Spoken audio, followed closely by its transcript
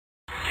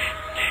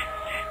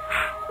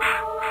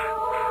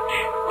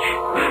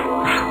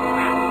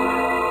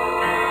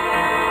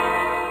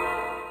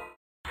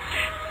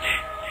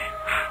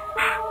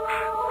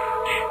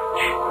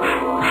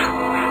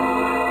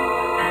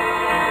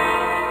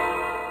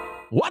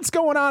What's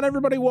going on,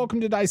 everybody?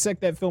 Welcome to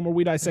Dissect That Film, where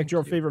we dissect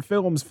your favorite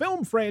films,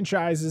 film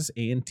franchises,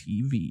 and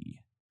TV.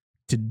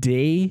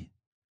 Today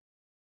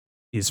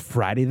is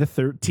Friday the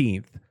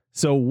 13th.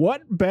 So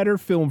what better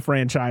film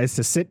franchise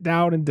to sit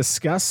down and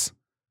discuss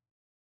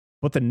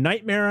but the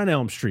Nightmare on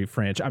Elm Street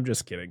franchise? I'm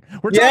just kidding.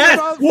 We're talking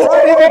about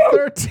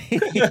Friday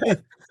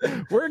the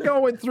 13th. We're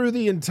going through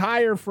the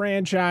entire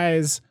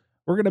franchise.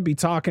 We're going to be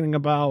talking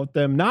about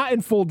them, not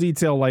in full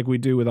detail like we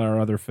do with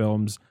our other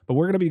films, but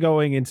we're going to be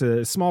going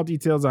into small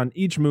details on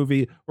each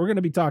movie. We're going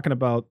to be talking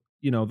about,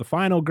 the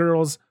final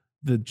girls,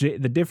 the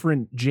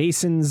different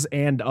Jasons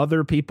and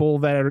other people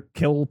that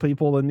kill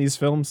people in these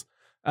films,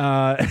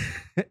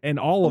 and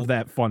all of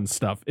that fun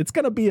stuff. It's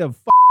going to be a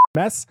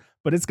mess,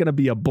 but it's going to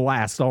be a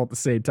blast all at the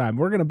same time.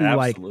 We're going to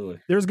be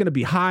there's going to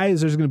be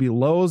highs, there's going to be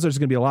lows, there's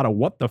going to be a lot of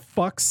what the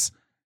fucks.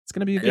 It's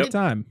going to be a good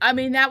time. I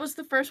mean, that was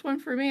the first one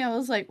for me. I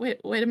was like,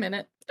 wait a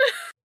minute.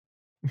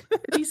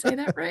 Did he say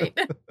that right?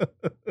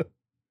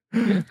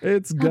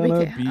 It's going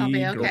to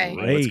be okay.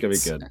 great. It's going to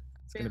be good.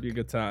 It's going to be a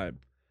good time.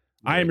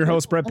 I am your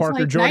host, Brett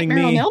Parker. Like joining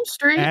Nightmare me, on Elm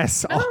Street.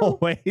 as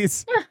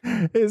always,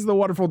 is the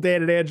wonderful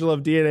Dan and Angela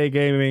of DNA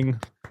Gaming.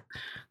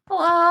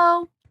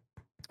 Hello.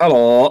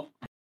 Hello.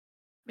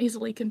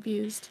 Easily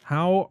confused.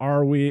 How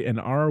are we, and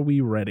are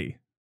we ready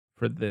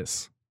for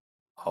this?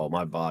 Oh,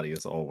 my body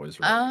is always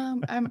ready.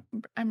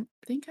 I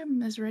think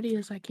I'm as ready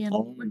as I can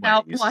Always.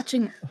 without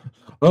watching.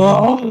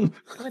 Oh,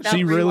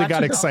 She really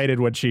got rewatching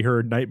excited when she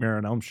heard Nightmare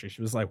on Elm Street.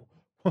 She was like,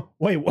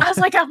 wait, what? I was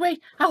like, I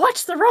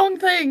watched the wrong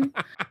thing.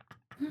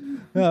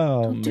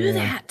 Oh, Don't do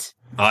that.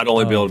 I'd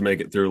only be able to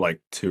make it through like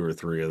 2 or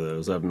 3 of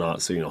those. I've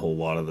not seen a whole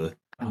lot of the.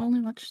 I've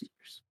only watched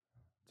yours.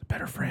 It's a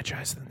better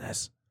franchise than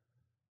this.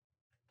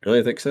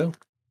 Really think so?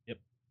 Yep.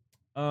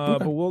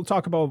 Okay. But we'll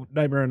talk about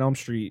Nightmare on Elm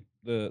Street,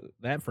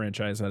 that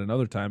franchise, at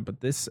another time.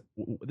 But this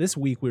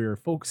week we're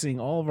focusing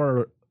all of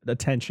our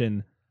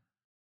attention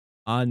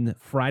on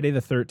Friday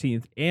the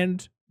 13th.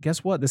 And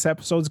guess what? This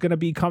episode's going to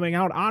be coming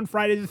out on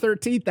Friday the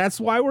 13th. That's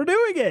why we're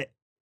doing it.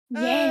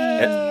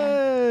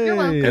 Yay. You're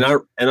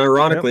welcome. And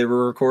ironically,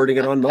 we're recording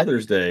it on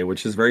Mother's Day,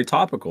 which is very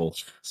topical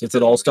since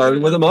it all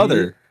started with a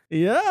mother.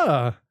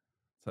 Yeah.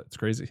 It's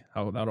crazy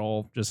how that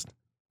all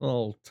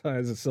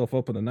ties itself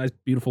up in a nice,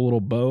 beautiful little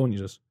bow, and you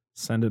just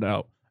send it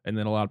out, and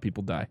then a lot of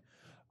people die.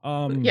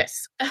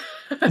 Yes.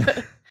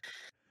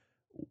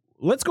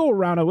 Let's go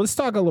around. Let's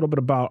talk a little bit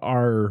about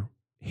our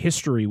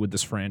history with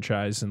this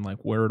franchise and like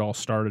where it all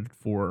started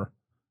for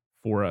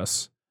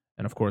us.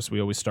 And of course, we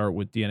always start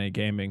with DNA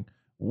Gaming.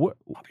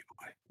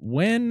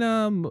 When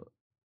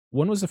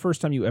was the first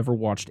time you ever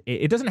watched it?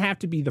 It doesn't have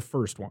to be the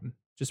first one.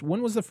 Just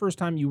when was the first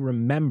time you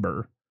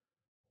remember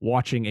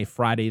watching a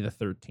Friday the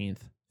 13th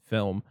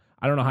film?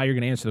 I don't know how you're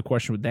going to answer the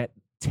question with that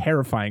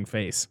terrifying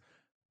face,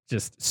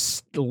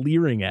 just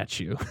leering at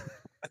you.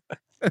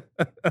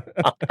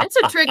 It's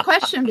a trick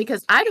question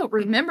because I don't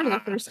remember the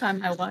first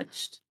time I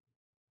watched.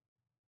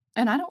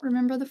 And I don't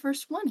remember the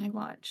first one I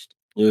watched.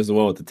 It was the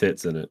one with the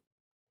tits in it.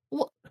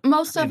 Well,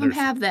 most of them there's-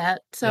 have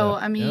that. So,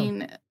 Yeah, I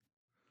mean,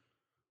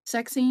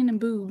 sex scene and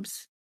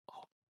boobs.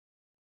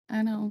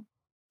 I know.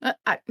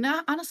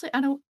 Honestly,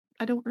 I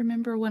don't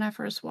remember when I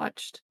first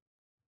watched.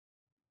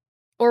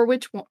 Or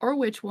which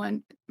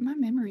one. My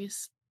memory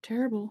is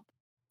terrible.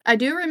 I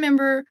do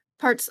remember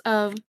parts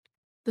of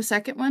the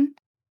second one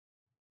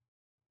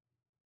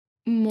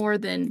more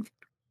than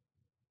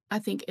I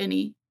think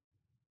any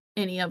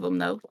of them,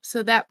 though.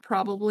 So that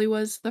probably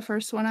was the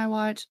first one I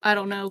watched. I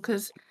don't know,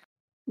 because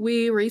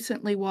we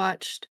recently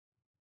watched,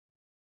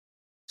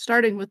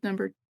 starting with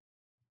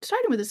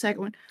the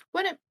second one.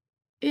 When it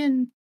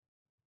in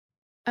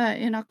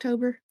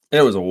October.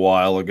 It was a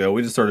while ago.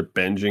 We just started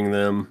binging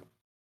them.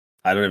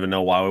 I don't even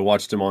know why we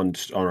watched them on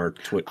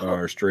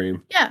our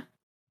stream. Yeah,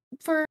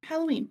 for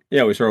Halloween.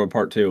 Yeah, we started with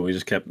part 2. We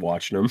just kept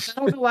watching them.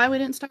 I don't know why we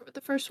didn't start with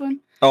the first one.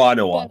 Oh, I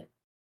know why.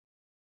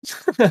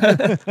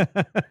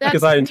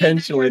 Because I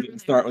intentionally neither here didn't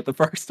start with the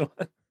first one.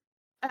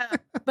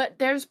 But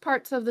there's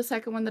parts of the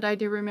second one that I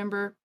do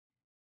remember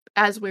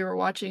as we were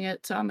watching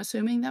it, so I'm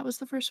assuming that was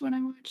the first one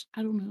I watched.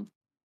 I don't know.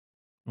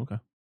 Okay.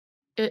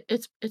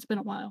 It's been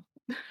a while.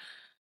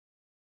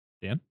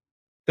 Dan?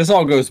 This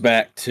all goes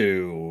back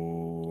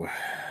to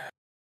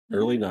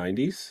early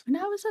 90s.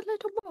 When I was a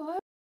little boy.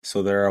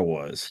 So there I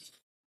was.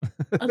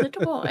 A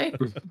little boy.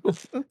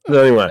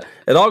 So anyway,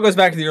 it all goes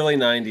back to the early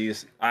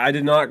 90s. I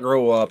did not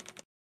grow up.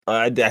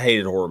 I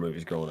hated horror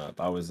movies growing up.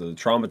 I was a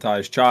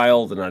traumatized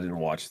child, and I didn't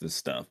watch this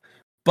stuff.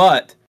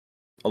 But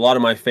a lot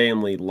of my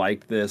family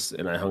liked this,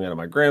 and I hung out at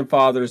my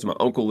grandfather's. My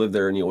uncle lived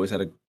there, and he always had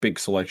a big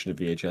selection of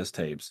VHS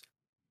tapes.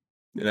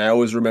 And I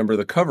always remember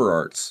the cover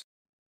arts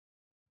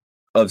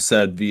of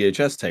said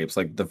VHS tapes.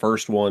 Like the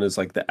first one is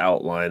like the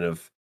outline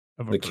of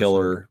the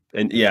killer,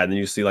 and then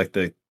you see like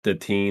the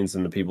teens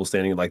and the people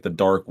standing in like the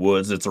dark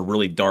woods. It's a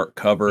really dark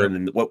cover. And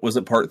then what was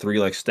it, part 3,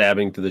 like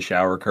stabbing through the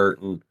shower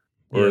curtain,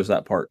 or is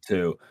that part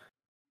 2?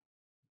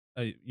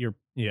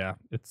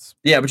 It's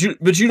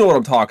But you know what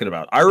I'm talking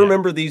about. I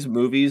remember these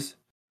movies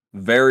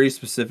very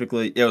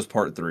specifically. It was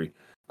part 3,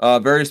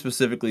 very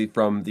specifically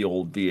from the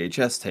old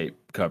VHS tape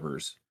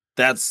covers.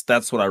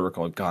 that's what I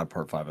recall. God,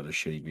 part 5 had a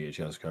shitty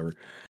VHS cover.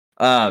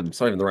 It's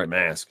not even the right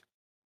mask.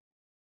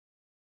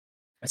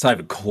 It's not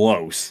even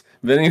close.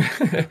 But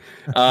anyway,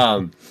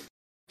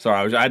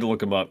 sorry, I had to look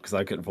them up because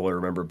I couldn't fully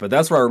remember. But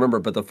that's what I remember.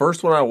 But the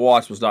first one I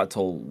watched was not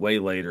till way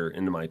later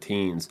into my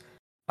teens.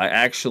 I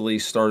actually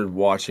started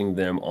watching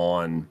them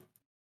on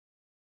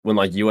when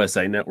like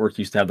USA Network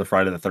used to have the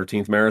Friday the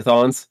 13th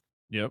marathons.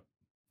 Yep.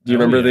 Do you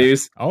remember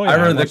these? Oh yeah, I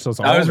remember those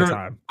all the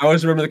time. I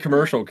always remember the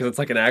commercial because it's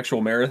like an actual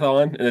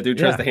marathon, and the dude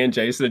tries to hand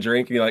Jason a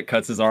drink, and he like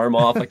cuts his arm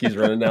off like he's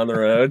running down the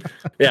road.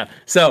 Yeah,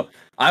 so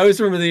I always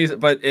remember these.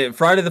 But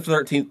Friday the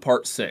 13th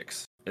Part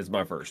 6 is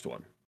my first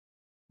one.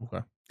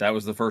 Okay, that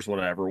was the first one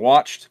I ever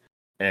watched,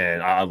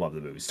 and I love the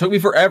movies. It took me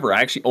forever.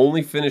 I actually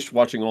only finished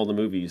watching all the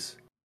movies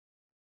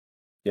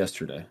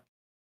yesterday.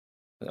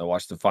 I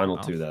watched the final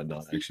 2 that I'd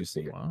not actually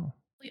seen. Wow.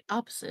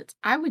 Opposites.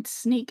 I would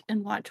sneak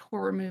and watch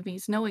horror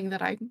movies knowing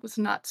that I was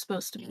not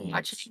supposed to be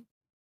watching.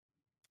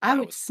 I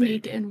would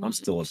sneak and watch. I'm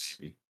still a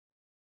baby.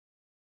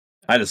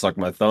 I had to suck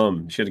my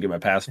thumb. She had to get my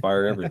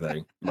pacifier and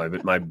everything. my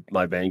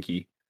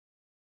banky.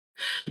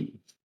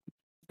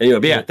 Anyway,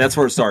 but yeah, that's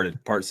where it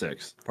started. Part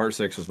 6. Part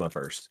 6 was my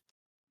first.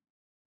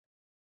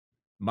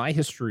 My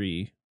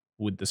history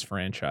with this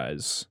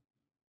franchise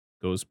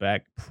goes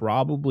back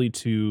probably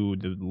to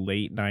the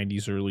late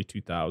 90s, early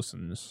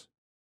 2000s.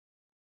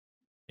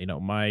 You know,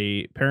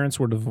 my parents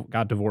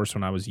got divorced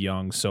when I was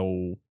young,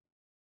 so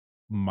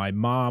my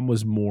mom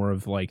was more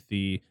of like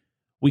we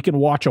can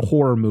watch a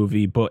horror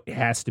movie, but it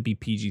has to be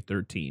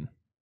PG-13.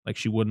 Like,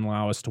 she wouldn't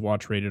allow us to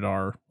watch rated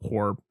R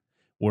horror,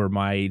 where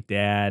my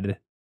dad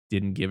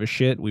didn't give a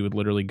shit. We would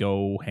literally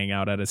go hang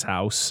out at his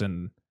house,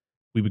 and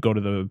we would go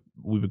to the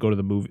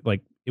movie.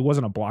 Like, it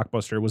wasn't a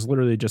Blockbuster. It was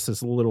literally just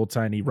this little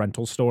tiny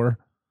rental store.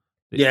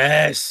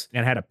 Yes.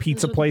 And had a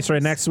pizza place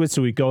right next to it.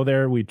 So we'd go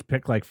there, we'd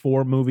pick like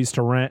 4 movies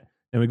to rent.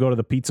 Then we go to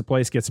the pizza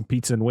place, get some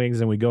pizza and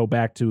wings, and we go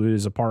back to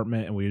his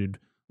apartment, and we'd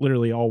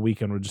literally all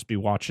weekend would just be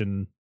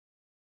watching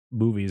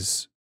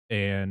movies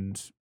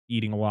and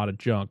eating a lot of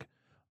junk.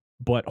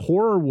 But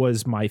horror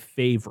was my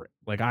favorite.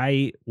 Like,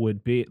 I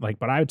would be like,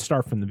 but I would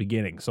start from the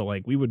beginning. So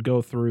like, we would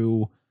go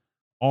through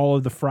all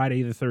of the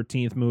Friday the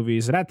 13th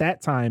movies, and at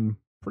that time,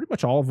 pretty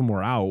much all of them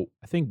were out.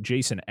 I think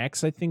Jason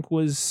X,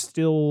 was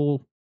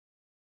still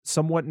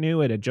somewhat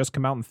new. It had just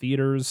come out in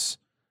theaters,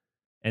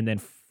 and then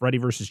Freddy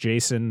vs.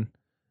 Jason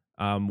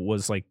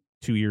was like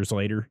 2 years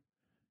later.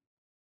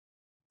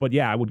 But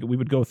yeah, we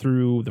would go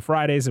through the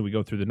Fridays, and we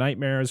go through the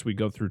Nightmares, we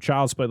go through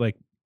Child's Play. Like,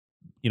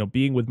 you know,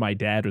 being with my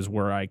dad was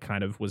where I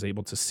kind of was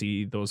able to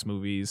see those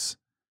movies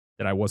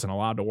that I wasn't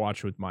allowed to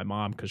watch with my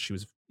mom, because she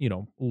was, you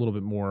know, a little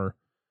bit more,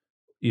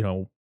 you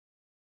know,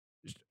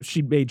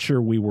 she made sure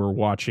we were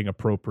watching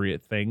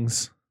appropriate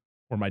things,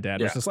 where my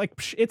dad was just like,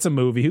 it's a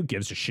movie, who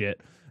gives a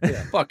shit?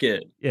 Yeah, fuck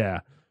it.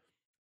 Yeah.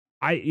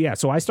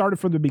 So I started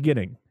from the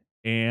beginning,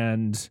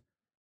 and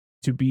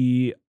to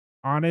be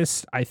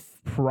honest, I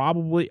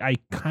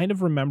kind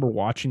of remember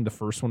watching the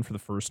first one for the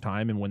first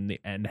time, and when the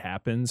end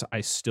happens,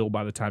 I still,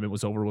 by the time it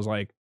was over, was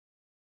like,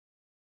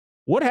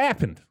 what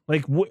happened?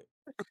 Like,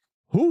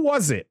 who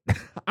was it?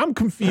 I'm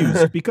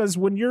confused, because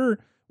when you're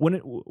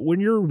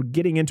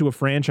getting into a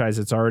franchise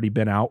that's already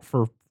been out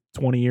for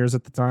 20 years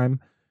at the time,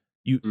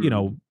 you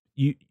know,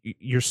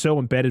 you're so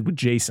embedded with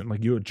Jason.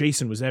 Like,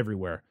 Jason was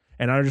everywhere.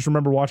 And I just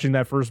remember watching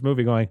that first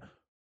movie going,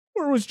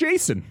 where was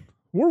Jason?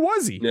 Where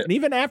was he? Yeah. And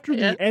even after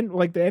the end,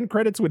 like the end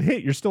credits would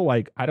hit, you're still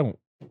like,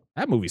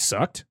 that movie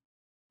sucked.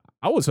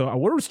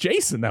 Where was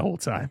Jason that whole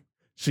time?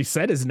 She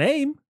said his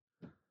name.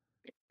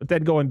 But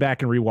then going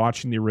back and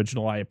rewatching the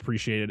original, I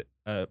appreciate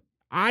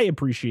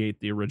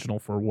the original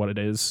for what it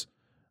is.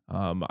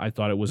 I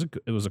thought it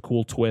was a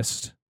cool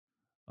twist.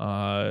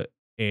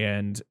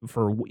 And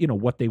for, you know,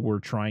 what they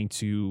were trying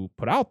to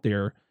put out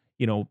there,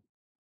 you know,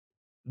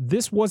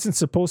 this wasn't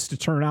supposed to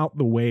turn out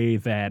the way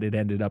that it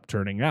ended up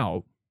turning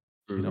out.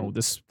 You know,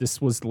 this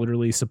was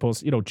literally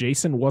supposed, you know,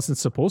 Jason wasn't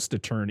supposed to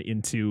turn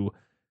into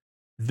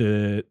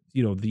the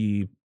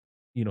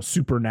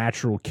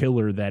supernatural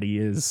killer that he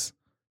is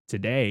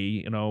today.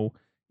 You know,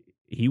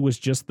 he was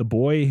just the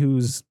boy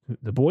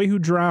who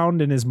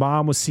drowned, and his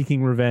mom was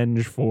seeking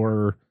revenge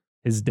for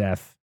his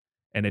death.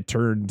 And it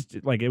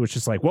was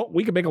just like, well,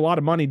 we could make a lot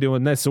of money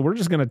doing this, so we're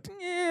just gonna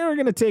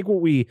take what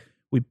we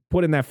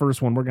put in that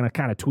first one, we're gonna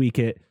kind of tweak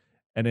it,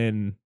 and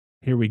then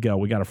here we go,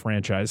 we got a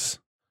franchise.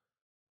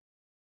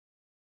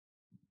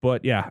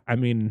 But yeah, I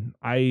mean,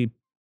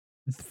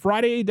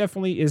 Friday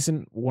definitely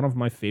isn't one of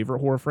my favorite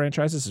horror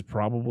franchises. It's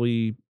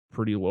probably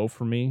pretty low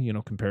for me, you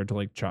know, compared to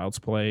like Child's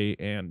Play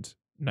and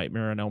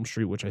Nightmare on Elm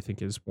Street, which I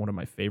think is one of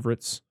my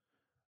favorites.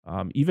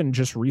 Even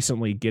just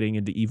recently getting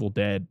into Evil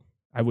Dead,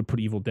 I would put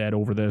Evil Dead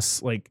over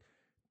this. Like,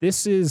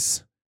 this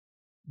is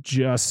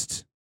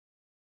just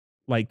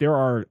like,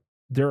 we're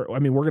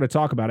going to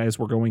talk about it as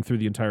we're going through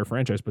the entire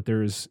franchise, but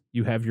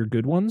you have your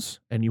good ones,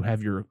 and you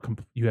have your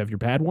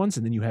bad ones,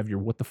 and then you have your,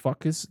 what the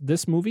fuck is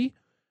this movie?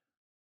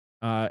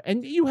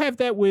 And you have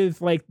that with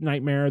like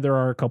Nightmare. There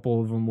are a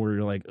couple of them where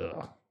you're like,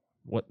 ugh,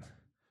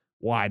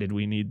 why did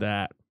we need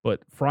that?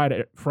 But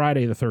Friday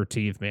the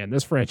 13th, man,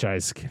 this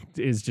franchise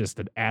is just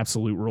an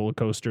absolute roller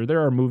coaster.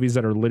 There are movies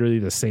that are literally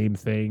the same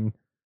thing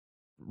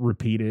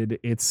repeated.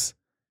 It's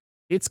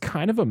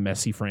kind of a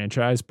messy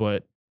franchise,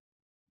 but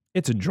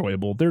it's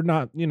enjoyable. They're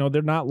not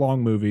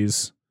long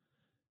movies.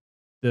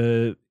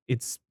 You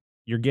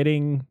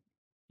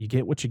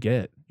get what you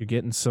get. You're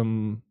getting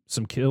some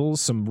kills,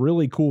 some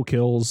really cool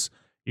kills.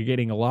 You're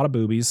getting a lot of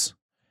boobies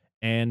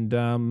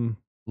and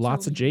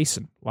lots of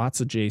Jason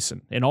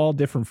in all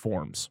different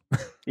forms.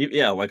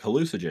 Yeah, like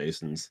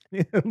hallucinations.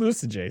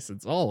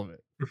 Hallucinations, all of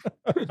it.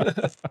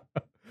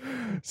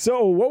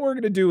 So what we're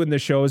going to do in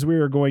this show is we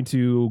are going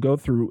to go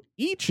through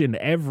each and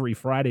every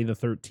Friday the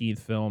 13th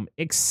film,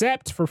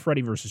 except for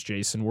Freddy vs.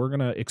 Jason. We're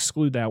going to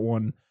exclude that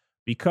one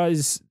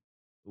because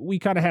we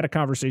kind of had a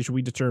conversation.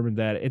 We determined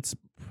that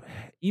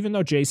even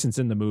though Jason's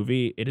in the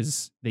movie,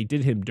 they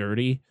did him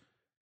dirty,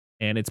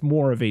 and it's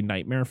more of a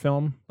nightmare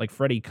film. Like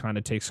Freddy kind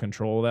of takes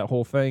control of that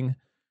whole thing.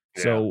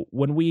 Yeah. So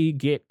when we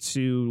get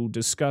to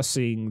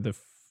discussing the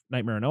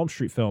Nightmare on Elm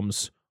Street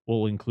films,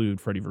 we'll include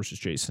Freddy vs.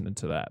 Jason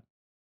into that.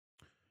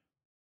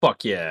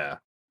 Fuck yeah.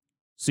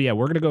 So yeah,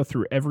 we're going to go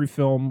through every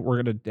film.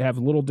 We're going to have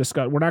a little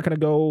discuss. We're not going to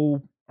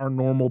go our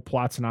normal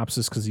plot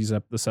synopsis because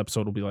this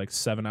episode will be like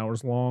 7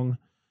 hours long.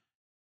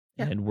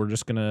 Yeah. And we're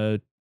just going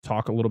to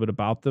talk a little bit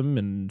about them.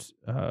 And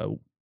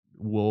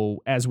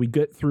as we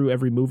get through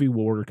every movie,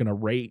 we're going to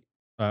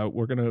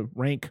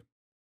rank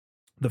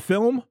the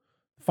film,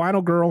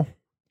 Final Girl,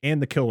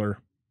 and the killer.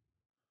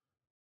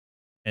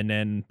 And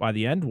then by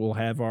the end, we'll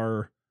have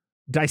our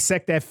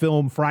Dissect That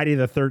Film Friday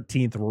the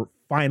 13th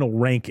final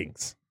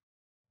rankings.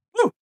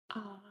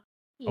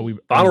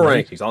 Final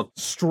rankings. I'll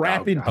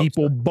strap in,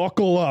 people.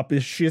 Buckle up.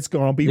 This shit's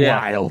gonna be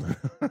wild.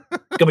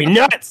 It's gonna be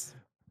nuts.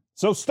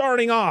 So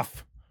starting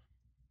off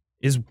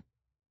is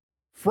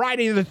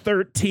Friday the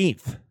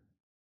 13th,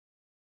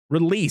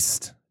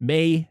 released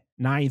May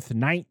 9th,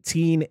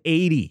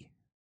 1980,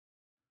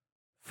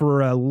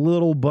 for a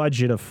little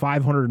budget of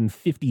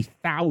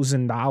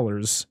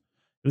 $550,000.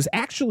 It was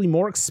actually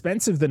more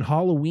expensive than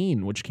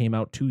Halloween, which came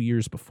out 2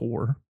 years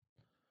before.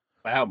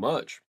 By how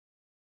much?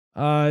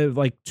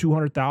 Like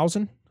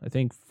 200,000. I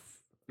think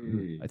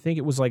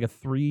it was like a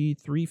 3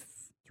 to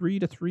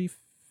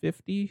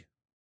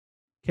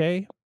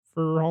 350K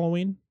for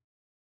Halloween.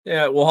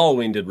 Yeah, well,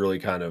 Halloween did really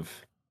kind of.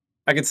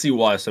 I could see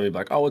why somebody'd be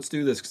like, "Oh, let's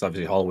do this," because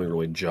obviously Halloween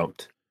really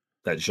jumped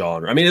that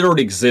genre. I mean, it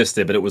already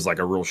existed, but it was like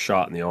a real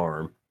shot in the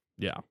arm.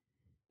 Yeah.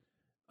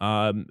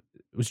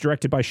 It was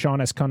directed by Sean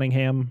S.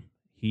 Cunningham.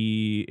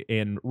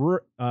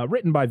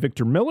 Written by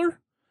Victor Miller.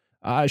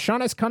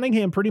 Sean S.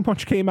 Cunningham pretty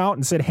much came out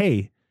and said,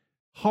 "Hey,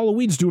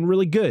 Halloween's doing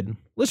really good.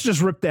 Let's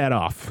just rip that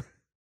off."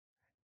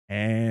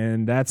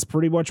 And that's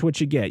pretty much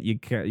what you get. You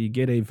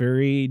get a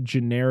very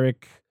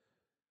generic,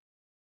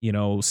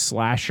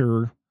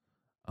 slasher.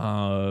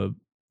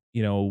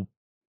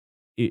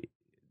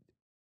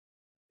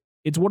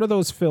 It's one of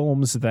those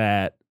films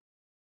that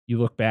you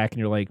look back and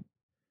you're like,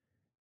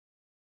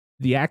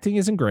 the acting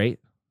isn't great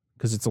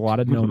because it's a lot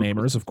of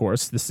no-namers, of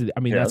course.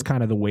 That's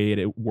kind of the way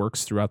it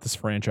works throughout this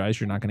franchise.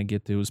 You're not going to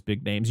get those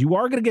big names. You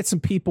are going to get some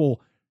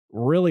people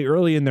really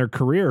early in their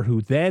career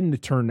who then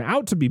turn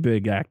out to be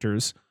big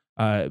actors.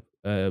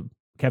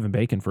 Kevin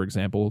Bacon, for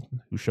example,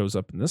 who shows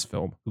up in this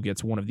film, who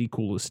gets one of the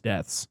coolest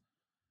deaths.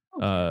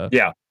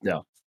 Yeah.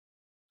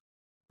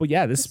 But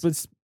yeah, this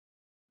was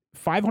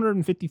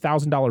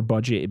 $550,000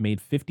 budget. It made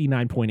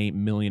 $59.8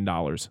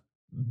 million.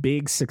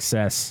 Big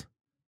success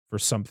for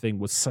something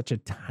with such a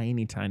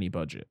tiny, tiny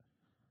budget.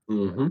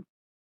 Mm-hmm.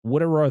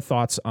 What are our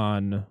thoughts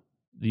on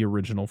the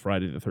original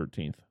Friday the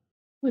 13th?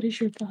 What is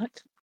your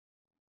thought?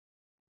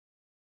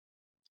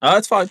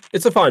 It's fine.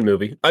 It's a fine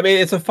movie. I mean,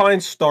 it's a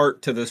fine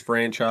start to this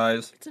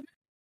franchise.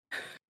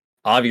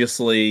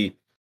 Obviously,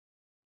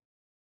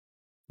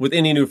 with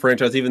any new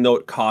franchise, even though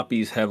it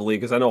copies heavily,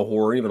 because I know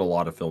horror, even a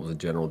lot of films in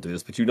general do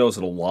this, but you notice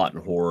it a lot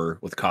in horror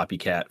with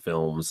copycat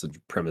films and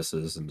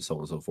premises and so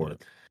on and so forth.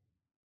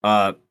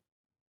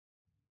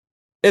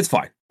 It's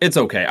fine. It's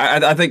okay.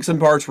 I think some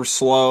parts were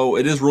slow.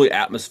 It is really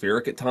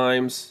atmospheric at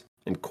times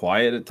and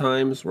quiet at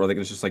times, where I think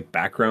it's just like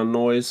background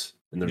noise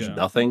and there's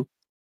nothing.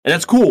 And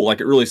that's cool.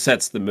 Like, it really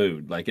sets the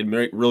mood. Like, it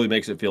really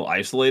makes it feel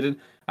isolated.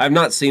 I've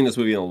not seen this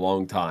movie in a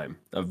long time.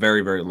 A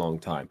very, very long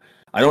time.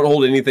 I don't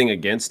hold anything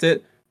against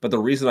it, but the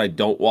reason I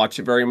don't watch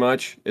it very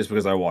much is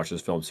because I watch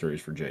this film series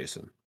for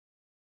Jason.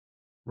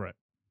 Right.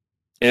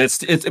 And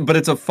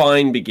it's a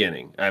fine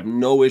beginning. I have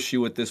no issue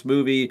with this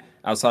movie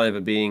outside of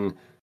it being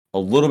a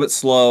little bit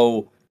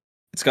slow.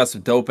 It's got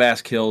some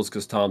dope-ass kills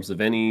because Tom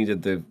Savini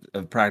did the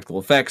practical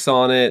effects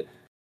on it.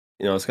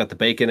 It's got the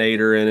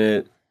Baconator in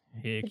it.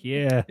 Heck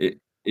yeah.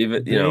 It's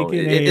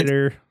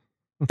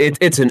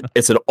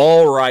an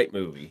all right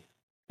movie,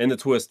 and the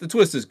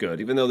twist is good,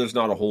 even though there's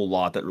not a whole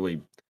lot that really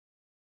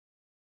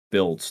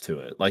builds to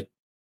it. Like,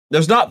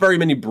 there's not very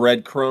many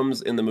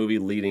breadcrumbs in the movie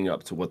leading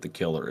up to what the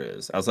killer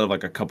is, outside of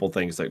like a couple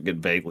things that get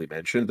vaguely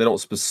mentioned. They don't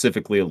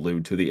specifically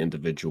allude to the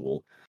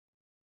individual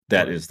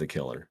that is the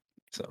killer.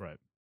 So,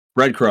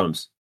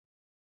 breadcrumbs.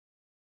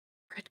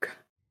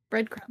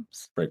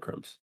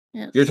 Breadcrumbs.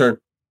 Yes. Your turn.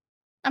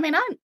 I mean,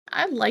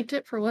 I liked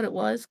it for what it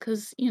was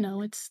because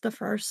it's the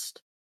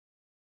first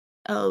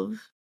of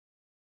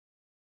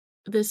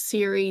this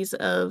series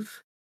of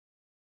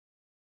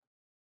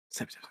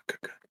Stabby, stabby,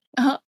 cut, cut.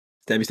 uh,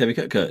 Stabby, stabby,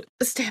 cut, cut.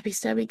 stabby,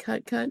 stabby,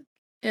 cut, cut.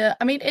 Yeah,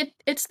 I mean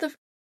it's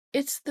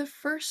the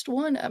first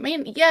one. I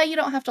mean, yeah, you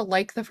don't have to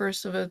like the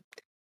first of a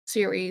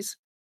series,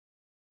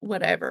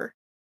 whatever.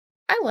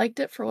 I liked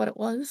it for what it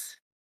was.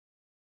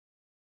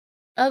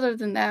 Other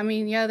than that, I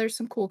mean, yeah, there's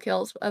some cool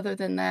kills, but other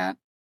than that,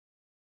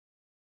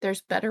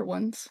 there's better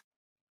ones.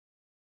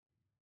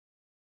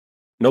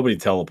 Nobody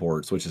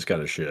teleports, which is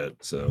kind of shit.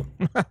 So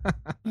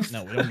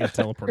No, we don't get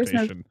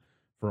teleportation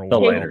for a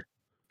till while. later.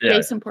 Yeah.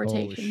 Jason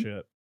Holy portation.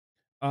 shit.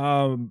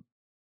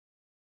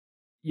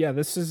 Yeah,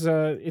 this is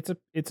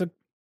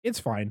it's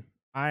fine.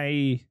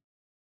 I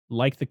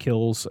like the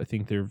kills. I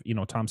think they're,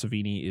 Tom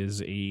Savini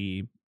is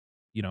a,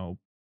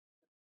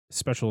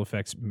 special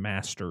effects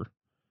master.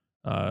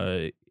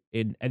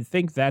 And I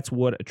think that's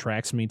what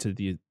attracts me to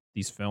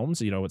these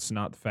films. It's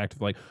not the fact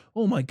of like,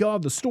 oh my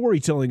god, the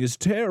storytelling is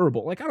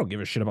terrible. Like, I don't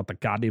give a shit about the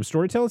goddamn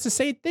storytelling. It's the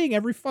same thing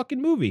every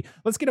fucking movie.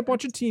 Let's get a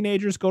bunch of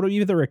teenagers, go to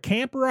either a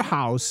camp or a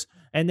house,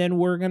 and then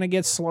we're gonna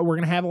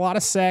have a lot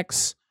of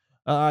sex,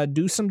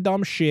 do some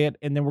dumb shit,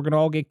 and then we're gonna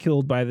all get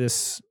killed by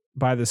this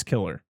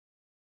killer.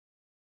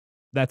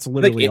 That's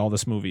literally all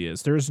this movie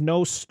is. There's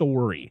no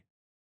story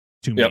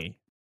to me.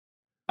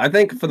 I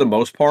think for the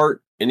most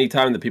part,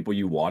 anytime the people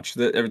you watch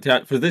that every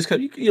time for this,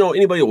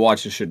 anybody who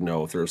watches should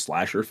know if they're a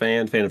slasher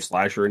fan of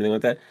slasher or anything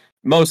like that.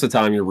 Most of the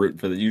time, you're rooting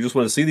for that. You just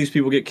want to see these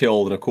people get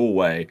killed in a cool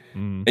way,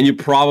 and you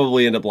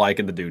probably end up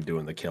liking the dude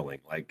doing the killing.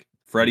 Like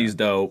Freddy's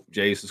dope,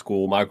 Jason's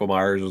cool, Michael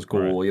Myers is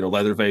cool, right.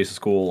 Leatherface is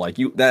cool. Like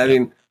I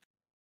mean,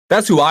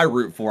 that's who I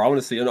root for. I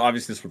want to see.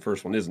 Obviously, this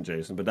first one isn't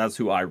Jason, but that's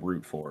who I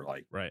root for.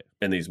 Like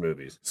in these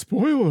movies.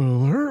 Spoiler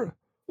alert!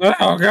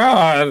 Oh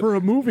god! For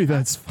a movie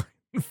that's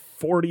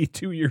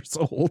 42 years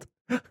old.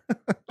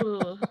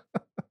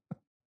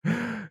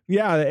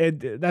 Yeah, and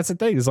that's the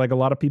thing. Is like a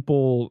lot of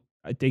people,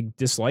 I think,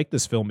 dislike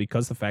this film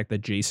because the fact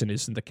that Jason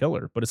isn't the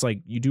killer. But it's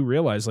like you do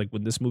realize, like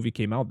when this movie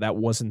came out, that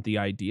wasn't the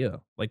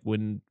idea. Like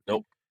when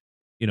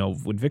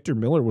when Victor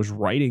Miller was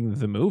writing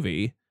the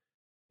movie,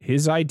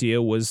 his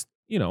idea was,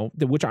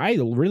 which I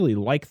really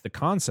like the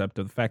concept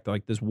of the fact that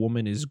like this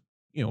woman is,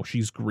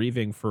 she's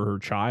grieving for her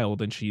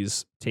child and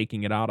she's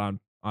taking it out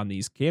on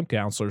these camp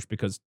counselors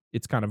because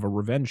it's kind of a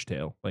revenge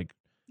tale. Like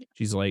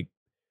she's like,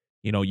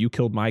 you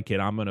killed my kid.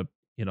 I'm going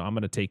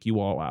to take you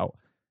all out.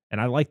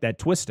 And I like that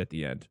twist at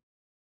the end.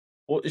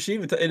 Well, she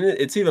even, and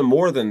it's even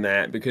more than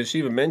that because she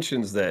even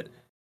mentions that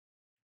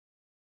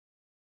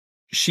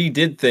she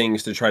did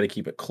things to try to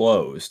keep it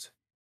closed,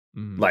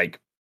 like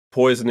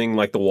poisoning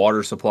like the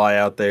water supply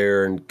out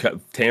there and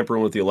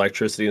tampering with the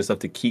electricity and stuff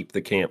to keep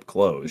the camp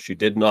closed. She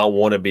did not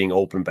want it being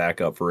opened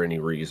back up for any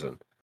reason.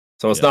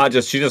 So it's not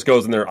just she just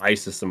goes in there and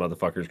ISIS some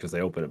motherfuckers because they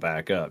open it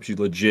back up. She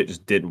legit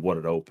just didn't want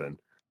it open.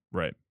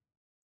 Right.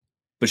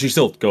 But she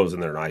still goes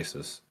in there and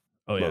ISIS.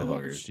 Oh,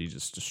 yeah. She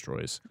just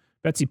destroys.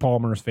 Betsy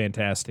Palmer is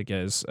fantastic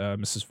as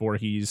Mrs.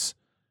 Voorhees.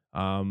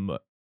 What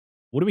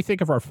do we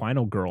think of our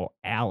final girl,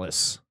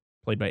 Alice,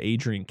 played by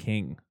Adrienne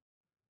King?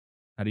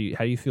 How do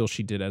you feel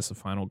she did as the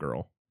final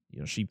girl?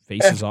 She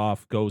faces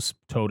off, goes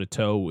toe to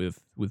toe with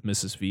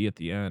Mrs. V at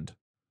the end.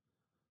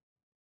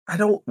 I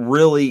don't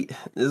really.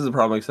 This is a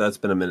problem because it's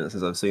been a minute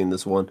since I've seen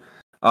this one.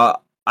 I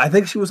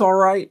think she was all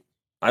right.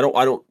 I don't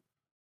know.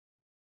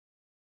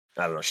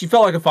 She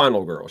felt like a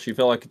final girl. She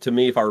felt like, to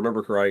me, if I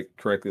remember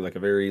correctly, like a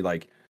very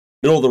like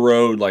middle of the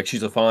road. Like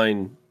she's a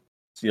fine,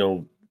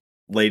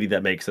 lady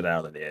that makes it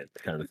out at the end,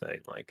 kind of thing.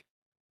 Like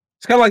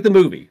it's kind of like the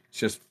movie.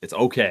 It's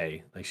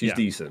okay. Like she's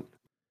decent.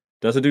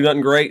 Doesn't do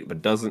nothing great,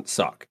 but doesn't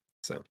suck.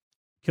 So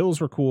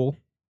kills were cool.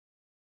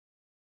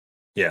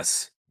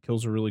 Yes.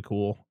 Kills are really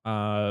cool,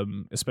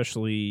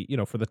 especially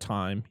for the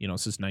time.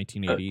 This is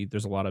 1980.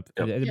 There's a lot of.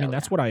 I mean,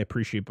 that's what I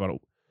appreciate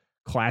about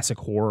classic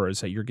horror is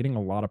that you're getting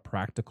a lot of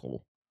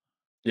practical.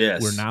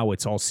 Yes. Where now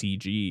it's all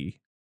CG.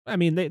 I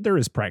mean, there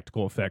is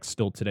practical effects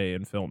still today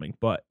in filming,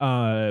 but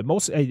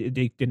most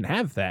they didn't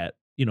have that.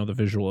 The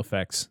visual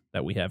effects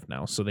that we have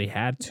now, so they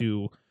had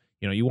to.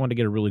 You wanted to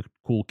get a really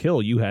cool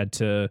kill, you had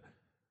to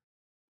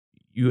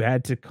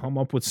come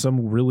up with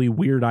some really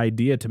weird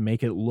idea to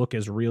make it look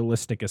as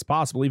realistic as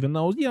possible, even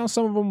though,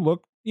 some of them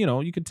look,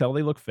 you could tell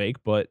they look fake,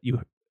 but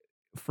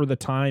for the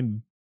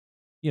time,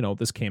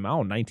 this came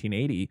out in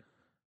 1980,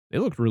 they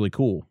looked really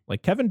cool.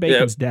 Like Kevin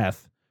Bacon's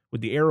death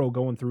with the arrow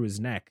going through his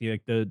neck,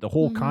 like the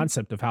whole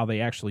concept of how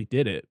they actually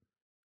did it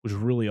was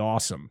really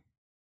awesome.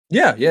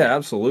 Yeah,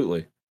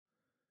 absolutely.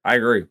 I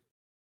agree.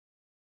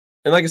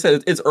 And like I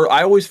said,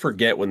 I always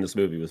forget when this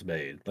movie was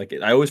made. Like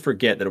I always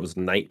forget that it was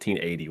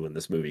 1980 when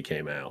this movie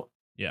came out.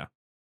 Yeah.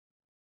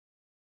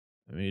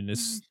 I mean,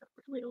 this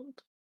really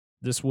old.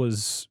 This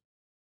was,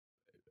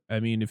 I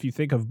mean, if you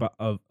think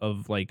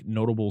of like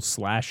notable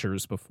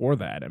slashers before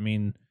that, I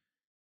mean,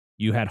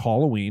 you had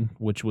Halloween,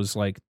 which was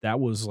like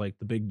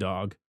the big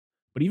dog.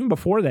 But even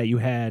before that, you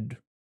had,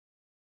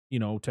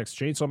 Texas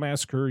Chainsaw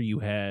Massacre, you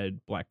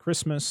had Black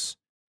Christmas.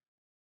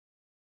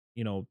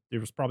 there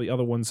was probably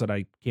other ones that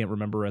I can't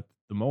remember at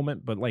the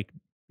moment, but like,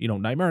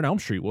 Nightmare on Elm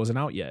Street wasn't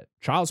out yet.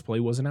 Child's Play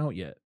wasn't out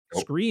yet.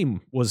 Nope.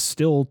 Scream was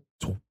still,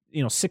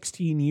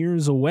 16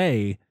 years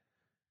away.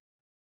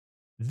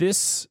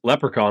 This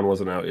Leprechaun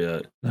wasn't out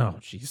yet. Oh,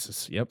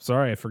 Jesus. Yep.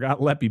 Sorry. I forgot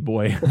Leppy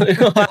Boy.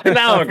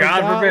 No,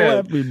 God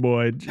forbid. Leppy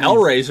Boy. Jesus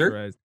Hellraiser.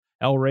 Christ.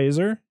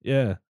 Hellraiser.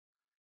 Yeah.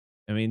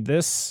 I mean,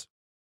 this,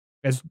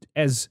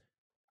 as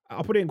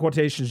I'll put it in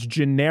quotations,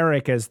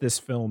 generic as this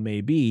film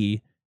may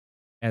be,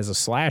 as a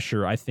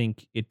slasher, I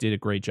think it did a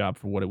great job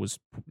for what it was,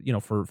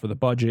 for the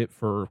budget,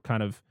 for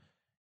kind of,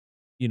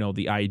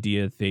 the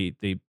idea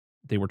they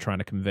were trying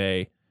to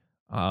convey.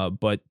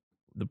 But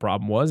the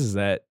problem is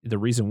that the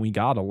reason we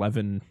got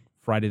 11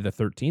 Friday the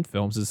 13th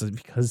films is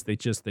because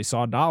they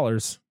saw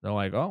dollars. They're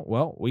like, oh,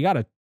 well, we got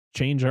to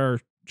change our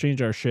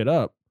shit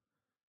up.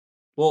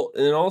 Well,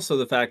 and also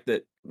the fact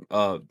that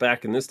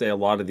back in this day, a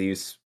lot of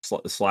these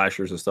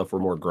slashers and stuff were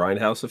more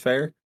grindhouse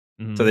affair.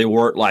 Mhm. So they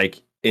weren't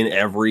like in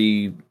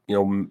every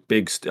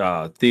big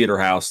theater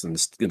house in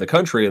the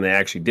country, and they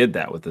actually did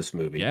that with this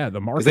movie. Yeah, the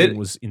marketing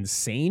was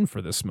insane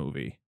for this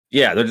movie.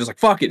 Yeah, they're just like,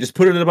 fuck it, just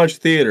put it in a bunch of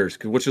theaters,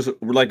 which is,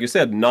 like you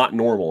said, not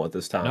normal at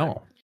this time.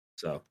 No.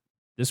 So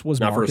this was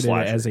Not for a marketed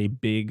slasher. as a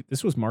big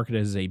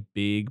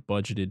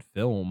budgeted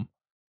film.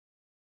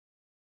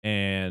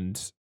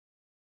 And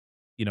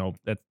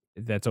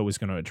that's always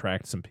going to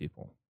attract some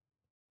people.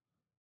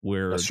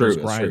 Where That's true,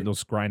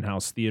 those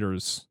grindhouse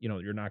theaters, you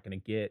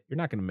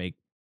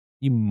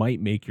might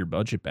make your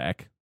budget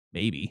back,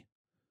 maybe.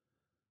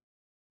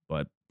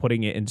 But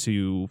putting it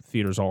into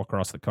theaters all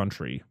across the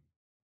country,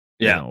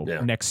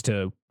 next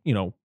to,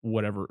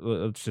 whatever,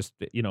 it's just,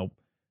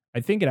 I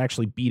think it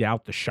actually beat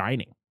out The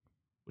Shining,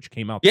 which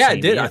came out. Yeah,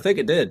 it did. I think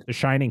it did. The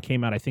Shining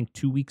came out, I think,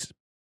 2 weeks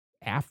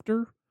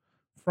after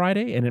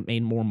Friday, and it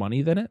made more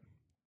money than it,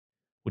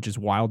 which is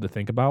wild to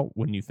think about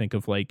when you think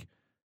of like,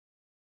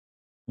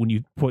 when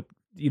you put,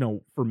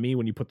 for me,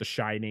 when you put The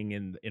Shining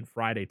and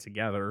Friday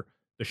together,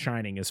 The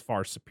Shining is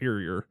far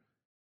superior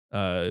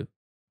to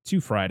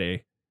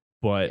Friday,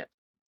 but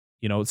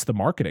it's the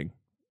marketing.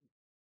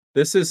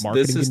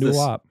 Marketing can do a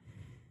lot.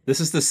 This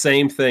is the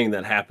same thing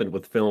that happened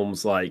with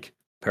films like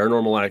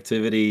Paranormal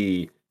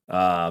Activity,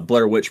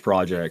 Blair Witch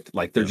Project.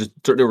 Like they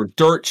were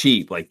dirt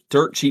cheap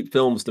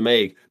films to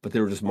make, but they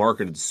were just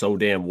marketed so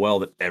damn well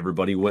that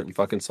everybody went and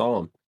fucking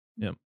saw them.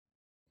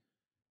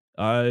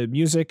 Yeah.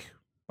 Music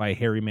by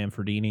Harry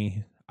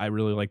Manfredini. I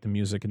really like the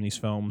music in these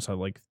films. I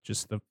like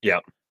just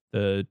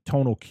the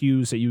tonal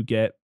cues that you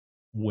get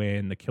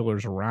when the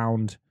killer's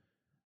around.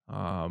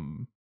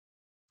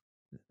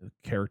 The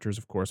characters,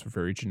 of course, are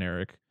very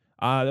generic.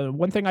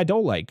 One thing I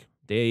don't like,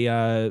 they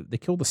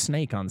killed a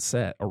snake on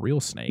set, a real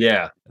snake.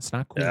 Yeah, it's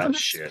not cool. Yeah,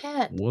 shit.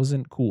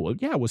 Wasn't cool.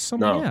 Yeah, it was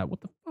something. No. Yeah,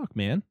 what the fuck,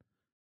 man?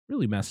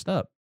 Really messed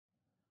up.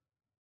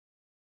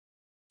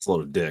 It's a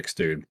load of dicks,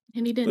 dude.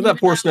 And he didn't. Leave that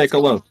poor snake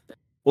alone.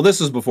 Well,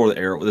 this is before the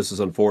era. This is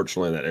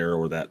unfortunately that era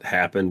where that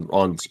happened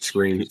on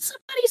screen.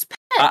 Somebody's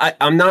pet.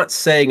 I'm not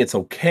saying it's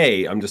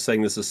okay. I'm just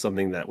saying this is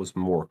something that was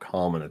more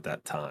common at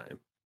that time.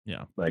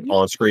 Yeah, like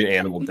on-screen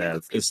animal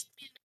death. It's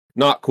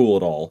not cool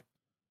at all,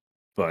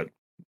 but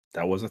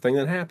that was a thing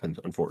that happened,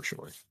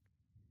 unfortunately.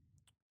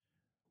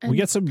 We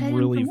get some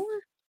really,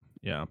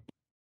 I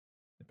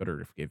better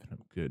have given him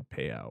a good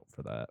payout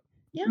for that.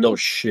 Yeah. No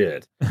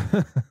shit.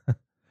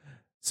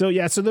 So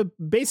the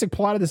basic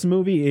plot of this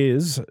movie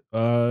is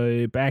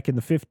back in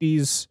the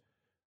 50s,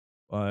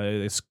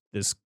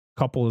 this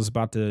couple is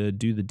about to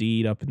do the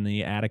deed up in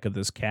the attic of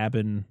this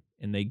cabin,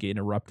 and they get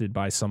interrupted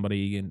by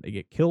somebody and they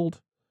get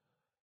killed.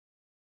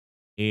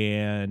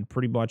 And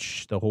pretty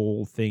much the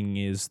whole thing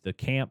is the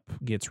camp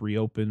gets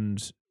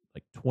reopened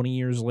like 20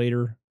 years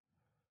later.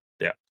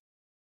 Yeah.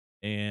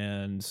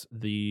 And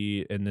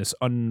this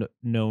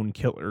unknown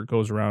killer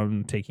goes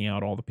around taking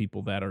out all the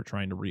people that are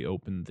trying to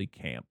reopen the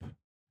camp.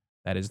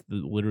 That is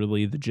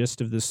literally the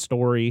gist of this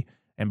story.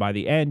 And by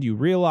the end, you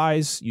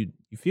realize, you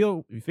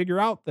figure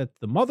out that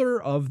the mother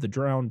of the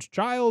drowned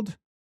child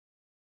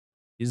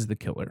is the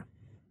killer,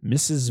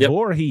 Mrs.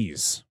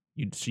 Voorhees.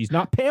 She's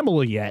not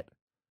Pamela yet.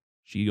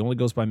 She only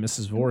goes by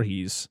Mrs.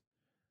 Voorhees,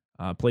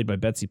 played by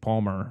Betsy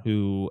Palmer,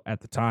 who at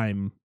the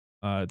time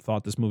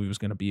thought this movie was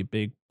going to be a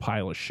big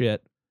pile of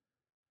shit.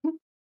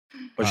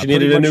 But she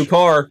needed a new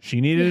car. She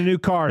needed a new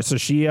car, so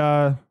she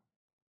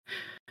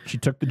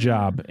took the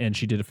job, and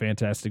she did a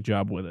fantastic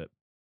job with it.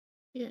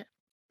 Yeah.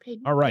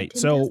 All right,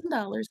 so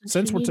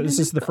since this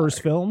is the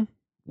first film,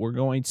 we're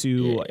going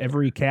to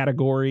every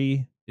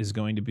category is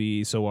going to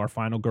be, so our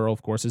final girl,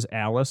 of course, is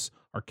Alice.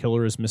 Our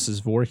killer is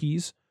Mrs.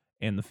 Voorhees.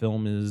 And the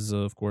film is,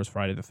 of course,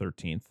 Friday the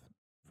 13th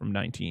from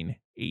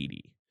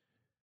 1980.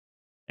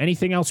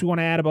 Anything else we want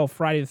to add about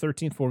Friday the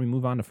 13th before we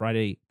move on to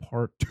Friday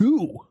Part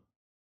 2?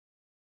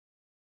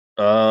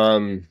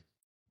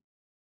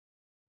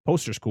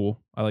 Poster's cool.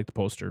 I like the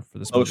poster for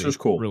this movie. Poster's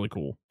cool. Really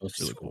cool.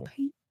 Really cool. What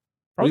are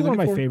Probably you one of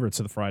my looking for? favorites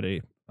of the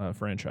Friday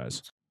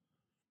franchise.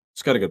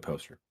 It's got a good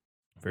poster.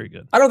 Very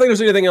good. I don't think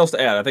there's anything else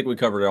to add. I think we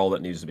covered all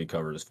that needs to be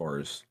covered as far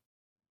as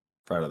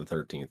Friday the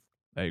 13th.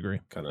 I agree.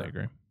 Kinda. I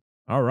agree.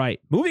 All right.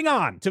 Moving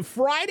on to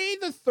Friday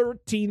the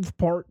 13th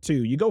Part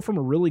 2. You go from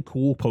a really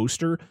cool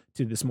poster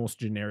to this most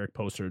generic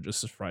poster,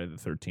 just as Friday the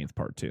 13th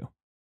Part 2.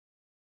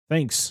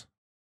 Thanks.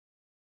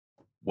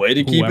 Way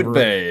to keep it Whoever-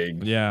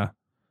 vague. Yeah.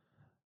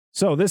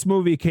 So this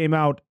movie came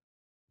out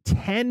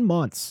 10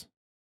 months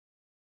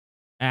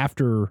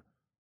after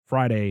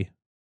Friday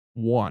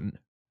 1.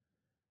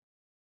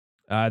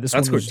 That's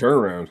That's a quick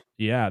turnaround.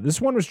 Yeah,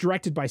 this one was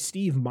directed by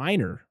Steve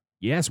Miner.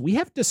 Yes, we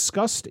have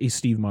discussed a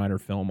Steve Miner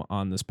film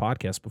on this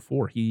podcast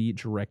before. He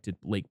directed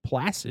Lake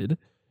Placid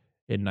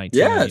in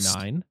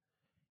 1999.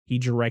 He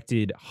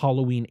directed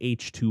Halloween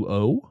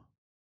H2O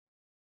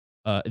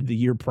the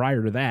year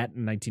prior to that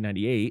in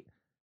 1998.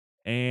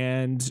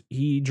 And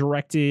he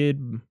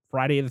directed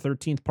Friday the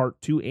 13th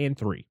Part 2 and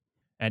 3.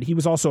 And he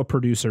was also a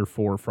producer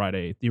for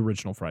the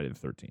original Friday the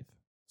 13th.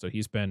 So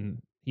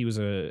he was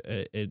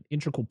an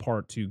integral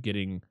part to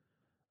getting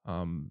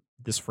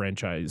this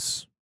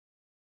franchise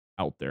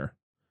out there.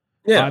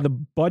 Yeah. The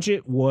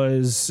budget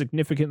was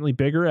significantly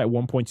bigger at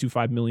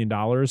 $1.25 million,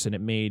 and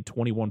it made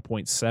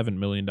 $21.7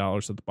 million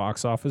at the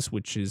box office,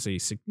 which is a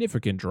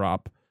significant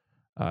drop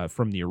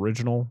from the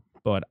original.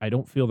 But I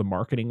don't feel the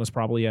marketing was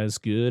probably as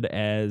good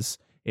as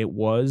it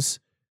was,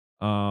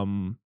 for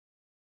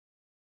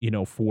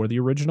the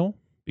original,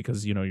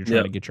 because, you're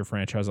trying to get your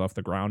franchise off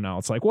the ground now.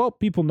 It's like, well,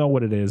 people know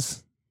what it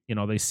is.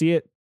 They see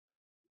it.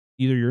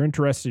 Either you're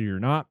interested or you're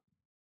not.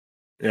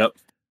 Yep.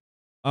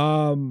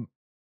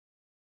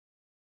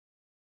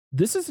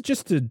 This is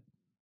just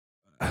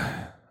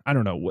I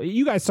don't know. What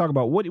you guys talk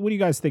about? What do you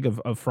guys think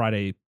of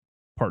Friday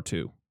Part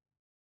 2?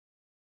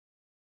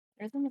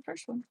 Better than the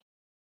first one.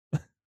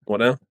 What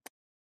now?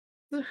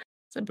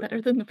 So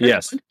better than the first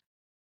Yes. one.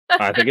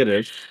 I think it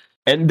is.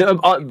 And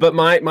but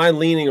my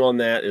leaning on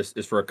that is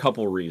for a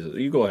couple reasons.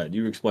 You go ahead.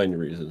 You explain the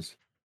reasons.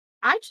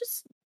 I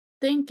just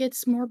think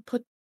it's more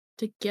put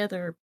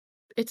together.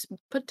 It's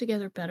put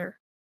together better.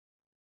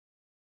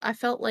 I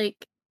felt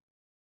like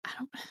I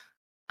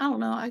don't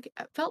know. I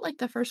felt like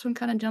the first one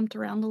kind of jumped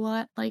around a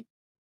lot,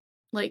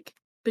 like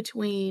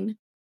between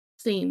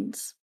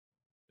scenes.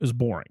 It was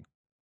boring.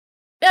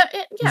 Yeah,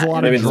 There's a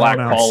lot Maybe of the lack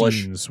drawn of out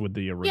polish. scenes with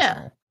the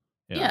original.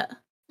 Yeah.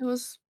 It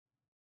was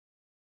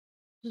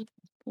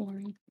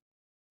boring.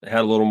 It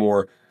had a little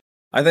more.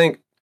 I think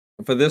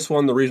for this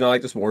one, the reason I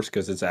like this more is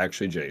because it's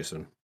actually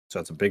Jason. So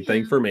that's a big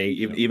thing Yeah. for me.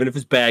 Even if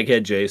it's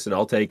Baghead Jason,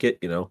 I'll take it.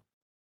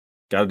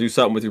 Got to do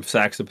something with your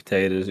sacks of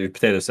potatoes, your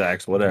potato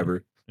sacks,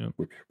 whatever. Yeah.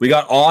 We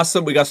got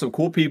some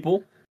cool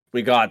people.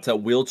 We got a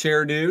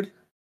wheelchair dude.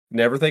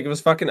 Never think of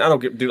his fucking. I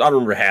don't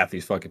remember half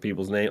these fucking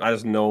people's names. I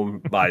just know them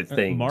by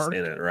things Mark.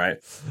 in it, right?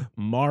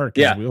 Mark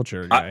Yeah. is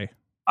wheelchair guy.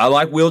 I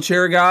like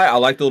wheelchair guy. I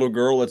like the little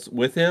girl that's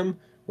with him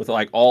with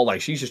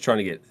she's just trying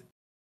to get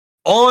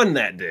on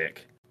that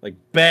dick. Like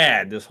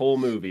bad this whole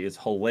movie. It's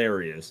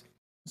hilarious.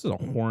 This is a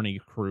horny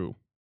crew.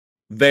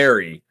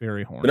 Very.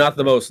 Very horny. But not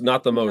the most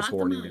Not the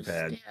horny we've most,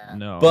 had. yeah.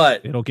 No.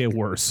 But- it'll get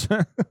worse.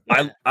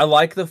 I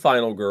like the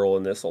final girl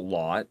in this a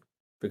lot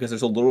because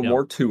there's a little Yep.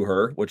 more to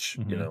her, which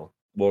Mhm.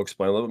 we'll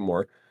explain a little bit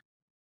more.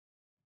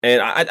 And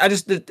I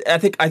just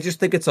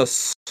think it's a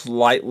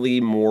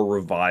slightly more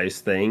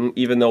revised thing,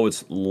 even though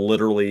it's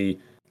literally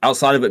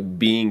outside of it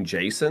being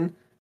Jason,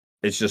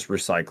 it's just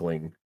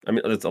recycling. I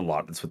mean, it's a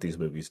lot. That's what these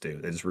movies do.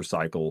 They just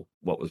recycle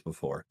what was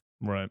before.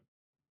 Right.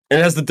 And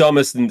it has the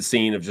dumbest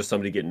scene of just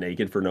somebody getting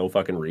naked for no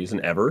fucking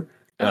reason ever,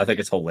 and I think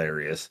it's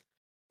hilarious.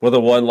 With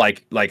the one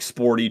like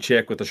sporty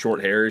chick with the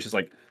short hair, she's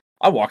like,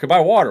 "I'm walking by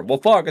water. Well,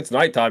 fuck, it's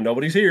nighttime.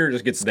 Nobody's here."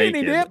 Just gets Skinny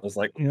naked. dip. It's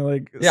like, You're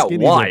like, Yeah,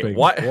 skinny why? dipping.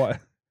 Why?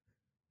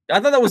 I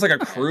thought that was like a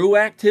crew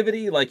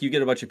activity. Like you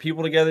get a bunch of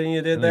people together and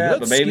you did Like, that. let's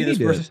But maybe skinny this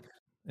dip. person,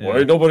 Yeah. well,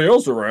 ain't nobody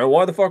else around.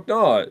 Why the fuck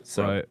not?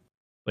 So Right.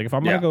 Like if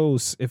I'm Yeah. gonna go,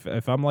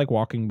 if I'm like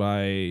walking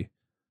by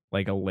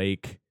like a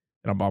lake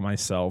and I'm by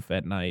myself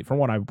at night, for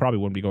one, I probably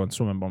wouldn't be going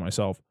swimming by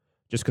myself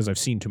just because I've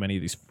seen too many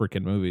of these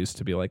freaking movies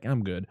to be like,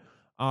 I'm good.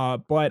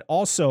 But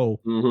also,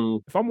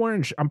 mhm. if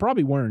I'm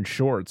probably wearing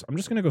shorts. I'm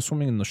just gonna go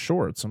swimming in the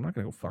shorts. I'm not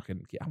gonna go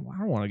fucking. I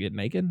don't want to get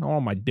naked. I don't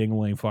want my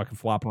dingling fucking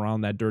flopping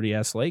around that dirty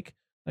ass lake.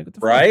 Like what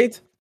the fuck?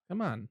 Right? Come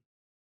on.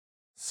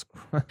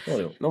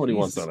 Nobody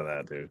wants Jesus. none of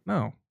that, dude.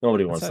 No.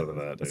 Nobody wants That's none of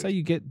that, That's dude.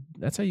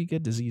 how you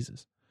get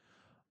diseases.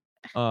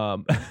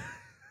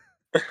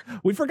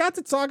 We forgot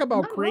to talk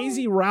about Not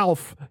Crazy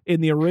Ralph in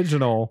the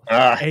original.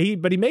 Ah,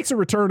 But he makes a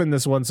return in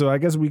this one, so I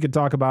guess we could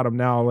talk about him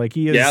now. Like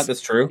he is, yeah,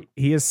 that's true.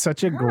 he is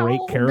such a great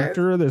Oh,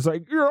 character. There's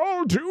like, you're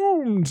all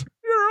doomed,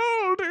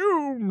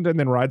 and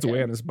then rides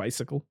away on his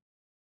bicycle.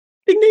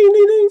 Ding ding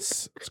ding ding.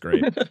 It's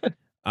great.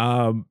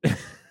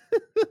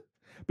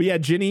 But yeah,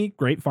 Ginny,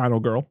 great final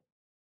girl.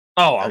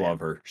 Oh, I love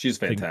her. She's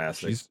I think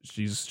fantastic.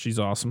 She's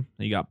awesome.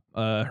 You got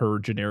her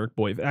generic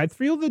boy. I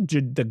feel the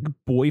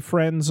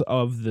boyfriends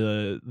of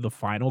the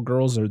final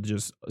girls are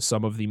just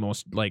some of the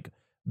most like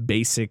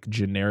basic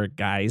generic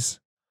guys.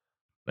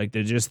 Like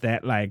they're just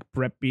that like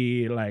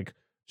preppy like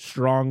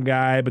strong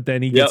guy, but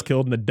then he gets Yep.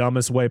 killed in the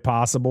dumbest way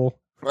possible.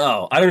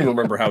 Oh, I don't even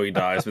remember how he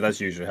dies, but that's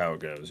usually how it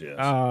goes. Yes.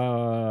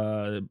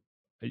 I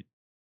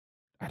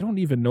don't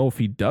even know if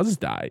he does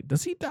die.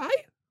 Does he die?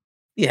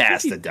 He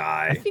has he- to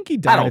die. I think he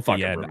died don't at the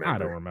fucking end. I remember.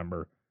 don't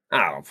remember.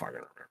 I don't fucking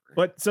remember.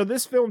 But so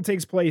this film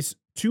takes place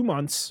 2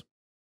 months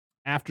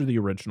after the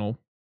original.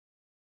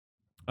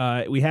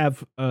 We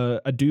have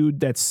a dude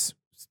that's,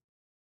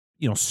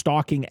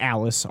 stalking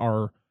Alice,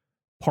 our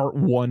part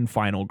 1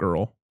 final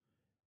girl.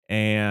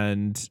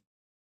 And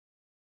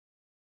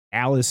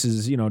Alice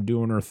is,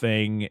 doing her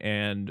thing,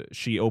 and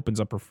she opens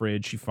up her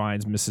fridge. She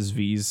finds Mrs.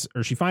 V's,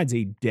 or she finds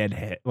a dead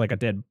head,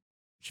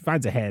 she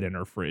finds a head in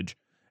her fridge,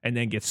 and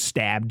then gets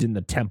stabbed in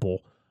the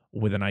temple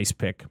with an ice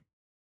pick.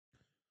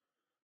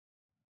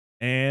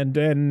 And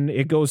then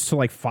it goes to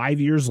like 5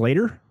 years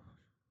later,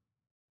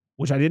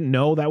 which I didn't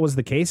know that was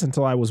the case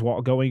until I was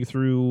going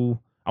through.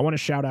 I want to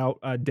shout out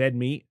Dead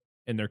Meat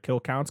and their kill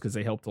counts, because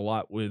they helped a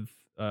lot with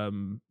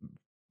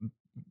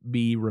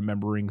me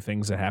remembering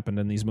things that happened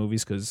in these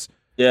movies, because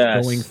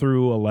going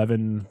through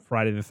 11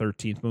 Friday the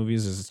 13th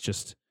movies is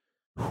just,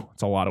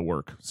 it's a lot of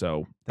work.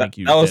 So thank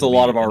you. That was Dead a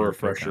lot Meat of our and your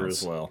kill refresher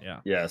counts. as well. Yeah.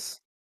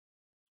 Yes.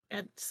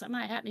 And some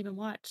I hadn't even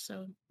watched,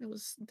 so it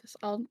was just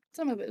all.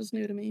 Some of it was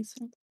new to me.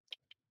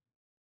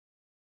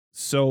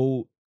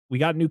 So we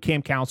got new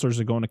camp counselors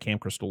that go into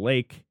Camp Crystal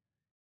Lake,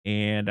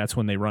 and that's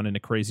when they run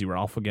into Crazy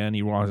Ralph again.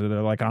 He was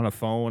they're like on a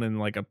phone in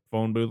like a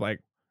phone booth, like,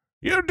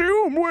 "You're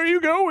doomed. Where are you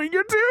going?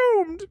 You're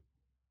doomed."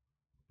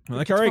 I'm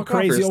like, all right,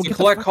 Crazy, it's a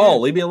collect call.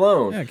 Leave me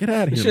alone. Yeah, get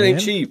out of This here, shit man.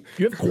 ain't cheap.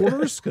 Do you have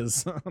quarters?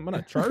 Because I'm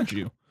gonna charge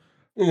you.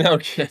 No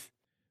shit.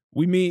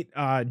 We meet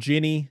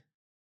Ginny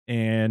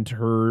and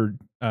her.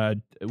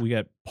 We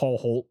got Paul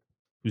Holt,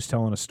 who's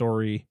telling a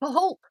story.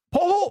 Oh,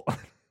 Paul Holt.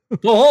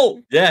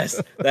 Oh,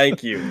 yes.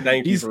 Thank you.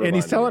 Thank you.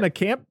 He's telling a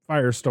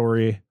campfire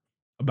story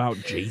about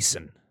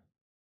Jason.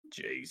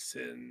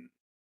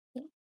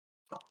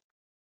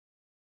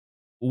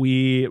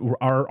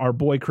 Our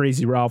boy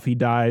Crazy Ralph, he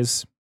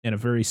dies in a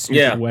very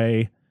stupid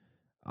way.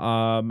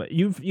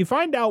 You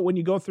find out when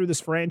you go through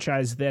this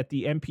franchise that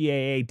the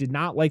MPAA did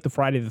not like the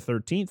Friday the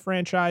 13th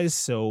franchise,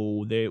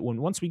 so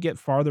once we get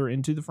farther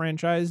into the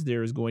franchise,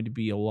 there's going to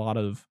be a lot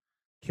of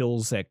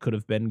kills that could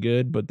have been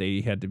good, but they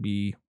had to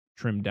be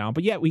trimmed down.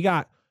 But yeah, we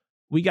got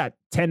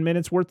 10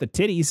 minutes worth of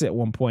titties at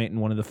one point in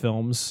one of the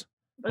films.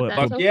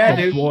 but yeah,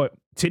 dude. Boy,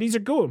 titties are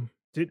cool.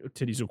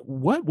 Titties are,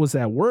 what was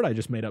that word I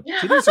just made up?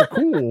 Titties are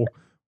cool.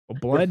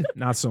 But blood,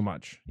 not so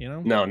much.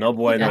 No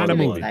boy, Not a no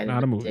movie. blood.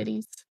 Not a movie.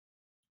 Titties.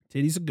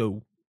 Titties are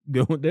go.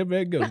 They're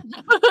very good.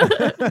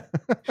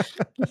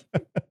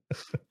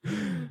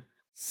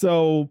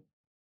 So,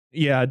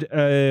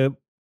 yeah,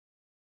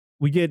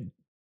 we get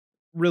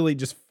really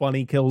just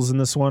funny kills in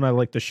this one. I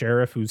like the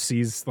sheriff who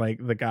sees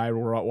like the guy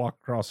walk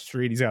across the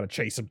street. He's got to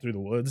chase him through the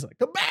woods. Like,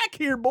 come back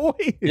here, boy.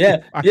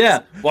 Yeah.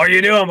 What are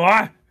you doing,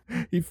 boy?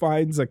 He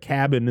finds a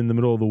cabin in the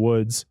middle of the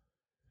woods,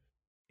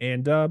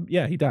 and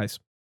he dies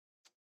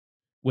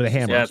with a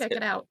hammer. Yeah. Check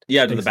it out.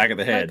 Yeah, to the back of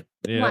the head.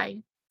 Yeah. Why?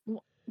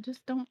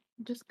 Just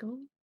go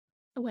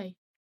away.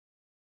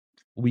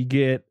 We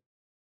get,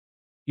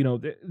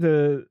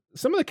 the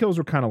some of the kills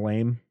were kind of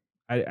lame.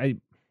 I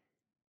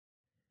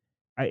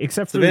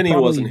except for Savini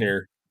wasn't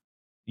here.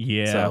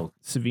 Yeah, So.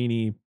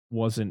 Savini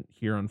wasn't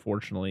here,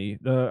 unfortunately.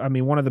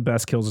 One of the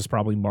best kills is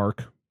probably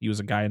Mark. He was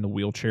a guy in the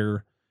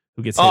wheelchair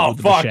who gets hit with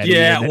the fuck machete,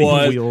 yeah, and it then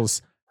was. he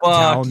wheels Fuck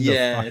down the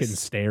yes. fucking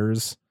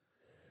stairs.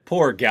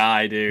 Poor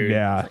guy, dude.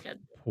 Yeah, Like a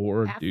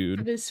poor half dude.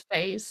 of his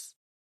face.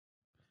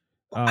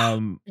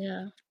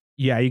 Yeah,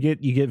 Yeah. you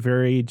get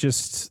very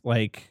just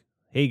like,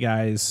 hey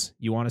guys,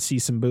 you want to see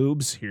some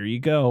boobs? Here you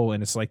go.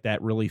 And it's like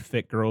that really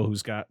fit girl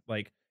who's got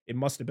like, it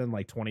must have been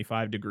like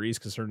 25 degrees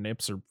because her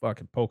nips are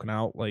fucking poking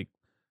out like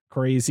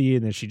crazy,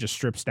 and then she just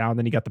strips down.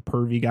 Then you got the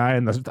pervy guy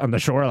on the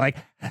shore like,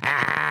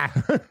 ah.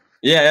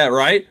 Yeah,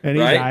 right. And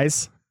he right?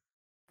 dies.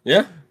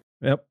 Yeah.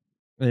 Yep.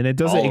 And it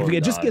doesn't. All of It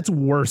them just die. gets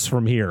worse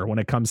from here when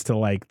it comes to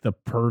like the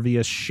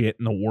perviest shit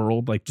in the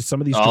world. Like, just some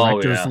of these Oh,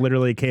 directors yeah.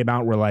 literally came out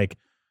and were like,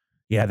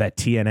 "Yeah, that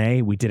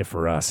TNA, we did it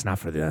for us, not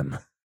for them."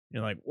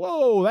 You're like,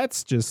 "Whoa,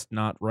 that's just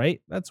not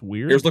right. That's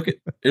weird." Here's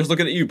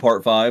looking at you,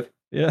 part 5.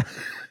 Yeah.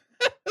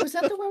 Was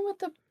that the one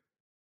with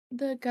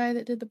the guy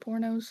that did the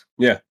pornos?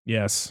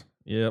 Yes.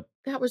 Yep.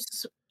 That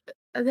was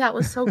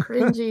so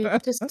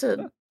cringy just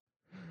to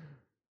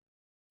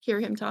hear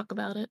him talk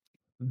about it.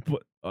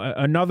 But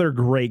another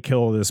great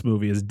kill of this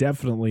movie is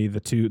definitely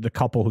the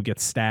couple who get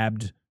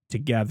stabbed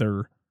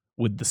together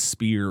with the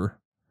spear.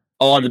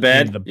 Oh, on the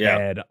bed? In the Yeah.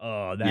 bed.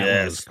 Oh, that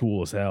Yes. was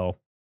cool as hell.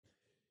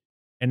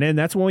 And then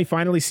that's when we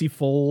finally see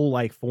full,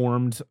 like,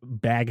 formed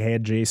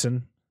baghead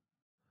Jason.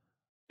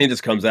 He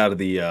just comes out of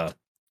the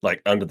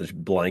under the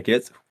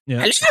blankets.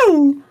 Yeah.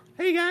 Hello.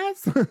 Hey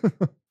guys.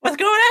 What's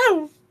going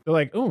on? They're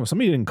like, oh,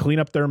 somebody didn't clean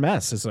up their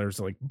mess. There's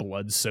like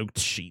blood-soaked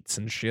sheets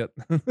and shit.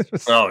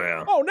 Oh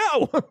yeah. Oh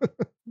no.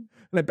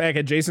 And then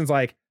baghead Jason's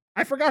like,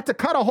 I forgot to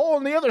cut a hole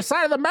in the other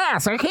side of the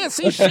mask. I can't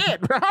see shit.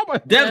 How am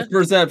I-" Depth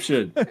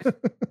perception.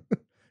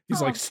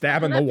 He's Oh, like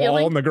stabbing that the wall,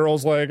 feeling. and the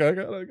girl's like, I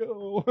gotta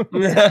go.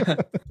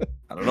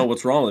 I don't know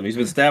what's wrong with him. He's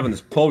been stabbing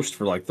this post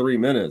for like 3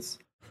 minutes.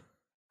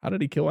 How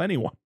did he kill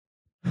anyone?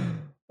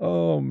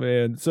 Oh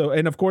man. So,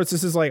 and of course,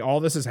 this is like all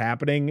this is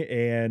happening,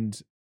 and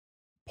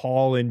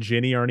Paul and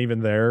Ginny aren't even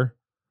there.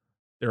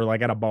 they're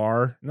like at a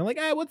bar and they're like,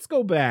 let's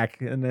go back.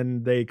 And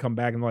then they come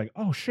back and they're like,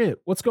 oh shit,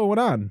 what's going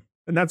on?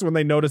 And that's when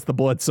they notice the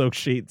blood soaked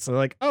sheets. So they're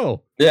like,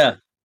 oh, Yeah.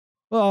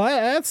 well,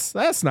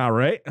 that's not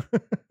right.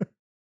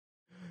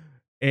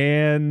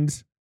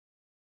 And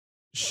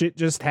shit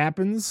just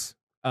happens.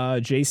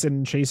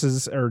 Jason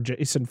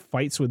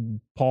fights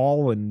with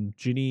Paul and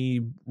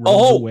Ginny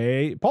runs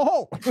away.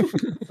 Paul.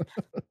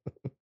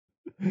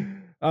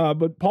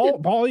 But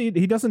Paul,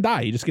 he doesn't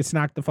die. He just gets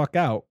knocked the fuck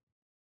out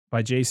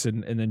by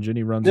Jason, and then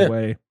Ginny runs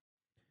away.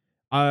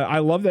 I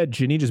love that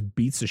Ginny just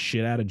beats the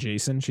shit out of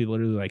Jason. She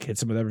literally like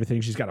hits him with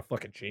everything. She's got a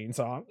fucking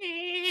chainsaw.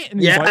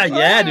 And he's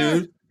like,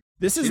 dude.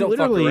 This is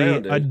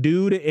literally a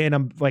dude, and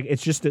I'm like,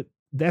 it's just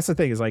that's the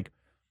thing is like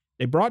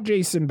they brought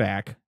Jason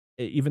back,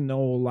 even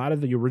though a lot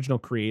of the original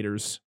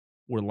creators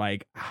were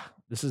like,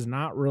 this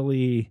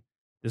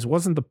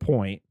wasn't the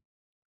point,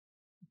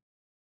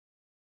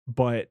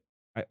 but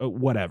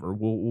whatever,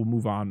 we'll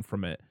move on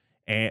from it.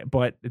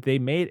 But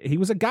he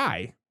was a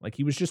guy, like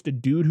he was just a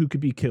dude who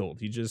could be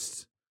killed.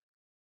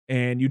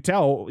 And you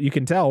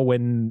can tell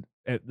when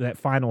at that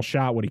final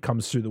shot when he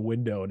comes through the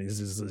window and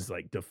he's this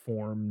like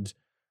deformed,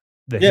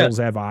 the Hills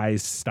Have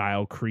Eyes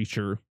style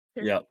creature.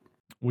 Yep.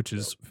 Which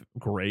is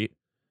great.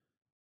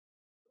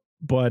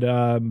 But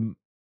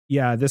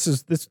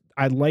this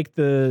I like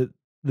the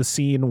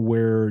scene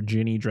where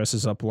Ginny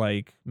dresses up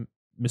like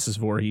Mrs.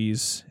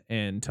 Voorhees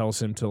and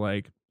tells him to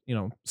like,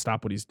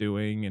 stop what he's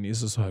doing, and he's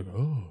just like,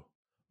 oh,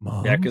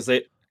 Mom. Yeah, because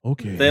they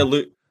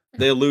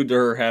allude to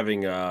her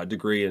having a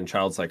degree in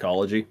child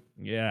psychology.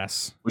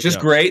 Yes. Which is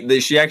great.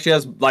 She actually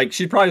has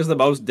she probably has the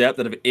most depth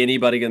out of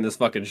anybody in this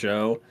fucking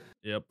show.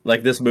 Yep.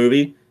 Like this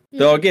movie. Yeah.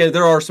 Though again,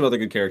 there are some other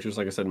good characters.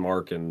 Like I said,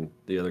 Mark and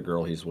the other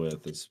girl he's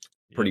with. It's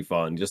pretty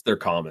fun. Just their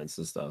comments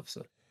and stuff.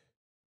 So.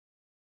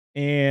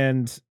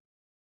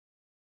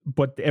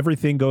 But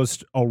everything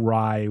goes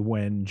awry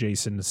when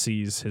Jason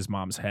sees his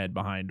mom's head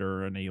behind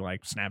her, and he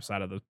like snaps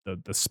out of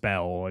the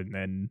spell, and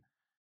then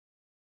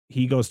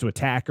he goes to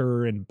attack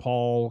her, and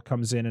Paul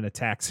comes in and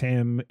attacks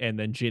him, and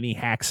then Ginny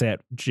hacks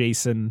at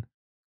Jason,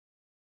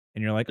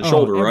 and you're like, the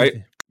shoulder,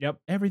 right?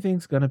 Yep,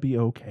 everything's gonna be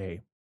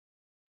okay.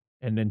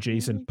 And then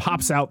Jason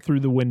pops out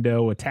through the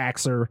window,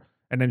 attacks her,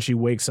 and then she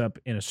wakes up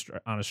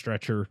on a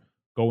stretcher,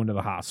 going to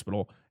the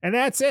hospital, and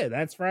that's it.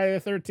 That's Friday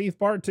the 13th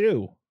Part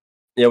 2.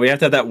 Yeah, we have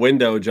to have that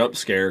window jump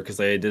scare because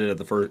they did it at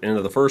the end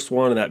of the first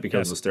one, and that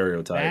becomes a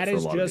stereotype for a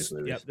lot of these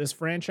movies. Yep, this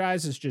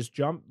franchise is just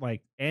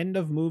end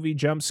of movie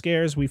jump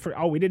scares. We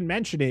didn't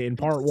mention it in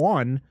Part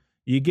 1.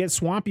 You get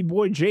Swampy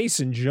Boy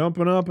Jason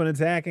jumping up and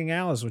attacking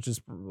Alice, which is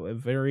a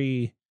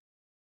very,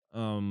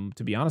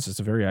 to be honest,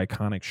 it's a very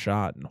iconic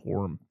shot in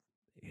horror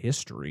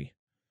history.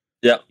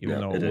 Yeah,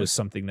 even though it was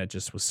something that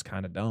just was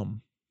kind of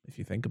dumb if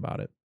you think about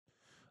it.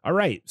 All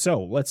right,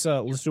 so let's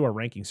do our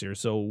rankings here.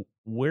 So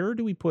where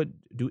do we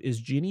is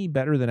Ginny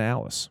better than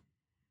Alice?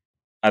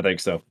 I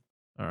think so.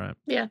 All right.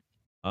 Yeah.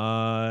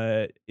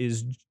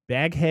 Is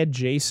Baghead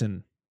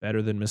Jason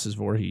better than Mrs.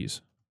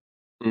 Voorhees?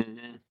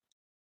 Mm-hmm.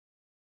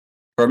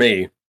 For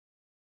me,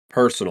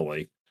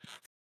 personally.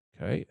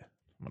 Okay.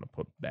 I'm gonna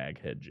put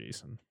Baghead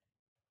Jason.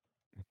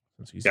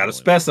 Since he's gotta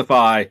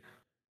specify.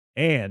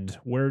 And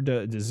where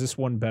is this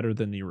one better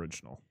than the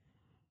original?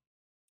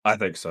 I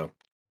think so.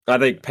 I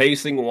think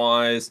pacing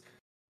wise,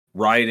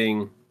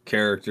 writing,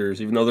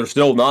 characters, even though they're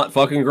still not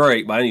fucking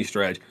great by any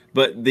stretch,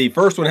 but the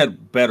first one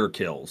had better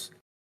kills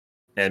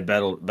and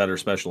better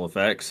special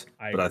effects.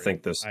 I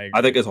think as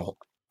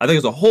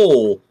a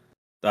whole,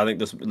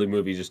 this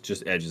movie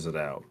just edges it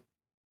out.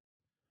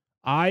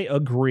 I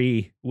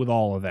agree with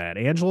all of that.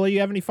 Angela, you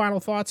have any final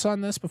thoughts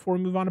on this before we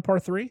move on to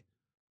Part 3?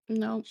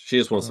 No. She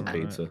just wants some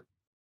pizza.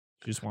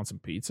 She just wants some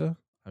pizza?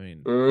 I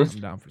mean, I'm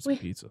down for some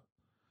pizza.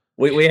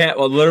 We have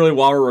literally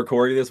while we're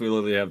recording this, we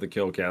literally have the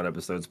kill count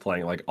episodes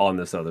playing like on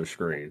this other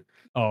screen.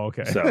 Oh,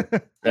 okay. So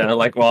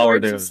like while we're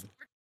doing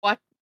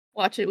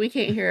watch it, we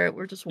can't hear it.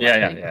 We're just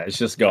watching. Yeah. It's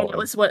just going. It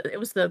was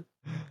the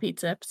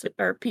pizza episode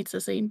or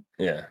pizza scene.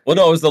 Yeah. Well,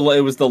 no,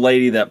 it was the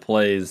lady that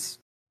plays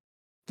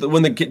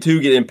when the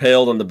two get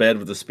impaled on the bed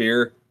with the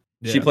spear.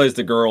 Yeah. She plays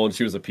the girl, and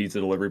she was a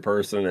pizza delivery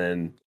person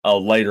in a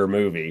later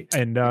movie.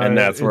 And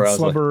that's where I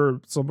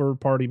was Slumber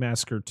Party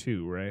Massacre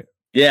 2, right?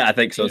 Yeah, I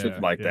think so.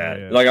 Something like that.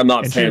 Yeah. Like I'm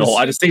not saying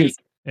I just think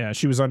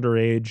she was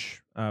underage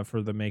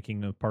for the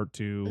making of Part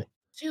 2.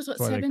 She was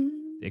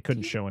 7? They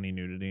couldn't show any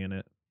nudity in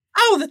it.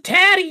 Oh, the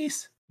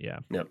tatties. Yeah.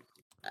 Yep.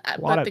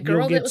 But the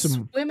girl that was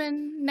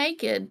swimming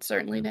naked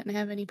certainly didn't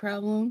have any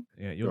problem.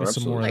 Yeah, you'll get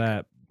some more of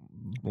that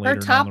later.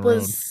 Her top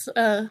was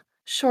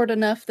short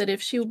enough that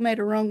if she made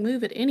a wrong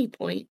move at any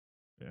point,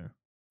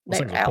 it's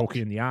like a poke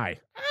you in the eye.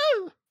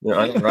 Yeah,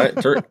 I know, right?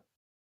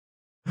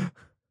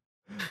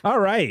 All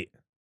right.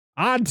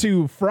 On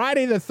to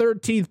Friday the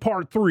 13th,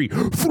 Part 3.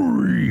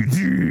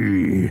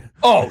 3D.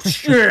 Oh,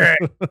 shit.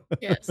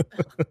 Yes.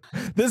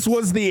 This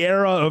was the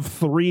era of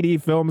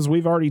 3D films.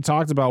 We've already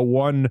talked about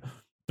one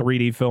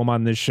 3D film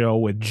on this show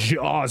with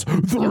Jaws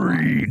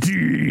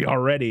 3D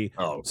already.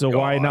 Oh, so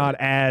why not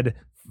add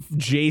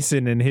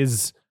Jason and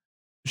his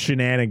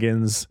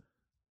shenanigans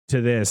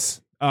to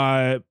this?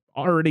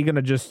 already going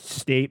to just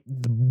state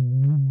the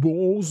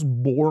most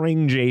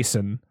boring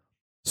Jason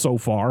so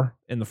far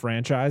in the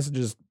franchise.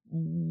 Just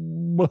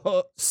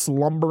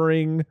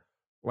slumbering,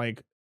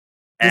 like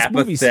this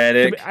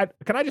apathetic.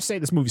 Can I just say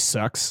this movie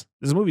sucks?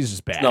 This movie is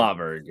just bad. It's not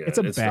very good. It's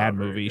a bad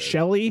movie.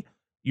 Shelley,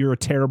 you're a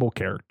terrible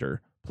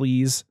character.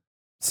 Please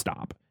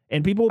stop.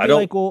 And people will be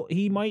like, well,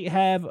 he might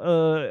have,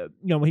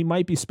 he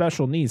might be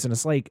special needs. And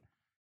it's like,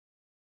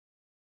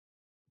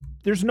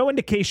 there's no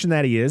indication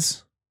that he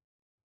is.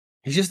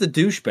 He's just a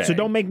douchebag. So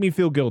don't make me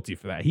feel guilty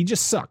for that. He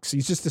just sucks.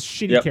 He's just a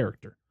shitty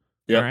character.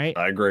 Yeah, right?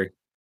 I agree.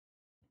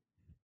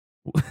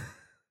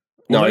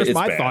 No, there's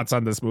my thoughts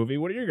on this movie.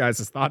 What are your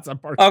guys' thoughts on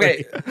part 3?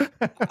 Okay.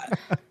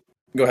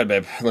 Go ahead,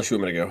 babe. Unless you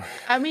want me to go.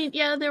 I mean,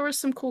 yeah, there were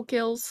some cool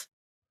kills.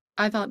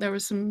 I thought there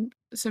was some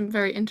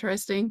very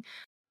interesting.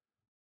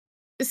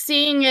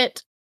 Seeing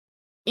it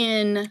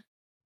in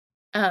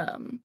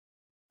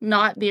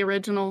not the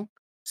original,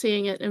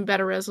 seeing it in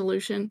better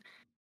resolution,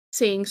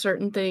 seeing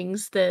certain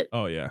things that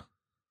oh yeah.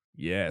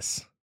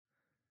 Yes.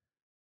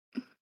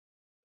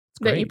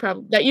 that you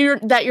probably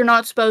that you're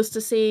not supposed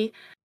to see.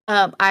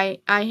 I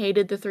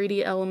hated the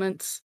 3D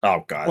elements.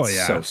 Oh god,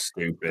 so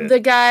stupid. The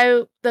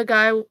guy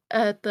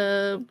at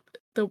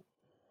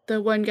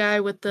the one guy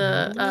with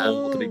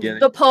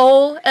the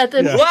pole at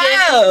the beginning.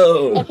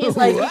 Whoa! And he's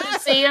like, you can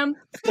see him.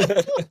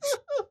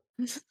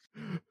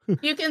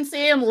 You can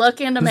see him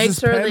looking to make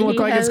sure that he look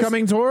like it's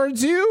coming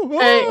towards you.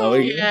 Oh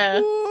yeah.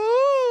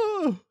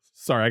 Oh.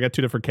 Sorry, I got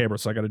 2 different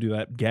cameras, so I got to do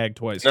that gag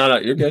twice. No,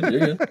 you're good.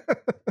 You're good.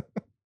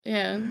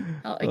 Yeah.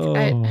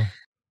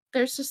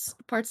 There's just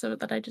parts of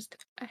it that I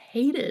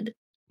hated.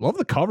 Love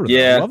the cover.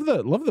 Yeah.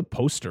 Though. Love the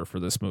poster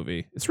for this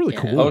movie. It's really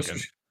cool.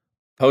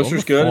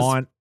 Poster's good.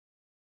 Font,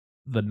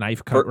 the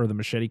knife cut or the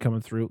machete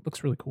coming through. It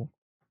looks really cool.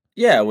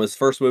 Yeah, it was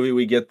first movie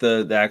we get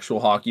the actual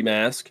hockey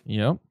mask.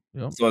 Yep.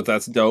 So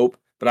that's dope.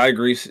 But I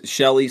agree,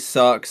 Shelley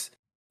sucks.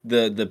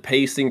 The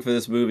pacing for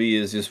this movie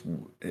is just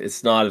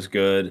it's not as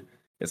good.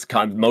 It's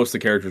most of the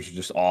characters are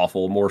just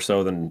awful, more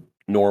so than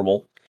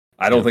normal.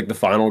 I don't think the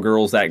final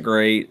girl's that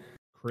great.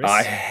 Chris?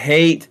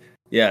 I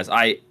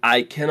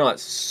cannot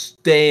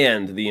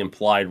stand the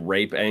implied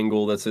rape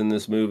angle that's in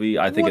this movie.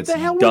 I think it's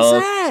dumb. What the hell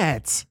was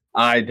that?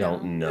 I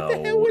don't know.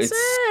 What the hell was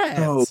that?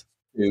 So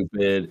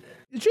stupid.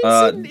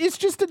 Jason is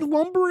just a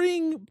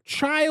lumbering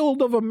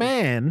child of a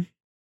man,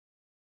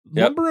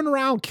 lumbering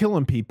around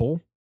killing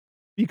people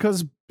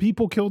because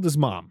people killed his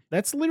mom.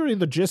 That's literally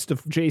the gist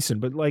of Jason.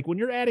 But like when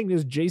you're adding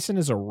this Jason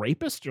as a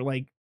rapist, you're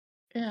like,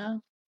 yeah.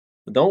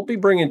 Don't be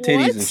bringing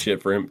titties and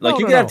shit for him. Like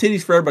you can have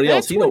titties for everybody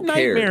else. He don't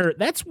care.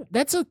 That's a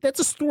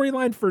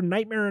storyline for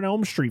Nightmare on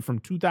Elm Street from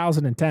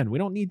 2010. We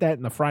don't need that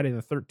in the Friday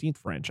the 13th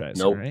franchise.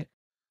 Nope. Right?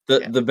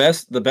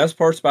 The best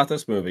parts about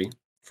this movie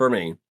for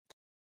me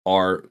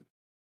are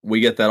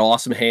we get that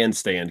awesome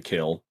handstand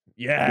kill.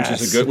 Yeah,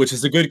 which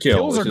is a good kill.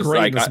 Kills are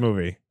great in this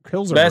movie.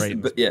 Kills are great.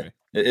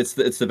 It's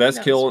the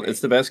best kill.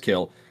 It's the best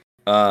kill.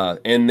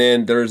 And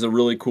then there's a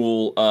really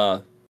cool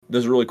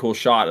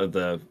shot of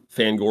the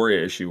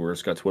Fangoria issue where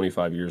it's got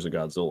 25 years of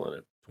Godzilla in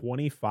it.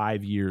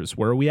 25 years.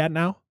 Where are we at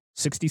now?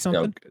 60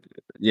 something?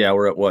 Yeah,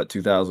 we're at what,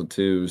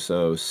 2002.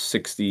 So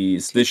 60.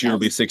 This year will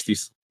be 60.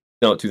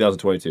 No,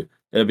 2022.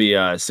 It'll be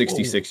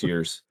 66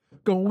 years.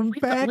 Going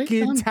back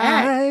in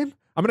time.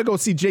 I'm gonna go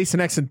see Jason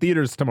X in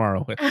theaters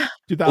tomorrow.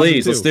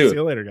 Please, let's do it. See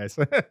you later, guys.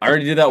 I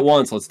already did that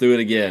once. Let's do it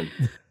again.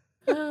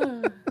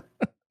 But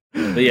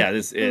yeah,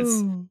 it's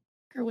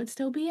Parker would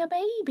still be a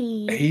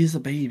baby. He's a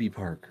baby,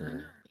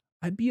 Parker.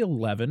 I'd be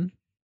 11.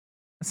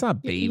 That's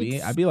not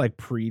baby. I'd be like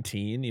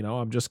preteen. You know,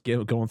 I'm just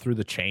going through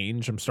the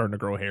change. I'm starting to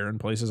grow hair in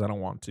places I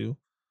don't want to.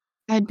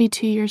 I'd be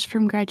 2 years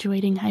from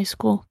graduating high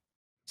school.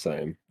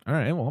 Same. All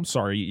right. Well, I'm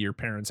sorry your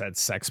parents had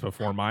sex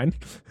before mine.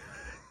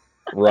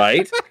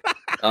 Right?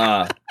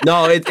 No,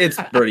 it's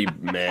pretty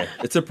meh.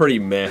 It's a pretty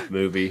meh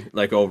movie,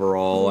 like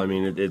overall. I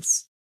mean,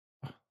 it's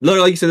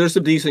like you said, there's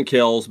some decent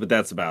kills, but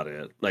that's about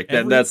it. Like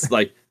that's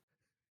like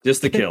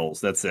just the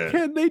kills. That's it.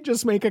 Can they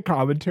just make a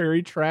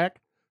commentary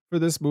track for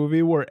this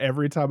movie where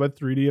every time a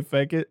 3D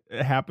effect it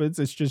happens,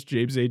 it's just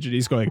James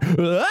Ageni's going,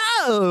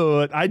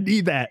 "Oh, I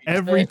need that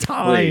every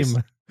time."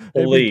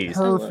 Please.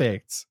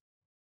 Perfect.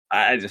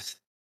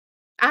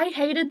 I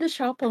hated the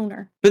shop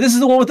owner. But this is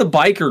the one with the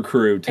biker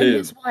crew, too. And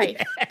his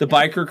wife. The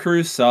biker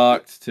crew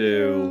sucked,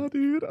 too. Oh,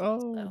 dude.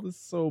 Oh, this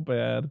is so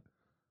bad.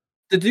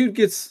 The dude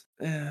gets...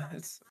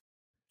 because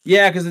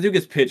the dude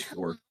gets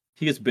pitchforked.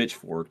 He gets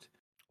bitchforked.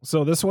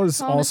 So this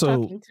was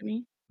also... talking to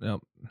me.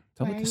 Yep.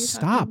 Tell me to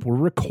stop. We're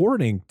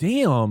recording.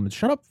 Damn.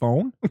 Shut up,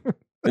 phone.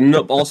 And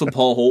also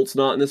Paul Holt's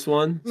not in this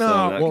one.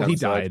 No, well, he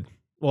died.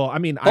 Well, I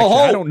mean,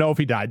 I don't know if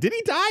he died. Did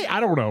he die?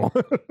 I don't know.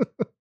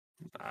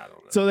 I don't know.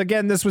 So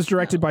again, this was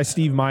directed by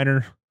Steve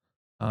Miner.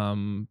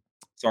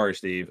 Sorry,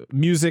 Steve.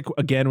 Music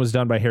again was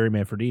done by Harry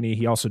Manfredini.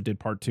 He also did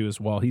part 2 as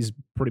well. He's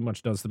pretty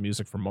much does the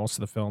music for most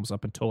of the films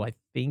up until I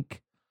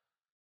think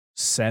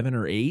 7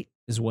 or 8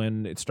 is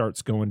when it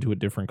starts going to a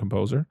different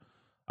composer.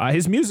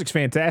 His music's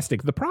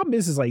fantastic. The problem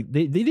is like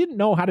they didn't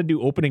know how to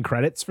do opening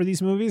credits for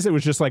these movies. It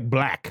was just like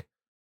black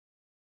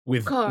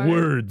with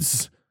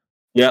words.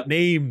 Yep.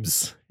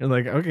 names. You're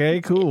like,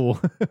 okay,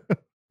 cool.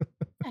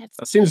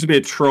 That seems to be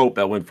a trope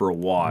that went for a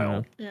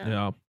while.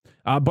 Yeah.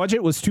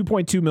 Budget was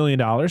 $2.2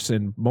 million,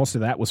 and most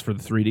of that was for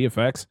the 3D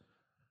effects.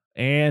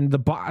 And the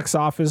box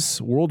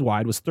office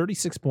worldwide was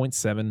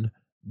 $36.7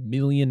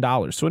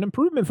 million. So an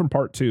improvement from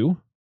part 2.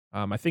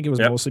 I think it was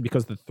mostly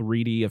because the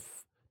 3D of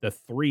the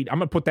 3D. I'm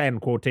gonna put that in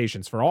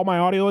quotations for all my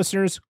audio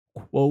listeners.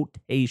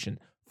 Quotation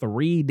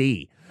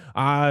 3D.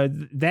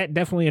 That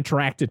definitely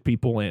attracted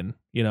people in.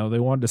 You know, they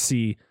wanted to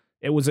see.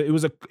 It was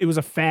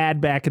a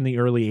fad back in the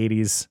early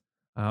 80s.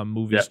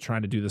 Movies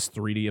trying to do this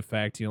 3D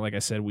effect. You know, like I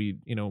said,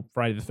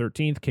 Friday the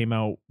 13th came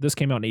out. This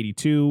came out in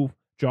 82.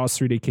 Jaws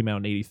 3D came out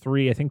in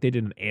 83. I think they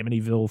did an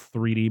Amityville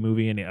 3D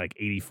movie in like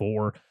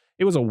 84.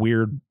 It was a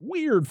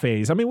weird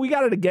phase. I mean, we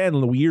got it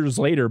again years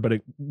later, but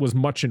it was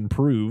much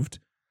improved.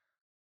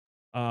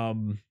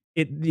 The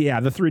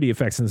 3D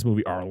effects in this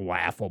movie are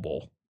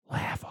laughable.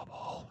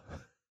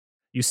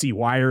 You see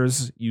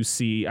wires.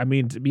 I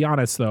mean, to be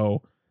honest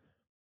though,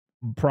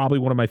 probably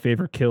one of my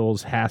favorite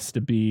kills has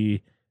to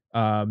be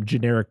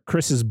generic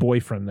Chris's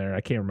boyfriend there. I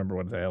can't remember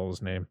what the hell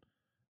his name.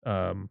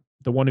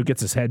 The one who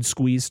gets his head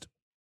squeezed.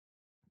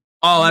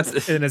 Oh,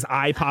 that's and his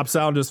eye pops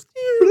out and just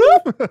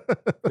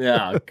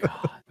yeah,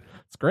 God.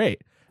 It's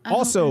great.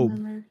 Also,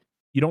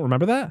 you don't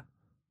remember that?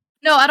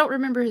 No, I don't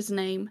remember his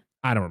name.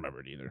 I don't remember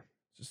it either.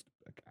 Just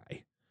a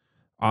guy.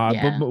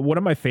 But one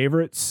of my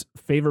favorite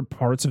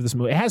parts of this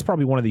movie, it has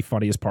probably one of the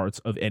funniest parts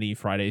of any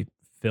Friday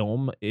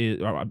film,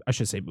 or I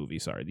should say movie,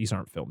 sorry. These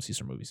aren't films,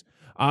 these are movies.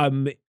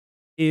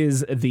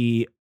 Is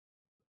the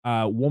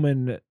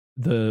woman,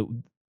 the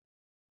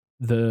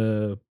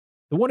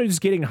one who's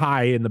getting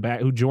high in the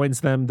back, who joins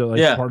them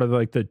to part of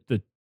like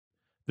the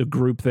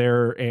group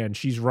there, and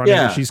she's running.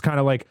 And she's kind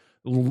of like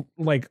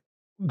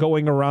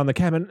going around the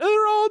cabin.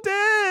 They're all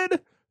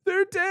dead.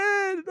 They're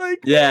dead.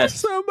 Like,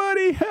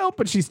 somebody help!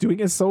 But she's doing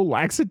it so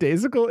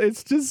lackadaisical.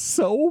 It's just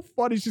so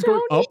funny. She's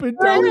going up and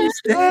down these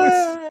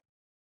stairs.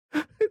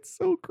 It's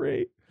so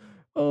great.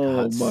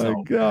 Oh my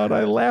God.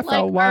 I laugh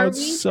out loud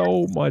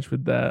so much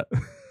with that.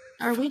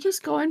 Are we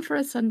just going for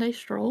a Sunday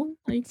stroll?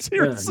 Like,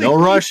 seriously, no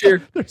rush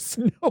here. There's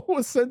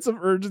no sense of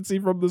urgency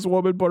from this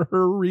woman, but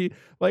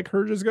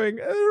her just going,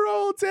 they're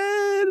all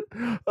dead.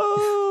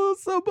 Oh,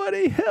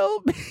 somebody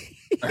help me.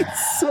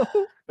 It's so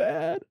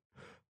bad.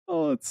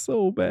 Oh, it's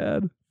so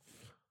bad.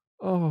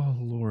 Oh,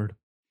 Lord.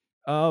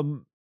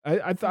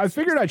 I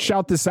figured I'd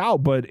shout this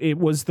out, but it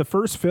was the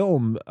first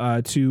film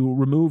to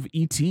remove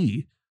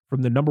E.T.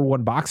 from the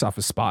 #1 box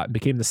office spot and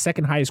became the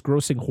second highest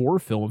grossing horror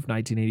film of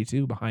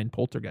 1982 behind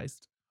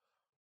Poltergeist.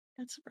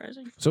 That's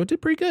surprising. So it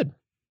did pretty good.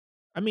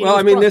 I mean,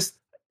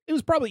 it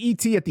was probably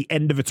E.T. at the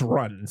end of its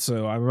run,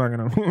 so I'm not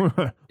gonna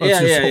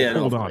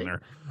hold on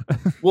there.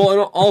 Well,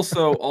 and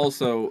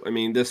also, I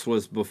mean, this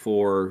was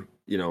before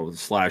the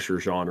slasher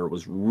genre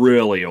was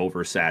really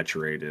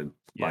oversaturated.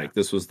 Yeah. Like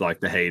this was like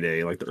the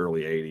heyday, like the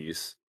early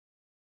 80s.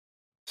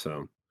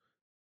 So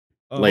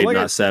late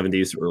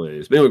 70s, early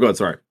 80s. But anyway, go ahead.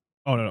 Sorry.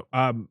 Oh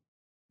no.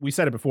 We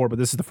said it before, but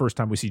this is the first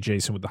time we see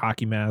Jason with the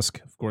hockey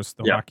mask. Of course,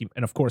 hockey,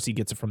 and of course he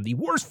gets it from the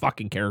worst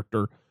fucking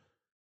character,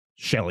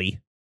 Shelly.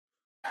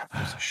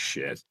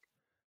 Shit.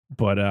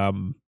 But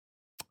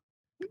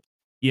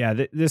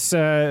this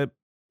had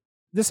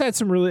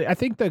some really. I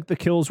think the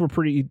kills were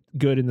pretty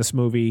good in this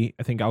movie.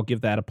 I think I'll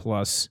give that a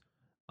plus.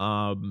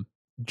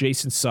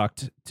 Jason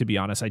sucked, to be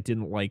honest. I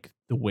didn't like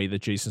the way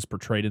that Jason's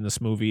portrayed in this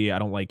movie. I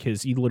don't like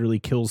he literally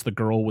kills the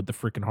girl with the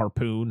freaking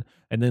harpoon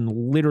and then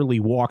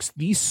literally walks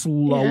the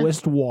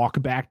slowest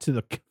walk back to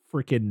the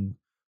freaking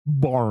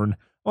barn.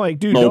 Like,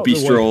 dude, mopey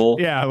stroll.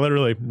 Yeah,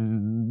 literally.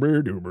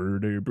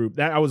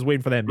 That I was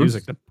waiting for that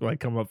music to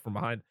like come up from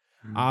behind.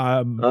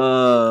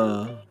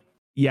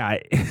 Yeah.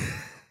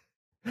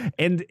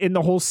 And in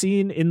the whole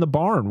scene in the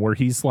barn where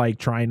he's like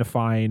trying to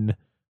find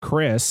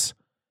Chris,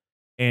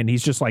 and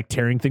he's just like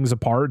tearing things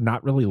apart,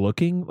 not really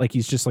looking. Like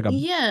he's just like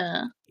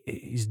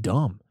he's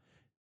dumb.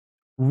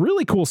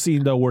 Really cool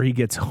scene though, where he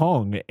gets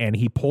hung and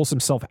he pulls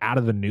himself out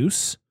of the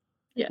noose.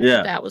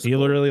 Yeah. That was. He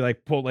literally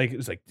like pulled it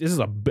was like this is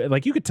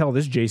like you could tell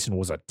this Jason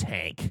was a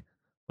tank.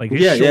 Like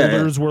his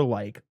shoulders were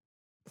like.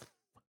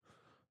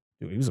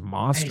 Dude, he was a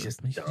monster.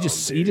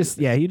 He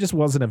just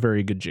wasn't a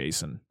very good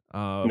Jason.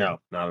 No,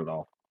 not at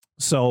all.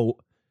 So,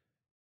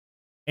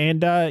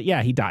 and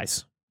he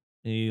dies.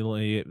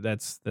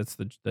 That's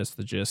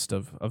the gist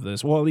of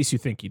this. Well, at least you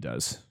think he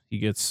does. He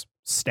gets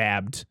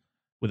stabbed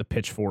with a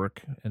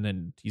pitchfork, and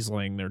then he's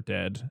laying there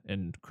dead.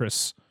 And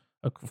Chris,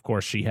 of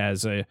course, she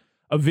has a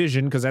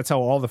vision, because that's how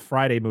all the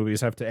Friday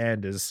movies have to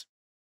end, is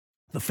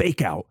the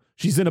fake out.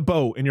 She's in a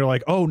boat, and you're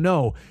like, oh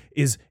no,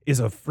 is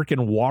a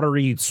freaking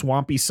watery,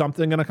 swampy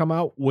something gonna come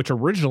out? Which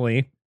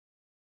originally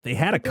they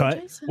had a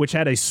cut, which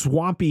had a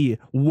swampy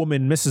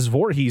woman, Mrs.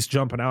 Voorhees,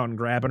 jumping out and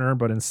grabbing her,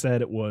 but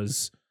instead it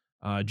was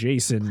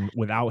Jason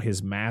without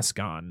his mask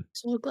on,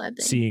 so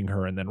glad seeing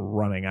her and then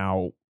running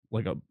out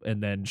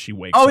and then she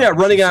wakes up. Oh yeah,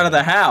 running out of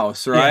the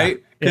house, right?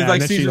 Because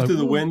like sees her through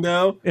the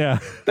window. Yeah.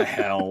 The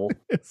hell.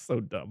 It's so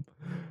dumb.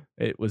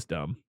 It was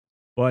dumb.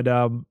 But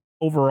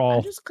overall,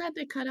 I'm just glad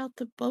they cut out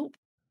the boat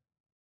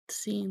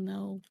scene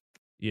though.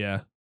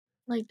 Yeah.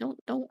 Like,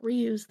 don't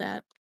reuse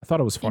that I thought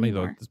it was funny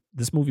anymore. though.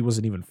 This movie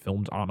wasn't even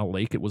filmed on a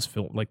lake. It was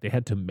filmed like they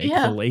had to make the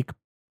Yeah. lake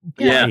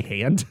Yeah. by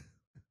hand.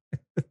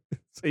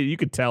 So you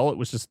could tell it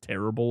was just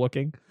terrible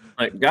looking.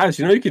 Like, guys,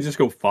 you know, you could just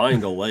go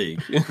find a lake.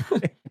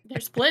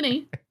 There's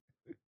plenty.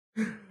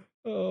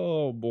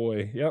 Oh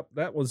boy. Yep,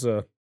 that was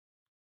a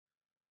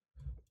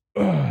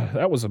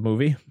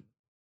movie.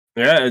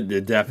 Yeah,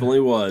 it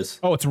definitely was.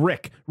 Oh, it's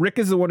Rick. Rick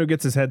is the one who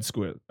gets his head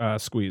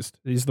squeezed.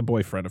 He's the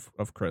boyfriend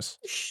of Chris.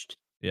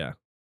 Yeah.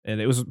 And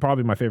it was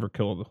probably my favorite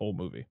kill of the whole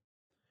movie.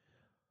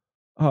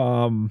 The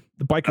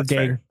biker That's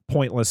gang, fair.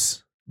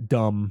 pointless,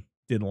 dumb,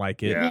 didn't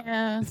like it.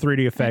 Yeah.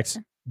 3D effects,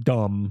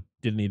 dumb,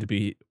 didn't need to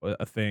be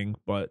a thing,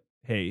 but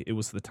hey, it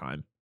was the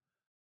time.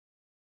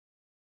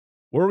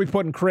 Where are we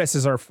putting Chris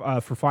as our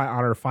on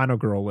our final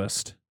girl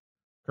list?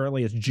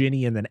 Currently, it's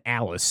Ginny and then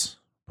Alice.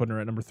 Putting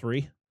her at number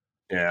 3.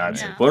 Yeah, I'd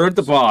say Yeah. put her at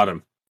the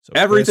bottom. So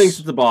Everything's Chris-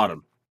 at the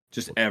bottom.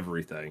 Just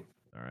everything.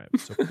 all right.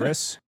 So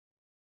Chris,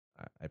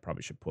 I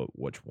probably should put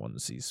which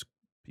ones these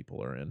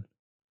people are in,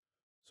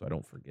 so I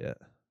don't forget.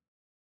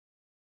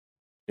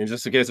 And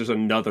just in case there's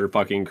another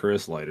fucking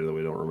Chris later that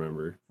we don't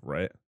remember.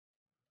 Right.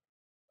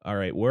 All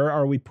right. Where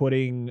are we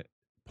putting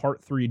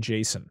part 3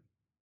 Jason?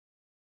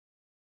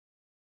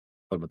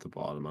 Put him at the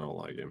bottom. I don't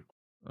like him.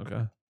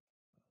 Okay.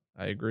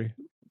 I agree.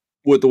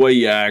 With the way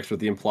he acts, with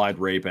the implied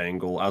rape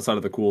angle, outside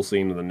of the cool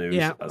scene in the news,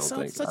 I don't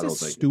think. Such I a don't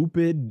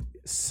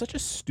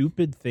think.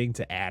 stupid thing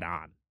to add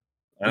on.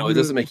 I know it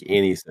doesn't make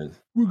any sense.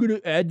 We're gonna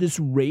add this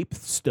rape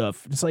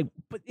stuff. It's like,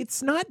 but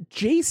it's not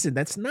Jason.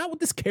 That's not what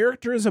this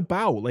character is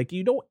about. Like,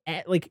 you don't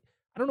add, like,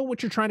 I don't know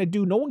what you're trying to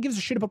do. No one gives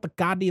a shit about the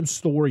goddamn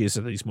stories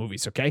of these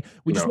movies. Okay,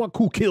 we just No. want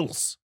cool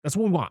kills. That's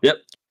what we want. Yep.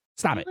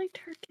 Stop I it. liked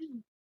her kill.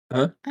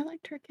 Huh? I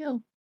liked her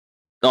kill.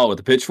 Oh, with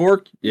the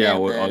pitchfork? Yeah,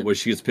 Yeah, when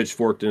she gets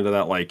pitchforked into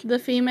that like The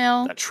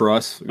female. that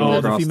truss. Oh, going the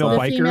across female the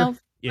biker. female.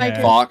 Yeah,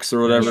 biker. Fox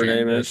or whatever her Yeah,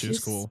 name yeah, is. she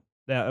was cool.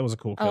 That was a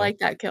cool I kill. like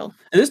that kill.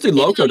 And this dude Even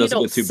though Loco you doesn't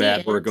don't look too see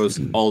bad, where it it. goes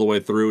all the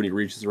way through and he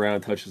reaches around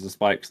and touches the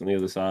spikes on the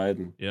other side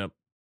and Yep.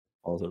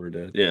 falls over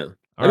dead. Yeah.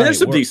 All There's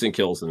some we're- decent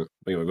kills in it.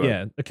 Anyway, go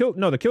ahead. Yeah,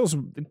 the kills.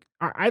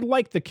 I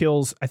like the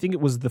kills. I think it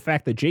was the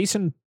fact that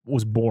Jason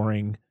was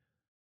boring.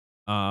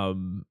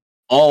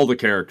 All the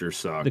characters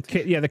sucked.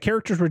 The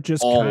characters were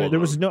just All kind of. of There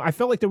was them. no. I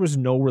felt like there was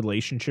no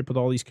relationship with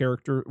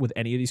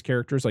any of these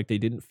characters. Like they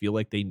didn't feel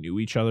like they knew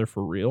each other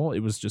for real. It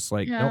was just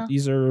like, Yeah. nope,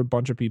 these are a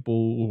bunch of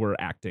people who were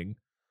acting.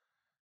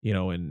 You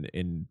know, and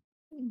you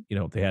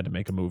know they had to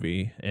make a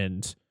movie,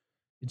 and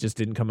it just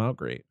didn't come out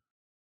great.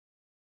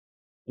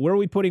 Where are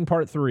we putting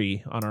part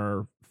 3 on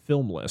our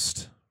film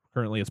list?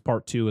 Currently, it's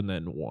part 2 and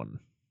then 1.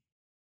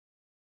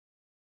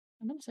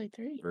 I'm gonna say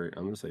 3.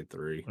 I'm gonna say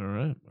 3. All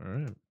right.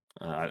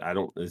 I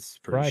don't. It's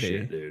pretty Friday.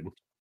 shit, dude.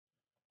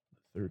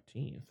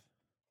 13th.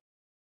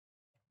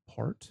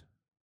 Part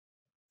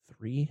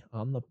 3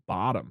 on the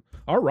bottom.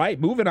 All right,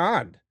 moving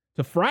on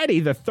to Friday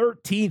the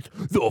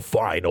 13th, the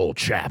final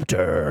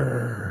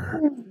chapter.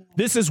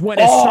 This is when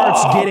it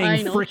starts getting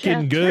Final freaking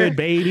chapter. good,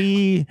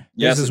 baby.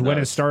 Yes, This is it when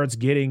it does. starts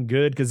getting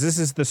good because this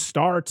is the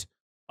start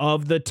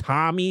of the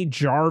Tommy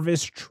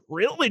Jarvis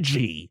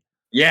trilogy.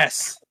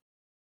 Yes.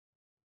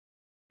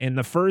 And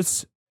the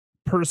first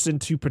person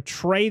to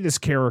portray this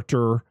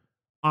character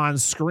on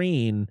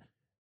screen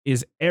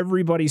is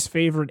everybody's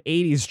favorite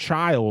 80s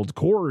child,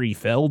 Corey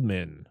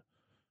Feldman.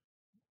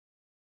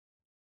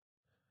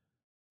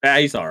 Yeah,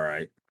 he's all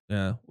right.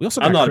 Yeah. We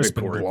also I'm got not a big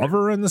Crispin Corey fan.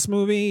 Glover in this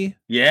movie.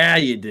 Yeah,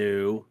 you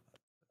do.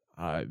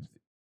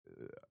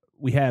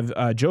 We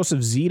have Joseph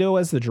Zito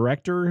as the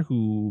director,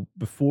 who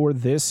before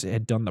this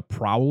had done The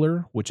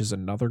Prowler, which is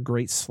another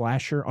great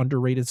slasher,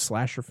 underrated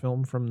slasher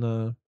film from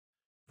the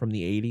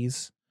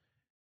 80s.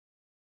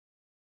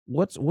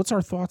 What's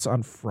our thoughts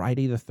on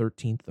Friday the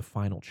 13th, the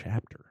final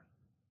chapter?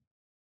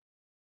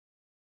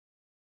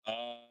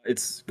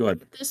 It's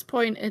good. At this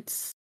point,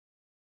 it's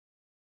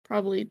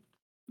probably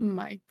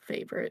my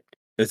favorite.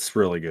 It's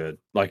really good.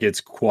 Like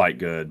it's quite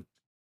good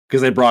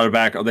because they brought it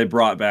back. They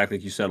brought back,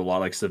 like you said, a lot.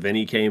 Like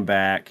Savini came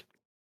back.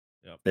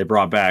 Yep. They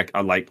brought back.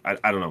 I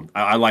don't know.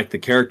 I like the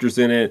characters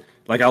in it.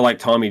 Like I like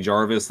Tommy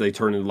Jarvis. They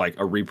turned into like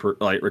a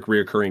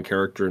reoccurring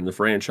character in the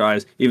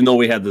franchise. Even though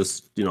we had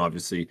this,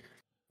 obviously,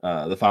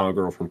 the final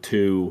girl from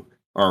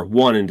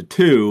 1 into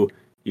 2,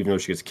 even though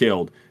she gets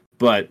killed.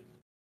 But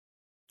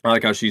I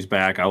like how she's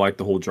back. I like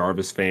the whole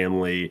Jarvis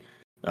family.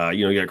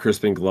 You got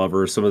Crispin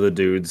Glover, some of the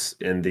dudes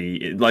in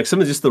some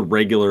of just the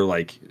regular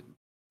like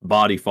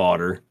body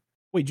fodder.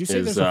 Wait, did you say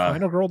Is, there's a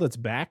final girl that's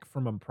back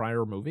from a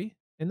prior movie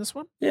in this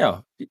one?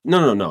 Yeah.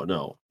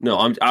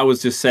 No. I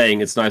was just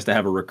saying it's nice to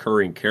have a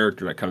recurring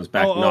character that comes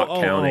back,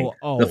 counting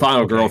the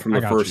final girl from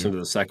the first into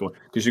the second one,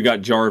 because you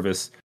got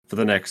Jarvis for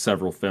the next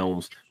several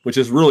films, which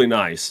is really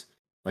nice.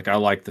 Like I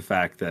like the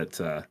fact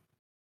that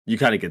you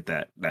kind of get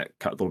that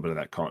little bit of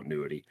that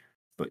continuity.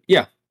 But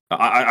yeah,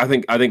 I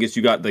think it's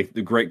you got the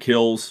great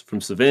kills from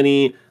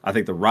Savini. I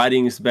think the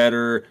writing's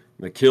better,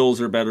 the kills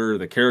are better,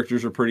 the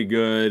characters are pretty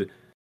good.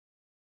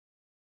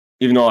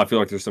 Even though I feel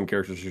like there's some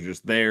characters who are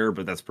just there,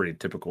 but that's pretty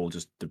typical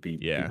just to be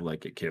people that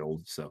get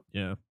killed. So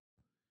Yeah.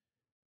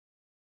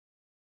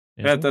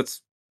 Angela?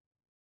 That's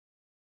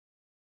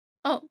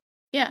Oh,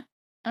 yeah.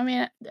 I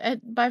mean,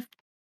 at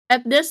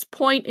this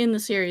point in the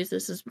series,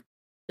 this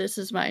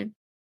is my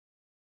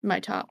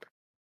top.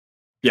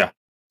 Yeah.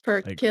 For I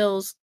agree.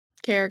 kills,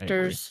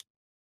 characters,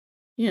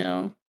 you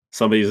know.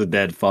 somebody's a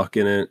dead fuck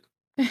in it.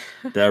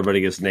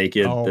 Everybody gets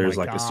naked. Oh There's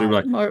my like a God. super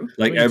like More, How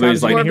many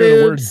everybody's times are you like, gonna hear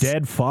the word boobs.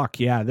 dead fuck.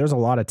 Yeah, there's a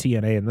lot of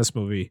TNA in this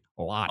movie.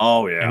 A lot.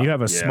 oh yeah. And you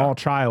have a yeah. small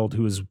child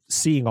who is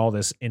seeing all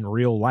this in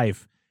real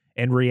life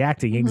and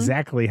reacting Mhm.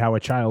 exactly how a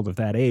child of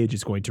that age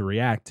is going to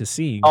react to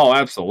seeing Oh,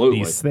 absolutely.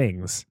 these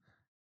things.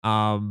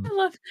 I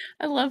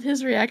love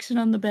his reaction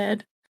on the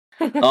bed.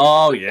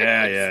 Oh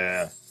yeah,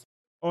 yeah.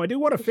 Oh, I do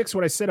want to fix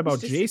what I said about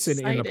just Jason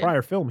in the excited.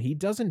 prior film. He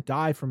doesn't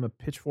die from a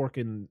pitchfork,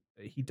 and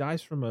he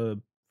dies from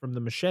the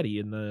machete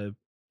in the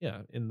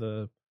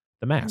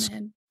mask.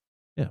 Man,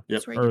 Yeah, Yep.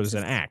 that's where he or it gets was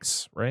an his-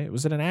 axe, right?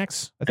 Was it an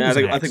axe? And I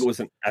think an I think axe. it was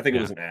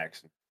an Yeah.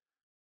 axe.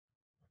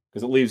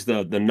 Because it leaves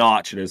the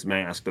notch in his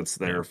mask that's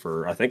there Yeah.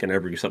 for I think in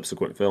every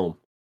subsequent film.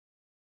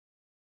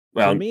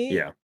 Well, me,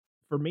 yeah.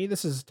 For me,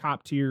 this is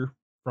top tier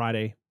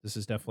Friday. This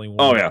is definitely one.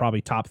 Oh, yeah.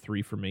 Probably top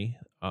 3 for me.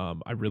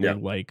 I really Yeah.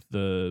 like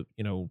the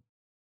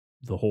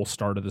whole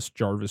start of this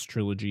Jarvis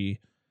trilogy.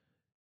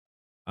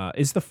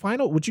 Is the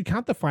final? Would you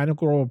count the final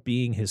girl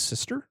being his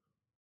sister?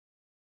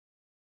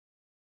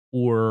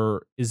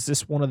 Or is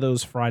this one of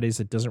those Fridays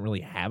that doesn't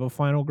really have a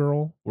final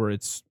girl, where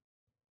it's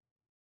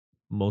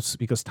most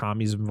because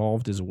Tommy's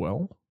involved as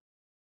well?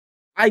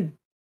 I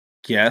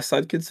guess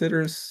I'd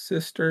consider his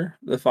sister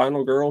the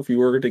final girl if you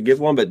were to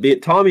give one, but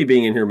Tommy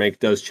being in here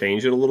does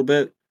change it a little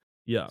bit.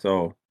 Yeah.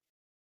 So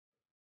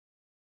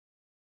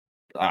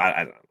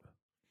I don't know.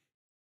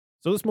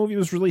 So this movie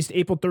was released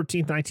April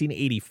 13th,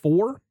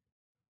 1984.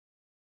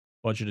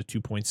 Budget of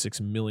 $2.6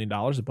 million.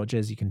 A budget,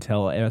 as you can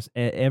tell, as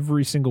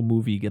every single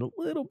movie, you get a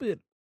little bit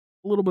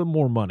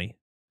more money.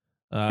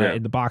 Yeah.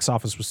 And the box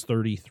office was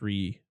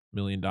 $33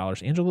 million.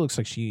 Angela looks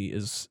like she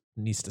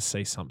needs to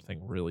say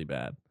something really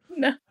bad.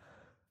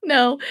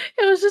 No,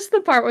 it was just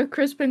the part with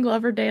Crispin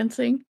Glover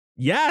dancing.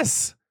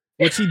 Yes,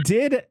 which he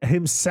did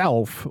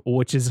himself,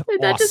 which is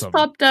That just awesome.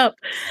 popped up.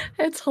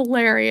 It's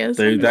hilarious.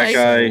 Dude, I'm that like,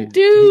 guy-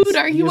 dude, He's-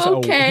 are he you is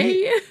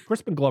okay?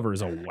 Crispin Glover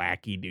is a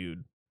wacky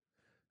dude.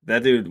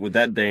 That dude with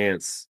that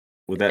dance,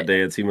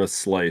 he must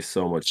slay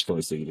so much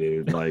pussy,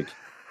 dude. Like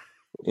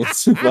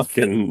it's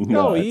fucking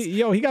No, nuts.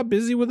 he got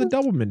busy with a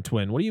Doublemint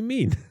twin. What do you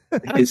mean?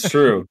 It's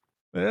true.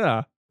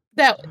 Yeah,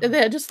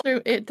 That just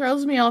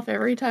throws me off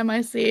every time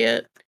I see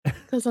it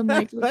because I'm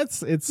like,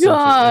 it's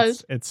Gosh,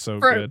 it's so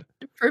for- good.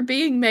 for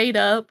being made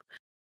up,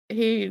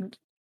 he.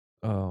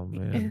 Oh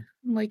man.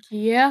 I'm like,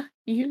 yeah,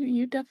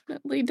 you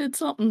definitely did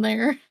something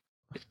there.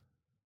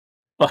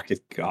 Fucking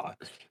God.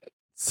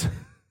 So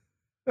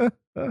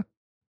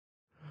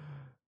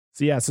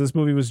so this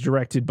movie was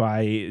directed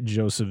by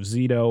Joseph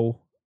Zito,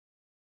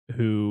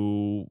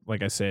 who,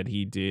 like I said,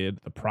 he did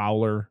The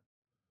Prowler,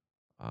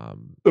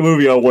 The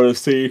movie I want to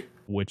see.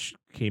 which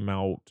came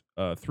out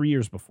 3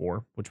 years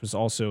before, which was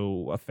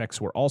also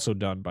effects were also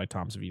done by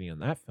Tom Savini in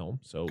that film.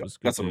 So it was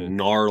good Got some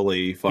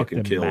gnarly fucking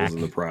them kills back.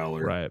 in the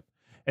Prowler. right.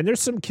 And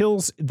there's some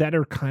kills that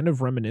are kind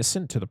of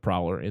reminiscent to The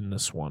Prowler in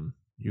this one.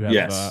 You have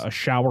Yes. a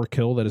shower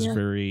kill that is Yeah.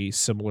 very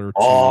similar to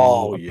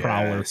Oh, a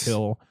Prowler yes.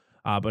 kill.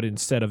 But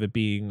instead of it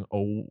being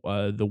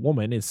the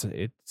woman, it's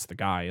the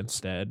guy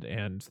instead,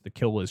 and the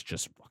kill is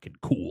just fucking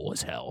cool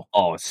as hell.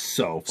 Oh, it's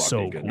so fucking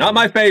So good. cool. Not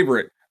my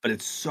favorite, but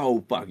it's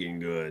so fucking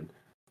good.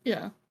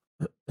 Yeah.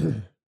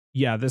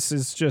 Yeah, this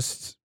is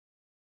just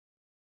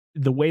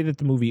the way that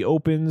the movie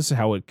opens,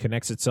 how it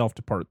connects itself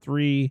to part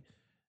 3,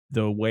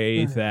 the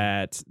way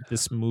that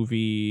this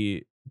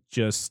movie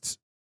just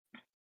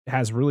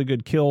has really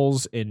good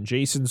kills, and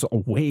Jason's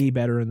way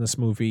better in this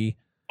movie.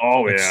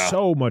 Oh It's yeah.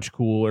 so much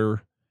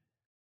cooler.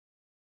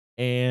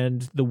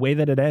 And the way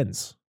that it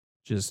ends,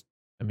 just,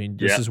 I mean,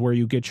 this Yeah. is where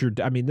you get your,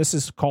 I mean, this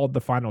is called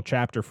the final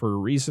chapter for a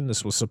reason.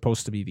 This was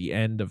supposed to be the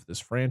end of this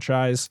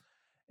franchise.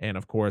 And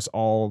of course,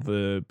 all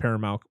the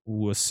Paramount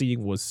was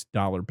seeing was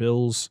dollar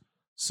bills.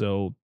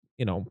 So,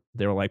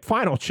 they were like,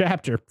 final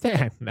chapter.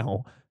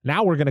 No,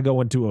 now we're going to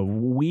go into a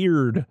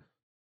weird,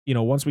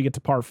 once we get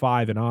to part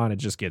 5 and on, it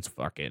just gets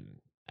fucking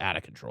out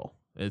of control.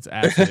 It's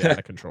absolutely out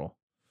of control.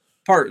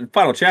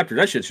 Final chapter.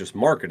 That shit's just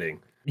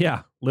marketing.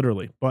 Yeah,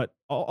 literally. But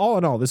all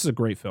in all, this is a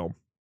great film.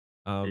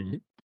 I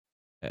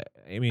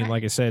mean,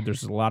 like I said,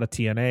 there's a lot of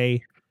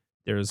TNA.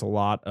 There's a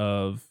lot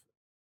of,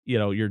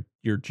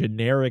 your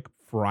generic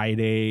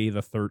Friday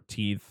the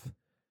 13th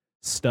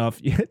stuff.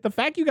 The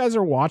fact you guys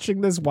are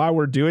watching this while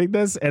we're doing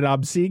this, and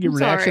I'm seeing your I'm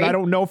reaction, sorry. I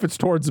don't know if it's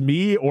towards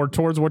me or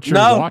towards what you're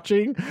No.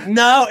 watching.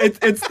 No, it's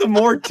the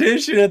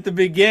mortician at the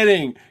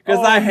beginning because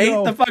Oh, I hate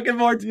no. the fucking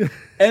mortician.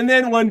 And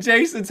then when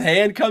Jason's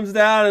hand comes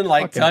down and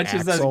like Fucking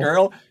touches this Axel.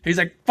 girl, he's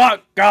like,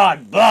 "Fuck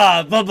God!"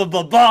 Blah blah blah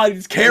blah blah. He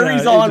just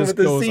carries Yeah, it on just with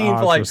the goes scene on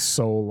for like.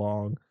 so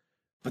long.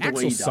 But the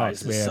way Axel he dies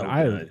sucks, is man. so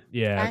I good.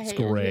 yeah, I it's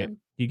hated great. him.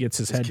 He gets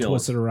his His head kills.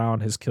 twisted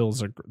around.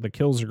 The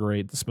kills are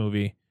great. This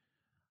movie.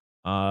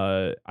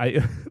 I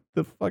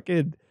the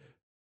fucking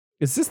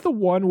is this the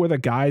one where the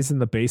guy's in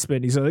the basement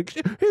and he's like,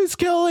 he's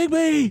killing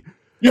me?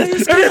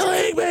 He's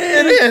killing me.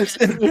 It is.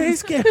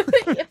 He's killing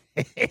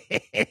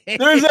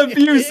There's a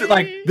few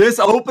like this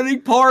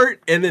opening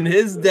part, and then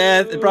his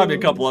death, and probably a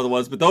couple other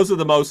ones, but those are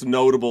the most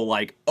notable,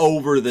 like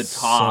over the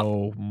top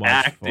so much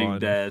acting fun.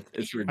 death.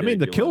 It's I ridiculous. mean,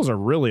 the kills are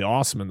really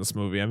awesome in this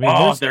movie. I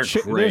mean, they're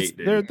great.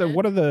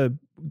 One of the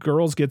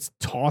girls gets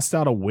tossed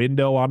out a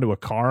window onto a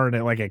car and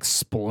it like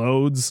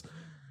explodes.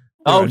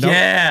 Oh No-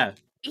 yeah.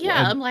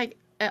 Yeah, I'm like,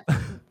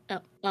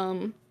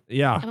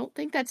 Yeah. I don't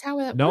think that's how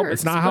that Nope, works.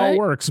 it's not how it but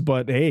works,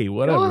 but hey,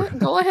 whatever.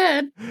 Go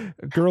ahead.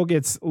 A girl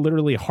gets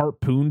literally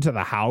harpooned to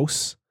the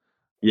house.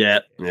 Yeah.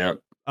 Yeah.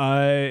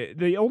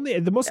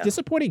 The most Yeah.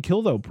 disappointing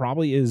kill though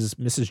probably is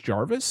Mrs.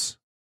 Jarvis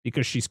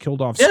because she's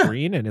killed off Yeah.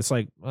 screen, and it's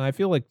like I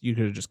feel like you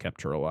could have just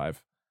kept her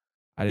alive.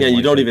 I Yeah, you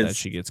like don't that- even that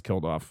she gets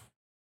killed off.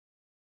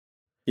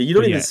 Yeah, you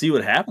don't But even yeah. see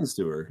what happens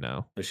to her.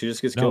 No, Like, she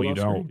just gets no, killed. you off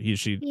don't. screen.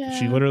 She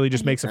Yeah, literally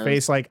just I makes a hate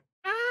face those. like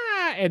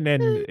and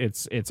then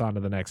it's on to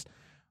the next.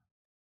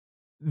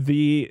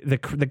 The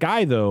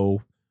guy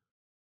though,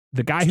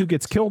 the guy who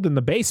gets killed in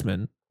the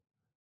basement.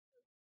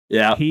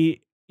 Yeah.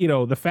 He,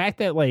 the fact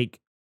that like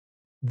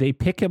they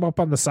pick him up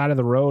on the side of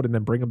the road and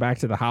then bring him back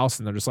to the house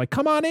and they're just like,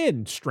 come on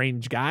in,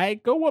 strange guy.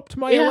 Go up to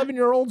my Yeah.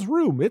 11-year-old's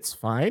room. It's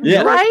fine.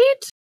 Yeah. Right?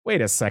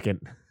 Wait a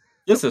second.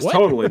 This is What?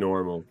 totally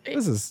normal.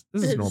 This is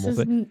normal This is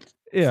thing.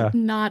 Yeah.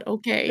 not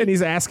okay. And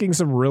he's asking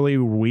some really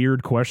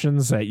weird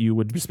questions that you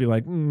would just be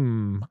like,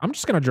 I'm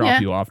just gonna drop Yeah.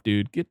 you off,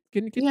 dude. Can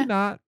Yeah. you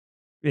not?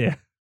 Yeah.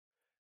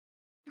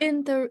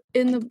 in the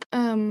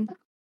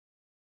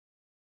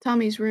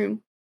Tommy's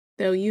room,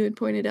 though, you had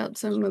pointed out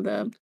some of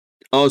the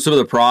Oh, some of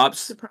the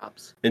props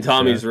props. in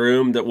Tommy's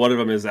room. That one of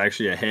them is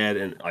actually a head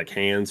and like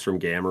hands from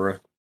Gamera.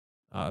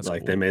 That's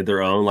Like cool. they made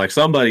their own. Like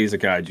somebody's a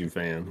kaiju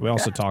fan. We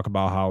also talk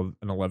about how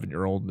an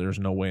 11-year-old, there's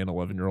no way an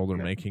 11-year-old are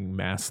Yeah. making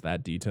masks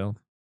that detailed.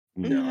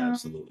 No, Yeah.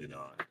 absolutely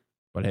not.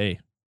 But hey,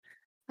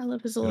 I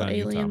love his Good little on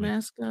you, alien Tommy.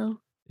 mask, though.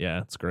 yeah,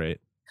 it's great.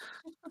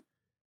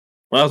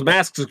 Well, his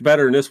masks look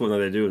better in this one than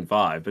they do in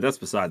 5, but that's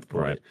beside the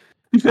point.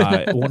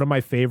 One of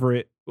my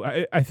favorite,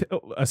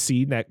 a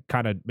scene that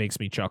kind of makes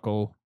me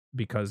chuckle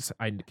because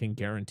I can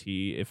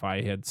guarantee if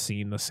I had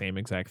seen the same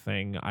exact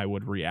thing, I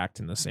would react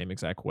in the same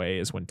exact way.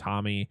 Is when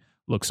Tommy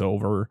looks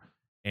over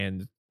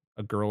and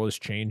a girl is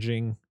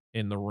changing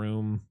in the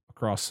room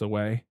across the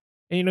way,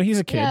 and he's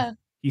a kid. Yeah.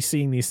 He's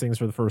seeing these things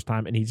for the first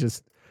time, and he's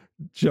just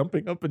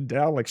jumping up and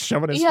down, like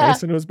shoving his Yeah.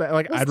 face into his back.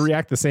 Like I'd That's-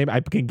 react the same.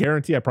 I can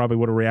guarantee I probably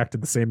would have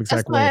reacted the same That's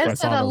exact way why if I I said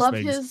saw I those love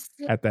things his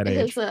at that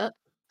age.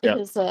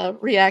 his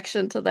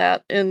reaction to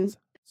that. And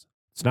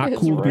It's not his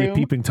cool to be a room,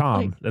 peeping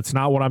Tom. like- That's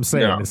not what I'm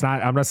saying. No. It's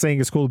not. I'm not saying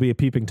it's cool to be a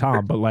peeping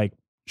Tom, but like,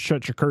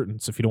 shut your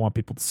curtains if you don't want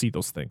people to see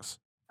those things.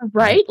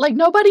 right, like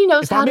nobody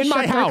knows If how I'm to in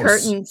my shut their house,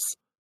 curtains.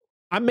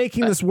 I'm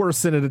making this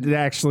worse than it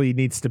actually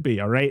needs to be.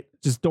 All right,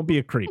 just don't be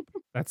a creep.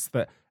 That's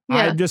the. Yeah,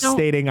 I'm just don't-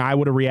 stating I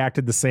would have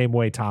reacted the same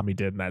way Tommy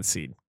did in that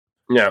scene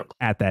Yeah.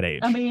 at that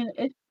age. I mean,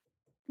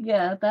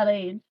 at that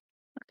age.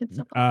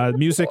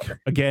 Music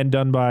again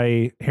done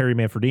by Harry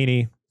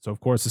Manfredini, so of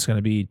course it's going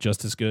to be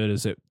just as good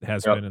as it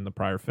has Yep. been in the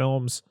prior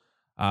films.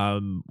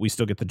 We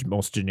still get the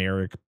most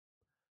generic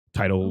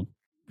title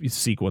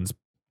sequence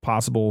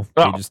possible.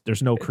 Oh.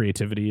 There's no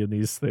creativity in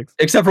these things.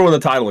 Except for when the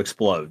title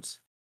explodes.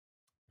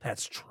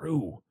 That's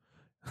true.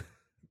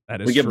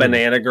 That is We get true.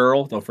 Banana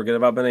Girl. Don't forget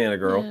about Banana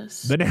Girl.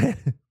 Yes. Banana.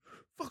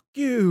 Fuck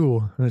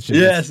you. And she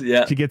Yes, gets-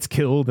 yeah. She gets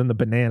killed, and the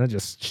banana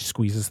just she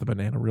squeezes the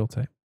banana real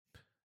tight.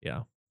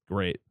 Yeah,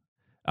 great.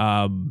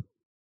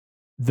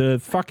 The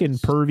fucking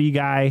pervy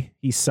guy,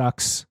 he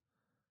sucks.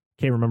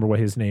 Can't remember what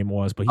his name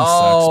was, but he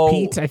Oh. sucks.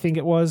 Pete, I think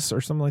it was,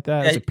 or something like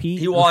that. Is Yeah, it Pete?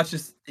 he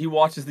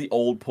watches the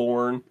old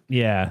porn.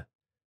 Yeah,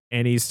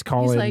 and he's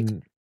calling. like,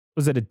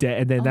 was it a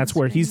dead? And then "Oh, that's it's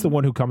where he's the raining."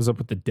 one who comes up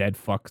with the dead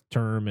fuck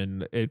term.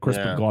 And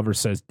Crispin Yeah. Glover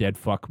says dead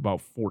fuck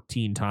about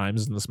 14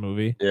 times in this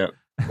movie. Yeah.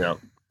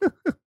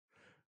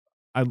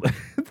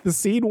 The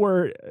scene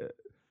where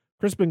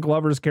Crispin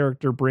Glover's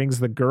character brings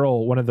the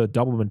girl, one of the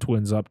Doubleman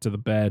twins, up to the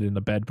bed, and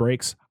the bed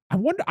breaks. I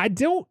wonder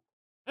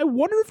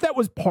if that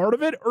was part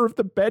of it, or if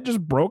the bed just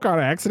broke on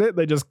accident.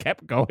 They just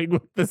kept going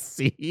with the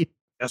scene.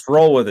 Just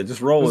roll with it.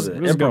 Just roll with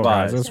it. Let's go,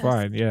 guys. Improvise. That's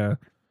fine. Yeah.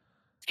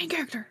 Main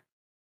character.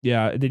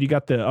 Yeah. And then you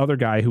got the other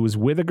guy who was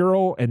with a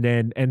girl and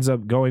then ends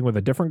up going with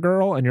a different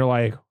girl, and you're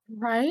like,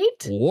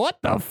 Right? what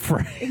the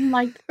frick? And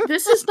like,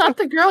 this is not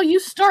the girl you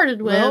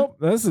started with. Well,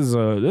 this is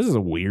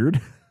a weird.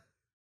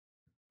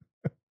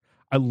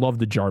 I love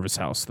the Jarvis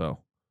house though.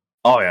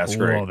 Oh yeah, that's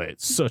great. Love it.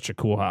 Such a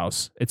cool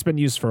house. It's been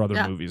used for other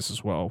Yeah. movies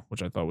as well,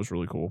 which I thought was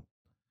really cool.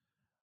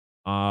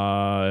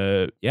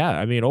 Yeah,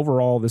 I mean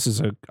overall this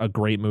is a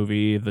great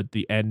movie.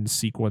 The end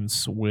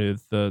sequence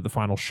with the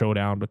final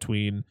showdown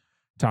between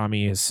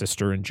Tommy, his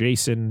sister, and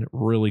Jason,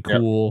 really Yep.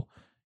 cool.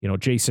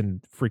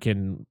 Jason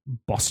freaking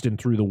busting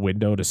through the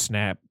window to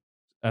snag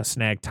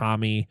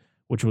Tommy,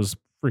 which was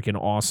freaking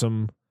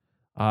awesome.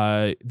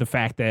 The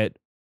fact that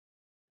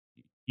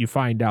you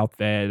find out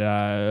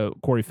that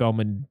Corey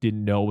Feldman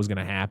didn't know it was going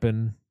to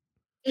happen.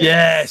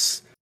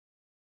 Yes.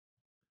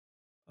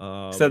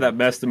 Um, Said that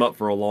messed him up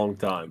for a long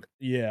time.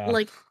 Yeah.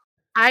 Like,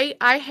 I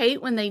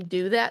hate when they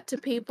do that to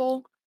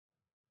people.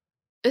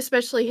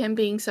 especially him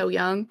being so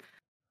young.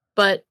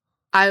 But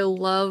I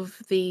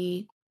love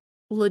the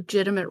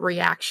legitimate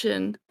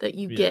reaction that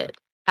you Yeah. get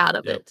out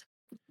of Yep. it.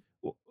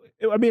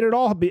 I mean, it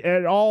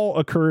all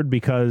occurred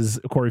because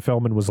Corey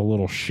Feldman was a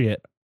little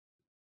shit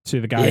to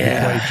the guy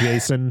who played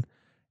Jason,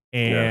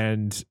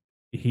 and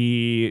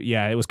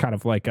it was kind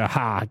of like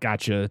a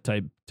gotcha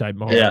type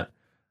moment. Yeah.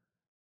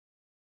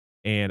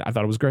 And I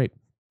thought it was great.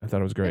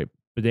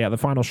 But yeah, the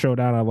final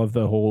showdown, I love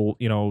the whole,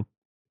 you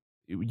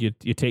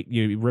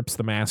rips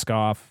the mask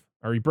off,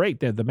 or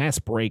the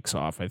mask breaks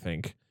off, I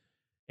think.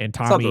 And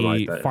Something Tommy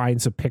like that.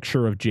 finds a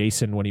picture of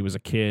Jason when he was a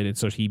kid, and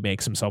so he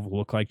makes himself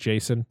look like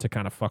Jason to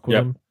kind of fuck with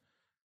him.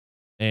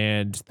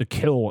 And the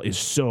kill is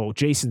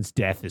Jason's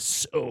death is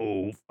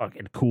so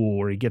fucking cool,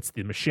 where he gets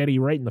the machete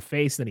right in the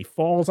face, then he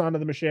falls onto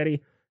the machete,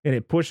 and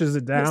it pushes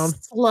it down.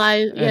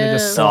 Slide, And it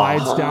just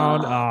slides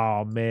down. Oh.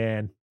 Oh,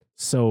 man.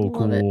 So Love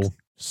cool. it.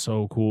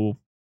 So cool.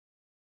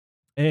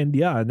 And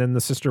and then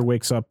the sister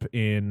wakes up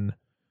in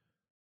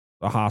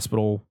the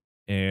hospital,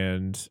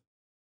 and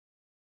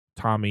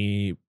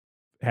Tommy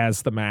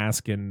has the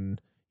mask,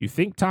 and you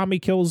think Tommy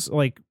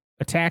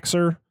attacks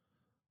her,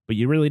 but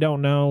you really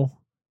don't know.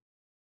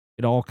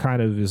 It all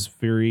kind of is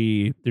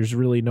there's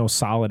really no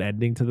solid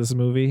ending to this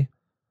movie.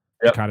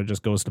 Yep. It kind of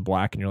just goes to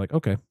black, and you're like,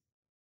 okay.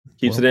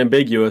 Keeps it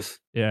ambiguous.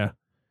 Yeah.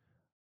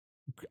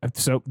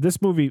 So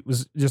this movie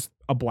was just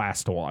a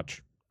blast to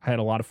watch. I had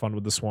a lot of fun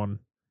with this one.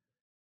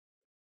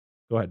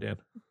 Go ahead, Dan.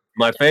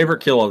 My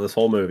favorite kill of this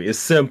whole movie is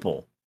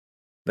simple,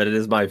 but it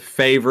is my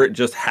favorite.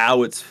 Just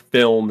how it's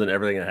filmed and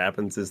everything that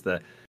happens is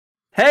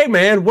hey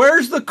man,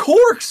 where's the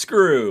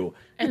corkscrew?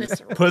 And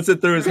it's Puts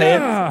it through his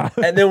hand,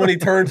 and then when he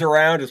turns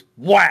around, just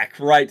whack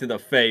right to the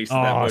face.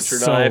 That butcher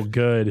so knife.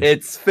 Good.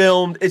 It's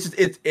filmed.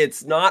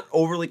 It's not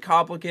overly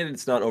complicated.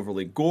 It's not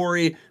overly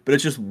gory, but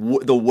it's just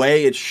the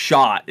way it's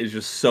shot is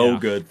just so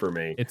good for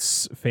me.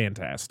 It's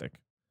fantastic.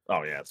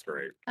 Oh yeah, it's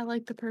great. I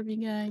like the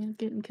pervy guy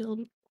getting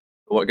killed.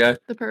 What guy?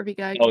 The pervy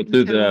guy. Oh,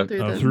 through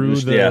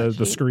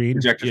the screen.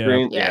 Projector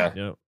screen.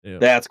 Yeah.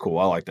 That's cool.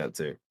 I like that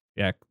too.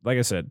 Yeah, like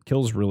I said,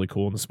 kills really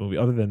cool in this movie.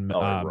 Other than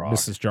rock.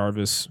 Mrs.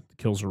 Jarvis, the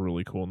kills are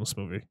really cool in this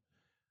movie.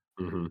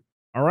 Mm-hmm.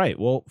 All right,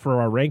 well,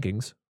 for our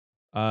rankings,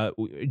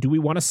 do we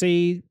want to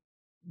say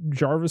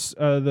Jarvis,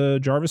 the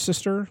Jarvis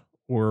sister,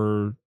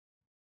 or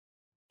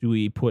do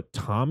we put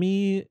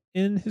Tommy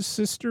in his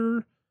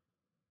sister?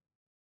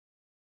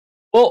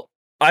 Well,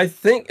 I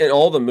think in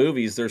all the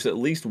movies, there's at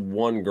least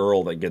one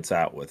girl that gets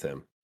out with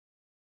him.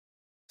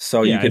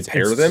 So you can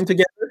pair them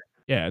together?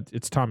 Yeah,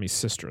 it's Tommy's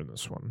sister in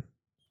this one.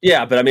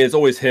 Yeah, but I mean, it's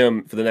always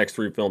him for the next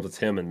 3 films. It's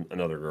him and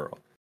another girl.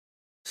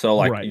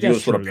 So, you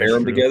just want to pair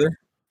them together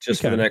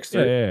just for the next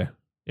 3? Yeah,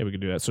 we can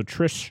do that. So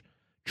Trish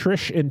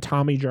and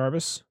Tommy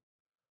Jarvis,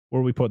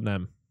 where are we putting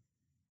them?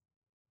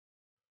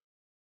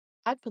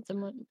 I'd put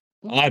them on.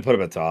 I'd put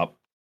them at top.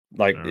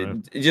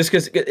 Just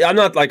because I'm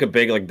not a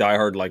big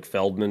diehard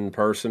Feldman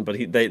person, but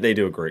they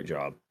do a great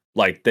job.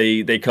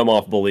 They come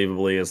off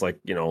believably as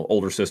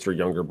older sister,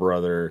 younger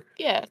brother,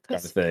 kind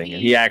of thing.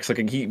 And he acts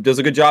he does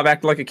a good job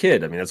acting like a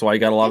kid. I mean, that's why he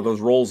got a lot of those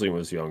roles when he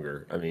was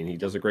younger. I mean, he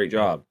does a great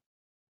job.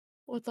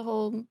 With the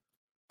whole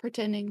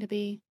pretending to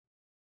be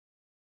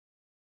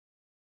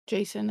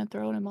Jason and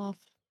throwing him off.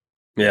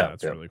 Yeah,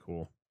 that's really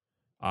cool.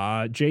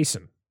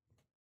 Jason,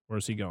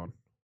 where's he going?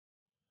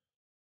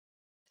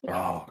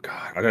 Oh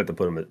God, I'd have to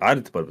put him at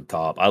the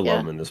top. I love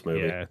him in this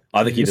movie. Yeah.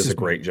 I think he does a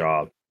great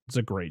job. It's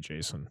a great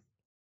Jason.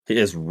 He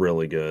is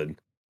really good.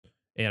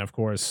 And of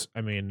course,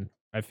 I mean,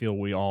 I feel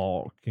we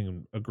all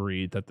can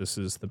agree that this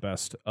is the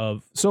best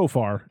of so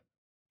far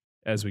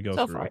as we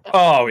go through.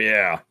 Oh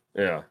yeah.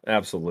 Yeah,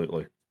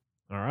 absolutely.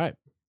 All right.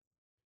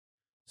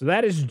 So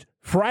that is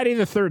Friday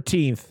the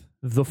 13th,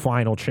 the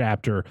final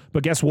chapter.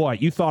 But guess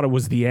what? You thought it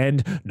was the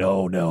end.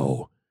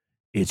 No.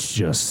 It's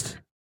just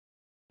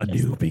a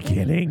new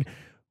beginning.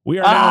 We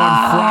are now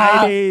on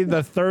Friday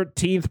the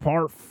 13th,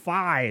 part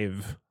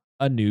 5,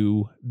 a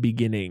new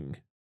beginning.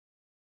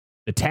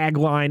 The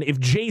tagline, if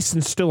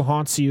Jason still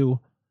haunts you,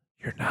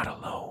 you're not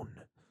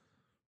alone.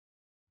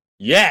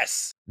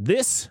 Yes.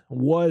 This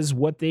was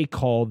what they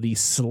call the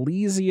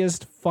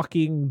sleaziest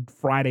fucking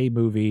Friday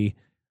movie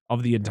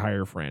of the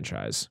entire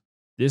franchise.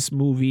 This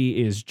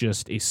movie is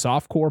just a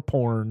softcore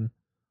porn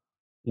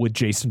with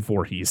Jason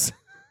Voorhees.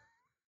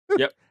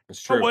 Yep,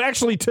 it's true. Oh, well,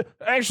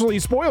 actually,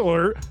 spoiler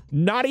alert,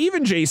 not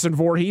even Jason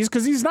Voorhees,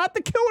 because he's not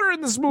the killer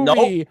in this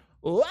movie. Nope.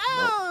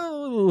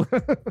 Wow.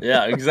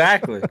 Yeah,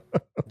 exactly.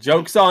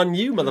 Joke's on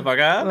you,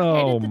 motherfucker.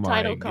 Oh the my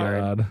title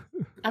card. God.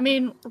 I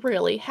mean,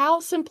 really, how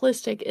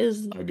simplistic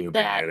is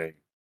that?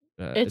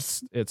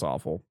 It's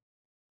awful.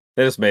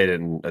 They just made it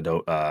in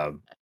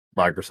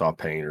Microsoft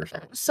Paint or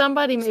something.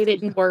 Somebody made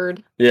it in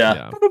Word.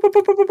 Yeah.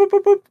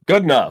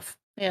 Good enough.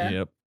 Yeah.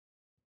 Yep.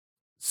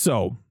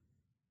 So,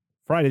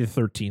 Friday the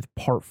 13th,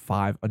 Part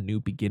 5, A New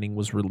Beginning,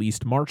 was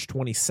released March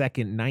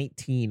 22nd,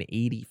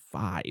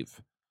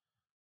 1985.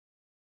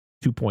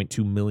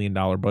 $2.2 million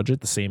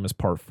budget, the same as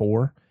Part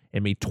 4,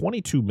 and made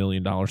 $22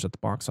 million at the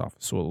box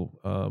office.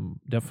 So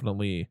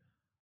definitely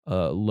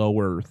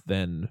lower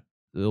than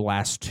the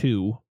last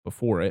two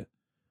before it.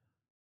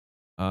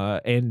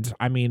 And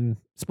I mean,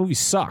 this movie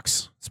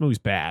sucks. This movie's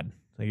bad.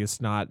 Like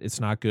it's not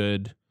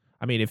good.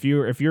 I mean, if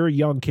you're a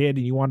young kid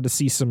and you wanted to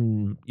see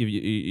some,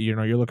 you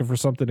know, you're looking for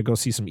something to go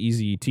see some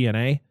easy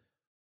TNA,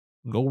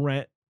 go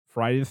rent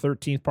Friday the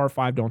 13th Part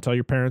 5. Don't tell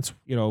your parents,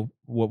 you know,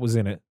 what was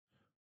in it.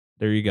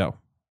 There you go.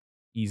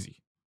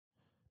 Easy.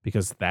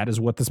 Because that is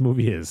what this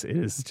movie is. It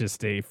is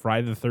just a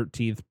Friday the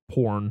 13th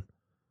porn.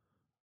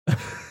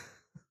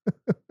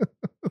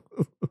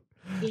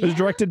 It was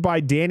directed by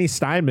Danny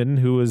Steinman,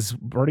 who is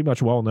pretty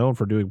much well known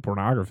for doing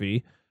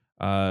pornography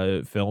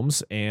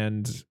films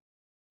and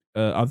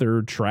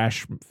other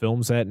trash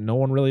films that no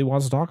one really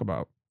wants to talk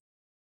about.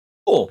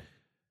 Cool.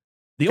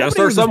 Gotta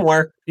start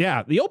somewhere.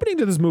 Yeah, the opening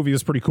to this movie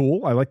is pretty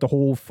cool. I like the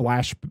whole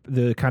flash,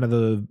 the kind of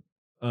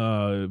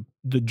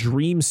the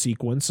dream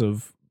sequence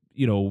of,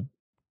 you know,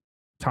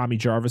 Tommy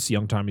Jarvis,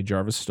 young Tommy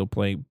Jarvis, still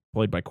played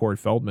by Corey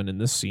Feldman in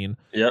this scene.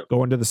 Yep.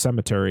 Going to the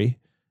cemetery,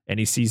 and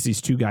he sees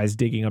these two guys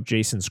digging up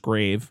Jason's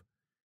grave,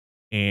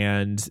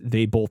 and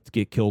they both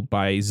get killed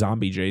by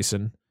zombie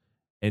Jason.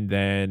 And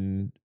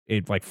then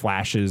it like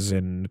flashes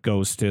and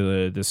goes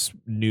to this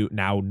new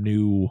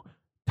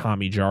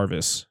Tommy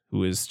Jarvis,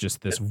 who is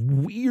just this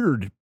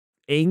weird,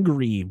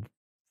 angry.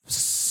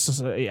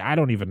 I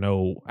don't even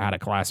know how to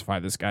classify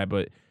this guy,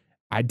 but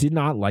I did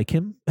not like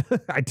him.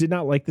 I did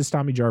not like this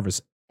Tommy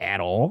Jarvis at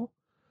all.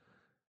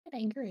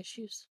 Anger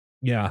issues.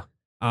 Yeah.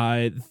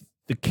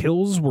 The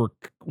kills were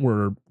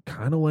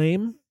kind of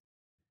lame.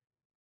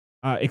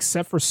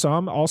 Except for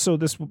some. Also,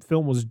 this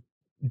film was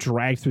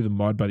dragged through the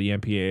mud by the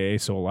MPAA,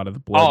 so a lot of the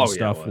blood and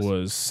stuff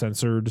was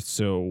censored.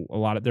 So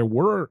there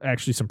were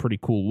actually some pretty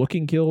cool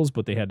looking kills,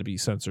 but they had to be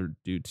censored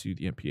due to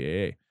the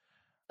MPAA.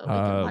 So we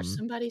can watch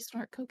somebody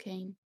snort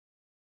cocaine.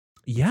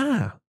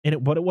 Yeah,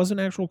 but it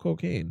wasn't actual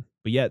cocaine.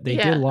 But yet they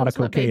did a lot of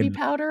cocaine baby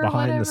powder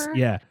behind this.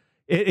 Yeah,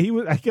 he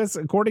was. I guess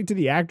according to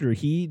the actor,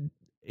 he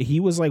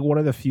was like one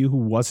of the few who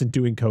wasn't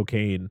doing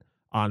cocaine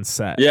on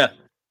set. Yeah.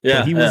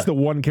 But he was the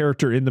one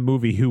character in the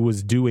movie who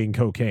was doing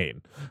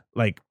cocaine,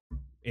 like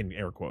in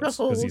air quotes,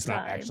 because he's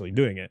not actually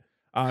doing it.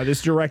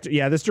 This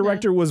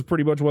director was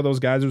pretty much one of those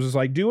guys who was just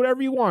like, do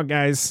whatever you want,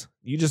 guys.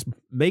 You just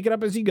make it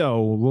up as you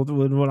go.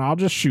 I'll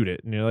just shoot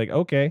it. And you're like,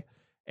 okay.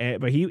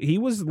 But he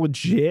was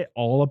legit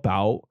all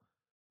about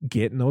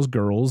getting those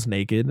girls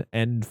naked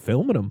and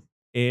filming them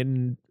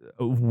in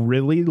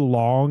really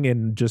long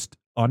and just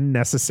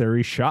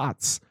unnecessary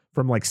shots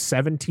from like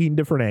 17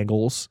 different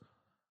angles.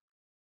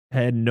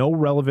 Had no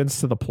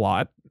relevance to the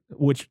plot,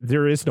 which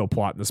there is no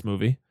plot in this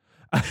movie.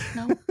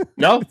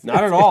 No,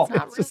 not at all.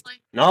 Not really.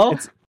 No,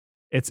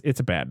 this is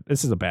a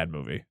bad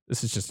movie.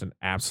 This is just an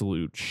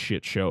absolute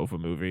shit show of a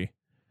movie.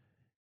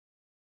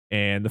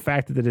 And the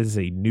fact that it is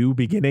a new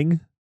beginning,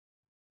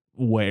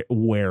 where?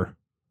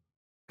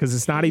 Because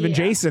it's not even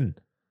Jason.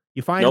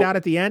 You find out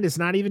at the end, it's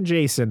not even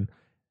Jason.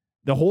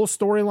 The whole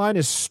storyline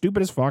is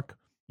stupid as fuck.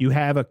 You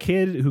have a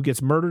kid who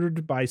gets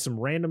murdered by some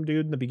random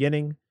dude in the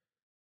beginning.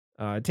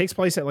 It takes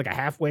place at like a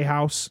halfway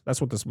house.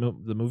 That's what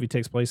the movie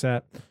takes place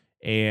at.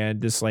 And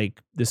this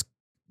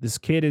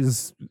kid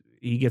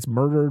he gets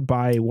murdered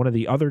by one of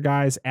the other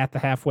guys at the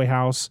halfway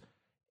house.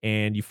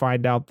 And you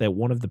find out that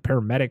one of the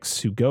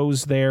paramedics who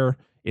goes there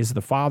is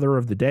the father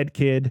of the dead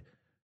kid.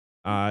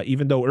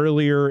 Even though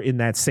earlier in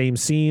that same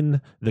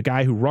scene, the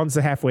guy who runs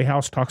the halfway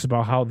house talks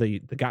about how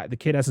the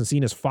kid hasn't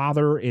seen his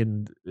father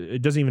and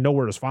it doesn't even know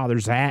where his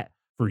father's at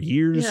for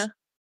years. Yeah.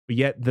 But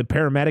yet the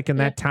paramedic in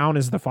that town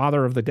is the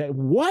father of the dead.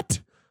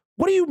 What?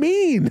 What do you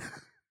mean?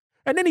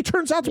 And then he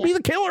turns out to be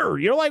the killer.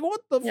 You're like,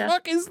 what the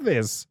fuck is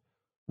this?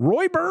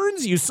 Roy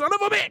Burns, you son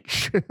of a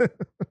bitch.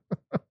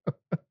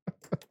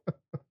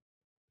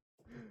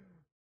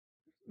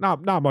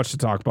 Not much to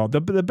talk about.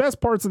 The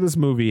best parts of this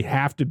movie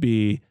have to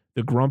be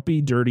the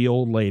grumpy, dirty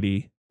old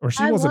lady. Or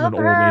she wasn't an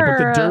old lady, but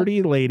the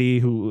dirty lady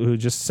who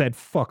just said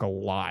fuck a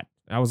lot.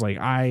 I was like,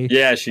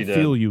 she did.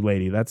 Feel you,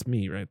 lady. That's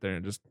me right there.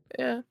 Just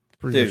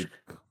Dude.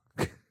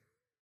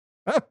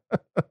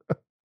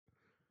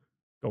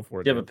 Go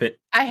for it.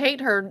 I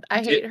hate her.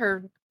 I hate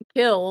her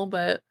kill,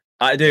 but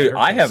I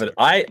have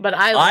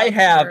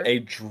her. a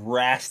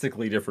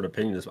drastically different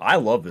opinion. I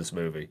love this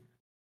movie.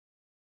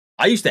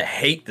 I used to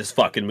hate this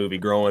fucking movie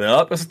growing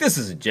up. I was like, this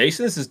isn't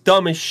Jason. This is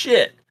dumb as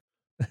shit.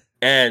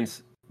 And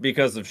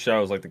because of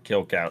shows like The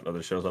Kill Count and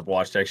other shows I've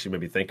watched, actually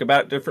made me think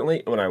about it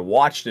differently. When I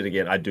watched it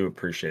again, I do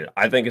appreciate it.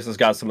 I think this has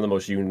got some of the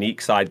most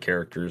unique side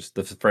characters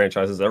the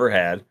franchise has ever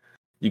had.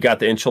 You got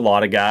the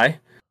enchilada guy.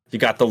 You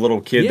got the little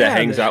kid that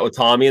hangs out with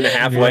Tommy in the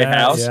halfway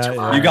house.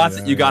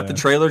 You got the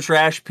trailer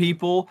trash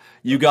people.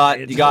 You got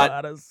the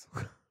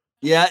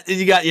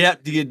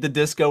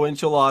disco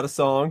enchilada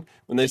song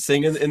when they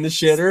sing in the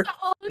shitter.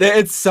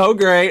 It's so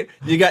great.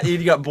 You got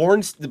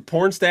the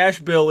porn stash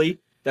Billy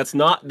that's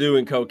not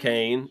doing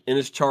cocaine in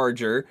his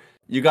Charger.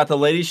 You got the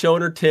lady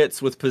showing her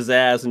tits with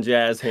pizzazz and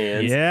jazz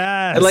hands.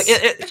 Yeah, like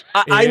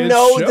I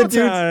know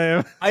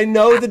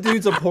the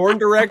dude's a porn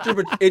director,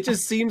 but it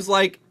just seems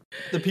like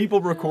the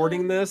people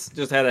recording this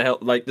just had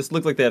this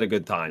looked like they had a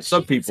good time.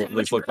 Some people at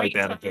least looked like they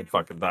had a good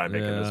fucking time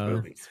making this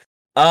movie.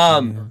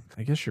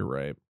 I guess you're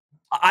right.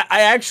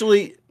 I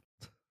actually,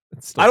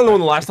 I don't know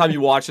when the last time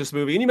you watched this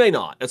movie, and you may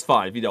not. That's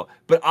fine if you don't.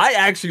 But I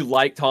actually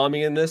like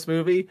Tommy in this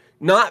movie,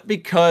 not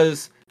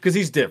because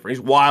he's different.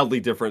 He's wildly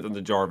different than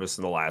the Jarvis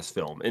in the last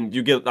film, and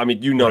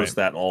you notice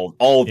that in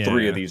all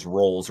three of these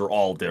roles are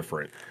all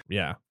different.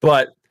 Yeah,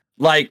 but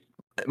like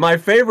my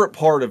favorite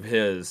part of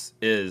his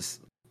is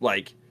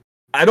like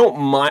I don't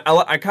mind.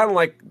 I kind of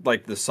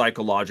like the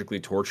psychologically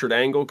tortured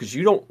angle because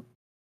you don't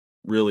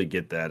really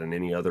get that in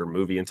any other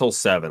movie until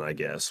 7, I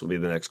guess, will be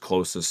the next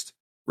closest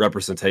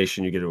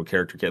representation you get to a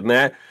character getting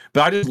that.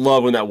 But I just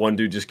love when that one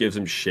dude just gives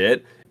him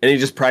shit and he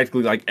just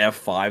practically like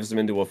F5s him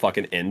into a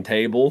fucking end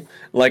table,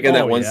 like in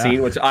that one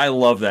scene, which I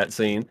love that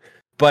scene.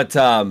 But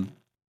I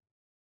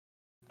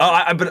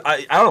don't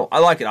know. I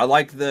like it. I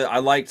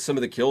liked some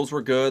of the kills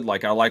were good.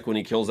 Like I like when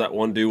he kills that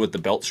one dude with the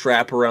belt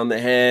strap around the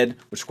head,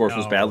 which of course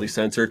was badly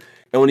censored.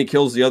 And when he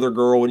kills the other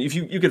girl, and if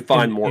you could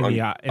find more in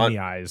the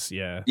eyes,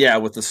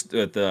 with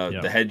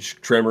the hedge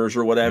trimmers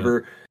or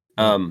whatever.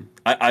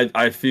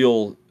 I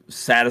feel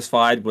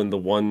satisfied when the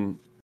one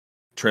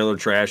trailer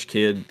trash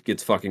kid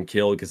gets fucking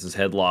killed, gets his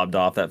head lobbed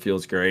off. That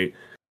feels great.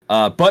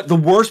 But the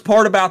worst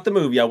part about the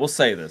movie, I will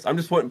say this. I'm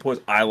just pointing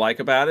points I like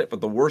about it, but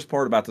the worst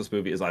part about this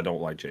movie is I don't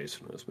like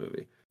Jason in this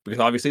movie. Because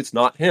obviously it's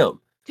not him.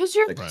 Because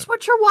that's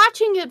what you're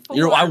watching it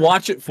for. I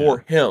watch it for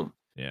him.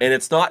 Yeah. And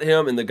it's not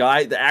him, and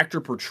the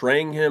actor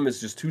portraying him is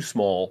just too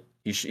small.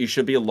 He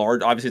should be a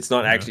large. Obviously, it's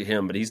not actually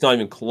him, but he's not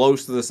even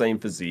close to the same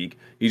physique.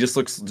 He just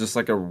looks just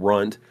like a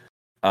runt.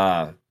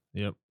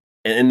 Yep.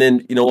 And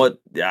then you know what?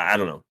 I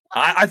don't know.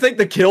 I think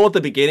the kill at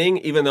the beginning,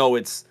 even though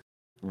it's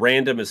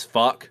random as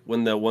fuck,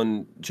 when the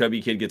one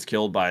chubby kid gets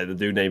killed by the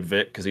dude named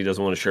Vic because he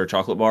doesn't want to share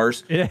chocolate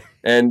bars. Yeah.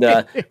 And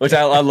which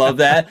I love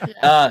that.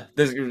 But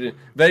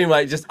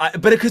anyway,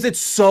 but because it's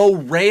so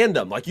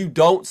random, like you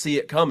don't see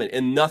it coming,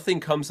 and nothing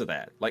comes of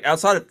that. Like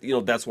outside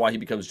of that's why he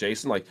becomes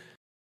Jason. Like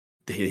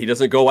he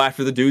doesn't go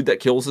after the dude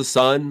that kills his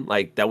son,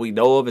 like that we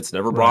know of. It's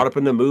never brought up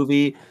in the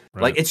movie.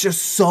 Right. Like it's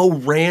just so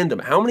random.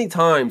 How many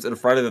times in a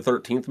Friday the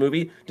 13th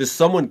movie does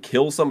someone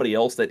kill somebody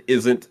else that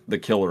isn't the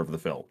killer of the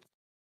film?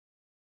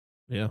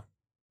 Yeah.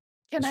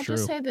 Can I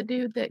just say the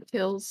dude that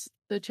kills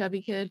the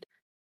chubby kid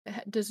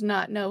does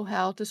not know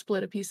how to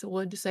split a piece of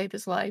wood to save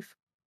his life?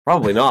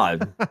 Probably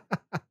not.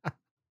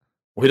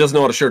 Well, he doesn't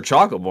know how to share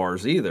chocolate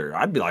bars either.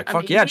 I'd be like,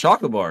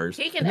 chocolate bars.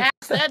 He can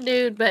ask that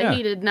dude, but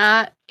he did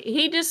not.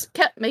 He just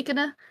kept making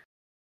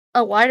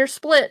a wider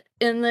split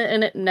and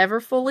it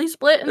never fully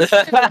split. And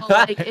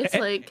it's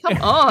like,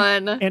 come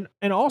on.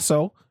 And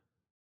also,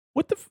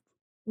 what the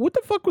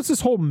fuck was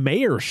this whole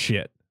mayor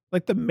shit?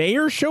 Like the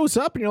mayor shows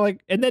up and you're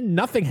like, and then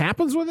nothing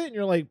happens with it, and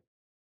you're like,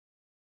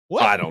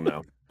 what? I don't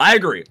know. I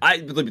agree.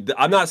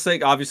 I'm not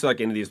saying obviously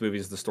like any of these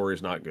movies the story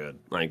is not good.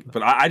 Like,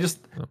 but I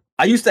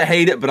used to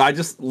hate it, but I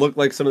just look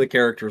like some of the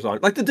characters on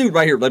it. Like the dude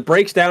right here, like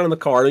breaks down in the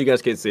car. You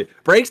guys can't see it.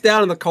 Breaks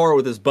down in the car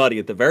with his buddy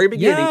at the very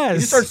beginning. Yes. He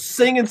just starts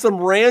singing some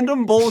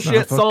random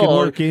bullshit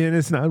song.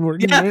 It's not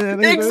working. Yeah,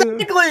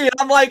 exactly.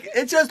 I'm like,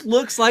 it just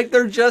looks like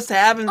they're just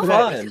having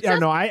fun. Yeah,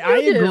 no, I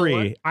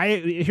agree.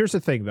 Here's the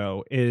thing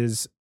though,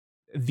 is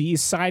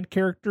these side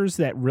characters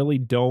that really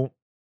don't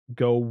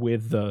go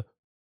with the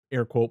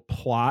air quote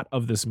plot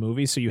of this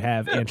movie. So you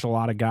have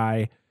Enchilada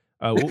guy.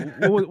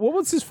 What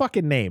was his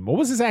fucking name? What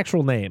was his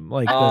actual name?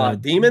 Like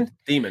Demon.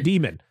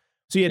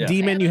 So you had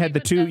Demon. You had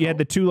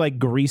the two like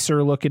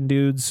greaser looking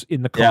dudes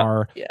in the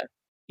car. Yeah.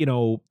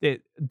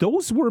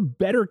 Those were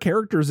better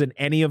characters than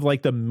any of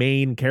like the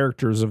main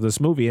characters of this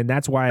movie, and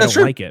that's why I don't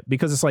like it,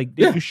 because it's like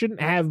you shouldn't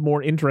have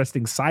more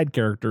interesting side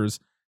characters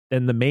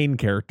than the main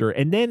character.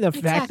 And then the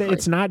fact that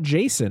it's not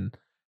Jason.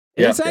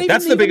 It's not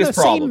that's the biggest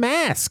problem. Same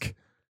mask.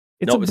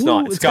 It's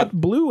not. It's got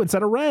blue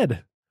instead of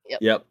red.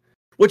 Yep.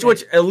 Which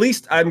at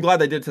least I'm glad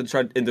they did to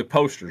try in the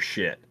poster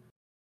shit.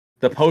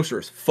 The poster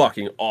is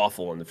fucking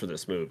awful for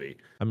this movie.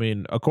 I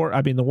mean,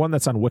 the one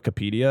that's on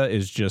Wikipedia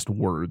is just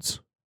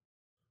words.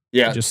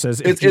 Yeah. It just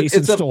says, if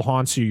Jason still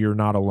haunts you, you're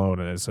not alone.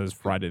 And it says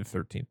Friday the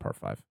 13th, part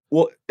 5.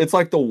 Well, it's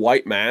like the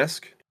white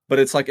mask, but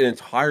it's like an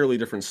entirely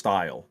different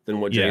style than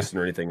what Jason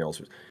or anything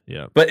else was.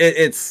 Yeah. But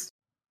it's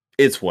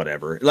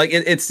whatever. Like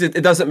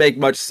it doesn't make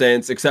much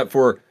sense except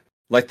for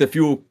like the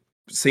few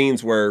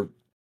scenes where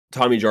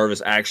Tommy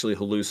Jarvis actually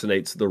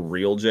hallucinates the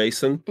real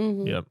Jason.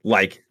 Mm-hmm. Yep.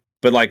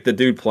 But the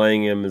dude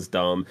playing him is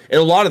dumb. And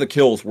a lot of the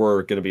kills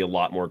were going to be a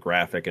lot more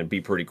graphic and be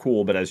pretty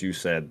cool. But as you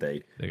said,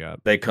 they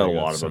cut a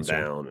lot of them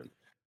down.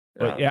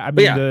 But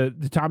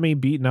the Tommy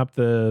beating up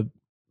the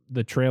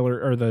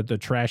trailer or the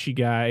trashy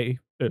guy.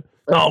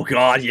 Oh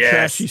God, yes.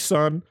 Trashy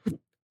son.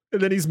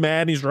 And then he's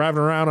mad and he's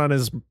driving around on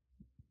his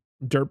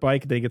dirt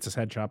bike and then he gets his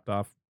head chopped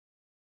off.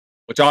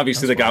 Which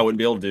obviously the guy wouldn't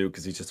be able to do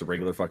because he's just a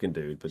regular fucking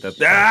dude. But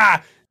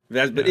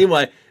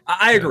anyway,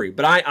 I agree.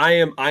 But I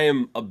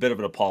am a bit of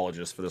an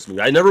apologist for this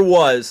movie. I never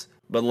was,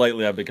 but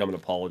lately I've become an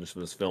apologist for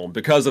this film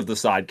because of the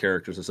side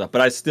characters and stuff.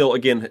 But I still,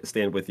 again,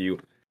 stand with you.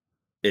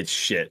 It's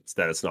shit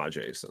that it's not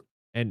Jason.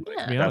 And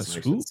to be honest,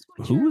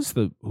 who is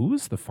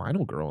the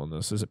final girl in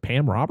this? Is it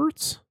Pam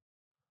Roberts?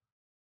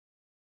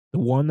 The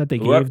one that they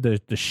gave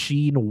the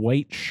sheen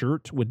white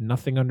shirt with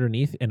nothing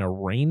underneath in a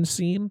rain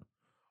scene?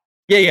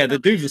 Yeah. The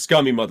dude's a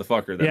scummy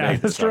motherfucker. That Yeah,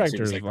 made this this obviously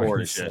director is like porn fucking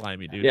and shit.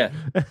 slimy, dude.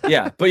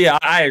 Yeah. But yeah,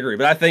 I agree.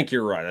 But I think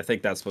you're right. I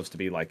think that's supposed to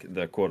be like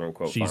the quote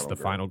unquote. She's the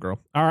girl. final girl.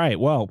 All right.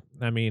 Well,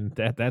 I mean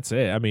that's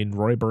it. I mean,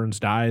 Roy Burns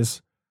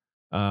dies.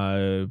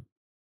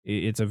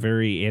 It's a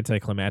very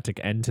anticlimactic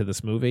end to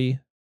this movie,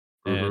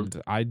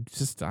 and I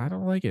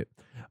don't like it.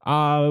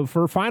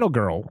 For final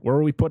girl, where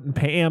are we putting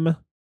Pam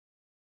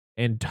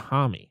and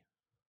Tommy?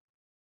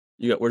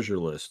 Where's your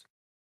list?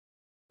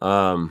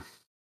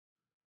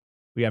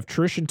 We have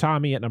Trish and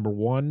Tommy at number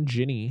 1,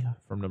 Ginny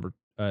from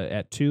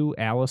at 2,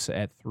 Alice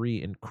at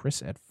 3, and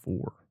Chris at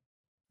 4.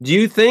 Do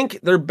you think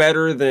they're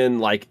better than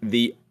like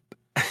the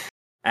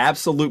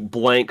absolute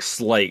blank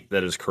slate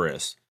that is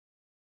Chris?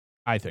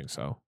 I think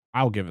so.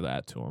 I'll give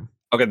that to him.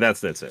 Okay,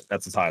 that's it.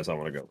 That's as high as I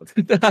want to go with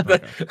it.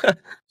 Okay.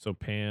 So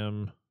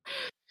Pam.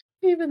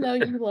 Even though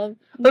you love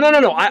No.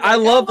 I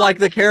love like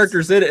the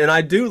characters in it, and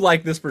I do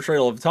like this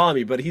portrayal of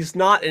Tommy, but he's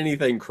not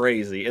anything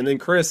crazy. And then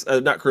Chris,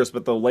 not Chris,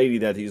 but the lady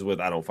that he's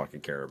with, I don't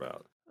fucking care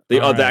about. The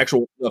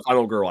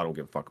final girl, I don't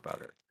give a fuck about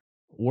her.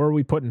 Where are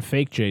we putting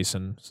fake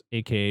Jason,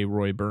 aka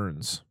Roy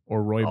Burns,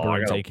 or Roy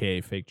Burns,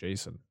 aka fake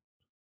Jason?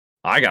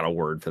 I got a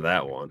word for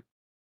that one.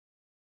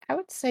 I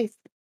would say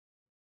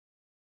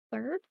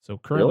third. So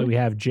currently we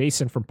have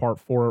Jason from part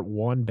 4 at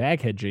 1,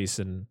 Baghead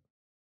Jason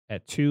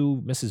at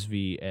 2, Mrs.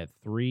 V at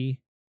 3.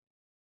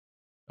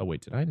 Oh wait,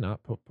 did I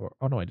not put?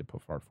 Oh no, I did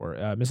put part 4.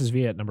 Mrs.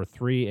 V at number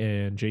 3,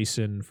 and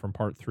Jason from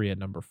part 3 at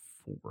number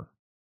 4.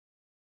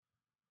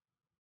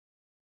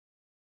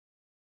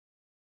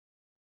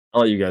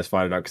 I'll let you guys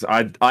find it out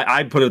because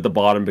I put it at the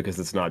bottom because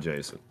it's not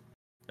Jason.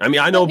 I mean,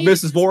 I know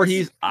Mrs.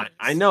 Voorhees.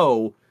 I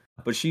know,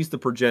 but she's the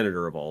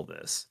progenitor of all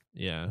this.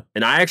 Yeah,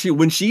 and I actually,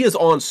 when she is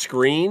on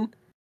screen,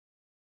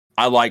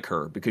 I like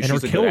her because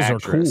she's a good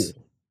actress. Are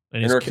cool.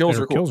 And her kills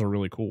are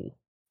really cool.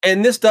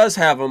 And this does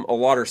have a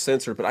lot of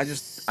censor, but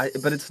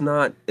but it's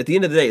not. At the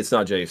end of the day, it's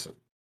not Jason.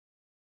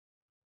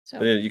 So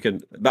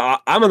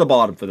I'm on the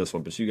bottom for this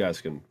one, but you guys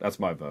can. That's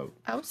my vote.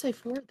 I would say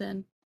 4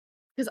 then,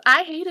 because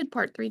I hated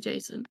part 3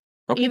 Jason.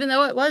 Okay. Even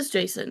though it was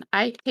Jason,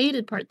 I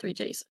hated part 3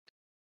 Jason.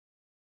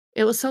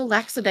 It was so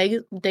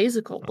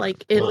lackadaisical.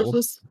 Like it was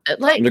just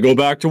like to go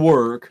back to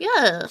work.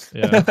 Yeah.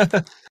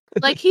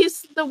 Like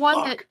he's the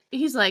one that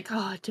he's like,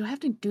 oh, do I have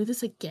to do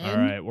this again? All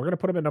right, we're gonna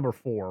put him at number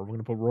 4. We're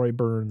gonna put Roy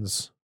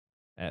Burns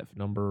at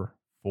number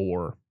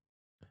 4.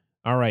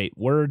 All right,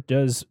 where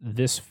does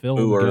this film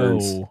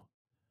go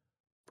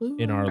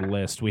in our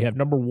list? We have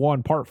number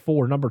 1, part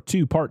 4, number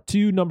 2, part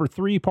 2, number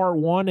 3, part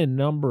 1, and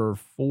number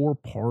 4,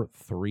 part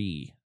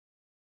 3.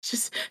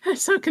 Just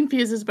so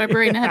confuses my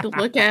brain. I had to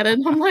look at it.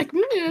 And I'm like,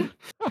 too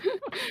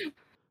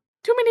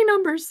many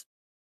numbers.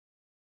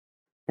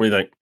 What do you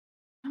think?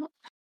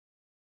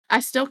 I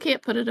still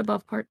can't put it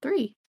above part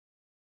 3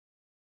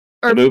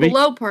 or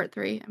below part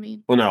 3. I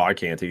mean, well, no, I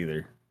can't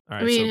either. All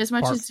right, I mean, as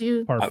much as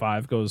you part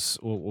 5 goes.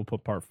 We'll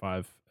put part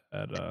 5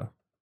 at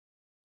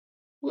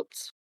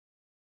Whoops.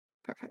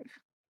 Part 5.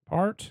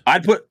 Part.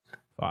 I'd put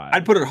 5.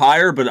 I'd put it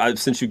higher, but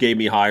since you gave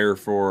me higher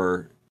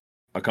for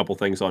a couple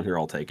things on here,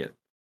 I'll take it.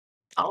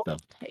 I'll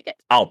take it.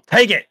 I'll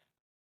take it.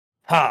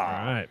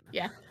 Ha! All right.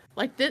 Yeah.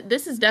 Like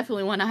this is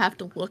definitely one I have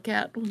to look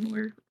at when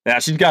we're. Yeah,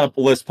 she's got a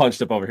list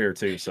punched up over here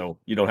too, so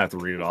you don't have to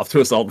read it off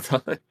to us all the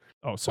time.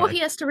 Oh, sorry. Well, he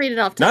has to read it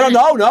off.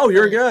 No,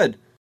 you're good.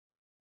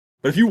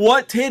 But if you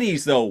want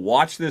titties, though,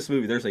 watch this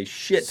movie. There's a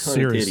shit ton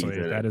of titties in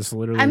it. That is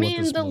literally. I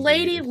mean, the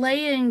lady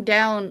laying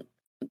down,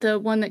 the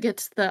one that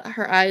gets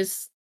her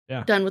eyes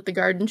done with the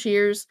garden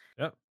shears.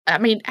 Yep. I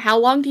mean, how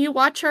long do you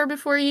watch her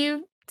before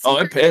you?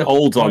 It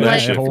holds on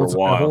that shit for a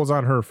while. It holds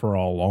on her for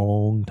a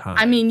long time.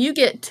 I mean, you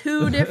get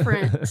two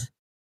different.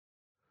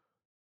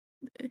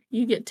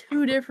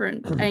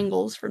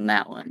 angles from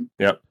that one.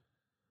 Yep.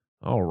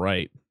 All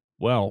right.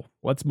 Well,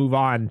 let's move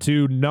on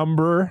to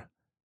number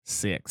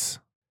 6.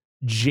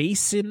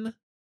 Jason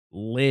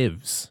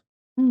Lives.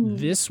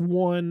 This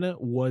one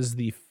was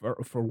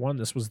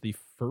this was the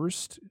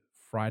first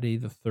Friday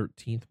the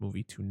 13th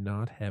movie to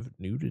not have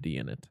nudity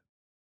in it.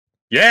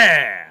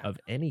 Yeah. Of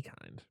any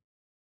kind.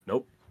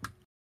 Nope.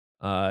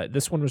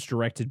 This one was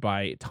directed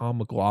by Tom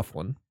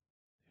McLaughlin,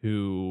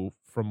 who,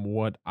 from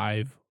what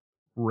I've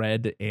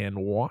read and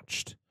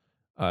watched,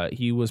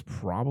 he was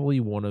probably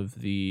one of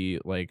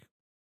the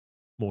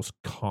most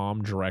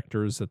calm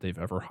directors that they've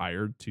ever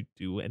hired to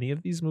do any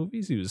of these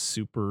movies. He was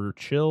super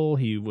chill.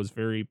 He was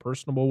very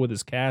personable with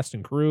his cast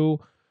and crew.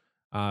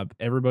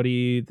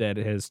 Everybody that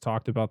has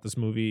talked about this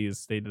movie has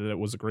stated that it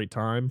was a great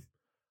time.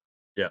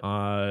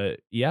 Yeah.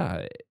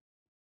 Yeah.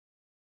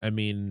 I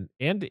mean,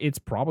 and it's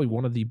probably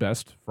one of the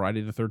best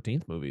Friday the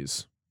 13th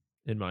movies,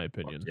 in my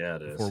opinion. Yeah,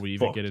 it is. Before we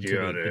even get into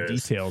the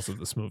details of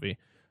this movie.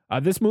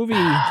 This movie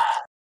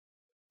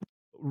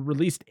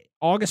released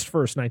August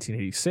 1st,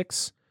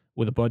 1986,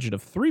 with a budget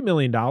of $3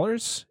 million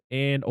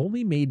and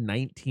only made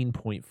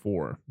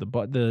 19.4.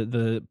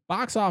 The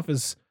box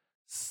office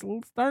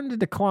starting to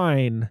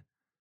decline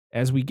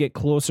as we get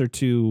closer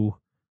to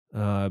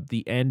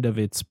the end of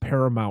its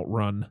Paramount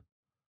run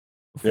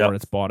before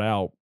it's bought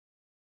out.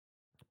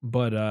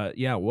 But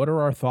yeah, what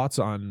are our thoughts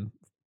on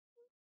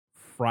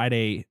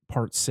Friday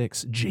Part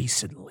 6,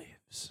 Jason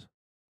Lives.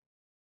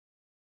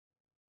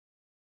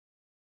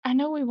 I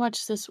know we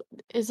watched this.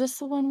 Is this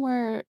the one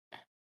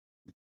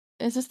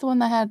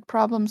that had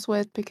problems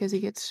with because he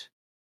gets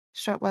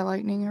struck by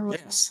lightning or what?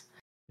 Yes.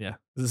 Yeah.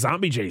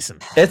 Zombie Jason.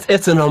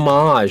 It's an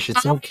homage.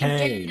 It's I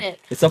okay. get it.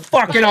 It's a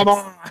fucking But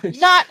homage.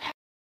 Not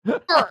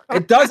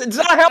It does. It's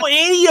not how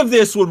any of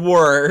this would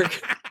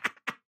work.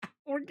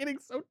 We're getting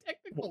so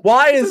technical.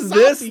 Why It's a is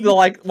this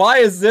zombie. why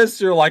is this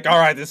you're like, all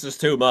right, this is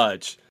too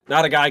much.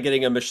 Not a guy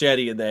getting a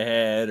machete in the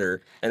head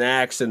or an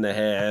axe in the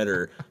head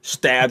or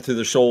stabbed through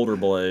the shoulder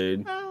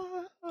blade.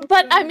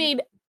 But I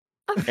mean,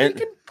 a And-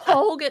 freaking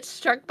pole gets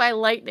struck by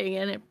lightning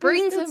and it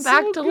brings him It's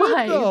back so to good,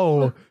 life.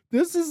 though.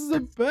 This is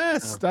the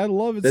best. I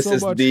love it This so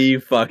is much. the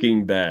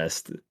fucking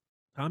best.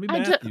 Tommy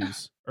I ju-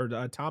 Matthews, or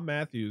Tom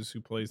Matthews,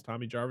 who plays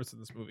Tommy Jarvis in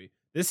this movie.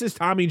 This is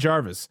Tommy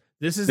Jarvis.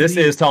 This is This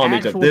the is Tommy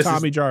Jar- actual this is-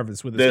 Tommy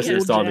Jarvis with this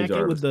his is cool Tommy jacket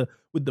Jarvis.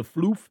 with the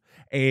floof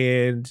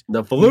and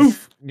The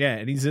floof. yeah,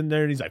 and he's in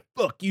there and he's like,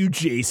 "Fuck you,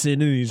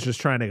 Jason," and he's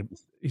trying to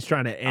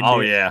end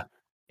Oh it. yeah.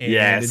 And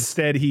Yes.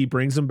 instead he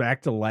brings him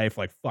back to life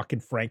like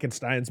fucking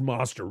Frankenstein's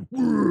monster.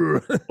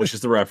 Which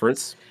is the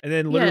reference. And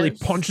then literally Yes.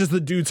 punches the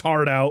dude's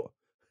heart out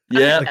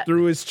Yeah. like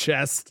through his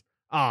chest.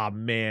 Ah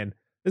man.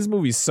 This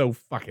movie's so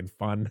fucking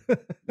fun.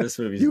 This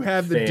movie's You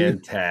have the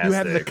dude- fantastic. You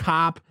have the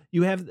cop.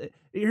 You have.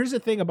 Here's the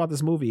thing about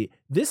this movie.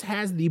 This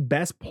has the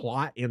best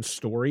plot and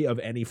story of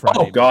any Friday.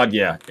 Oh god,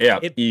 yeah. Yeah,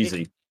 It-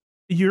 easy.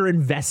 You're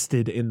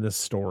invested in this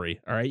story.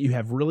 All right. You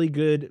have really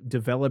good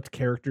developed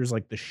characters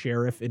like the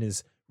sheriff and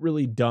his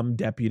really dumb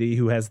deputy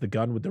who has the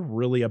gun with the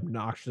really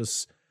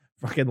obnoxious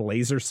fucking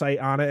laser sight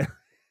on it.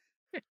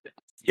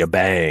 You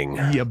bang.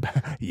 You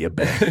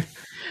bet.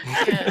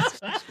 Yes.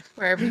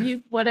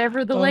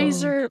 Whatever the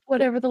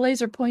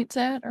laser points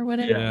at or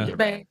whatever. Yeah. you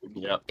bang.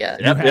 Yep. Yeah.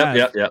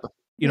 Yep.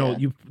 You know,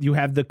 Yeah. you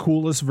have the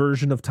coolest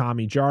version of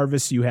Tommy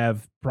Jarvis. You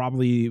have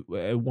probably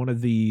one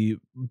of the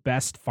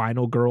best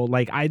final girl.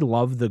 Like I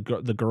love the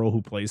girl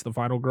who plays the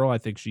final girl. I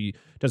think she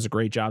does a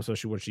great job,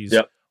 especially when she's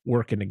Yep.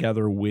 working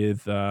together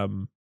with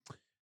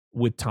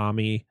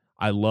Tommy.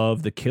 I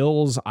love the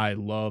kills. I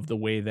love the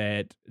way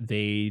that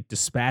they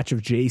dispatch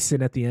of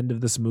Jason at the end of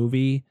this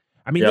movie.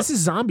 I mean, Yep. this is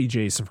zombie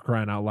Jason for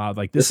crying out loud.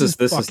 Like this is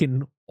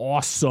fucking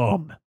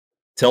awesome.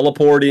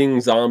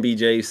 Teleporting zombie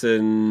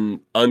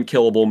Jason,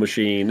 unkillable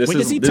machine. Wait,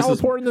 does he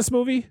teleport in this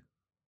movie?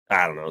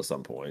 I don't know, at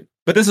some point.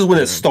 But this is when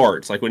Yeah. it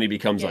starts, like when he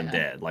becomes Yeah.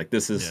 undead. Like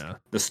this is Yeah.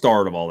 the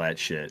start of all that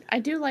shit. I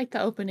do like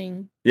the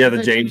opening. Yeah,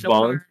 the James title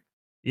Bond. part.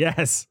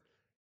 Yes.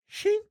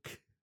 Shink.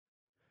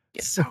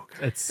 Yeah. So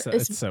good.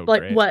 It's so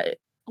like great.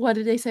 what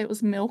did they say? It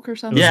was milk or It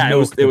something? Yeah, it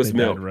was- milk that they dyed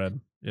milk. red.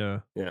 Yeah.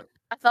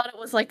 I thought it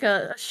was like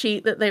a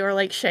sheet that they were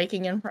like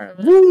shaking in front of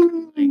it.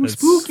 Woo, Like,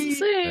 spooky.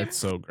 see? It's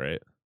so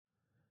great.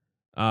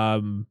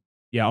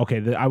 Yeah,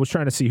 okay. I was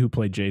trying to see who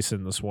played Jason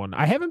in this one.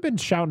 I haven't been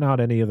shouting out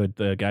any of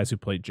the guys who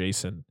played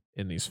Jason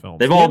in these films.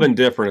 They've all been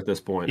different at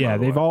this point. Yeah, by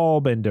the they've way. all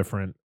been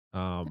different.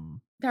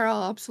 They're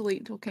all obsolete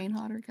until Kane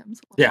Hodder comes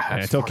along. Yeah, Yeah,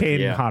 that's until fucking- Kane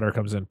yeah. Hodder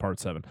comes in part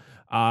 7.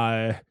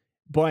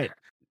 But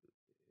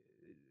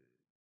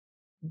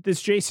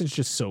this Jason's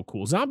just so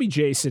cool. Zombie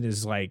Jason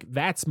is like,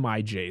 that's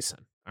my Jason.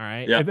 All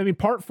right. Yeah. I mean,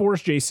 part 4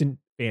 is Jason,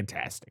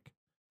 fantastic.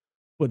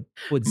 But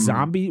with Mhm.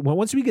 zombie,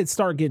 once we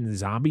start getting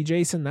zombie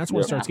Jason, that's when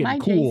it Yeah. starts Not getting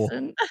my cool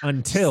Jason.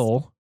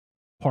 until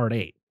part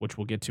 8, which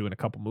we'll get to in a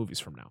couple movies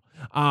from now.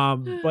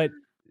 But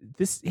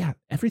this, yeah,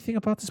 everything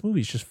about this movie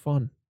is just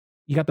fun.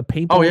 You got the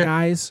paintball yeah.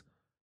 guys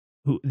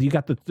who you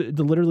got the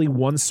literally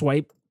one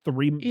swipe,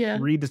 three Yeah.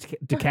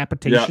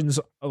 decapitations.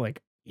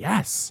 Like,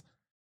 yes,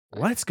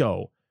 let's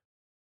go.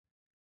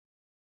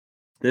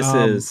 This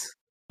Um, is.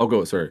 Oh,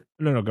 go. Sorry.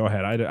 No, go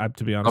ahead. I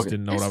to be honest, Okay.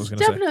 didn't know what This I was is going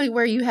to say. definitely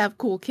where you have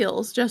cool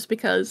kills, just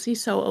because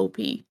he's so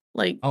OP.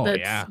 Like, Oh, that's,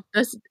 yeah.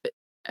 that's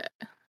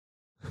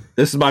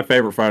This is my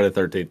favorite Friday the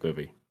 13th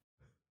movie.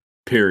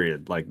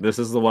 Period. Like this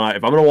is the one.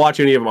 If I'm gonna watch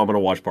any of them, I'm gonna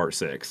watch part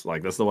 6.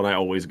 Like that's the one I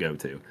always go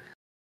to.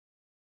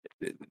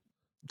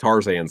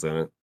 Tarzan's in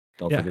it.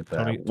 Don't Yeah, forget that.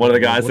 Tony- One of the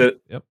Tony guys Wood.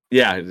 that. Yep.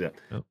 Yeah.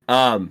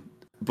 Yep.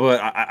 But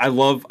I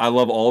love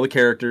all the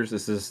characters.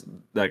 This is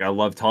like I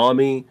love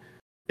Tommy.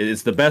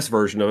 It's the best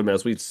version of him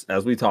as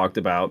we talked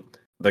about.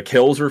 The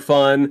kills are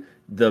fun.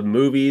 The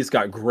movies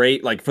got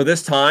great. Like for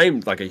this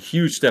time, like a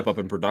huge step up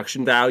in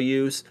production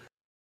values.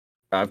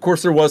 Of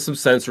course, there was some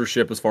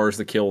censorship as far as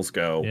the kills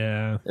go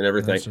Yeah, and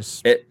everything. that's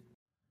just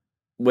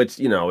Which it's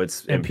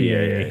MPAA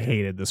MPAA.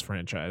 hated this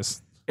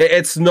franchise.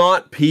 It's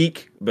not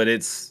peak, but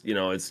it's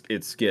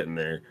it's getting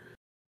there.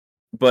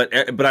 But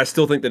I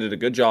still think they did a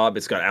good job.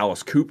 It's got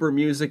Alice Cooper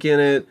music in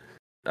it.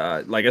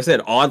 Like I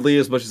said, oddly,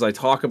 as much as I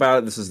talk about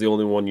it, this is the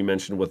only one you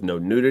mentioned with no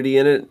nudity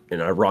in it,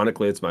 and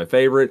ironically, it's my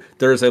favorite.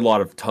 There's a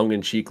lot of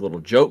tongue-in-cheek little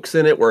jokes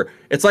in it, where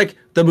it's like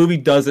the movie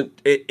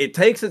doesn't it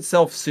takes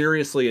itself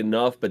seriously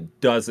enough, but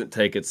doesn't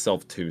take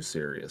itself too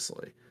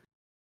seriously.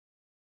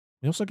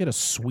 We also get a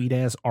sweet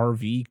ass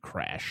RV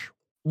crash.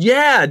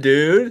 Yeah,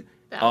 dude.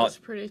 that Uh, was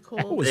pretty cool.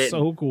 That was It-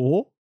 so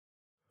cool.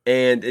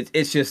 And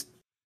it's just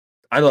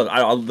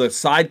the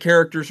side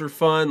characters are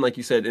fun, like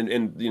you said,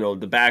 and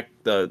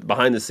the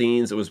behind the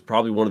scenes, it was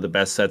probably one of the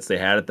best sets they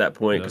had at that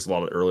point because a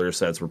lot of the earlier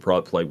sets were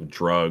probably played with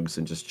drugs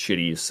and just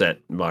shitty set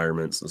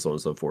environments and so on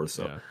and so forth.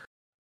 So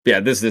yeah,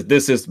 this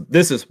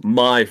is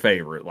my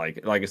favorite.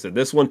 Like I said,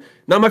 this one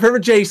not my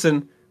favorite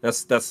Jason.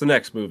 That's the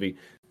next movie,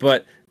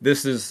 but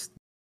this is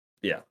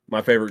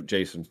my favorite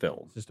Jason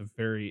film. Just a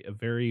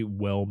very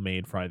well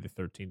made Friday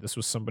the 13th. This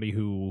was somebody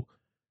who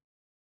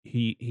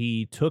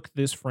he took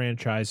this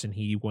franchise and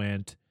he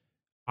went,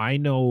 I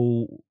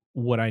know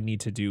what I need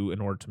to do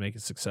in order to make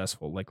it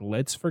successful. Like,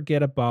 let's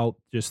forget about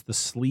just the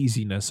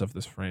sleaziness of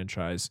this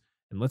franchise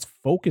and let's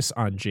focus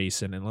on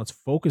Jason and let's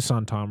focus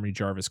on Tommy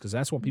Jarvis because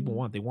that's what people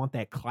want. They want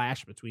that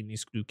clash between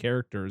these two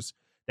characters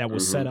that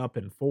was set up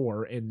in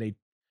 4 and it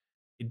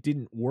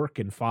didn't work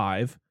in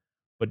 5.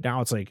 But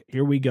now it's like,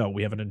 here we go.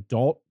 We have an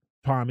adult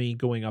Tommy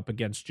going up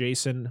against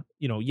Jason.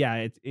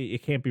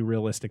 It can't be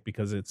realistic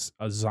because it's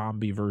a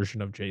zombie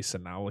version of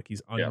Jason now. Like,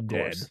 he's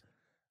undead.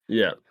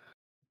 Yeah.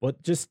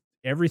 But just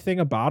everything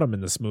about him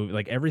in this movie,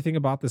 like everything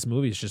about this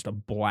movie is just a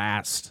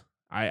blast.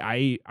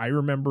 I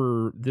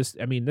remember this.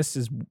 I mean, this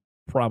is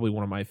probably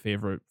one of my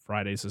favorite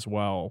Fridays as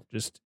well,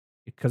 just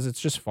because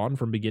it's just fun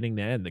from beginning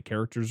to end. The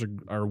characters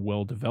are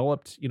well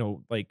developed.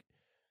 Like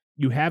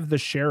you have the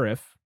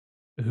sheriff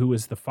who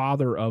is the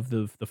father of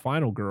the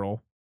final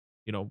girl.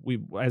 We're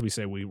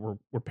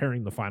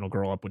pairing the final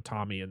girl up with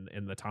Tommy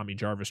in the Tommy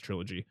Jarvis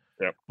trilogy.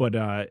 Yep.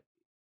 But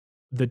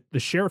the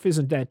sheriff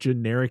isn't that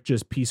generic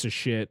just piece of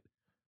shit.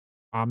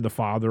 I'm the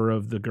father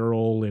of the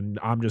girl and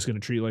I'm just going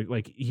to treat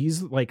like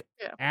he's like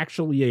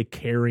actually a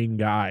caring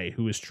guy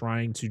who is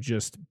trying to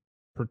just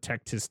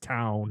protect his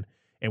town.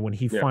 And when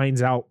he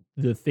finds out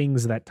the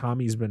things that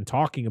Tommy's been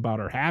talking about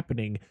are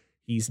happening,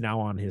 he's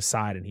now on his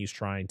side and he's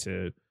trying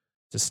to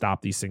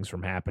stop these things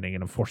from happening.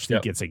 And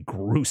unfortunately gets a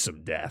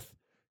gruesome death.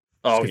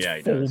 Oh he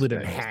folded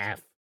in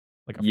half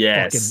like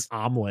a fucking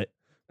omelet.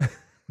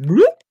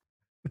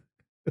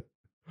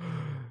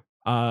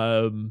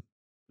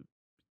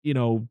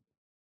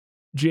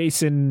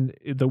 Jason,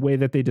 the way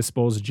that they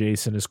dispose of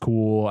Jason is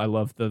cool. I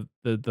love the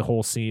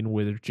whole scene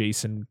where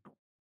Jason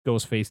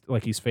goes face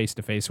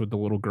to face with the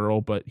little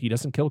girl, but he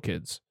doesn't kill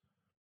kids.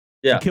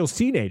 Yeah, he kills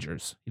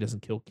teenagers. He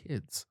doesn't kill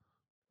kids.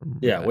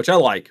 Yeah, which I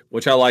like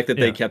that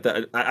they kept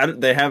that.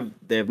 They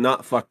have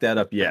not fucked that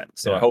up yet,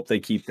 so I hope they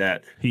keep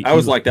that. I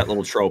always like that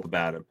little trope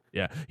about him.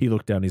 Yeah, he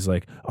looked down. He's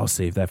like, "I'll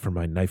save that for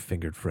my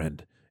knife-fingered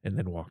friend," and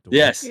then walked away.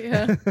 Yes,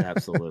 yeah,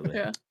 absolutely.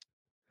 Yeah.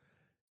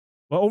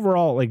 Well,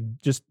 overall, like,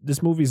 just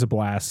this movie's a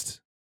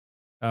blast.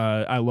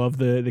 I love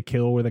the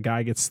kill where the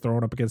guy gets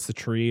thrown up against the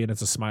tree and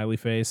it's a smiley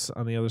face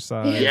on the other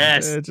side.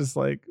 Yes, it's just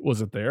like,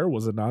 was it there?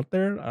 Was it not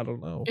there? I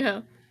don't know.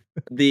 Yeah.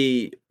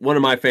 One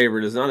of my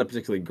favorite is not a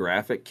particularly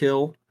graphic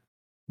kill,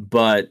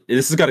 but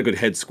this has got a good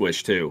head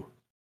squish too.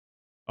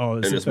 Oh,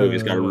 this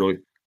movie's got a really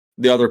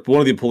one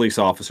of the police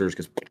officers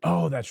gets.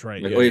 Oh, that's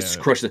right. Like, he's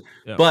crushed it.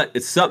 Yeah. But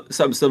it's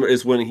something similar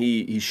is when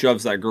he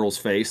shoves that girl's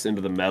face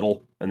into the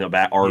metal and the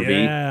back RV.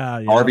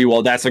 Yeah. RV.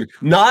 Well, that's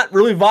not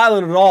really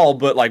violent at all,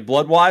 but like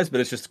blood wise, but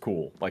it's just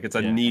cool. Like it's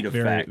a neat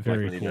effect.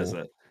 Very when cool. He does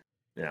it.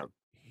 Yeah.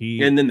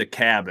 And then the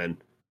cabin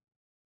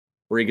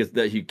where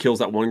he kills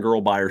that one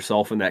girl by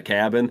herself in that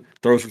cabin,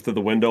 throws her through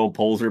the window and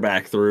pulls her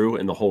back through,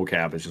 and the whole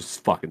cabin's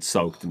just fucking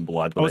soaked in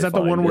blood. Oh, is that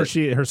the one where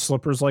her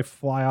slippers like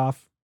fly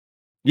off?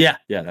 Yeah,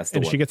 that's the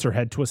one. And she gets her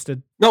head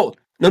twisted? No,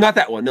 not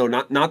that one. No,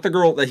 not the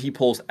girl that he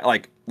pulls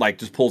like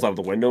just pulls out of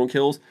the window and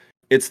kills.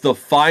 It's the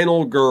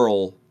final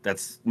girl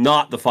that's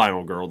not the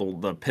final girl,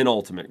 the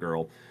penultimate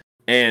girl.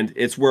 And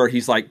it's where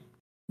he's like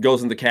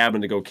goes in the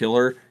cabin to go kill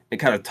her and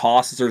kind of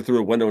tosses her through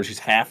a window and she's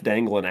half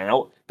dangling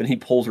out. Then he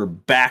pulls her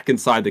back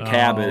inside the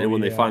cabin, and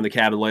when they find the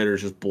cabin later,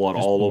 it's just blood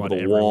all over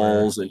the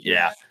walls. And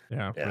yeah,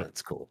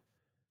 that's cool.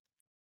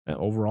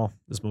 Overall,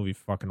 this movie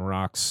fucking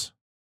rocks.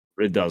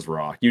 It does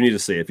rock. You need to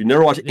see it. If you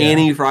never watched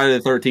any Friday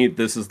the 13th,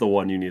 this is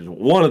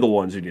one of the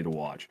ones you need to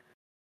watch.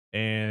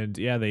 And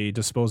they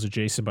dispose of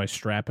Jason by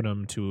strapping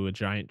him to a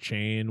giant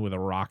chain with a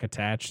rock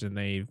attached, and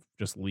they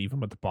just leave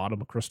him at the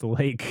bottom of Crystal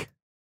Lake.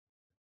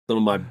 Some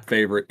of my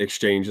favorite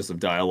exchanges of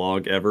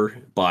dialogue ever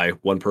by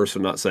one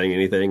person not saying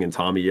anything and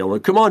Tommy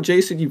yelling, "Come on,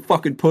 Jason, you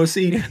fucking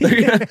pussy."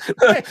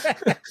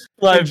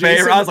 My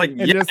favorite. I was like,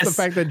 yes. And just the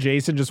fact that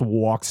Jason just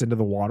walks into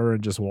the water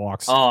and just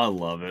walks. Oh, I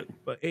love it.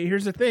 But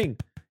here's the thing.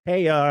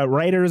 Hey,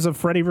 writers of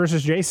Freddy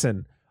vs.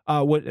 Jason,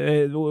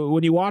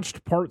 when you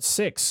watched part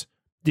 6,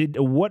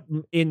 what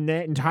in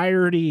that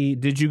entirety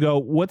did you go,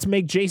 what's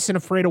make Jason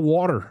afraid of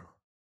water?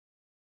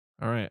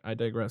 All right, I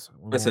digress.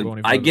 Listen,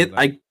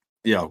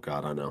 oh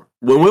God, I know.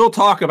 We'll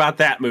talk about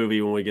that movie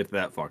when we get to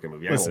that fucking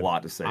movie. I have a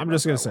lot to say. I'm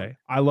just gonna say,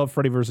 I love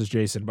Freddy vs.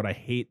 Jason, but I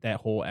hate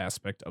that whole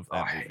aspect of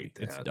that movie. I hate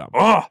that. It's dumb.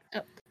 Oh!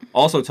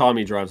 Also,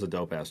 Tommy drives a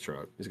dope ass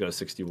truck. He's got a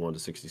 61 to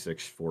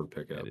 66 Ford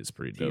pickup. It is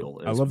pretty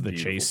dope. I love the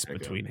chase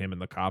between him and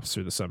the cops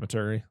through the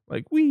cemetery.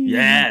 Like,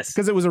 yes,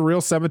 because it was a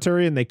real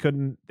cemetery, and they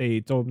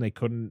told him they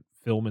couldn't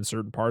film in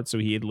certain parts, so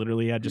he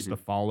literally had just to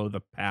follow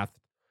the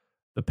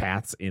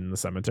paths in the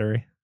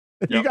cemetery.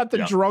 You got the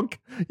drunk.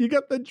 You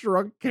got the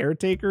drunk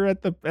caretaker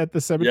at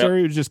the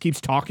cemetery who just keeps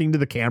talking to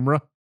the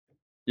camera.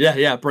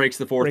 Yeah. Breaks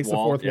the fourth Breaks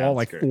wall. the fourth wall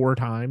like 4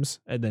 times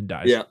and then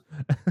dies. Yeah.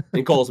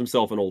 And calls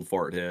himself an old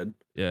fart head.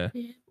 Yeah.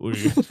 What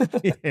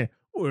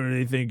do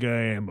they think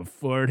I am, a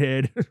fart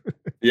head?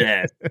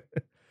 Yeah.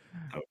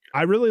 Okay.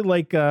 I really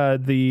like I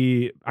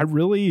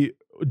really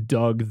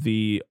dug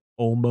the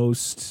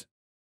almost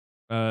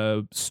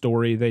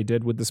story they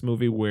did with this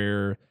movie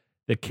where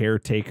the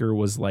caretaker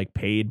was like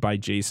paid by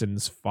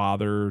Jason's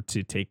father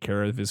to take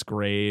care of his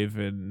grave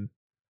and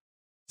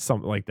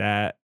something like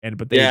that.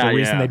 But the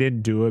reason they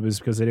didn't do it is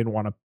because they didn't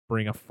want to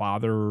bring a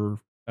father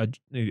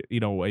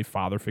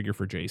figure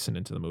for Jason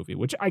into the movie,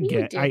 which I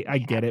get. I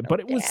get it, but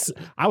it was.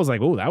 I was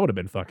like, oh, that would have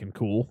been fucking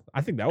cool.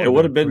 I think that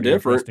would have been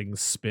different, interesting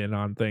spin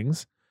on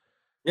things.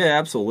 Yeah,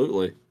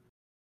 absolutely.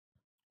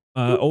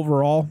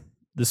 Overall,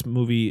 this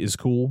movie is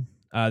cool.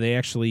 They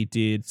actually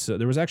did. So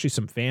there was actually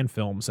some fan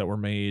films that were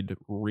made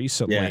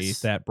recently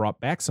that brought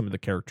back some of the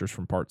characters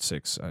from Part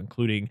 6,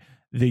 including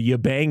the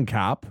Yabang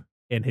cop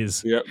and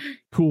his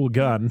cool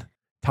gun,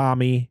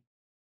 Tommy,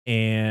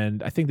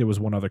 and I think there was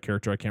one other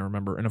character I can't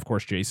remember, and of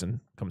course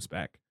Jason comes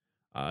back.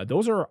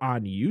 Those are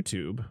on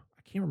YouTube.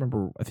 I can't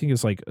remember. I think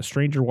it's like A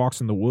Stranger Walks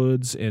in the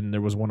Woods, and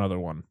there was one other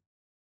one.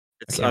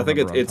 I think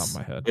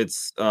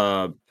it's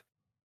God,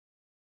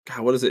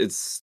 what is it?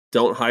 It's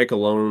Don't Hike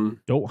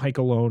Alone. Don't Hike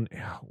Alone.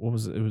 What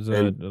was it? It was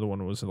another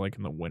one. Was like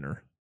in the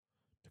winter?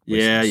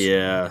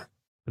 Yeah.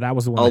 But that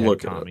was the one. I'll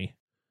look at Tommy.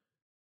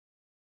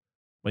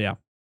 But yeah.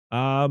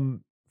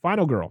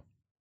 Final girl.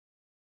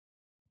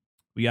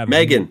 We have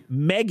Megan.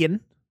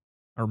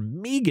 Or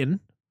Megan.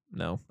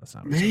 No, that's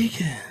not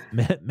Megan.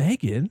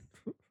 Megan.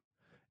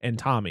 And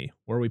Tommy.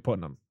 Where are we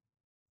putting them?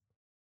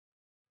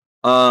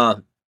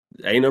 A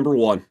number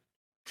 1.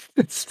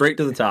 Straight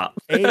to the top.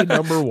 A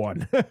number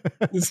 1.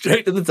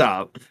 Straight to the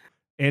top.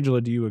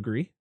 Angela, do you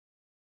agree?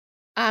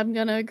 I'm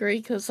going to agree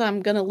because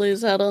I'm going to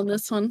lose out on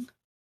this one.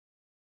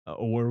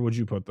 Where would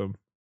you put them?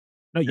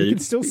 No, you can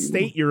still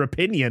state your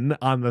opinion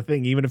on the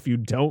thing, even if you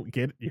don't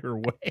get your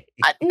way.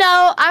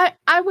 No,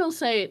 I will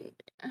say.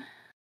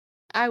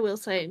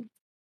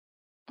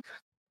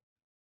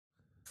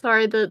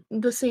 Sorry,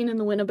 the scene in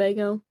the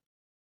Winnebago.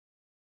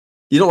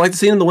 You don't like the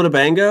scene in the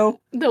Winnebago?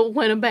 The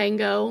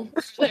Winnebago.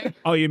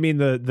 Oh, you mean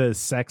the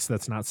sex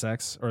that's not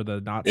sex, or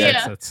the not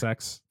sex that's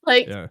sex?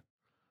 Like,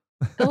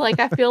 like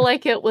I feel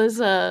like it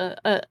was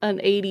an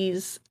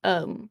 80s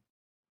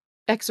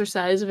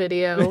exercise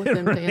video with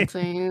them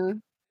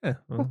dancing. Yeah,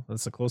 well,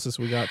 that's the closest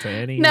we got to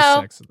any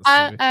sex in this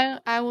movie.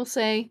 I will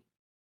say,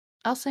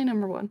 I'll say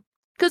number 1,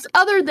 because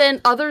other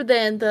than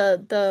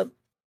the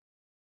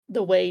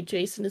way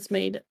Jason is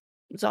made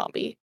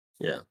zombie,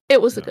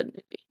 it was a good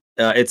movie.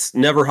 It's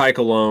Never Hike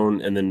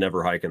Alone and then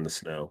Never Hike in the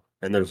Snow,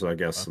 and there's I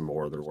guess some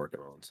more they're working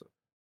on. So,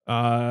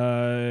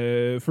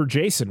 for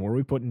Jason, where are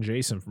we putting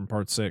Jason from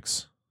Part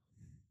 6?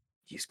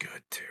 He's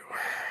good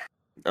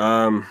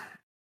too.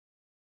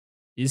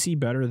 Is he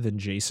better than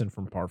Jason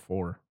from Part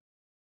 4?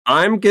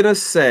 I'm gonna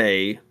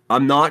say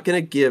I'm not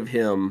gonna give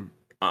him.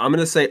 I'm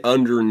gonna say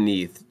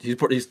underneath.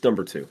 He's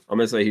number 2. I'm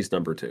gonna say he's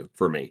number 2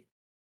 for me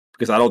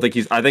because I don't think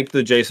I think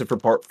the Jason for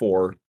Part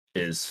 4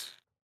 is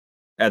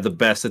at the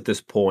best at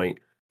this point.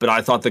 But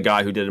I thought the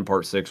guy who did in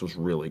Part 6 was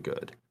really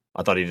good.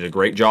 I thought he did a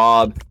great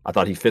job. I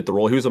thought he fit the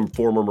role. He was a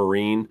former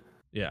Marine.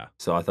 Yeah.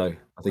 So I think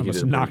he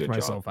did a knocked good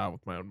myself job. out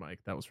with my own mic.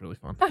 That was really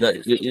fun. No,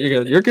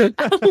 you're good. You're good.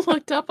 I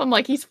looked up. I'm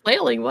like, he's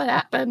flailing. What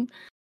happened?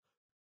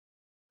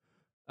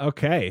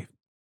 Okay.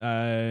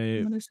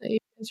 I'm gonna say you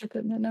guys are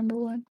putting it number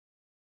 1.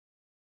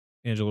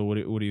 Angela,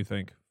 what do you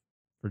think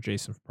for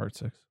Jason for Part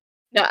 6?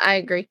 No, I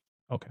agree.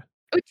 Okay.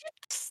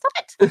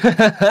 All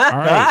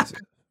right.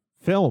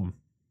 Film.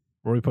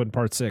 Where are we putting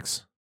Part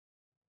 6?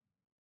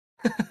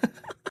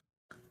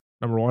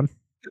 Number 1.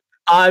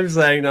 I'm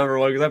saying number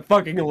 1 because I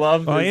fucking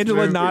love this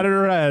Angela movie. nodded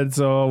her head,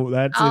 so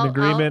that's an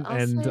agreement,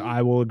 I'll say.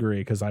 I will agree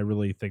because I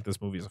really think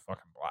this movie is a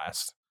fucking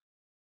blast.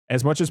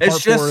 As much as Part 4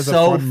 just is a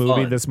so fun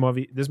movie, fun.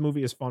 this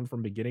movie is fun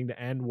from beginning to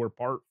end. Where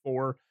Part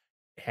 4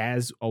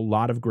 has a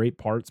lot of great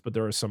parts, but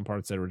there are some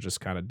parts that were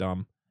just kind of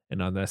dumb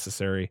and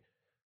unnecessary.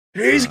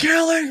 He's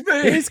killing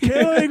me. He's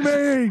killing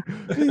me.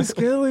 He's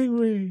killing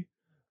me.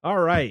 All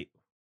right.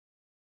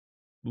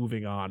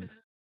 Moving on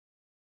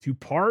to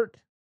Part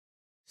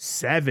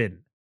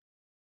 7,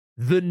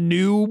 The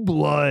New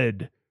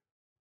Blood,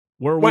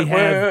 where we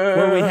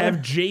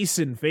have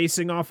Jason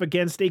facing off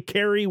against a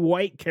Carrie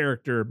White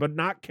character, but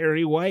not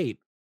Carrie White.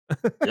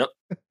 Yep,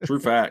 true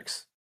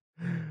facts.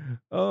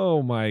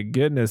 Oh my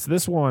goodness!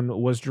 This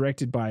one was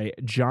directed by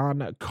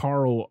John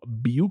Carl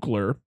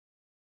Buechler.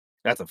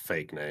 That's a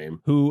fake name.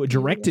 Who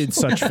directed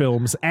such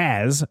films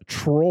as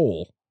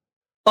Troll.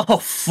 Oh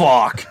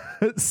fuck!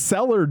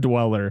 Cellar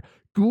Dweller.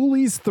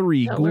 Ghoulies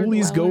 3,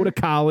 Ghoulies Go to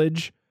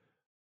College.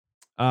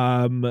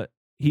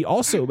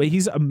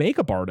 He's a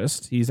makeup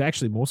artist. He's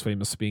actually most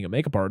famous for being a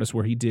makeup artist,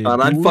 where he did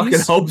I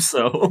fucking hope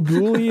so.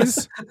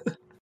 Ghoulies,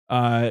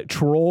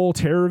 Troll,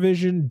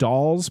 TerrorVision,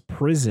 Dolls,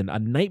 Prison, A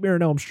Nightmare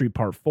on Elm Street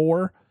Part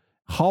 4,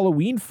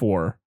 Halloween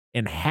 4,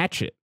 and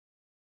Hatchet.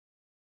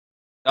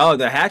 Oh,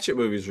 the Hatchet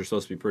movies are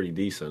supposed to be pretty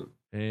decent.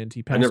 And he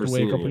I've passed never away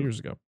a seen couple any. years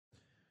ago.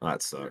 Oh,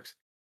 that sucks.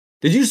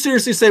 Did you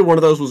seriously say one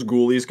of those was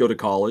Ghoulies Go to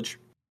College?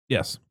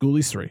 Yes,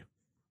 Ghoulies 3.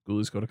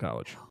 Ghoulies Go to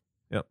College.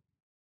 Yep.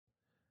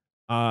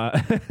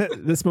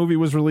 This movie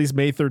was released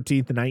May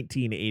 13th,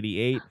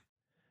 1988.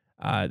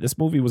 This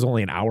movie was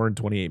only an hour and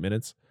 28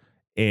 minutes.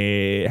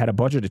 It had a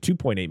budget of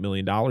 $2.8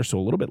 million, so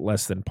a little bit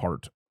less than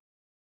Part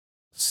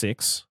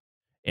 6.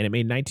 And it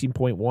made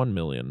 $19.1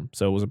 million,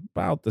 so it was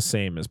about the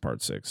same as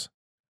Part 6.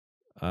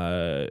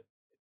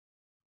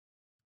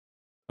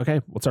 Okay,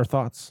 what's our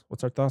thoughts?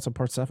 What's our thoughts on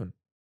Part 7?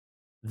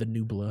 The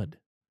New Blood.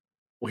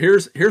 Well,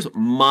 here's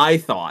my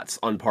thoughts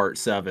on Part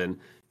 7.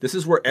 This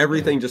is where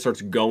everything just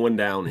starts going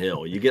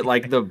downhill. You get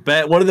like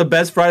one of the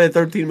best Friday the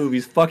 13th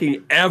movies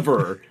fucking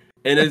ever,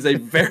 and it is a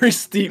very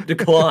steep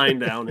decline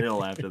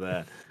downhill after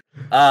that.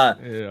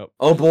 Yep.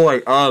 Oh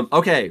boy.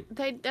 Okay.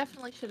 They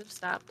definitely should have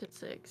stopped at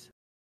 6.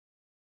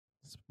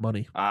 It's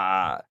money.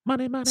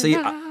 Money. Money. See,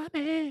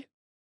 money.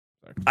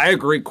 I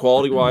agree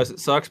quality-wise it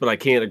sucks, but I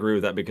can't agree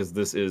with that because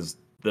this is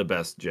the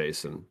best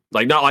Jason.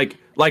 Like not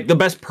like the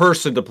best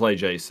person to play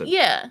Jason.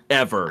 Yeah.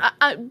 Ever.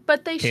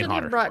 But they Kane should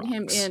Hodder have brought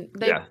him rocks. in.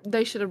 Yeah.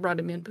 They should have brought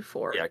him in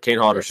before. Yeah, Kane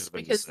Hodder this, should have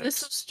been because 6.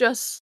 this was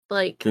just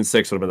like Then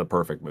 6 would have been the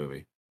perfect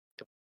movie.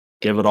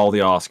 Give it all the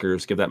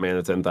Oscars. Give that man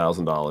the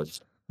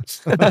 $10,000.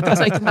 so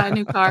I can buy a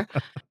new car.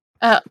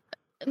 No,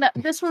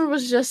 this one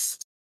was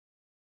just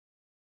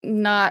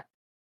not.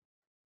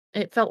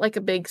 It felt like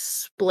a big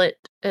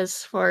split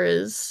as far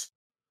as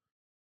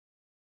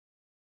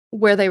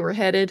where they were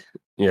headed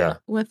Yeah.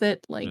 with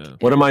it. Like Yeah.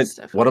 One of my it's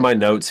definitely not-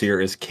 notes here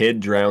is kid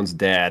drowns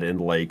dad in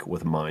lake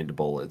with mind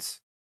bullets.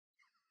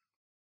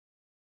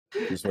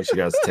 Just want you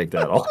guys to take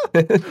that off.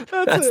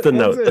 That's it, the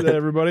note. That's it,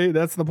 everybody.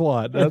 That's the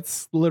plot.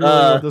 That's literally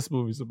what this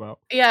movie's about.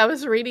 Yeah, I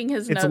was reading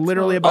his It's notes.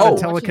 literally while I about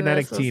was a watching telekinetic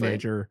this. I was like,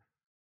 teenager.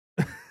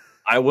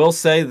 I will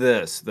say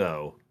this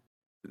though.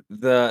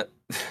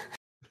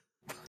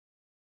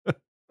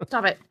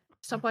 Stop it.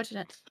 Stop watching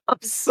it. I'm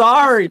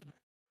sorry.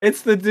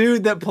 It's the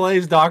dude that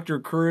plays Dr.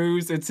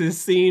 Cruz. It's his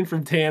scene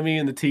from Tammy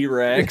and the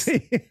T-Rex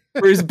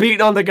where he's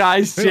beating on the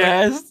guy's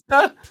chest.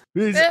 Oh,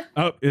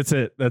 it's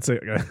it. That's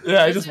it.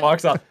 Yeah, he just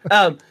walks off.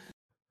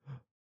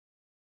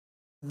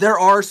 There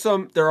are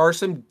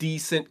some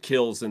decent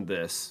kills in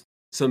this.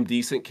 Some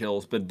decent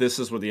kills, but this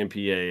is where the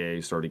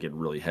MPAA started getting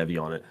really heavy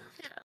on it.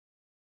 Yeah.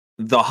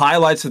 The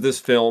highlights of this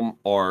film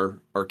are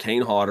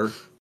Kane Hodder.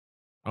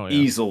 Oh, yeah.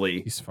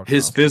 Easily. He's fucking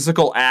His awesome.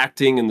 physical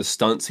acting and the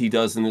stunts he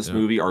does in this Yeah.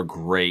 movie are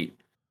great.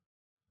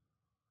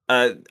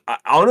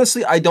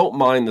 Honestly, I don't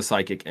mind the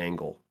psychic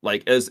angle.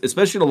 Like,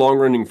 especially in a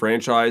long-running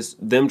franchise,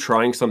 them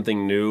trying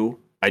something new,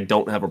 I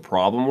don't have a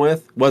problem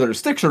with. Whether it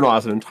sticks or not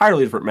is an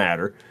entirely different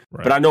matter.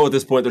 Right. But I know at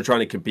this point they're trying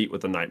to compete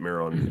with the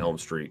Nightmare on Elm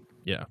Street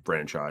Yeah.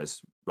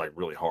 franchise, like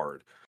really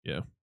hard.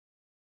 Yeah.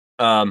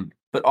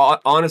 But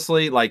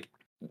honestly, like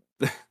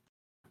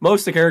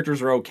most of the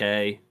characters are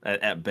okay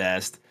at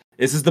best.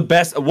 This is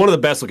one of the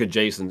best looking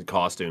Jason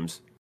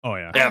costumes Oh,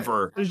 yeah.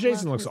 ever. This I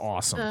Jason love looks his,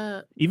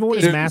 awesome. Even when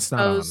his Dude, mask's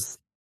not on.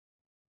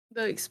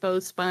 The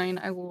exposed spine,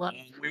 I love.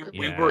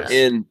 We Yeah.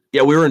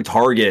 were in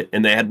Target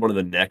and they had one of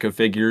the NECA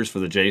figures for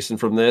the Jason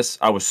from this.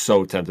 I was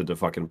so tempted to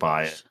fucking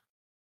buy it.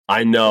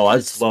 I know, I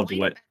just love the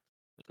way it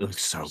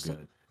looks so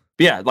good.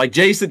 But yeah, like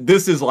Jason,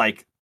 this is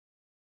like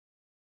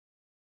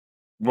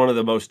one of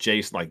the most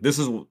Jason. Like this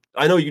is,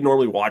 I know you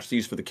normally watch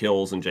these for the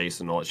kills and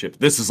Jason and all that shit. But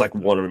this is like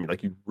one of them.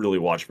 Like you really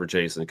watch for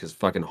Jason because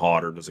fucking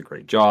Hodder does a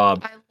great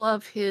job. I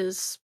love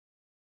his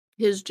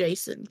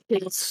Jason.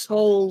 His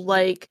whole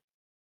like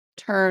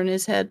turn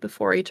his head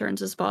before he turns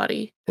his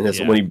body. And that's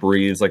Yeah. when he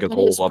breathes, like his When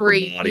whole he's upper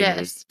breathe, body yes.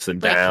 moves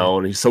and Like-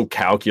 down. He's so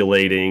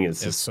calculating. It's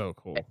It's just so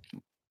cool.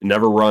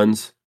 never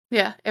runs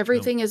Yeah,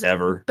 everything is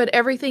ever. but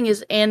everything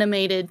is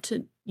animated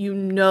to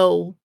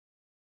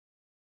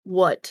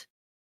what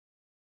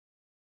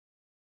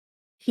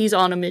he's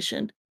on a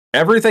mission.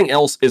 Everything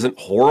else isn't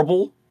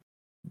horrible.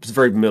 It's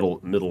very middle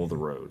of the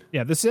road.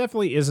 Yeah, this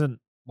definitely isn't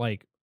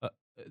like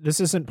this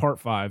isn't part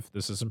 5.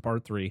 This isn't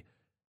part 3.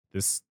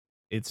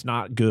 It's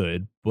not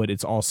good, but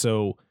it's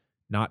also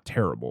not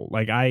terrible.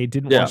 Like I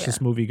didn't Yeah. watch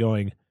this movie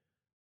going,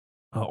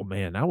 oh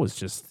man, that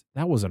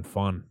wasn't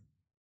fun.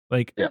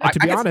 Like Yeah, to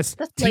be I guess honest,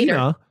 that's later.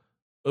 Tina,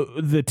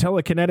 the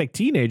telekinetic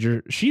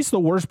teenager, she's the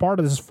worst part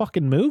of this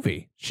fucking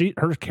movie.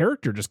 Her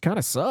character just kind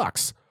of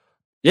sucks.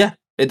 Yeah,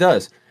 it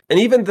does. And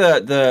even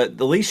the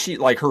least she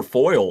like her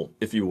foil,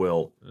 if you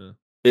will, Yeah.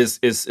 is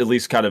at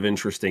least kind of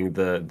interesting.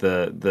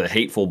 The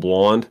hateful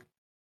blonde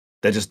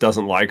that just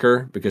doesn't like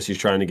her because she's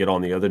trying to get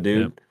on the other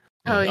dude.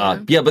 Oh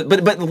yeah.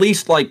 But at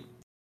least like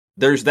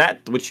there's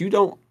that which you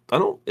don't. I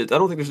don't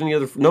think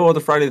there's no other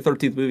Friday the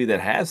 13th movie that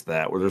has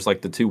that where there's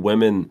like the two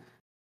women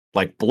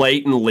like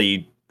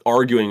blatantly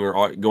arguing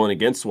or going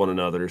against one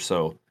another.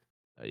 So,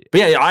 but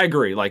yeah, I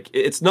agree. Like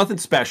it's nothing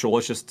special.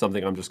 It's just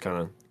something I'm just kind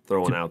of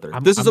throwing out there.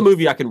 This is a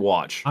movie I can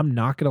watch. I'm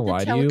not gonna The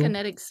lie to you.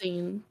 telekinetic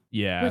scene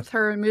Yeah, with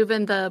her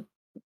moving the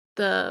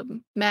book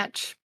of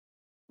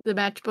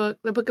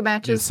just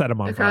matches set him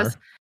on across,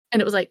 fire.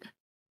 and it was like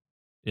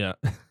Yeah.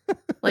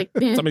 Like,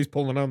 Somebody's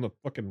pulling on the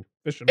fucking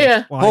fishing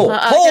Yeah. line.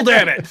 Pull,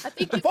 damn it! I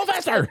think you Pull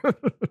faster.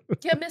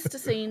 missed a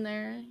scene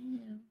there.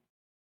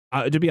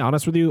 To be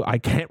honest with you, I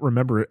can't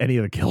remember any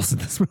of the kills in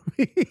this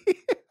movie.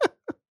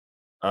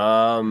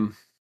 That's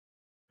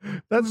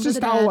Remember just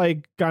the how dad.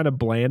 like kind of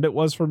bland it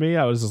was for me.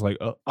 I was just like,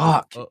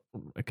 I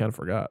kind of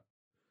forgot.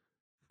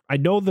 I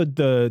know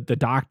the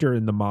doctor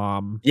and the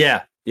mom.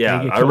 Yeah, they get I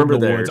killed remember in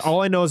the theirs. woods.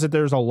 All I know is that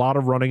there's a lot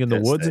of running in the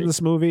Yes, woods in they-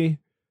 this movie.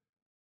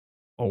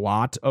 A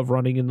lot of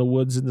running in the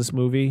woods in this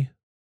movie.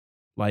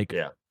 Like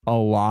Yeah. a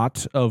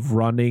lot of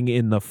running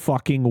in the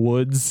fucking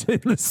woods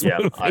in this Yeah,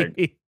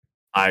 movie.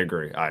 I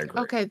agree.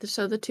 Okay,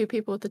 so the two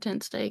people with the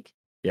tent stake.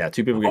 Yeah,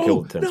 2 people get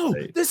killed in 10 no,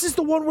 states. this is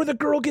the one where the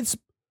girl gets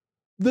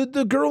the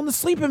girl in the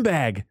sleeping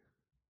bag,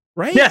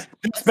 right? Yes,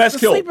 best The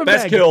kill. sleeping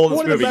Best bag. kill in this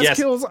One of the movie. best Yes.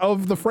 kills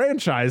of the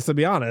franchise, to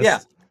be honest. Yeah.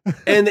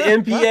 And the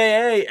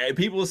MPAA,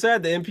 people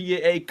said the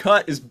MPAA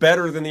cut is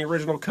better than the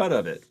original cut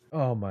of it.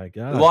 Oh my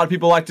god. A lot of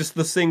people like just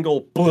the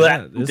single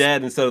this-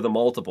 dead instead of the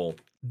multiple.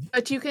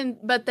 But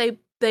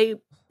they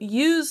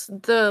use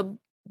the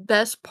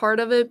best part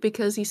of it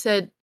because he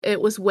said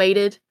it was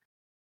weighted,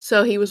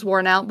 so he was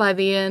worn out by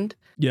the end.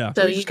 Yeah.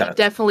 So He's you got- could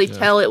definitely yeah.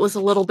 tell it was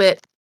a little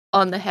bit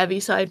on the heavy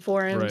side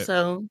for him. Right.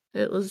 So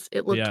it looked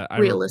Yeah, I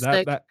remember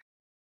realistic.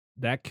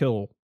 that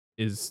kill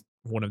is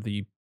one of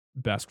the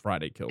best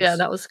Friday kills. Yeah,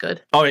 that was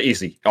good. Oh, yeah,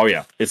 easy. Oh,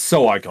 yeah. It's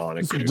so iconic.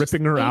 Just dude.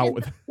 ripping her out Hated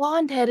with the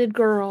blonde-headed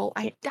girl.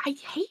 I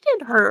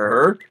hated her.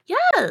 Her?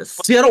 Yes.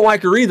 See, I don't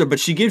like her either, but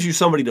she gives you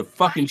somebody to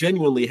fucking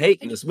genuinely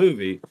hate in this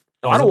movie.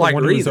 No, I Was it don't the like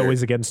one her who was either.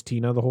 always against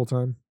Tina the whole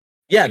time.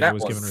 Yeah, He that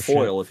was was giving her shit.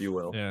 foil, if you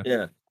will. Yeah.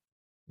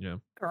 Yeah.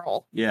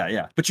 Girl.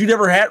 Yeah. But you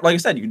never had, like I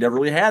said, you never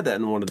really had that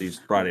in one of these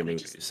Friday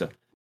movies. So.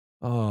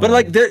 Oh. But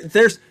like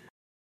there's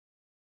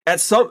at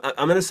some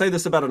I'm gonna say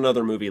this about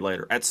another movie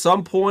later. At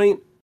some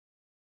point,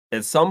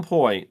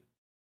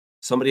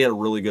 somebody had a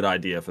really good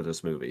idea for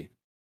this movie.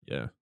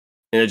 Yeah.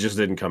 And it just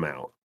didn't come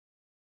out.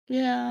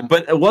 Yeah.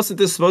 But wasn't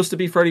this supposed to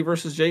be Freddy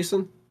versus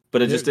Jason?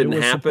 But it just didn't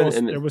was happen. supposed-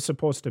 And it was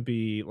supposed to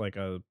be like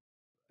I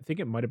think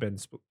it might have been.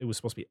 It was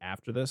supposed to be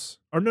after this,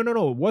 or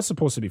no. It was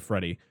supposed to be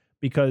Freddy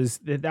because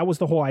that was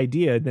the whole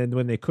idea. And then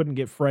when they couldn't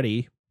get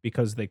Freddy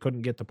because they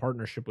couldn't get the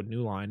partnership with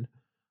New Line,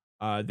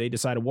 they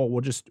decided, well,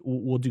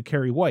 we'll do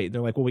Carrie White.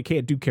 They're like, well, we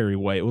can't do Carrie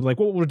White. We're like,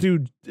 well, we'll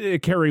do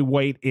Carrie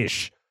White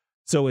ish.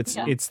 So it's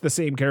the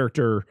same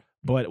character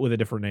but with a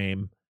different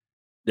name.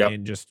 Yep.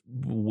 And just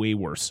way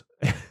worse.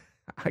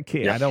 I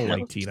can't. Yeah. I don't Yeah.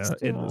 like Tina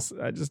in this.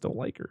 I just don't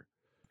like her.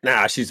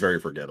 nah, she's very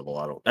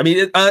forgettable. I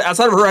mean,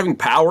 outside of her having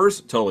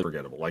powers, totally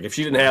forgettable. Like if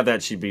she didn't have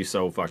that, she'd be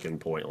so fucking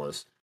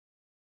pointless.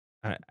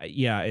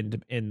 Yeah,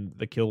 and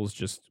the kills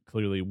just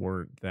clearly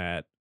weren't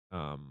that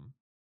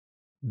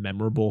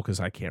memorable because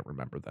I can't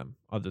remember them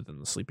other than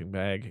the sleeping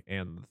bag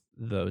and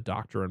the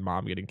doctor and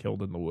mom getting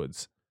killed in the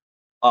woods.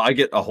 I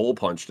get a hole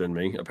punched in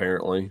me,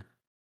 apparently.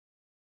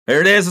 There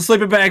it is, the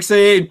sleeping bag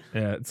scene.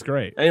 Yeah, it's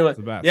great. Anyway, It's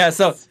the best. yeah,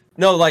 so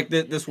no, like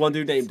this one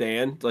dude named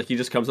Dan, like he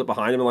just comes up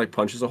behind him and like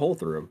punches a hole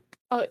through him.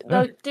 Oh,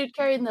 the dude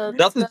carrying the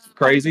Nothing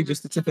crazy,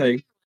 just it's a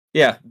thing.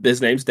 Yeah,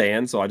 his name's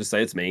Dan, so I just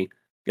say it's me.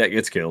 Yeah,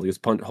 gets killed. He gets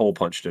hole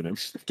punched in him.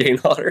 Game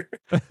honor.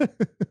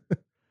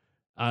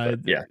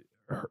 Yeah.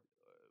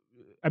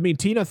 I mean,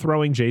 Tina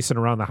throwing Jason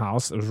around the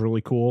house, it was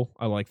really cool.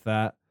 I like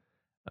that.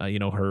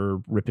 Her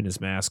ripping his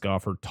mask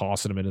off, her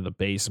tossing him into the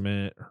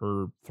basement,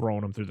 her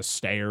throwing him through the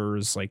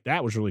stairs. Like,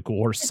 that was really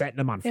cool. Her setting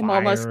him on him fire.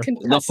 almost The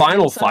concussing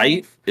final himself.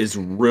 fight is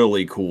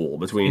really cool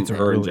between It's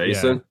her and really-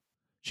 Jason. yeah.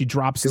 She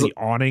drops He's the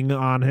awning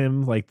on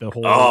him, like the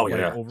whole Oh, like,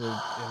 yeah. over.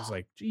 It was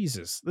like,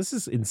 Jesus, this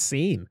is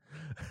insane.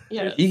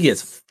 Yeah. He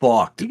gets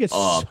fucked He gets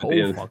up. so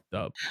and- fucked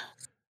up.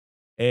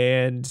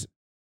 And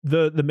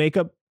the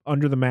makeup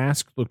under the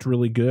mask looked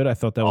really good. I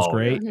thought that was Oh,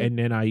 great. yeah. And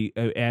then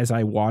as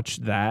I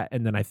watched that,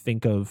 and then I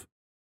think of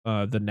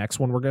the next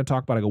one we're going to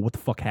talk about, I go, what the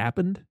fuck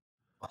happened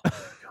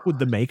with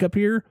the makeup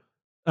here?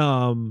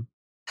 You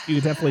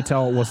could definitely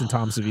tell it wasn't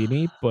Tom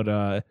Savini, but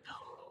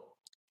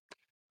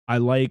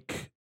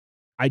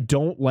I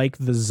don't like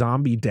the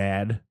zombie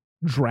dad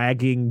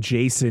dragging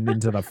Jason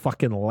into the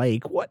fucking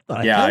lake. What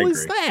the Yeah, I hell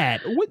is agree.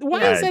 that? Why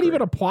Yeah, is I that agree.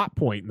 even a plot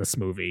point in this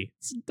movie?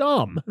 It's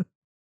dumb.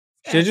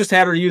 She just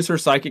had her use her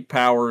psychic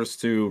powers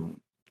to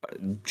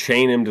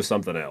chain him to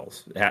something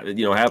else.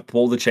 Have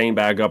pull the chain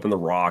back up in the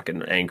rock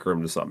and anchor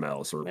him to something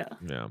else, or Yeah.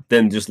 Yeah.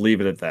 then just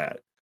leave it at that.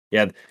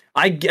 Yeah,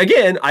 I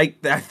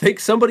think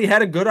somebody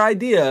had a good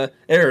idea.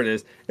 There it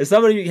is. If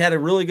somebody had a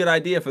really good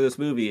idea for this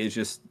movie, it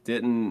just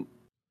didn't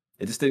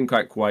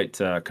quite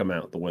come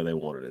out the way they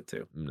wanted it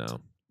to.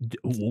 No.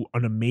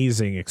 An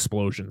amazing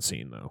explosion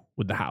scene though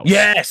with the house.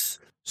 Yes,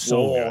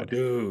 So Whoa, good.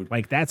 dude.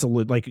 Like that's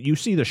like you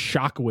see the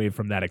shockwave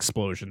from that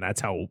explosion.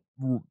 That's how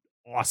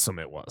awesome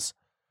it was.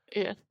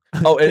 Yeah.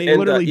 Oh, and, They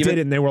literally even, did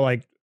it and they were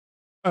like,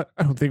 I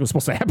don't think it was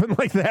supposed to happen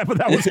like that, but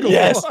that was cool.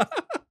 Yes.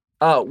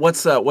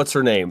 What's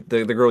her name?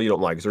 The girl you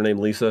don't like. Is her name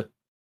Lisa?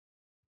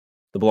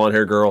 The blonde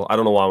hair girl. I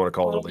don't know why I want to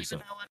call her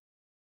Lisa.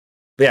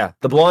 Yeah,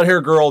 the blonde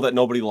hair girl that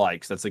nobody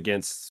likes. That's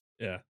against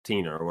Yeah.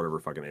 Tina or whatever her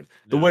fucking name.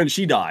 The No. one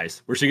she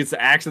dies, where she gets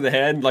the axe in the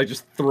head, like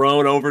just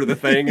thrown over to the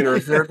thing, and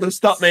the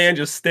stunt man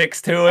just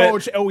sticks to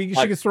it. She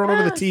Like- gets thrown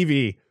over the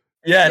TV.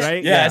 Yes,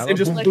 right? yes, Yeah. and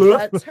just Like blew.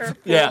 that's her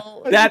Yeah,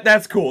 full.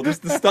 that's cool.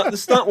 Just the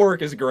stunt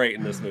work is great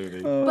in this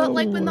movie. But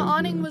like when the Oh my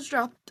awning God. was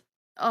dropped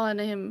on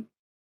him,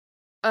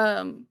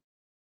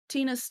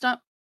 Tina's stunt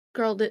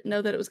girl didn't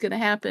know that it was gonna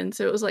happen,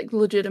 so it was like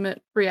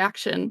legitimate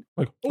reaction.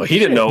 Like, oh, Well, he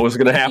didn't shit. know it was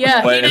gonna happen.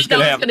 Yeah, but he it's didn't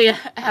know gonna it was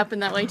happen. gonna happen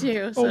that way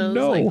too. So Oh, it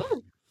was like,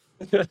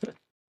 no. "Ooh."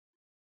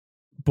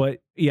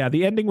 But yeah,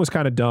 the ending was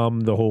kind of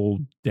dumb. The whole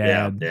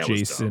dad yeah, it was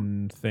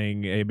Jason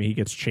thing. I mean, he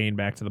gets chained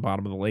back to the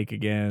bottom of the lake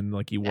again,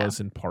 like he Yeah. was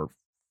in part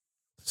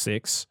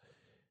 6.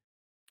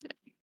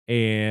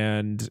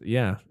 And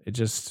yeah,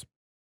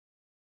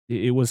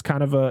 it was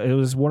kind of it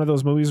was one of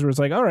those movies where it's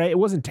like, all right, it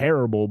wasn't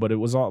terrible, but it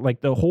was all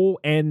like the whole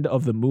end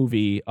of the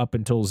movie up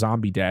until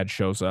Zombie Dad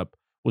shows up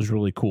was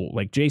really cool.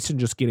 Like Jason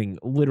just getting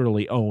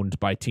literally owned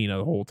by Tina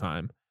the whole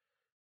time.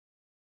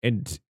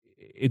 And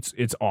it's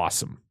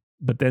awesome.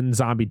 But then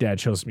Zombie Dad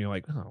shows me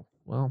like, oh,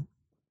 well,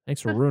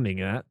 thanks for ruining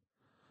that.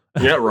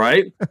 Yeah,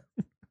 right.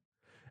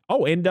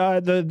 Oh, and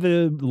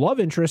the love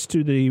interest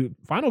to the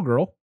final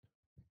girl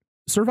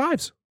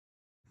survives.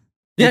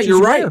 Yeah, which you're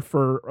is right. rare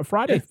for a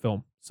Friday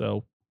film.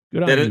 So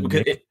good on That is you,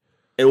 because Nick.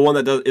 and one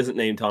that isn't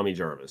named Tommy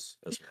Jarvis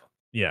as well.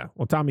 Yeah.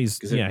 Well, Tommy's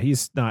 'Cause it-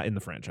 he's not in the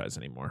franchise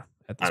anymore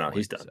at this I know, point.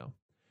 he's done. So.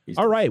 He's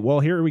All right.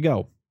 Well, here we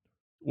go.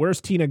 Where's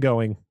Tina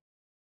going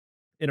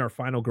in our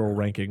final girl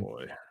ranking?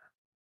 boy.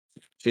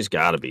 She's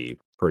got to be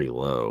pretty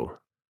low.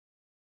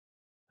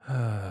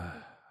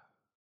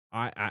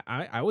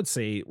 I would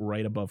say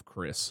right above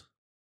Chris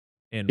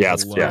and Yeah,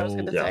 it's- below yeah, I was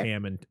gonna say.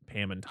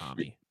 Pam and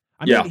Tommy.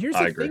 I Yeah, mean, here's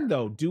I the agree. thing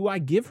though. Do I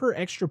give her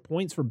extra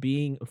points for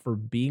being a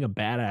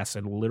badass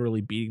and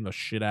literally beating the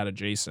shit out of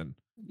Jason?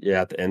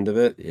 Yeah, at the end of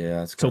it,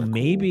 yeah. It's So kinda cool.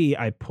 maybe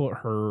I put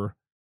her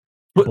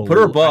put her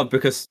below- above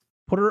because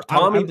Put her.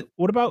 Tommy-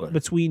 what Go about ahead.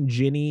 between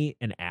Ginny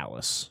and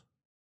Alice?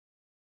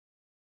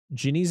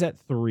 Ginny's at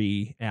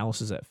 3.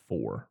 Alice is at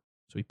 4.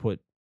 So we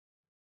put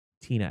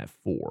Tina at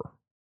 4.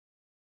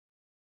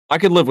 I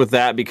could live with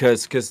that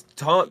because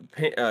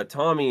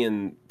Tommy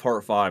in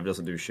part 5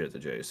 doesn't do shit to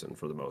Jason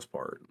for the most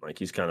part. Like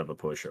he's kind of a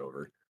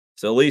pushover.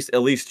 So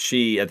at least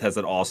she has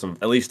that awesome.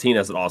 At least Tina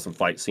has an awesome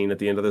fight scene at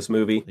the end of this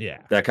movie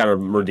Yeah. that kind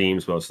of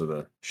redeems most of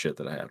the shit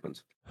that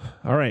happens.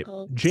 All right,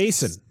 Oh.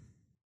 Jason.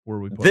 Where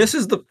are we? Put This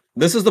is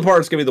the part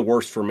that's gonna be the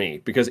worst for me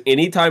because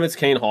anytime it's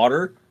Kane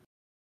Hodder,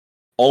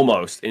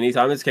 almost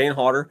anytime it's Kane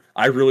Hodder,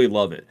 I really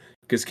love it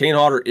because Kane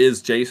Hodder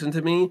is Jason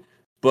to me.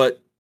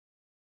 But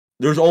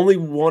there's only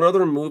one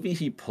other movie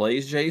he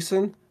plays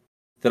Jason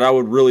that I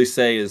would really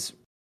say is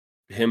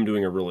him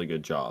doing a really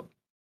good job.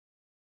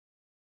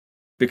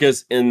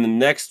 Because in the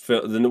next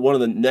film, one of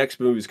the next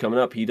movies coming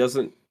up, he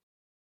doesn't.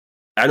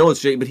 I know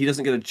it's Jake, but he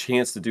doesn't get a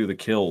chance to do the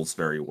kills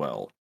very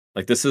well.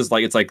 Like this is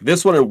like it's like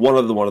this one and one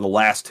of the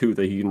last two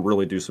that he can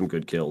really do some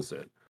good kills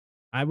in.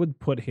 I would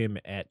put him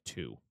at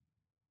 2.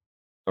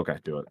 Okay,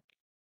 do it.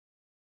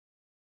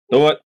 You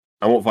know what?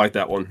 I won't fight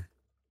that one.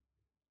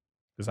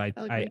 Because I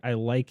agree. I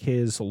like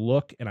his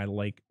look and I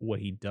like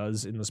what he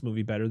does in this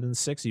movie better than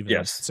 6, even though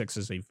Yes. 6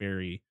 is a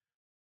very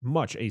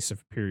much a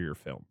superior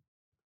film.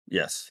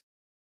 Yes.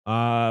 Where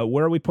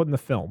are we putting the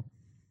film?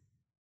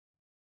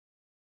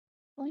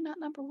 Probably not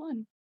number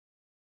 1.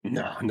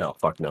 No,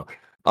 fuck no.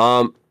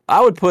 I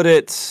would put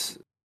it.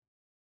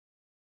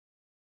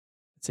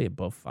 I'd say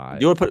above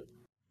 5. You would put.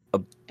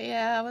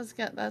 Yeah, I was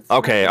gonna. That's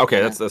Okay, right,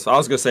 okay. yeah. That's. I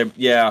was gonna say,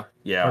 yeah.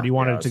 or do you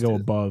want yeah, it to let's go do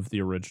it. above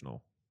the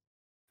original?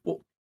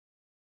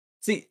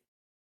 See.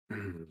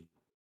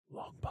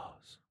 Long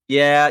pause.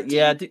 Yeah.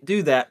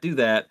 Do that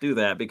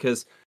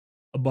because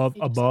Above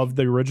You just above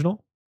the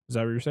original? Is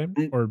that what you're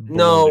saying? Or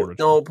below the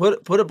no, original?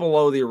 put it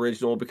below the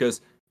original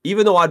because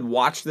even though I'd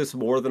watch this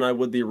more than I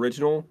would the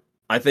original,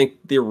 I think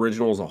the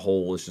original as a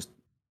whole is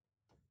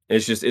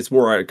it's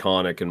more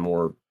iconic and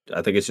more.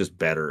 I think it's just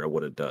better at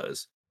what it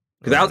does.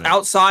 Because Alright.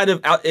 outside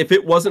of if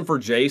it wasn't for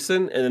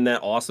Jason and then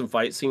that awesome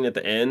fight scene at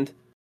the end,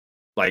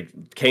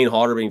 like Kane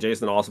Hodder being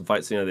Jason, an awesome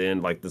fight scene at the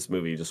end, like this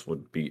movie just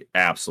would be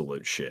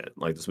absolute shit.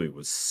 Like this movie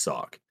would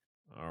suck.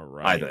 All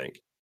right. I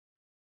think.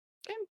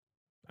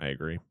 I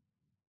agree.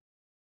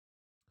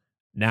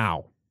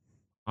 Now,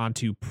 on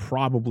to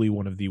probably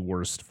one of the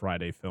worst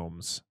Friday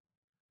films.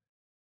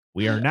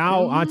 We are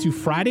now on to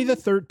Friday the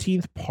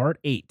 13th, Part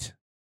 8.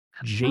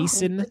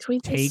 Jason the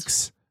tweet is-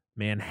 Takes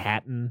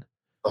Manhattan.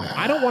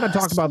 I don't want to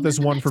talk about this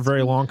one for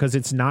very long because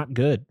it's not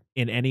good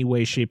in any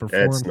way, shape, or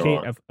form. It's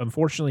not.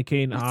 Unfortunately,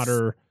 Kane It's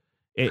Hodder,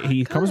 not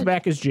he comes good.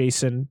 back as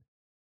Jason,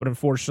 but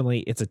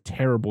unfortunately, it's a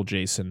terrible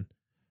Jason.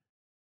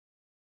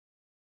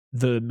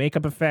 The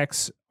makeup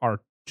effects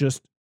are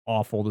just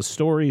awful. The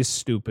story is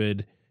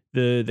stupid.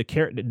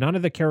 None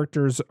of the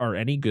characters are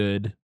any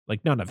good.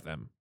 Like none of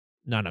them.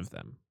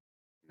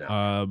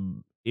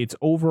 No. It's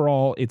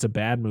overall it's a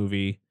bad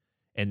movie,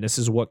 and this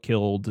is what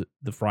killed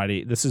the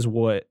Friday. This is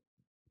what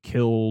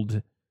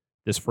killed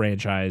this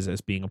franchise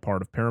as being a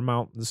part of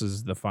Paramount. This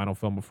is the final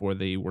film before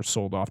they were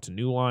sold off to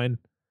New Line.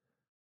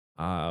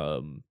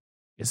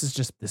 this is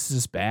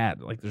just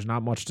bad. Like, there's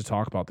not much to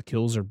talk about. The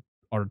kills are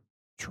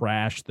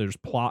trash. There's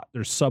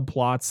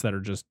subplots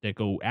that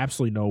go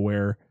absolutely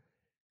nowhere.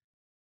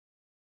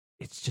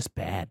 It's just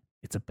bad.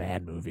 It's a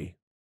bad movie.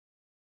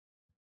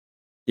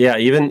 Yeah,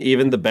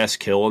 even the best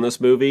kill in this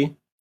movie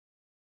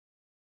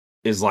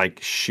is like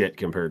shit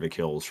compared to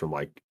kills from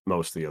like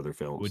most of the other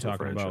films. We're in the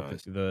talking about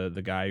franchise.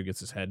 the guy who gets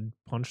his head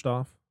punched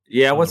off.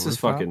 Yeah, on what's the his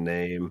rooftop? fucking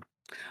name?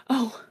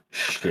 Oh,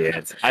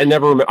 Shit, I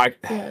never remember.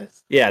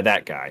 yes. Yeah,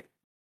 that guy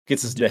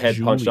gets his the head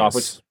punched off.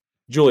 Which Julius.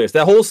 Julius,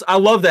 that whole I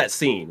love that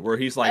scene where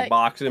he's like I-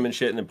 boxing him and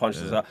shit, and then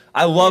punches Yeah. out.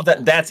 I love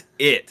that. That's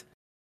it.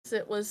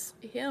 It was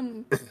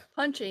him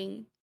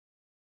punching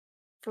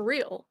for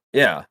real.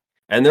 Yeah,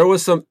 and there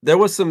was some.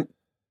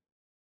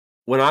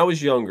 When I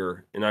was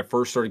younger and I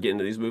first started getting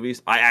into these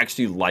movies, I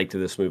actually liked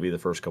this movie the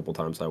first couple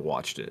times I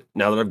watched it.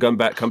 Now that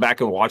I've come back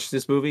and watched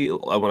this movie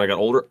when I got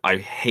older, I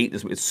hate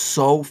this movie. It's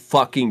so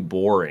fucking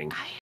boring. I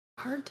had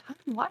a hard time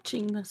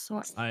watching this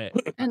one, I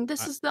and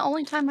this is the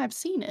only time I've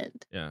seen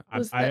it. yeah.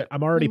 Was that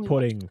I'm already only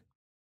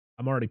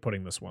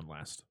putting this one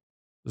last.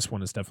 This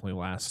one is definitely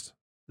last.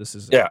 This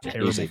is Yeah, a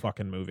terrible easy.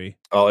 fucking movie.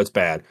 Oh, it's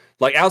bad.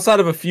 Like outside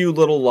of a few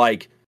little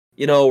like,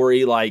 where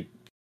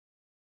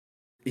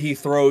he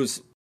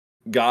throws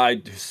guy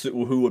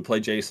who would play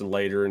Jason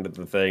later into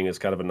the thing is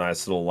kind of a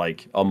nice little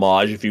like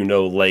homage if you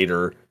know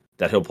later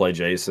that he'll play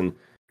Jason.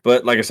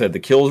 But like I said, the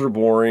kills are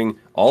boring.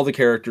 All the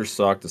characters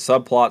suck. The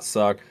subplots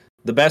suck.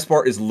 The best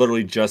part is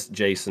literally just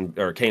Jason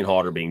or Kane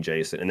Hodder being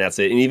Jason, and that's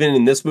it. And even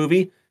in this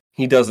movie,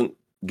 he doesn't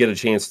get a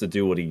chance to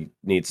do what he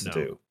needs to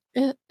do.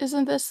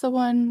 Isn't this the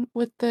one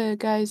with the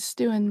guys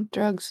doing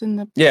drugs in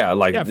the Yeah,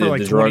 like Yeah, for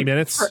like the 20 drug,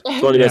 minutes.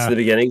 20 minutes Yeah. at the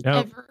beginning. Yeah.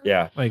 ever?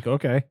 Yeah, Like,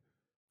 okay.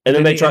 and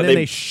then they try and then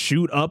they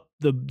shoot up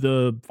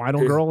the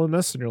final girl in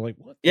this, and you're like,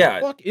 what Yeah,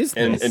 the fuck is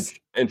and this?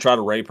 and try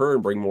to rape her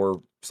and bring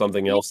more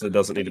something else that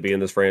doesn't need to be in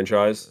this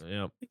franchise.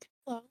 Yeah,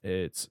 Hello.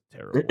 it's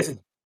terrible.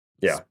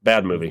 Yeah,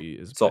 bad movie.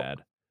 Is So-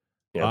 bad.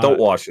 Yeah, don't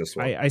watch this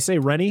one. I say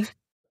Rennie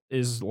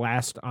is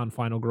last on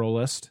final girl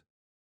list.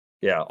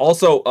 Yeah.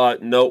 Also,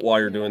 note while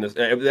you're doing this,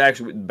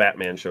 actually,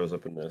 Batman shows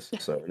up in this.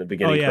 So in the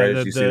beginning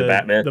credits, you see the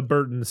Batman. the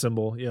Burton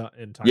symbol,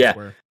 in Times Yeah.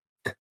 Square.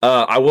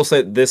 I will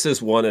say this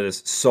is one that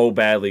is so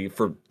badly,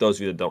 for those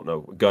of you that don't know,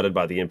 gutted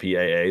by the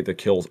MPAA. The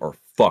kills are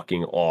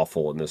fucking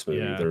awful in this movie.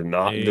 Yeah, They're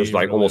not. they There's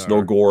like really almost are.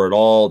 no gore at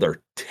all.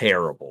 They're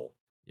terrible.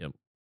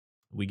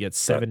 We get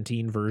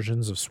 17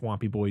 versions of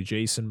Swampy Boy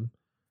Jason.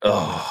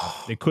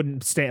 Oh, They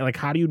couldn't stay. Like,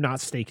 how do you not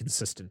stay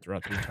consistent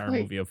throughout the entire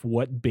Like- movie of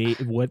what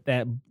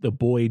the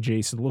boy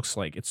Jason looks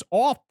like? It's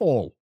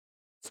awful.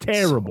 It's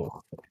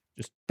terrible.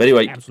 But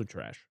anyway, Absolute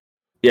trash.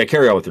 yeah,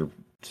 carry on with your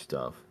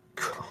stuff.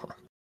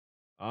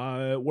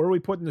 Where are we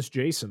putting this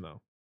Jason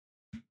though?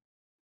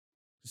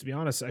 To be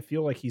honest, I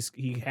feel like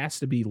he has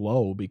to be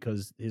low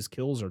because his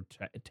kills are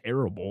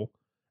terrible.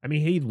 I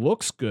mean, he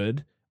looks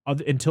good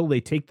until they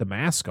take the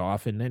mask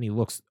off, and then he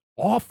looks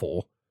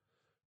awful.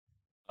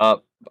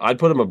 I'd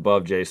put him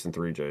above Jason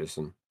 3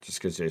 Jason, just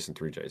because Jason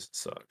 3 Jason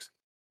sucks.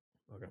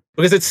 Okay.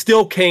 Because it's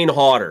still Kane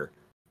Hodder.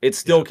 It's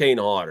still Kane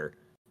Hodder.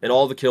 And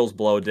all the kills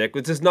blow dick,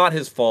 which is not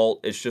his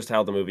fault. It's just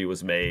how the movie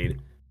was made.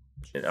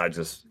 And I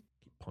just...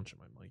 Keep punching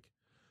my mic.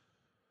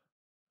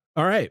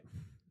 All right.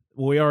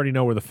 Well, we already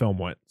know where the film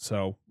went,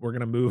 so we're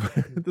gonna move.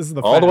 This is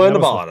the all the way on that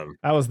the was bottom.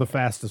 That was the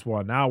fastest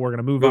one. Now we're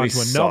gonna move Movie on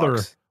to another.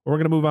 sucks. We're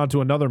gonna move on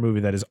to another movie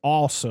that is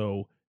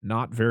also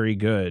not very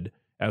good.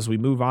 As we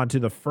move on to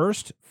the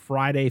first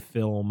Friday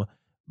film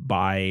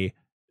by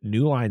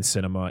New Line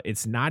Cinema.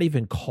 It's not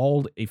even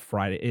called a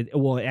Friday.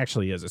 Well, it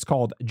actually is. It's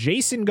called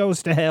Jason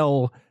Goes to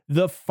Hell: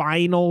 The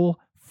Final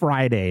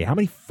Friday. How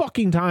many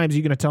fucking times are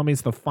you gonna tell me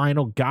it's the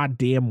final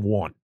goddamn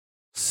one?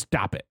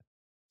 Stop it.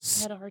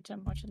 I had a hard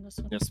time watching this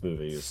one. This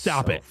movie is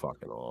Stop so it.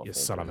 fucking awful. You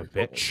son of a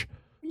bitch.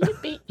 You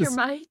beat your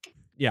mic.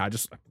 Yeah,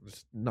 just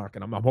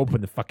knocking. I'm hoping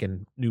the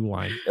fucking New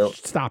Line. Yep.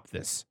 Stop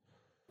this.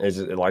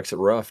 It likes it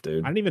rough,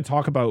 dude. I didn't even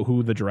talk about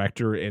who the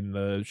director and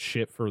the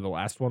shit for the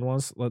last one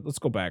was. Let's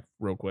go back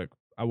real quick.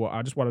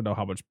 I just want to know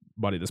how much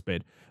money this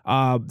made.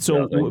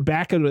 So Really?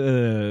 back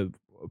in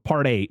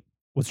part 8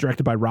 was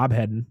directed by Rob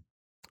Hedden.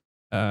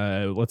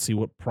 Let's see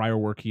what prior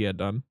work he had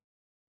done.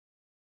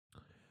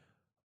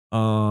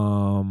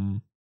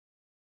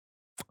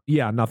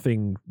 Yeah,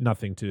 nothing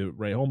to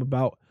write home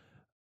about.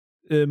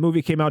 The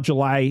movie came out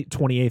July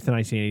 28th,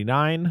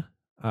 1989.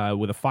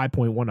 With a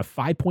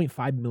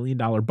 $5.5 million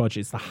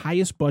budget. It's the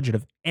highest budget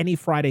of any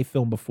Friday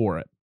film before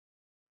it.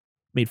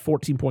 Made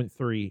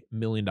 $14.3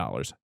 million.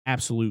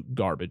 Absolute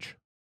garbage.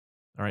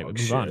 All right, we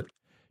move on.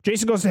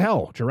 Jason Goes to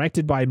Hell,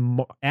 directed by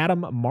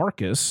Adam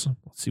Marcus.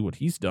 Let's see what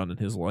he's done in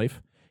his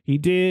life. He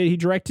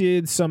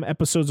directed some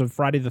episodes of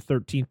Friday the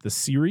 13th, the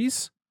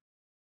series.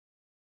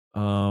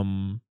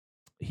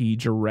 He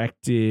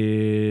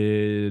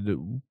directed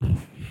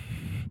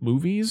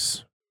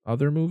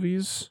other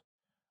movies.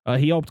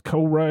 He helped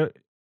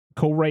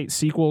co-write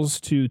sequels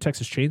to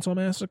Texas Chainsaw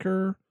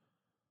Massacre.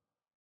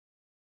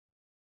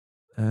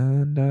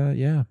 And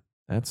yeah,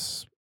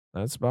 that's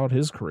about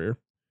his career.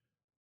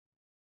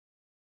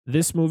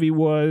 This movie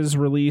was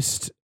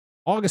released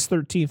August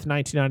 13th,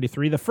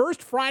 1993, the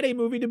first Friday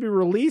movie to be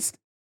released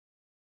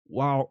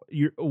while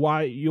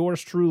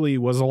yours truly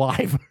was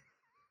alive.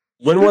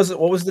 When was it?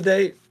 What was the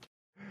date?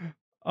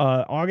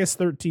 August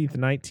 13th,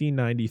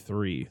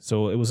 1993.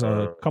 So it was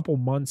a couple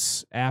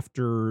months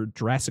after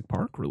Jurassic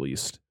Park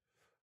released.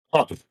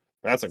 Oh,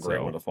 that's a great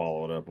So, one to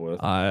follow it up with.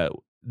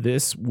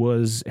 This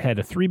had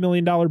a $3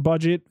 million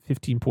budget,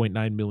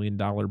 $15.9 million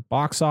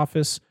box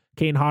office.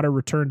 Kane Hodder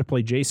returned to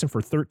play Jason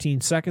for 13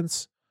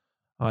 seconds.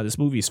 This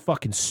movie is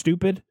fucking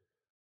stupid.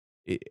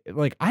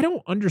 I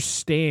don't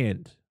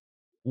understand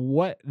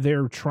what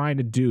they're trying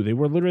to do. They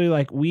were literally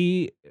like,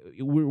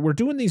 we're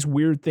doing these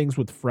weird things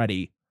with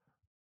Freddy,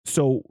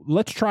 so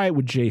let's try it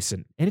with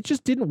Jason. And it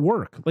just didn't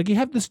work. Like, you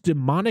have this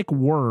demonic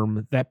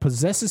worm that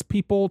possesses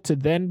people to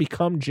then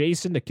become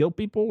Jason to kill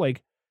people.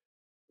 Like,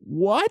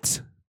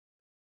 what?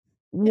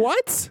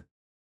 What?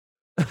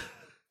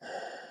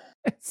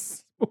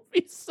 This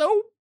movie's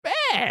so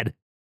bad.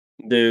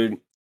 Dude,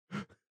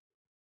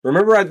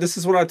 remember, this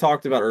is what I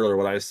talked about earlier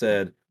when I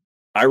said,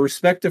 I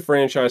respect the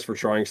franchise for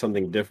trying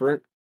something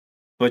different,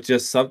 but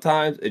just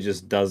sometimes it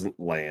just doesn't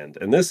land.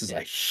 And this is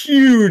a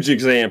huge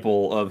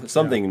example of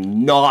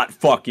something not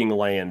fucking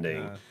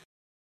landing.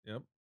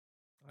 Yep.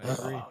 I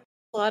agree.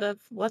 A lot of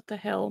what the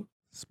hell.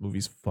 This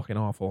movie's fucking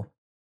awful.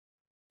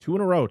 2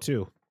 in a row,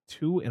 too.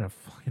 2 in a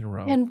fucking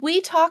row. And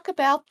we talk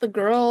about the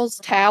girl's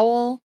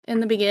towel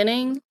in the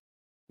beginning.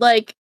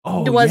 Like,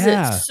 Oh, was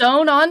yeah. it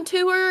sewn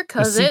onto her?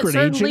 Because The it secret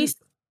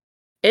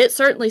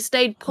certainly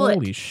stayed put.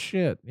 Holy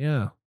shit,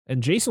 yeah.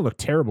 And Jason looked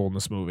terrible in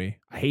this movie.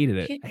 I hated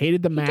it. I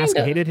hated the he mask.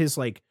 I kinda-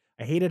 hated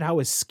I hated how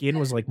his skin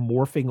was like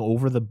morphing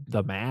over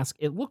the mask.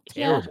 It looked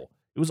Yeah. terrible.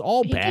 It was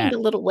all He bad. gained a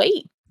little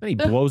weight. Then he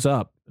blows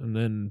up, and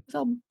then He's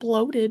all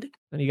bloated.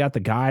 you got the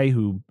guy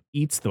who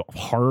eats the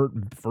heart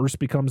and first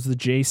becomes the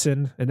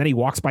Jason, and then he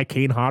walks by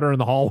Kane Hodder in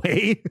the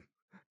hallway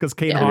because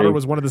Kane Yeah. Hodder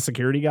was one of the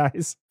security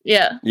guys.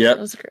 Yeah. Yep.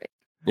 That was great.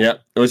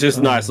 Yep. It was just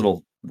a nice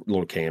little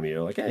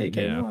cameo. Like, hey, Yeah.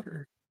 Kane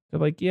Hodder. They're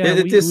like,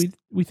 yeah,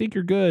 we think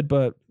you're good,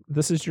 but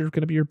this is going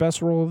to be your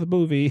best role of the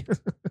movie.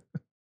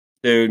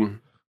 Dude.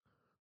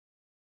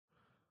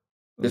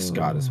 This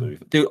movie.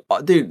 Dude,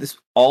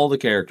 all the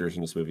characters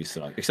in this movie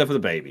suck, except for the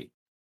baby.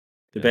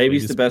 The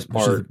baby's the best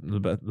part. The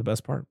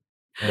best part.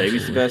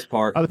 Baby's the best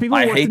part. The people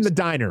who worked in the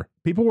diner.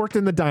 People worked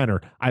in the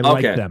diner. I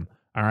liked them.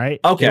 All right.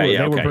 Okay.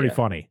 They were pretty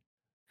funny.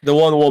 The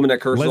woman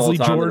that cursed all Leslie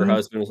the time Jordan. that her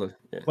husband was like,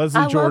 yeah.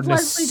 Leslie Jordan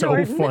is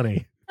so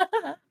funny.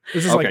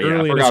 This is like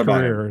early in his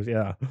career.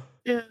 Yeah.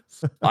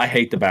 Yes. I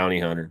hate the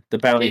bounty hunter. The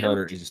bounty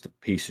hunter is just a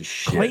piece of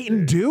shit.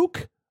 Clayton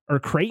Duke.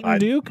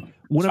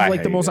 One of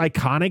like the most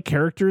iconic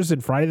characters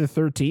in Friday the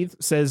 13th,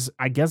 says,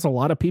 I guess a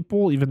lot of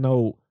people, even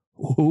though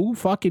who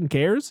fucking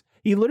cares?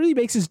 He literally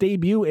makes his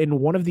debut in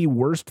one of the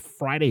worst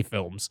Friday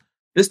films.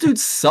 This dude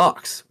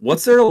sucks.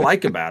 What's there to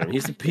like about him?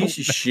 He's a piece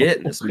of shit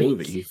in this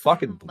movie. He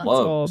fucking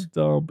blows. It's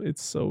all dumb.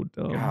 It's so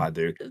dumb. God,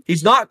 dude.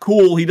 He's not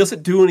cool. He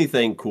doesn't do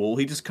anything cool.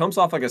 He just comes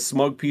off like a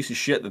smug piece of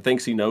shit that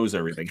thinks he knows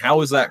everything.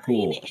 How is that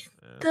cool?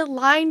 The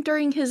line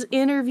during his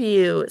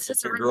interview. It's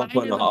just a girl reminder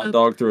putting a hot of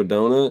dog through a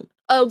donut.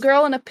 a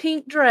girl in a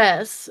pink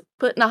dress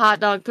putting a hot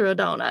dog through a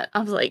donut. I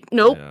was like,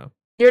 nope,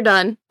 you're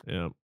done.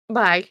 Yeah.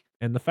 Bye.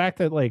 And the fact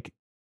that like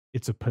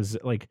it's a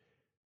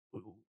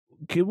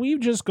can we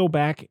just go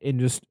back and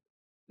just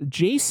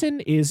Jason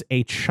is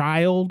a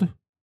child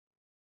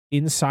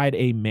inside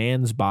a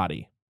man's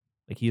body.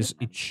 Like he is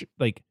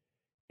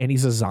and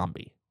he's a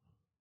zombie.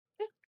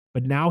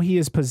 But now he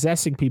is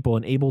possessing people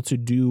and able to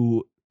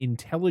do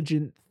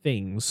intelligent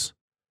things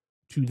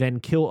to then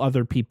kill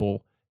other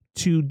people,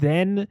 to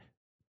then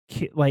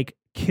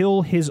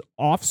kill his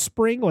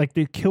offspring, like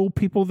to kill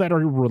people that are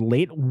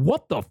related.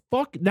 What the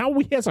fuck? Now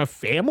he has a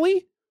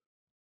family?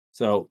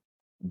 So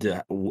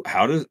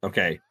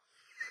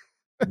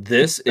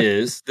this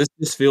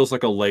just feels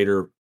like a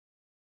later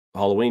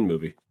Halloween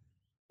movie.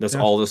 That's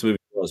all this movie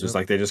was. It's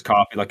like they just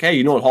copied, like, hey,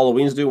 you know what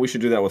Halloween's doing? We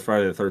should do that with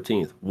Friday the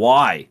 13th.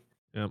 Why?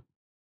 Yep.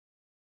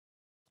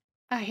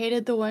 I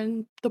hated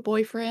the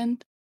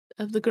boyfriend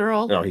of the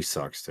girl. No, he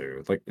sucks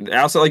too. Like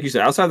outside, like you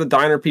said, outside the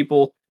diner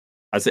people,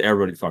 I'd say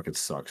everybody fucking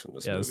sucks in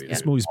this movie.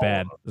 This movie's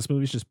bad. This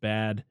movie's just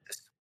bad.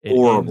 It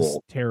horrible. ends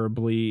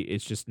terribly.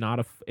 It's just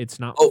not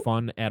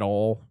fun at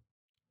all.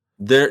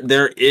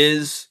 There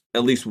is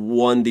at least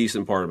one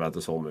decent part about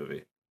this whole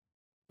movie.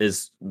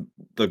 Is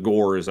the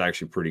gore is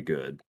actually pretty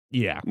good.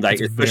 Yeah, like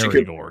it's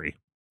very gory.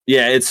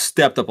 Yeah, it's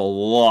stepped up a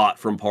lot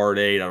from Part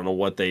 8. I don't know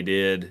what they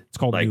did. It's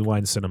called New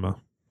Line Cinema.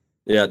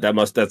 Yeah,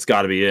 that's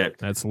got to be it.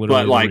 That's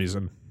literally the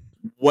reason.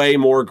 Way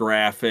more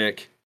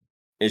graphic.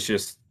 It's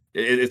just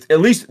it's at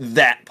least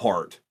that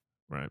part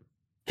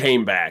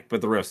came back,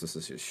 but the rest of this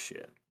is just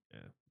shit. Yeah,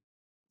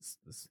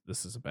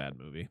 this is a bad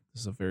movie.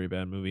 This is a very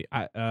bad movie.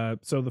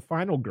 So the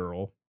final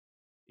girl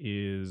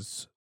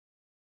is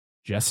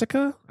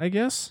Jessica, I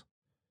guess.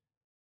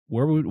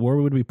 Where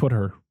would we put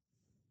her?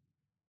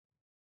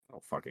 I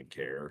don't fucking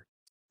care.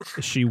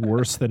 Is she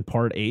worse than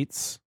Part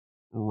 8's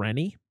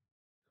Rennie?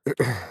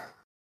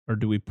 Or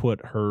do we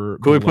put her?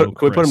 Can we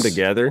put them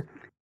together?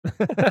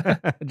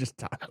 Just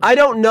Tom. I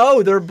don't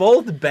know. They're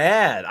both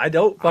bad. I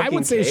don't fucking I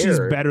would say she's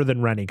care. better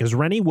than Rennie because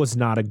Rennie was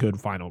not a good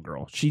final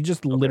girl. She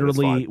just that's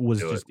literally fine. was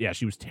Do just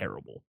she was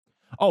terrible.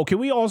 Oh, can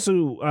we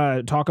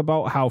also talk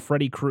about how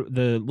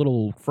the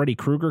little Freddy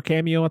Krueger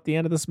cameo at the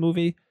end of this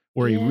movie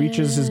where he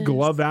reaches his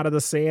glove out of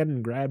the sand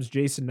and grabs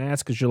Jason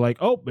Mask because you're like,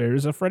 oh,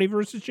 there's a Freddy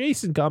versus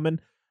Jason coming.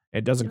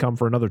 It doesn't come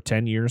for another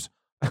 10 years.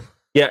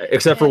 Yeah,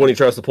 except for when he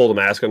tries to pull the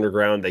mask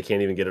underground, they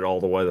can't even get it all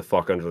the way the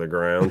fuck under the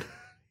ground.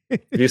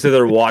 If you sit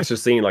there and watch the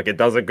scene, like it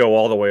doesn't go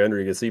all the way under,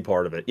 you can see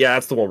part of it. Yeah,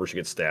 that's the one where she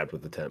gets stabbed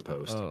with the tent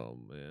post. Oh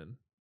man!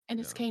 And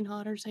it's Kane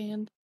Hodder's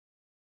hand.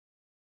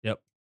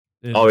 Yep.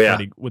 Oh yeah,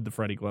 with the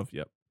Freddy glove.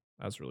 Yep,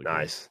 that's really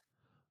nice.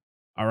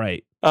 Cool. All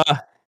right.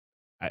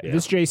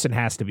 This Jason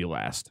has to be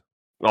last.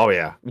 Oh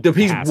yeah,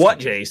 he's what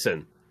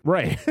Jason?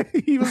 Right.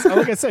 He was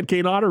like I said.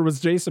 Kane Hodder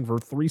was Jason for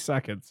 3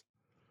 seconds.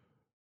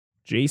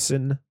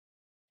 Jason,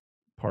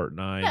 Part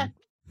 9. Yeah,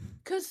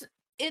 because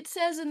it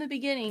says in the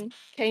beginning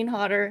Kane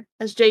Hodder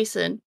as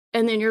Jason,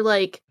 and then you're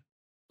like,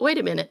 wait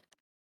a minute,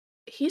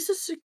 he's the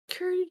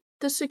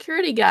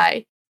security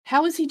guy.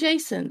 How is he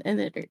Jason? And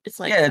then it's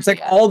like, yeah, it's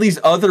like all these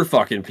other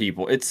fucking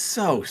people. It's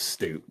so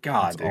stupid.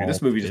 God, dude,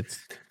 this movie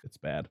it's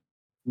bad.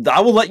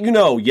 I will let you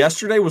know.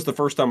 Yesterday was the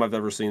first time I've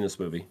ever seen this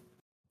movie,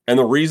 and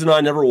the reason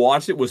I never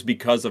watched it was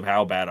because of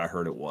how bad I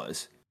heard it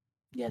was.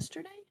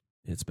 Yesterday.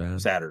 It's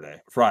bad.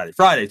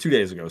 Friday, 2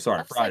 days ago.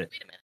 Sorry, Friday. Like,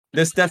 wait a minute.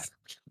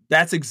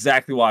 That's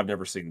exactly why I've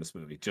never seen this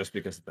movie, just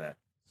because of that.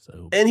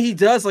 So, and he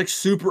does like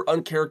super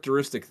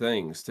uncharacteristic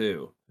things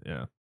too.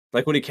 Yeah,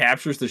 like when he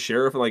captures the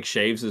sheriff and like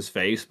shaves his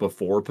face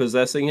before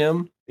possessing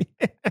him.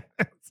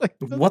 It's like,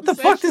 what the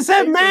fuck does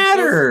that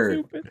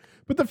matter? So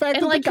but the fact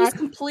and that like the guy, he's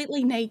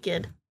completely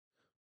naked.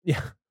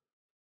 Yeah.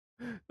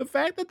 The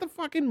fact that the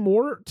fucking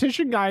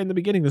mortician guy in the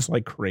beginning is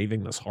like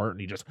craving this heart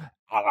and he just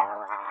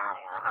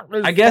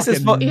I guess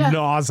it's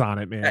gnaws on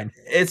it, man.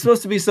 It's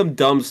supposed to be some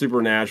dumb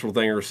supernatural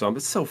thing or something.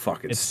 It's so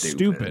fucking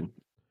stupid.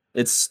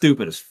 It's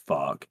stupid as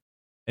fuck.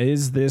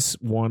 Is this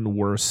one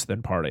worse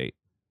than Part 8?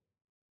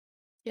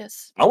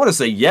 Yes. I want to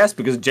say yes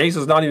because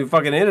Jason's not even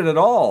fucking in it at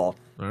all.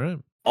 All right.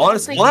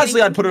 Honestly,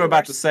 I'd put him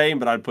about the same,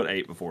 but I'd put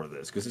 8 before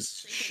this because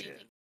it's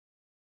shit.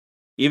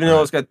 Even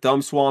though it's got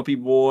Dumb Swampy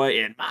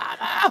Boy and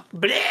Mama,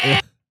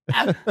 bleh,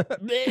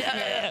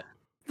 bleh.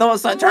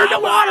 Someone turn the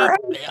water.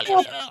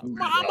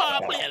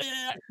 Mama,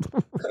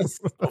 bleh.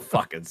 So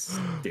fucking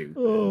stupid.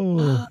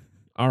 Oh.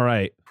 All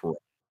right.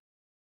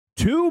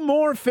 2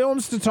 more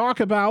films to talk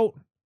about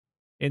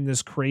in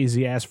this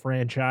crazy ass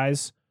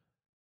franchise.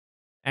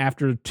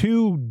 After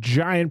 2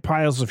 giant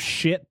piles of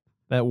shit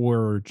that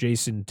were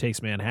Jason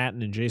Takes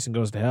Manhattan and Jason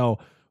Goes to Hell,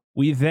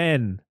 we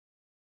then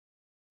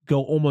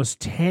go almost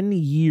 10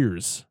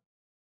 years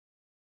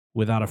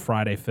without a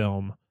Friday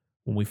film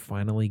when we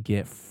finally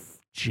get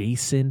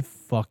Jason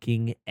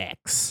fucking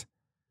X.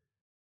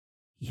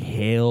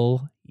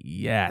 Hell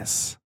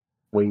yes.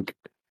 Wink.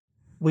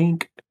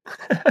 Wink.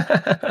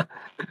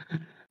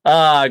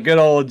 Good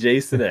old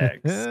Jason X.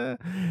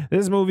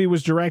 This movie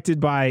was directed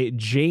by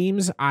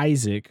James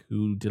Isaac,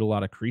 who did a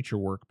lot of creature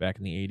work back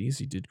in the 80s.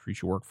 He did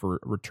creature work for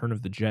Return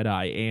of the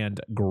Jedi and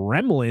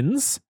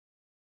Gremlins.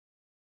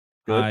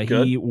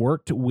 Good. He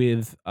worked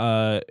with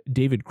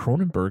David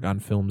Cronenberg on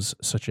films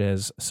such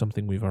as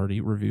something we've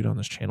already reviewed on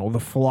this channel, The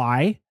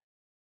Fly,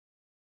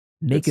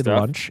 Naked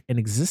Lunch, and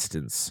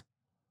Existence.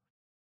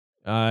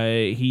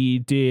 He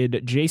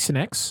did Jason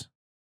X,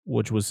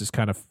 which was his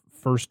kind of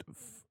first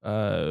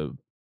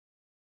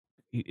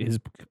his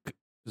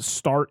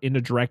start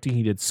into directing.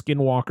 He did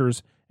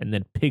Skinwalkers and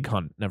then Pig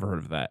Hunt. Never heard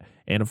of that.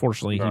 And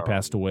unfortunately, he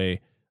passed away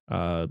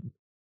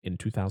in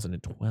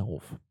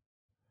 2012.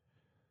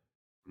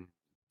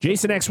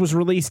 Jason X was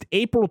released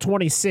April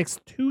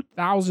 26,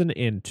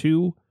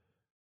 2002,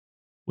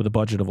 with a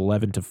budget of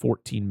 $11 to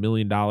 $14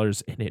 million,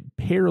 and it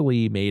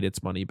barely made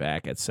its money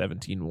back at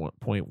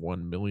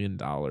 $17.1 million.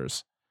 I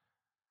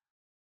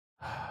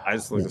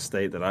just like to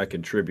state that I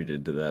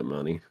contributed to that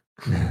money.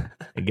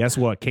 And guess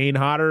what? Kane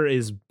Hodder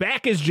is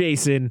back as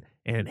Jason,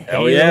 and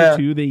hell yeah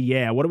to the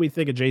yeah. What do we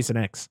think of Jason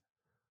X?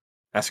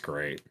 That's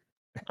great.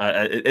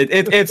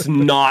 It's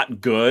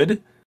not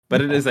good,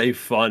 but it is a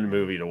fun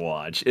movie to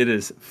watch. It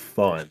is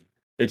fun.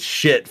 It's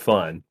shit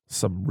fun.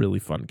 Some really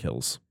fun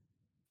kills.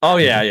 Oh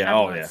yeah.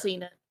 I've not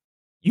seen it.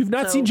 You've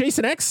not seen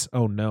Jason X?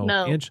 Oh no.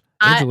 No. Angela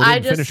I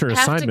didn't just finish her have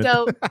assignment.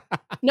 to go.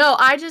 No,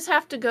 I just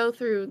have to go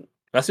through.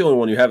 That's the only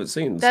one you haven't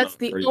seen. That's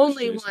the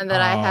only one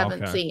that I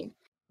haven't seen.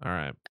 All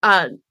right.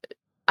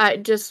 I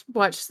just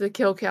watched the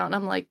kill count and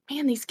I'm like,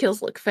 man, these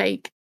kills look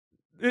fake.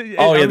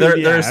 Oh yeah,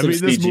 there's some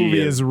this CG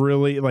movie is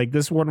really like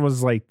this one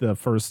was like the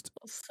first.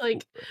 It's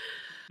like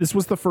this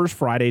was the first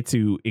Friday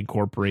to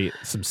incorporate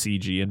some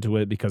CG into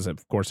it because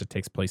of course it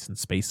takes place in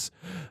space.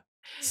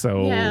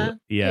 So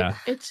yeah.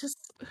 It just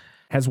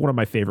has one of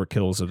my favorite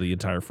kills of the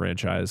entire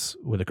franchise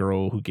with a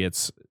girl who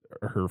gets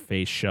her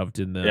face shoved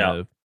in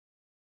the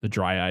the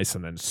dry ice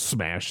and then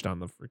smashed on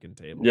the freaking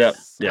table. Yep.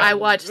 Yeah. I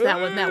watched that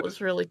one. That was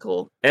really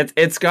cool.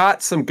 It's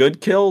got some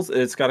good kills.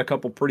 And it's got a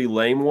couple pretty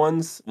lame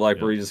ones, like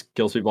Yeah. where he just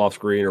kills people off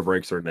screen or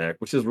breaks their neck,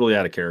 which is really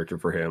out of character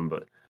for him.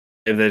 But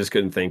if they just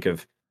couldn't think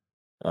of,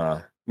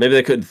 maybe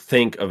they couldn't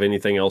think of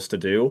anything else to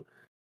do.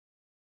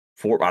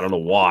 I don't know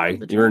why.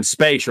 You're in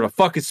space. You're on a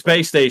fucking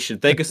space station.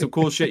 Think of some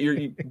cool shit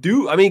you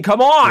do. I mean, come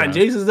on. Yeah.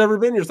 Jason's never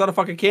been here. It's not a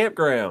fucking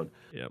campground.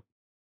 Yep.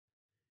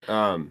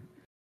 I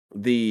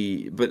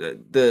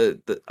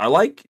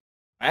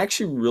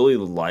actually really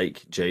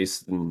like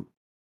Jason,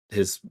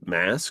 his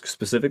mask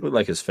specifically,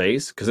 like his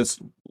face, because it's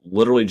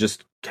literally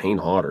just Kane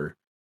Hodder.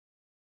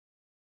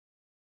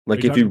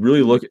 Like you if you talking-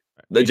 really look at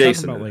the you talking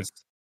Jason, about, in like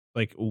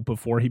this.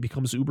 before he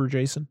becomes Uber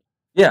Jason.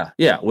 Yeah,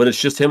 when it's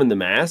just him in the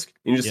mask,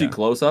 and you just see Yeah.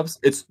 close-ups.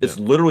 It's Yeah.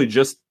 literally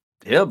just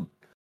him.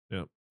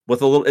 Yeah.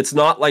 With a little, it's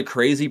not like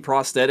crazy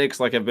prosthetics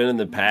like I've been in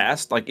the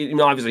past. Like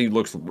obviously he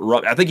looks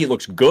rough. I think he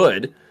looks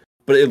good,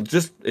 but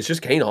it's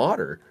just Kane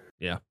Hodder.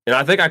 Yeah. And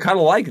I think I kind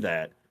of like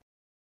that.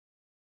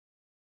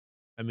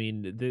 I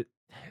mean,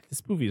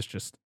 this movie is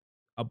just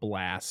a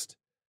blast.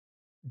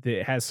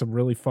 It has some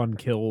really fun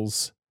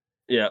kills.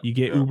 Yeah. You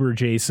get Uber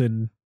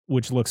Jason,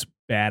 which looks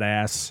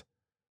badass.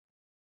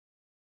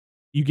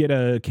 You get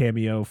a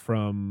cameo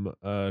from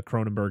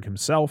Cronenberg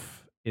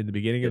himself in the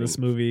beginning of this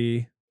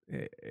movie.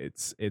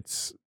 It's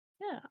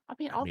Yeah, I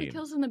mean, all the mean-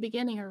 kills in the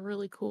beginning are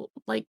really cool,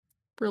 like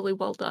really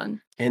well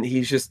done. And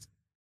he's just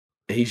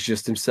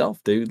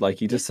himself, dude. Like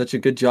he does such a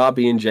good job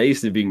being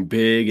Jason, being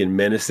big and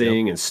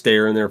menacing and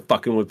staring there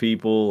fucking with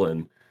people,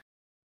 and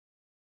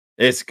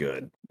it's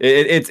good.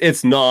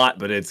 It's not,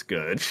 but it's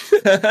good.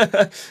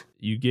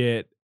 you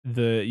get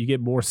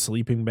more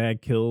sleeping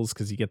bag kills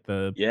because you get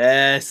the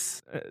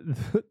Yes.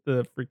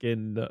 the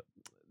freaking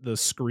the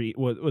screen.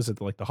 What was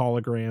it, like the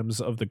holograms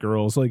of the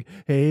girls, like,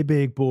 hey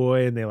big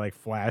boy, and they like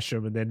flash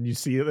them, and then you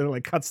see it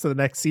like cuts to the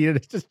next scene and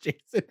it's just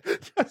Jason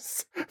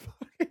just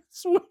fucking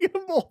swinging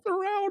them all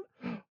around.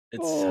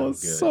 It's so good,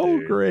 so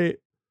dude. great.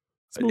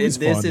 This movie's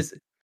fun. Is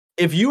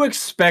if you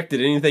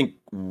expected anything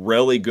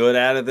really good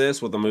out of this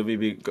with a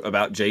movie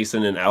about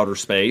Jason in outer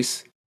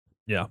space.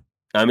 Yeah.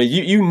 I mean,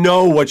 you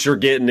know what you're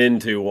getting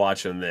into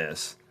watching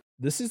this.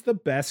 This is the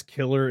best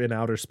killer in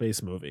outer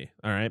space movie,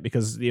 all right?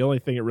 Because the only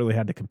thing it really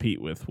had to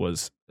compete with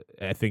was,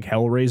 I think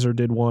Hellraiser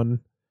did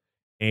one,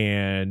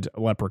 and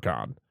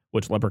Leprechaun,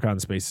 which Leprechaun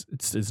Space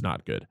is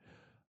not good.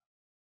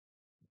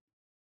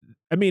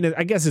 I mean,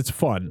 I guess it's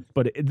fun,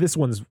 but this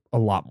one's a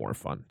lot more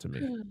fun to me.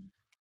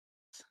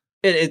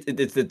 That's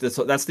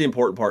the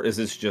important part. Is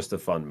it's just a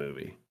fun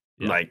movie?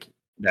 Yeah. Like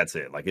that's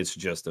it. Like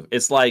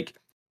it's like.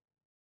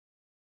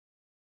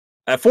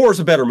 4 is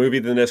a better movie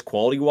than this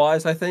quality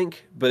wise, I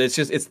think, but it's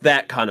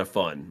that kind of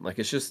fun. Like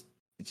just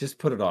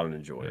put it on and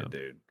enjoy it,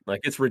 dude.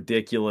 Like it's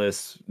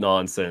ridiculous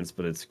nonsense,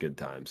 but it's good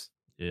times.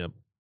 Yep.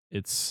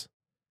 It's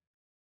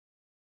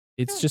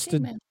just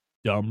a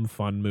dumb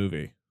fun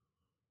movie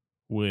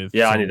with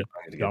I some need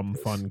to dumb get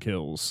this. fun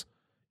kills.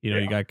 You know,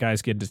 you got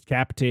guys getting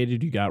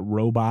decapitated, you got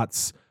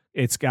robots.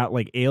 It's got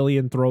like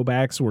alien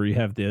throwbacks where you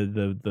have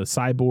the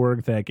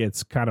cyborg that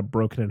gets kind of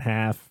broken in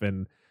half,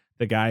 and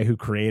the guy who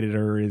created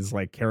her is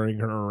like carrying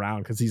her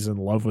around because he's in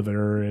love with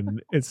her,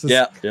 and it's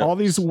just all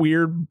these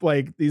weird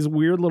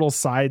little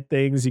side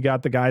things. You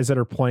got the guys that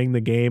are playing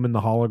the game in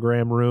the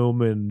hologram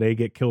room, and they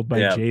get killed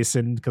by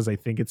Jason because they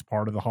think it's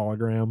part of the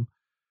hologram.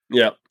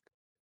 Yep.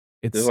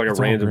 It's like a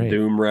random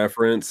Doom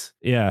reference.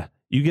 Yeah.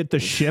 You get the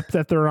ship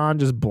that they're on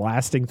just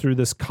blasting through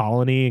this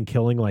colony and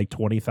killing like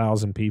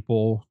 20,000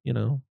 people, you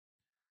know.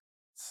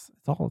 It's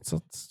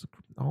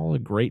all a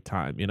great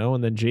time, you know.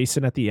 And then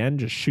Jason at the end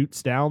just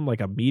shoots down like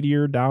a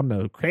meteor down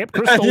to Camp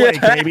Crystal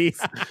Lake, baby.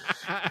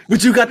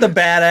 But you got the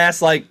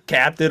badass like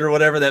captain or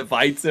whatever that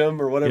fights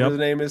him or whatever his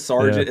name is,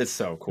 Sergeant. Yeah. It's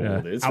so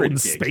cool, dude. It's out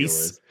ridiculous. in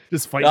space,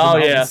 just fighting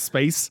out in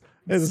space.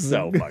 It's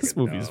so fucking this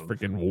movie is dumb.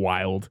 freaking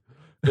wild.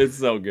 It's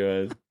so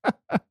good.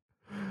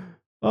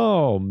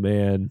 Oh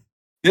man,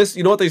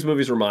 you know what these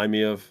movies remind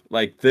me of?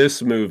 Like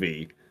this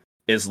movie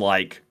is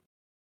like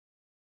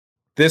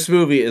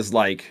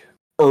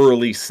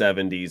early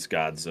 70s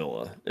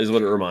Godzilla is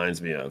what it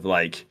reminds me of.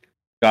 Like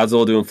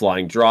Godzilla doing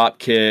flying drop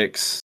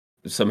kicks,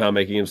 somehow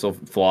making himself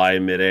fly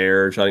in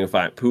midair, trying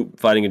to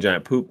fighting a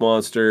giant poop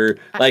monster.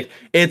 Like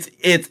it's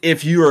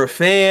if you're a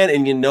fan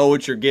and you know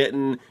what you're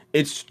getting,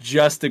 it's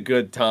just a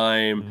good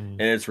time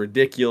and it's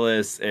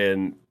ridiculous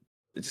and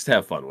just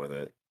have fun with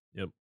it.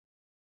 Yep.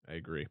 I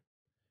agree.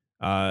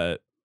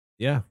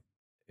 Yeah.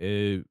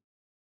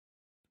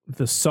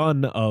 The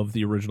son of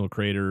the original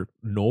creator,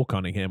 Noel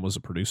Cunningham, was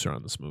a producer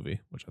on this movie,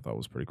 which I thought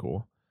was pretty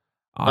cool.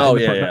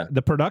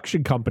 The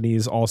production company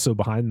is also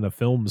behind the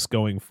films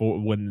going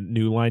forward when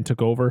New Line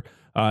took over.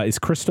 Is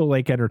Crystal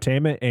Lake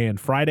Entertainment and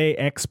Friday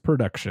X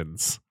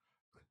Productions.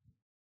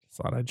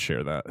 Thought I'd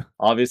share that.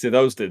 Obviously,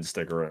 those didn't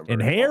stick around. And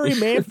Harry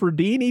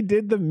Manfredini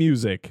did the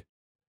music.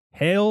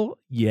 Hell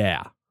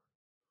yeah!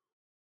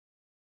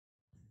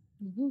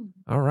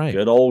 All right,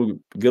 good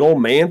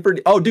old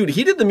Manfred. Oh, dude,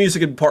 he did the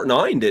music in Part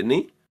 9, didn't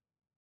he?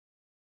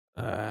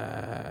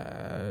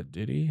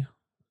 Did he?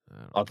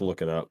 I'll have to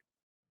look it up.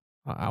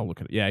 I'll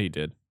look at it. Yeah, he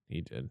did.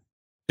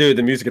 Dude,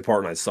 the music at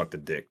Part 9 sucked a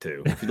dick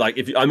too.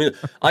 I mean,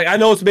 I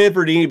know it's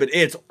Manfred Manfredini, but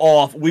it's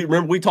off.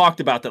 We talked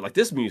about that. Like,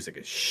 this music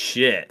is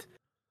shit.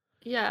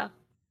 Yeah.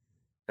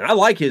 And I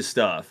like his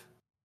stuff.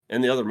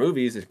 And the other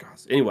movies,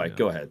 anyway,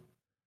 go ahead.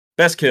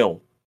 Best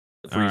kill,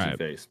 the freezing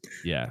face.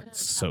 Yeah,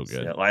 it's so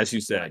good. Yeah, as you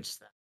said.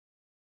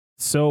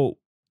 So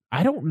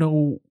I don't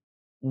know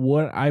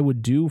what I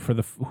would do for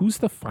who's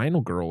the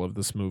final girl of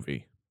this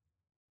movie?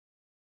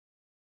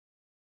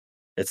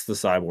 It's the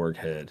cyborg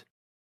head.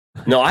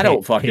 No, I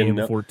don't fucking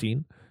know.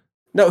 14.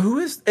 No, who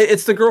is?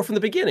 It's the girl from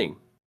the beginning.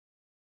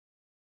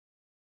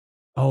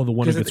 Oh, the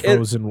one who gets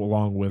frozen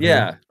along with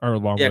her, or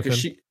along with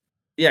him.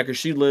 Because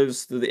she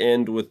lives to the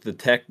end with the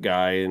tech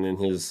guy and in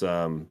his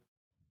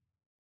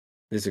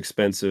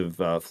expensive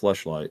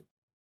fleshlight.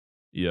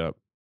 Yep.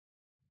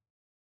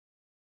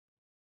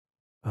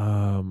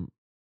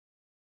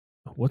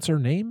 What's her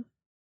name?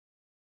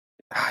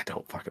 I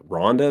don't fucking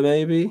Rhonda,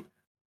 maybe.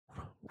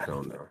 I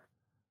don't know.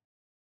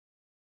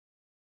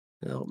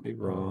 Help me,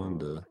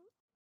 Rhonda.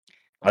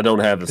 I don't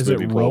have this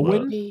movie. Is it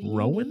Rowan?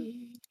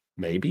 Rowan?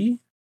 Maybe.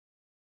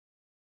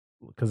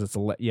 Because it's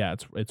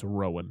it's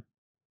Rowan.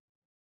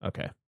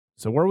 Okay.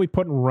 So where are we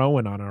putting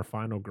Rowan on our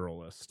final girl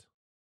list?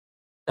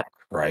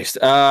 Christ.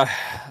 What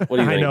do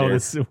you think? I know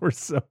we're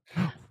so.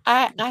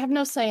 I have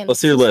no say in. Let's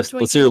see your list.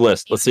 Let's see your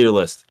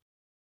list.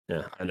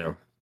 Yeah, I know.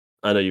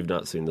 I know you've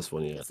not seen this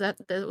one yet.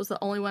 That was the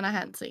only one I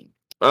hadn't seen.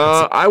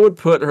 I would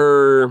put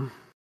her.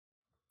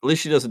 At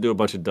least she doesn't do a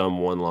bunch of dumb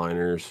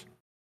one-liners.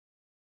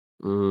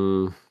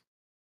 Do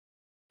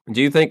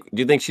you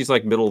think she's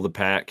like middle of the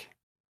pack,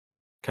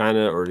 kind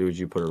of, or would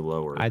you put her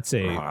lower? I'd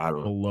say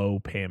below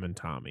Pam and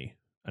Tommy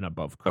and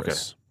above Chris.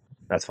 Okay,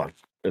 that's fine.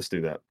 Let's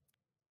do that.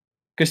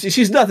 Because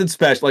she's nothing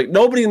special. Like,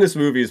 nobody in this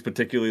movie is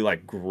particularly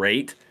like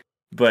great,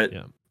 but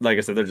like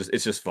I said,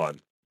 it's just fun.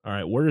 All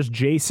right, where's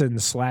Jason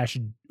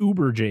 /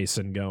 Uber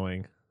Jason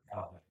going?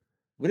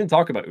 We didn't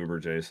talk about Uber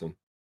Jason.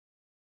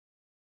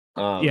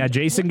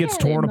 Jason gets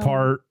torn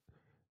apart.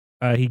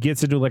 He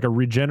gets into like a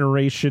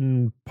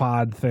regeneration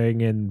pod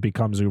thing and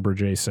becomes Uber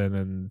Jason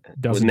and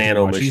doesn't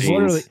nano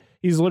machines.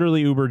 He's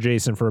literally Uber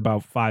Jason for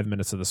about 5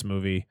 minutes of this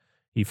movie.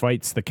 He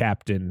fights the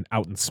captain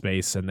out in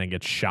space and then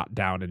gets shot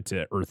down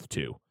into Earth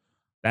 2.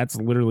 That's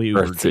literally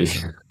Uber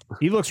Jason.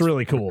 He looks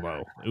really cool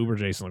though. Uber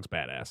Jason looks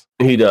badass.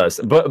 He does,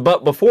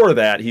 but before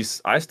that,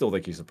 I still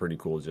think he's a pretty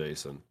cool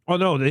Jason. Oh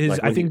no,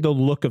 I think the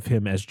look of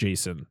him as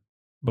Jason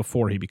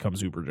before he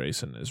becomes Uber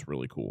Jason is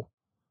really cool.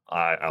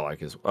 I like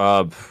his.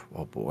 Oh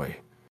boy,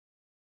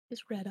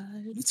 his red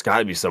eyes. It's got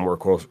to be somewhere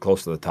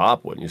close to the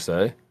top, wouldn't you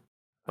say?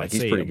 Like,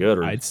 he's pretty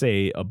good. I'd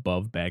say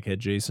above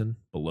Baghead Jason,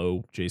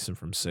 below Jason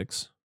from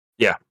 6.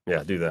 Yeah,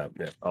 do that.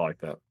 Yeah, I like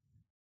that.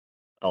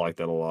 I like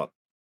that a lot.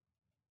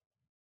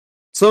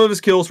 Some of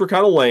his kills were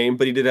kind of lame,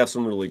 but he did have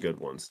some really good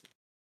ones.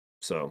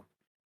 So,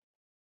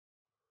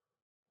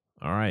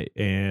 all right,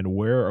 and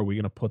where are we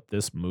going to put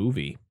this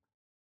movie?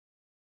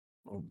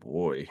 Oh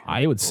boy,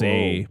 I would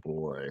say. Oh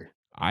boy.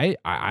 I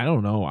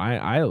don't know.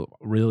 I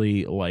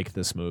really like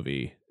this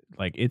movie.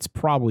 Like, it's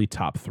probably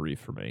top 3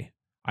 for me.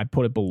 I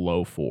put it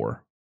below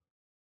 4.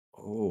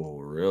 Oh,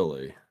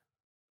 really?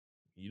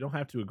 You don't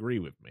have to agree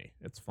with me.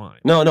 It's fine.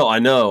 No, I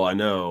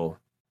know.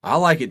 I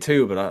like it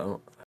too, but I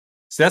don't.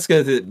 So that's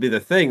going to be the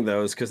thing,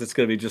 though, is because it's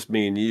going to be just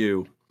me and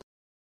you.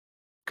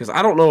 Because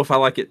I don't know if I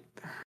like it.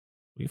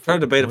 I'm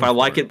trying to debate if I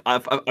like it.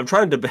 I'm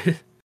trying to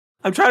debate.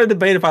 I'm trying to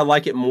debate if I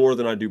like it more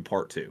than I do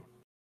Part 2.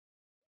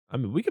 I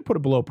mean, we could put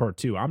it below Part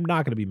 2. I'm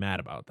not going to be mad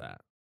about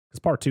that because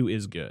Part 2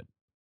 is good.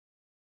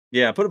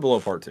 Yeah, put it below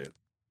Part 2.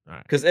 All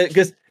right. Because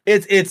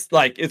it's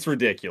like, it's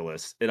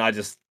ridiculous, and I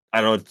don't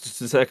know. Just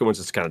the second one's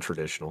just kind of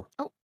traditional.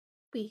 All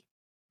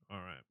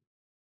right.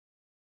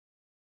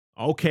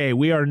 Okay,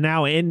 we are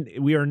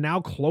now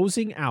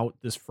closing out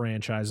this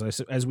franchise.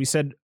 As we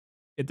said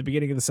at the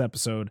beginning of this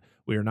episode,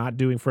 we are not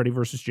doing Freddy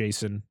versus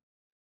Jason.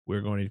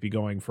 We're going to be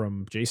going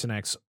from Jason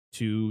X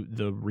to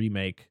the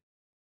remake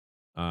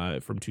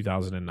from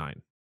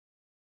 2009.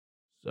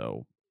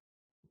 So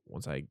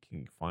once I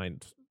can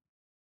find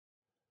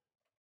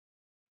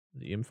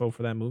the info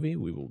for that movie,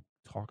 we will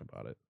talk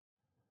about it.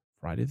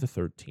 Friday the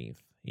 13th.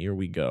 Here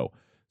we go.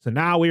 So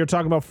now we are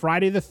talking about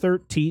Friday the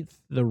 13th,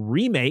 the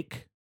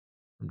remake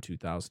from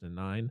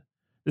 2009.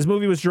 This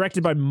movie was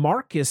directed by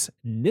Marcus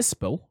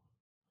Nispel,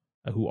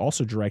 who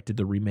also directed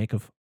the remake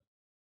of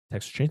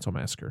Texas Chainsaw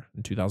Massacre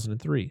in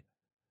 2003.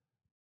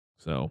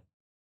 So,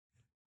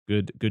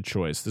 good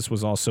choice. This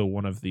was also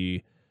one of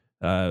the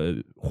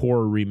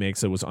horror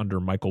remakes that was under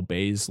Michael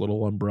Bay's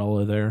little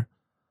umbrella there.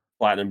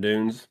 Platinum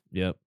Dunes.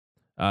 Yep.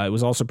 It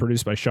was also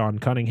produced by Sean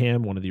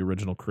Cunningham, one of the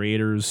original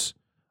creators.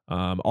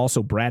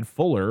 Also, Brad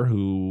Fuller,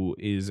 who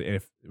is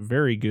a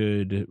very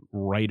good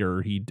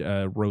writer. He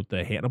wrote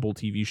the Hannibal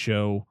TV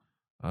show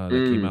that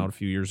came out a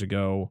few years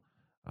ago.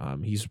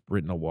 He's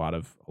written a lot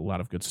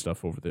of good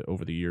stuff over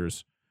the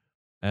years.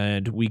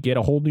 And we get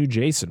a whole new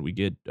Jason. We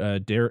get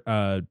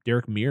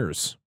Derek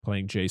Mears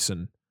playing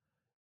Jason.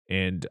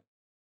 And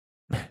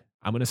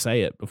I'm gonna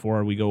say it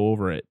before we go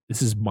over it.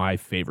 This is my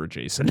favorite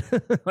Jason.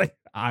 Like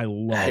I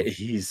love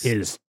He's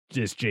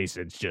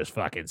Jason's just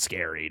fucking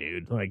scary,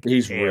 dude. Like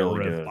he's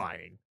really good.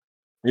 terrifying.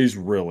 He's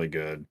really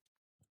good.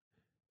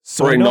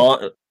 So For I a know,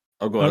 non,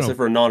 I'll go. I say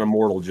for a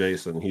non-immortal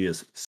Jason, he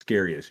is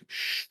scary as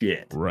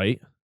shit.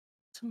 right?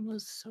 This one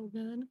was so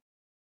good.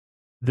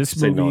 This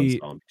Say movie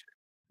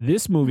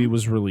non-zombie.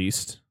 was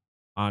released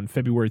on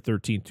February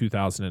 13th,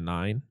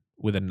 2009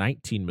 with a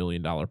 $19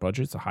 million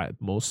budget. It's the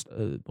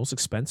most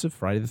expensive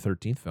Friday the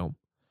 13th film.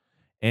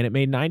 And it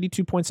made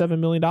 $92.7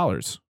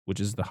 million, which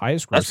is the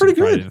highest That's grossing pretty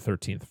good. Friday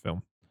the 13th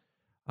film.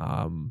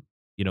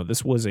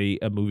 This was a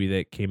movie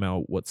that came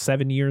out,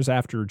 7 years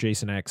after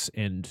Jason X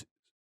and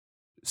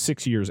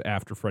 6 years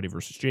after Freddy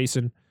vs.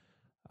 Jason.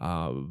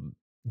 I'll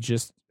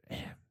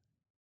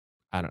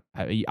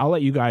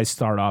let you guys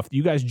start off.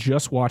 You guys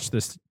just watched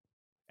this.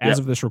 As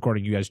of this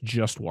recording, you guys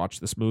just watched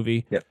this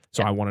movie. Yep.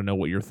 So I want to know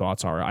what your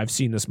thoughts are. I've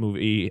seen this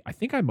movie. I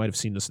think I might have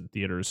seen this in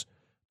theaters,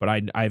 but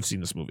I've seen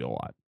this movie a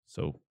lot.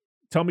 So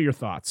tell me your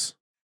thoughts.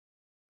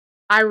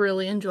 I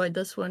really enjoyed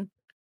this one.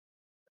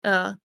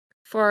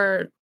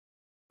 For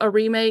a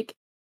remake,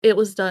 it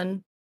was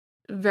done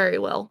very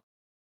well.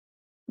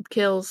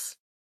 Kills.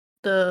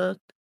 I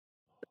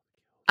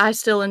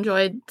still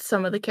enjoyed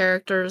some of the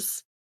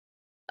characters.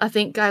 I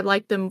think I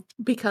liked them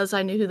because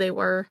I knew who they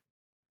were.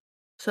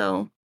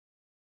 So,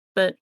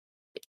 but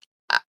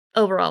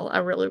overall, I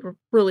really,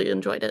 really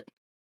enjoyed it.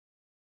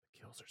 The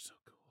kills are so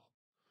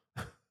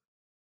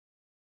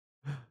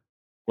cool.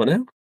 What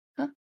now?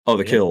 Huh? Oh,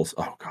 the kills.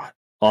 Oh god,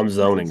 I'm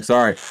zoning.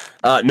 Sorry.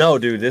 No,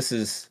 dude. This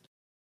is,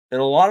 and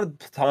a lot of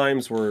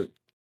times where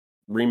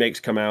remakes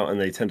come out and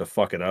they tend to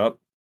fuck it up.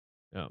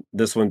 Yeah.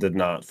 This one did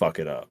not fuck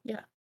it up.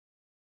 Yeah.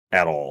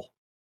 At all.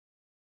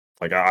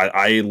 Like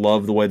I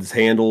love the way it's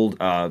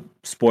handled.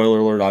 Spoiler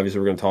alert,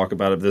 obviously we're going to talk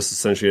about it. This is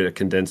essentially a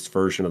condensed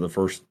version of the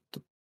first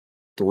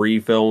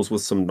 3 films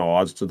with some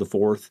nods to the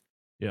 4th.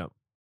 Yeah.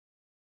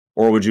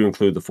 Or would you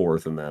include the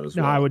 4th in that as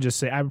well? No, I would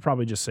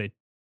probably just say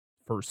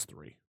first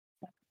 3.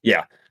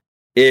 Yeah.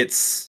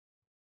 It's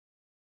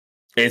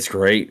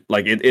great.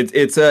 Like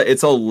it's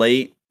a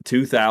late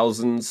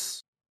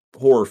 2000s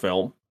horror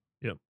film.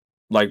 Yep.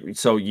 Like,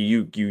 so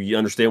you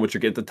understand what you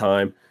get at the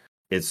time.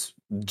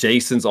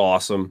 Jason's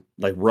awesome.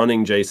 Like,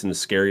 running Jason is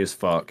scary as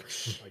fuck.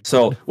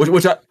 So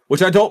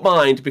which I don't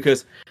mind,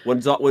 because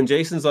when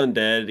Jason's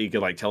undead, he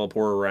can like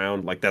teleport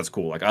around. Like, that's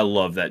cool. Like, I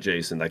love that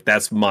Jason. Like,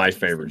 that's my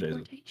favorite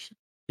Jason.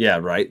 Yeah,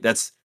 right.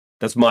 That's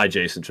my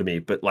Jason to me.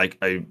 But like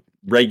a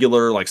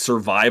regular like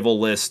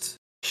survivalist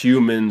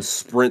human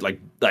sprint,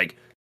 like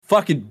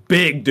fucking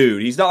big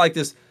dude. He's not like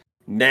this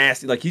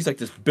nasty, like he's like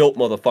this built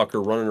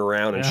motherfucker running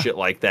around and shit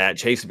like that.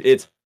 Chasing,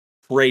 it's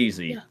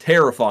crazy,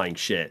 terrifying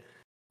shit.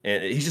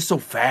 And he's just so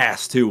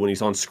fast too when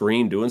he's on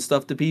screen doing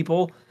stuff to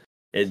people.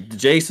 And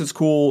Jason's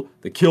cool.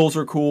 The kills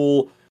are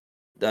cool.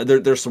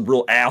 There's some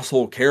real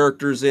asshole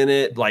characters in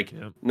it. Like,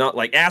 not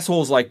like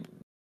assholes like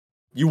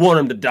you want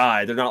him to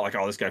die. They're not like,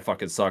 oh, this guy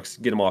fucking sucks,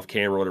 get him off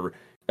camera or whatever.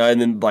 And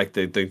then like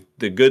the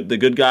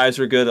good guys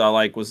are good. I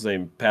like, what's his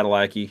name?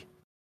 Padalecki.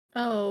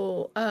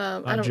 Oh,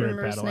 I don't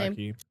remember his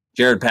name.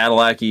 Jared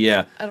Padalecki,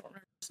 yeah. I don't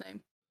remember his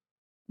name.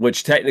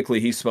 Which technically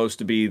he's supposed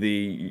to be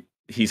the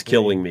he's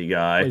killing me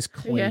guy. Plays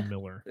Clay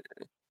Miller.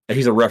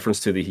 He's a reference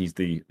to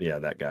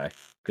that guy,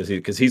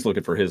 because he's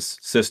looking for his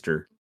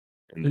sister.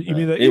 And, you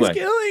mean that anyway, he's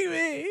killing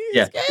me?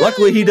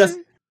 Luckily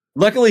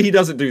he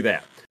doesn't do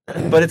that.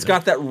 But it's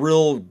got that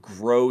real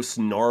gross,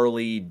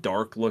 gnarly,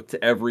 dark look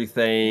to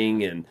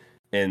everything,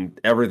 and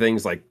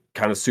everything's like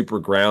kind of super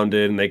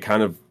grounded, and they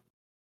kind of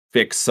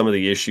fix some of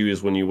the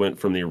issues when you went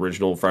from the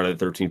original Friday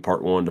the 13th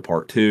Part 1 to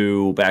Part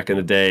 2 back in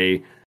the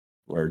day,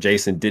 where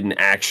Jason didn't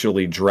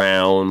actually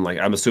drown. Like,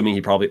 I'm assuming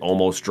he probably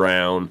almost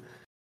drowned,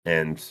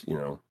 and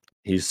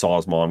he saw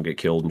his mom get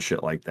killed and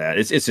shit like that.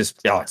 It's just,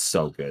 it's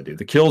so good, dude.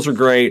 The kills are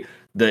great.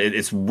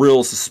 It's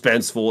real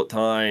suspenseful at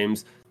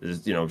times.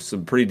 There's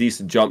some pretty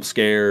decent jump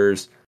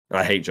scares.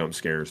 I hate jump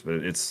scares, but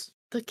it's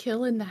the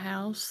kill in the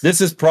house.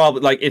 This is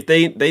probably like, if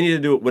they need to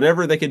do it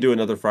whenever they can do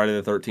another Friday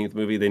the 13th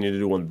movie, they need to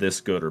do one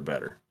this good or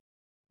better.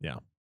 Yeah.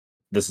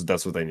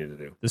 That's what they need to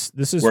do. This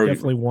is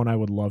definitely one I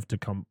would love to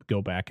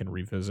go back and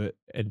revisit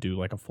and do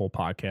like a full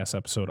podcast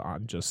episode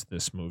on just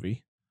this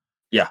movie.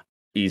 Yeah,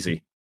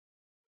 easy.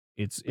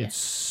 It's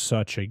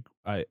such a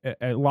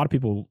lot of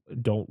people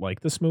don't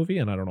like this movie,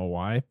 and I don't know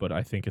why, but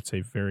I think it's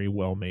a very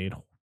well made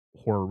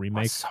horror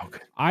remake. So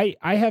good. I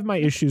have my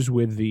issues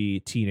with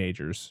the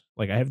teenagers.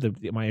 Like, I have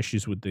my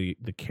issues with the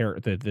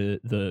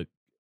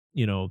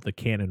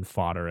cannon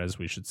fodder, as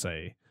we should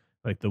say,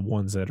 like the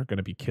ones that are going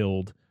to be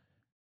killed.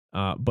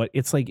 But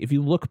it's like, if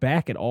you look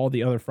back at all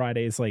the other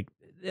Fridays, like,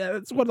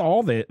 that's what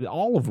all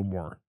of them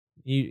were.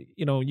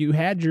 You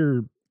had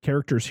your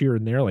characters here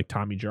and there, like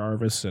Tommy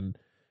Jarvis and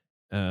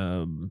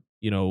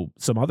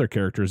some other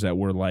characters that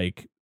were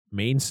like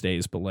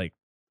mainstays, but like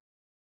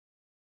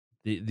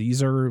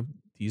these are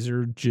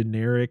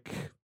generic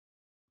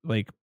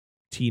like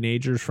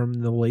teenagers from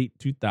the late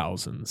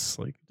 2000s,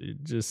 like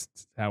just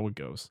how it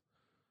goes.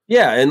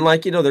 Yeah, and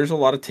like there's a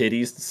lot of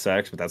titties and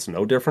sex, but that's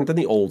no different than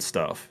the old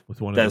stuff. With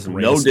one of That's the no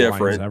greatest lines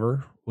different.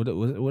 ever.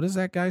 What does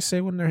that guy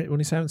say when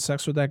he's having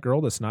sex with that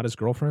girl that's not his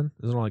girlfriend?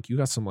 Isn't it like you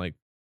got some like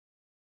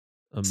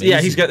amazing? Yeah,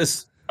 he's got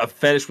a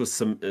fetish with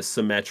some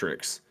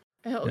symmetrics.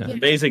 Oh, Yeah. yeah.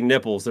 Amazing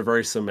nipples. They're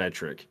very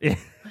symmetric. Yeah.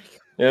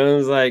 And it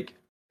was like,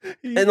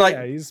 and like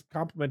he's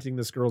complimenting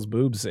this girl's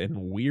boobs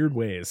in weird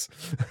ways.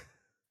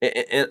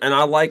 and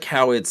I like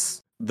how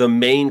it's the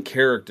main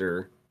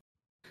character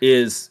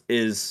is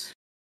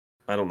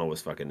I don't know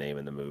his fucking name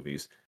in the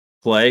movies.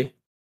 Clay.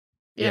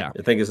 Yeah.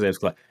 I think his name's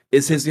Clay.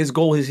 Is his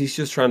goal is he's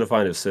just trying to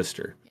find his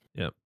sister.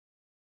 Yep.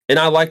 And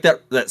I like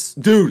that's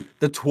dude,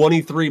 the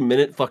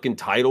 23-minute fucking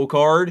title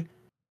card.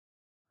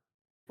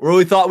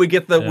 Really thought we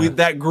get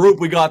that group.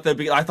 We got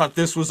I thought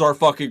this was our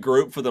fucking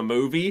group for the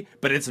movie,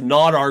 but it's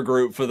not our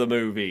group for the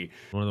movie.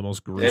 One of the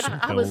most gruesome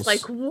kills. I was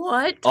like,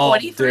 what? Oh,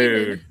 23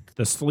 dude. minutes?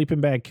 The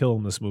sleeping bag kill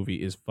in this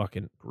movie is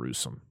fucking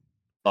gruesome.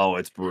 Oh,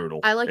 it's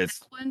brutal. I like it's,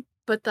 that one,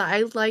 but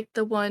I like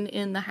the one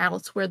in the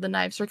house where the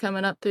knives are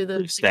coming up through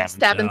the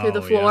Stabbing. through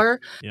the Oh, yeah. floor.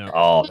 Yeah.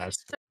 Oh,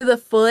 that's Through the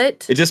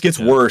foot. it. Just gets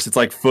worse. It's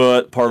like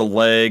foot, part of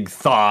leg,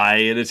 thigh,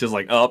 and it's just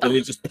like up, and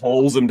it just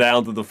pulls him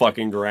down to the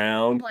fucking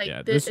ground. Like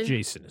Yeah, this it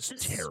Jason is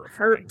just terrifying.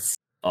 hurts.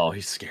 Oh,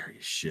 he's scary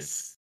as shit.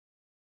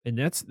 And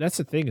that's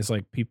the thing is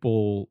like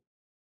people.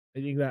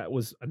 I think that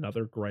was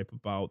another gripe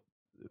about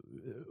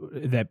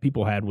that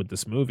people had with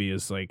this movie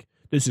is like,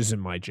 this isn't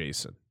my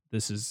Jason.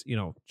 This is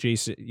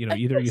Jason.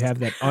 Either you have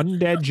that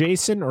undead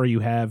Jason or you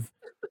have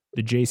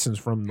the Jasons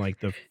from like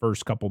the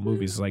first couple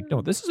movies. Like,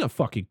 no, this is a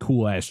fucking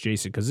cool ass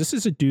Jason because this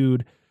is a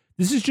dude.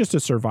 This is just a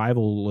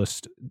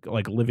survivalist,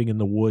 like living in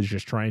the woods,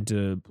 just trying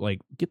to like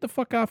get the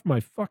fuck off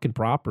my fucking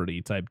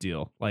property type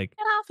deal. Like,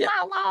 Get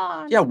off my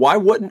lawn. Yeah, why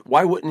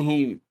wouldn't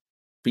he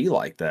be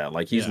like that?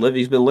 Like he's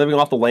been living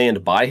off the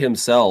land by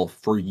himself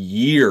for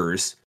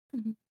years.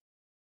 Mhm.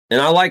 And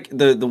I like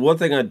the one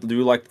thing I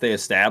do like that they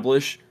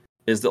establish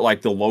is that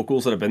like the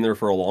locals that have been there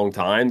for a long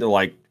time, they're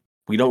like,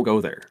 we don't go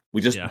there.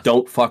 We just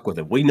don't fuck with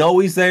it. We know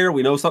he's there.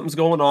 We know something's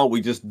going on. We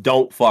just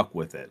don't fuck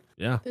with it.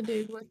 yeah. The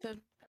dude with the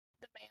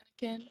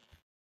mannequin.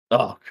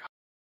 Oh,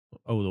 God.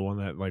 Oh, the one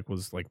that like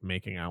was like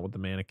making out with the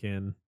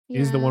mannequin.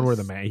 Is the one where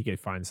Yes. he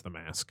finds the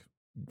mask.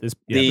 Go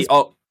ahead.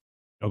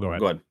 Go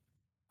ahead.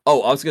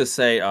 Oh, I was gonna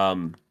say,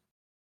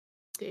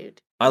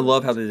 Dude. I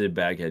love how they did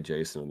Baghead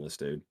Jason in this,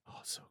 dude. Oh,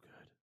 so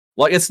good.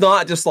 Like it's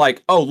not just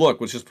like, oh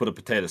look, let's just put a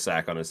potato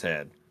sack on his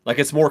head. Like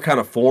it's more kind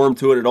of form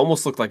to it. It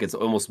almost looked like it's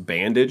almost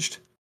bandaged.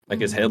 Like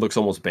his head looks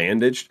almost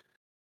bandaged.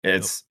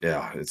 It's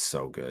it's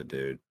so good,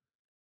 dude.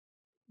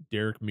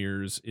 Derek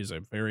Mears is a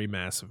very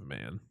massive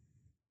man.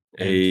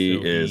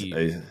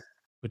 He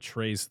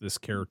portrays this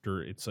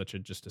character in such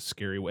just a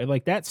scary way.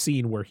 Like that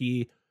scene where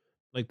he,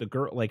 like the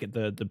girl, like at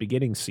the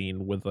beginning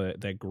scene with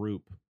that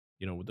group,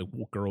 the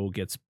girl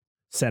gets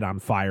set on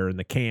fire in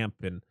the camp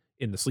and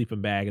in the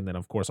sleeping bag, and then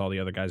of course all the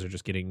other guys are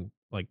just getting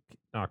like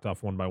knocked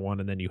off one by one,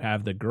 and then you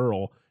have the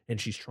girl and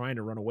she's trying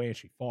to run away and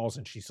she falls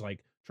and she's like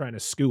trying to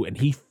scoot and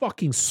he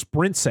fucking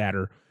sprints at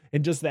her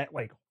and just that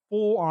like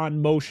full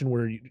on motion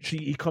where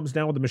he comes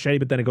down with the machete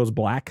but then it goes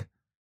black.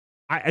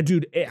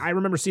 Dude, I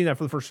remember seeing that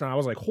for the first time. I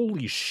was like,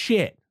 holy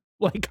shit.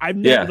 Like I've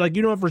never like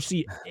you don't ever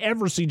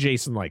see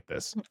Jason like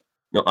this.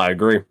 No, I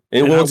agree.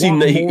 And Well,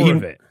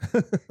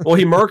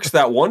 he murks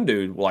that one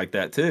dude like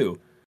that too.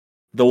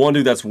 The one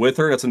dude that's with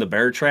her, that's in the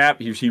bear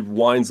trap, he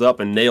winds up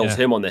and nails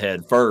him on the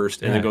head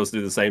first, and then goes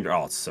through the same.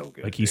 Oh, it's so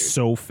good. Like he's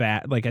so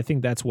fat. Like I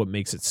think that's what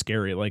makes it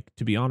scary. Like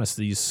to be honest,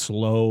 these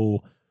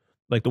slow,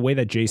 like the way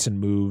that Jason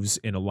moves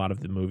in a lot of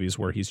the movies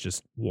where he's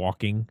just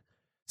walking.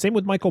 Same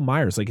with Michael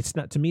Myers. Like it's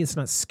not, to me, it's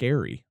not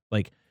scary.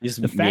 Like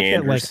the fact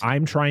that like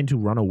I'm trying to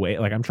run away,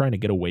 like I'm trying to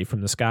get away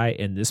from this guy,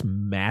 and this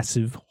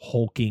massive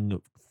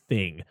hulking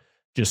thing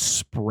just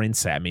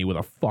sprints at me with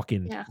a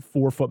fucking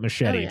 4-foot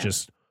machete.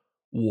 Just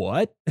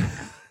what?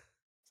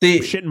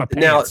 See, shit in my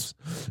pants.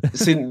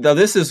 Now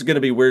this is going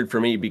to be weird for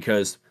me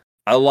because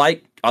I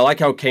like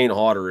how Kane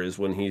Hodder is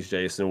when he's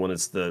Jason, when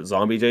it's the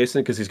zombie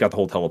Jason, because he's got the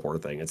whole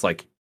teleport thing. It's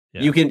like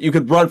you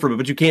could run from it,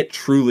 but you can't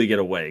truly get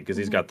away because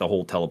he's got the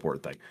whole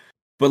teleport thing.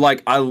 But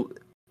like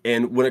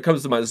and when it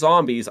comes to my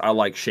zombies, I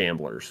like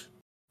shamblers,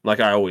 like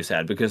I always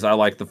had, because I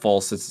like the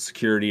false sense of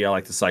security. I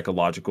like the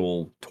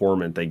psychological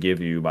torment they give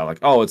you by like,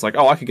 oh, it's like,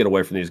 oh, I could get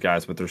away from these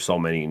guys, but there's so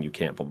many and you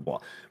can't, blah, blah,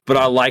 blah. But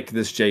I like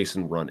this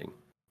Jason running.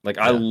 Like,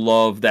 I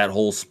love that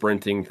whole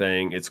sprinting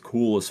thing. It's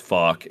cool as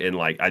fuck. And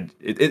like,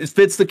 it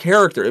fits the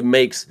character. It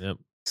makes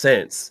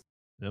sense.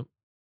 Yep.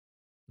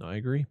 No, I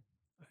agree.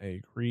 I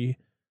agree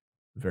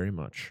very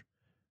much.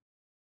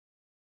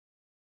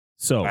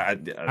 So I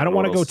don't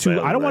want to go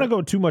too. I don't want to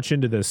go too much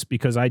into this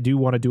because I do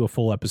want to do a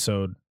full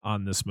episode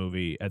on this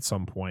movie at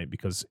some point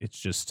because it's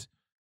just.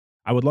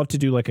 I would love to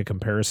do like a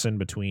comparison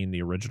between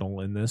the original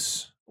and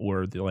this,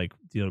 or the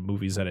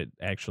movies that it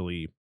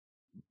actually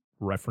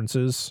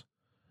references.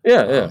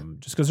 Yeah.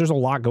 Just because there's a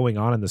lot going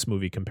on in this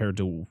movie compared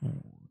to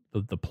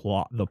the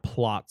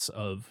plots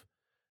of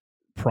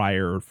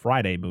prior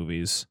Friday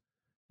movies.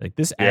 Like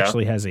this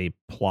actually has a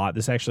plot.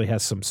 This actually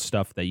has some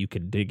stuff that you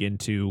can dig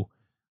into.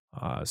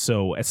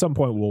 So at some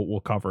point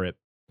we'll cover it.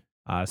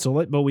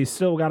 But we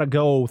still got to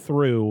go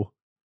through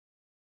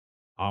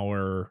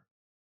our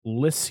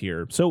lists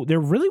here. So there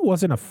really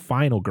wasn't a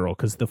final girl,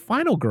 because the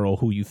final girl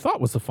who you thought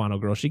was the final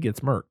girl, she gets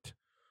murked.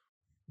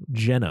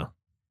 Jenna,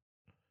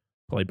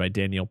 played by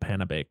Danielle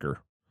Panabaker.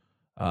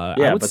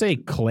 I would say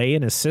Clay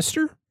and his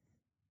sister.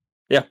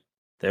 Yeah,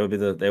 they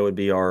would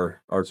be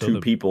our two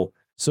people.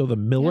 So the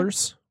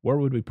Millers, where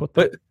would we put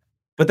them?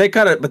 But they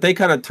kind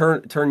of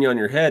turn you on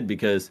your head,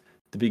 because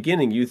at the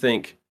beginning you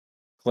think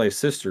Clay's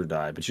sister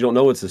died, but you don't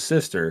know it's his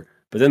sister.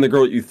 But then the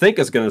girl you think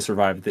is going to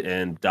survive at the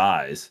end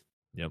dies.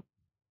 Yep.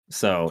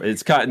 So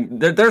it's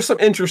there's some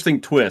interesting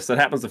twists that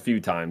happens a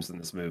few times in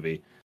this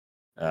movie.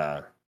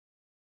 But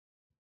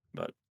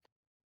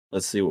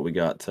let's see what we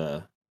got.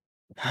 Oh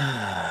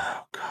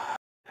God,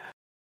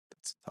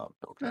 that's top.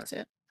 Okay. That's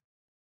it.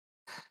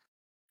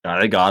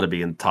 They got to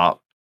be in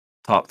top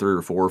 3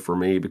 or 4 for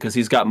me, because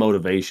he's got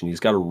motivation. He's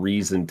got a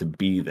reason to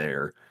be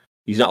there.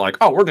 He's not like,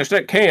 oh, we're just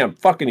at camp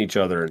fucking each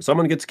other and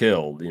someone gets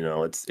killed. You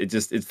know,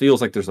 it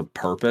feels like there's a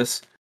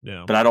purpose.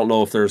 Yeah. But I don't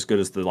know if they're as good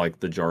as the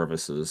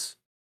Jarvises.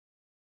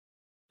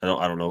 I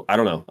don't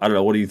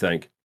know. What do you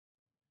think?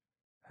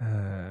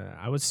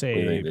 I would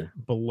say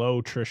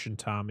below Trish and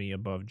Tommy,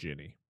 above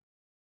Ginny.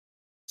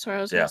 That's what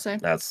I was going to say.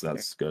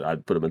 That's good.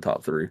 I'd put them in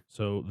top 3.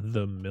 So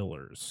the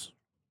Millers,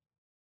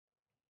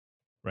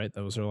 right?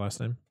 That was her last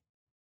name.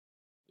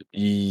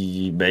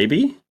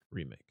 Maybe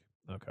remake.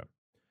 Okay.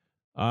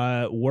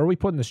 Where are we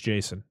putting this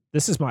Jason?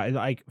 This is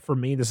for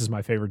me, this is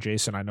my favorite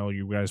Jason. I know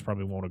you guys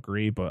probably won't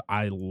agree, but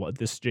I love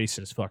this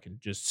Jason. Is fucking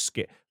just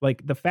scary.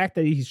 Like the fact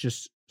that he's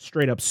just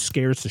straight up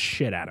scares the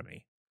shit out of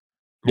me.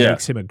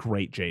 Makes him a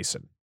great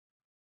Jason.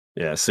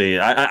 Yeah, see,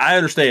 I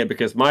understand,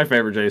 because my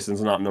favorite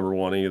Jason's not number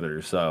 1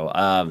 either. So,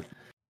 I mean,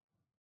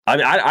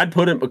 I'd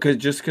put him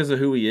because of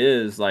who he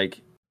is.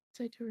 Like,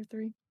 say 2 or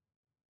 3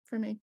 for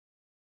me.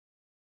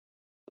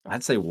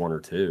 I'd say 1 or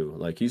 2.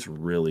 Like, he's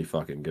really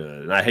fucking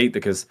good, and I hate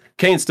because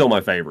Kane's still my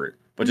favorite,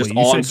 but just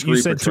on screen.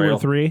 You said 2 or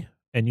 3,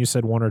 and you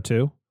said 1 or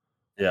 2.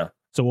 Yeah,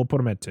 so we'll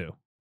put him at 2.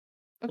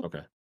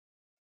 Okay.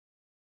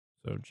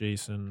 So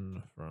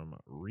Jason from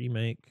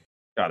remake.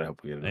 God, I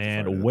hope we get it.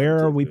 And where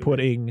are we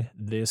putting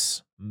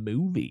this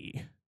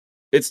movie?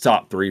 It's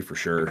top 3 for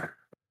sure.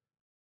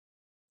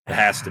 It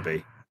has to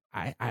be.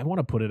 I want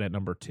to put it at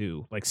number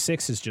 2. Like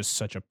 6 is just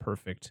such a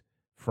perfect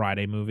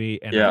Friday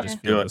movie, and yeah, I just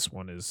feel this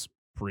one is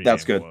pretty.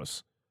 That's good.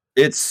 Close.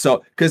 It's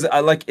so, because I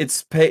like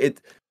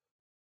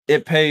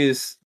it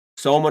pays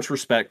so much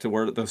respect to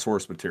where the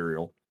source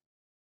material.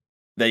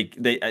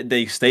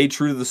 They stay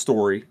true to the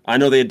story. I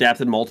know they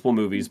adapted multiple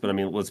movies, but I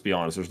mean, let's be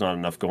honest. There's not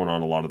enough going on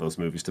in a lot of those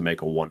movies to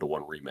make a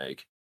 1-to-1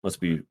 remake. Let's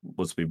be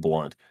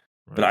blunt.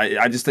 Right. But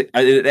I just think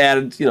it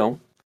added,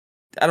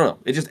 I don't know.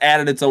 It just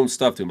added its own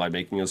stuff to him by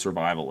making a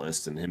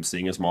survivalist and him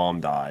seeing his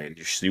mom die, and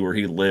you see where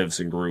he lives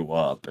and grew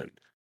up,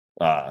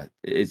 and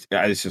it's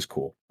just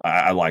cool.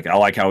 I like it. I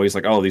like how he's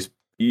like, oh,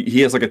 he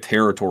has like a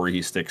territory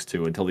he sticks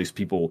to until these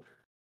people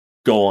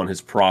go on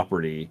his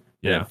property.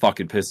 Yeah, it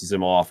fucking pisses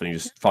him off, and he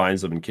just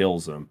finds them and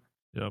kills them.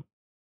 Yep.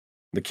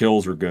 The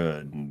kills are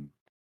good and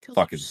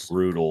fucking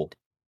brutal.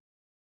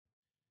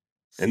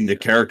 And the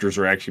characters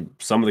are actually,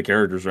 some of the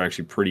characters are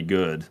actually pretty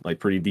good, like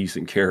pretty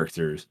decent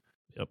characters.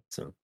 Yep.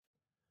 So,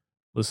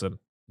 listen,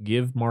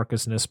 give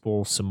Marcus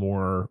Nispel some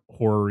more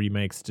horror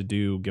remakes to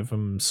do. Give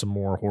him some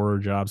more horror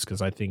jobs,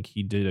 because I think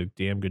he did a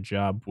damn good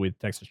job with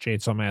Texas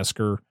Chainsaw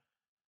Massacre,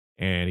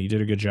 and he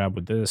did a good job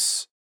with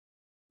this.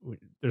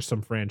 There's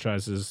some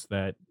franchises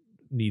that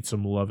need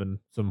some love, and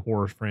some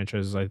horror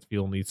franchises I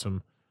feel need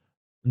some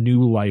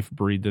new life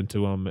breathed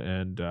into them,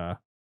 and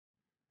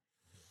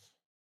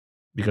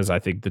because I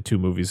think the 2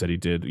 movies that he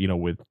did,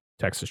 with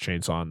Texas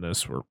Chainsaw and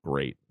this, were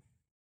great.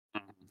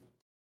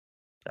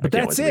 But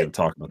that's it.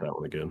 Talk about that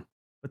one again.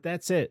 But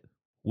that's it.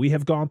 We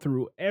have gone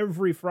through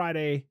every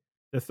Friday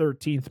the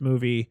 13th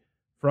movie,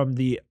 from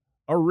the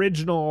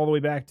original all the way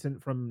back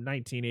from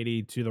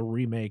 1980 to the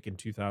remake in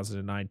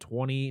 2009.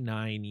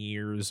 29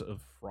 years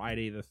of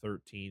Friday the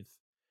 13th.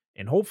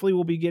 And hopefully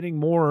we'll be getting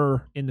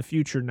more in the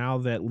future now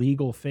that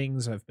legal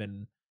things have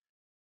been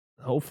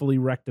hopefully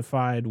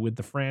rectified with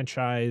the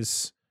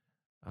franchise.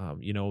 There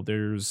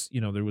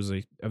was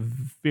a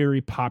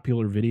very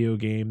popular video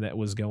game that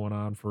was going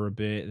on for a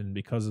bit, and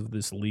because of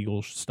this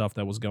legal stuff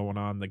that was going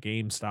on, the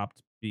game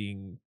stopped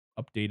being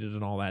updated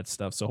and all that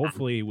stuff. So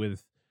hopefully,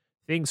 with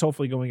things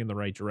going in the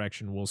right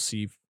direction, we'll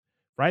see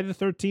Friday the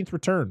 13th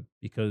return,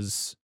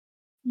 because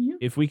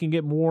if we can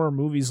get more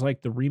movies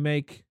like the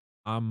remake,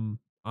 I'm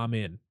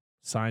in.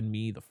 Sign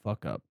me the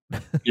fuck up.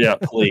 Yeah,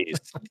 please.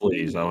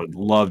 I would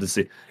love to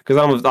see,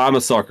 because I'm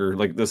a sucker.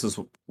 Like, this is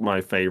my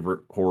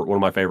favorite horror, one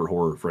of my favorite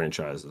horror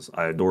franchises.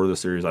 I adore the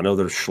series. I know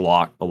there's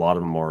schlock, a lot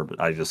of them are,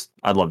 but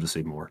I'd love to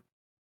see more.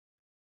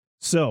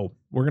 So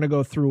we're gonna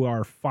go through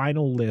our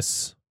final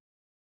lists,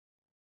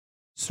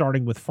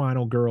 starting with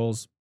Final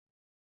Girls.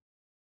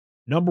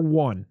 Number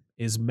 1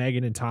 is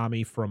Megan and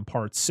Tommy from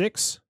Part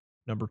 6.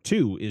 Number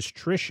 2 is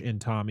Trish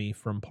and Tommy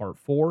from Part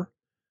 4.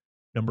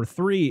 Number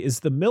 3 is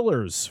The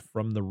Millers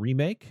from the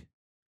remake.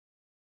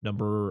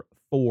 Number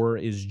 4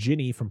 is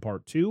Ginny from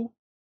part 2.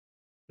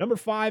 Number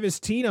 5 is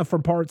Tina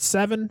from part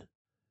 7.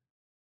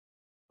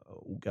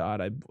 Oh,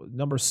 God.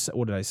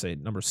 What did I say?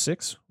 Number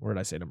 6? Or did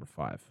I say number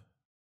 5?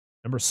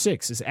 Number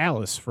 6 is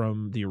Alice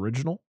from the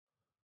original.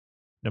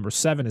 Number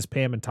 7 is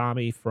Pam and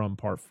Tommy from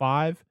part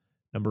 5.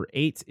 Number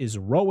 8 is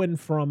Rowan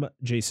from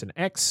Jason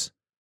X.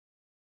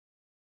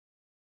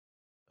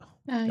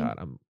 Oh,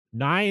 God,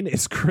 9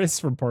 is Chris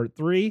from part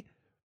 3.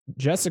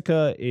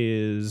 Jessica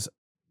is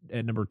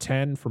at number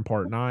 10 from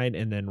part 9.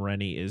 And then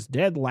Rennie is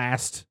dead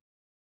last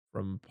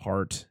from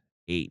part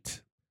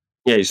 8.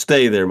 Yeah, you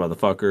stay there,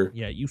 motherfucker.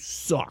 Yeah, you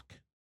suck.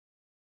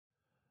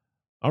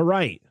 All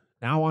right.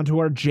 Now on to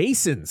our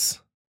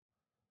Jasons.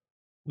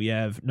 We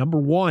have number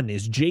 1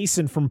 is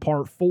Jason from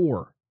part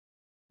 4.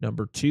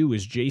 Number 2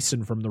 is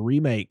Jason from the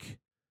remake.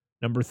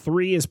 Number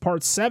 3 is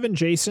part 7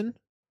 Jason.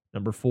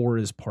 Number 4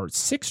 is part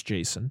 6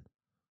 Jason.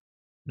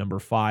 Number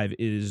 5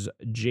 is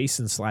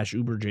Jason /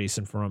 Uber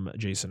Jason from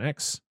Jason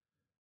X.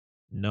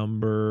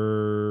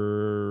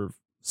 Number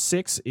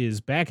 6 is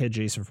Backhead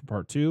Jason from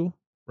part 2.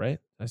 Right?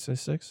 Did I say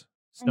 6?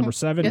 Mm-hmm. Number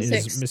 7 is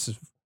 6. Mrs.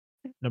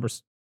 Number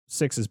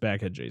 6 is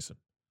Backhead Jason.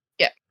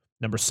 Yeah.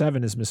 Number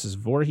 7 is Mrs.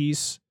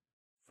 Voorhees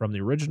from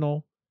the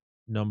original.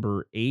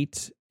 Number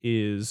 8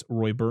 is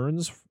Roy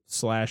Burns /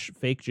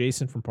 Fake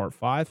Jason from part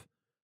 5.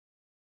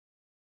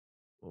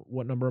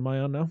 What number am I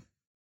on now?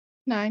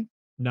 9.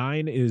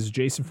 9 is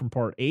Jason from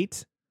part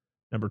 8.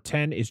 Number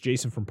 10 is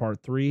Jason from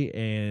part 3.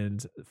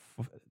 And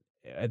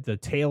at the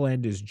tail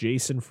end is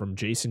Jason from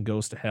Jason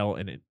Goes to Hell,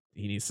 and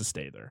he needs to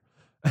stay there.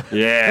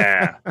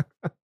 Yeah.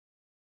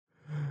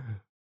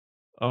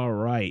 All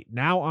right.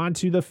 Now on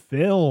to the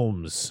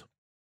films.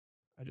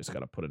 I just got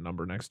to put a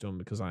number next to them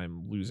because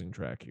I'm losing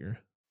track here.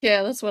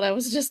 Yeah, that's what I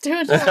was just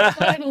doing.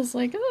 I was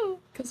like, oh,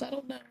 because I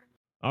don't know.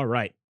 All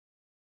right.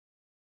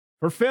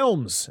 For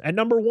films, at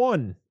number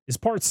 1 is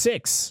part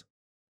 6.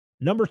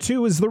 Number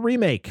 2 is the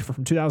remake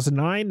from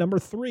 2009. Number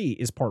 3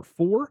 is part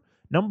 4.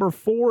 Number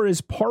 4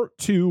 is part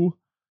 2.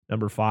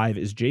 Number 5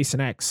 is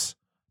Jason X.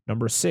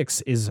 Number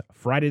 6 is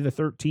Friday the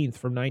 13th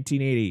from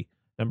 1980.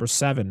 Number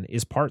 7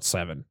 is part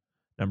 7.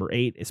 Number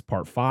 8 is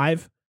part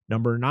 5.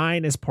 Number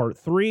 9 is part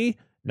 3.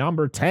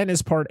 Number 10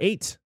 is part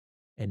 8.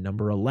 And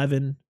number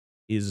 11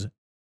 is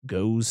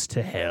Goes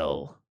to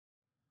Hell.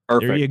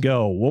 Perfect. There you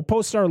go. We'll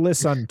post our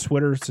lists on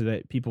Twitter so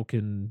that people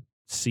can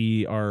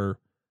see our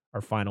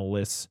final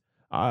lists.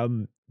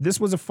 This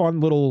was a fun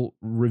little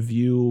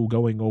review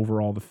going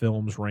over all the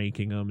films,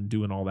 ranking them, and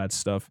doing all that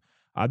stuff.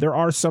 There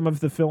are some of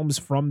the films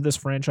from this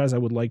franchise I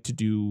would like to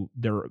do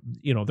their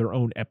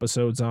own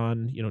episodes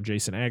on.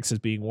 Jason X as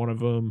being one of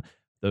them,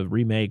 the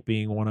remake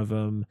being one of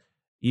them.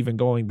 Even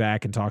going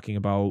back and talking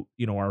about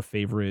our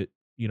favorite,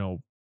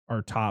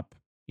 our top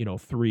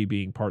 3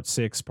 being part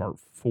 6, part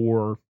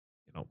 4.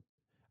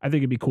 I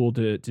think it'd be cool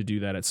to do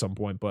that at some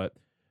point. But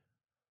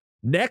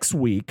next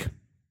week,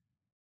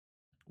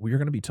 we are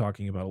going to be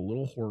talking about a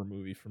little horror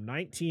movie from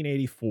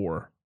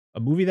 1984, a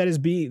movie that is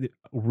being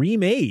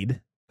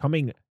remade,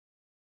 coming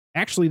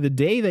actually the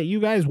day that you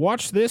guys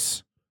watch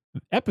this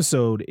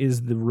episode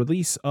is the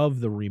release of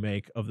the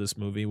remake of this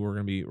movie we're going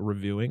to be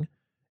reviewing,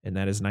 and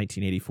that is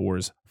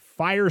 1984's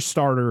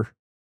Firestarter,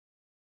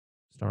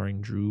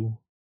 starring Drew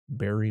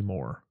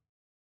Barrymore.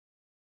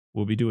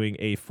 We'll be doing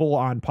a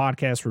full-on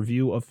podcast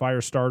review of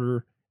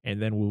Firestarter,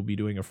 and then we'll be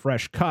doing a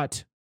fresh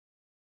cut,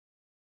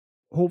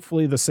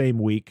 hopefully the same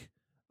week,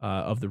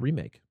 of the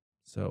remake.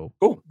 So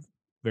cool.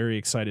 Very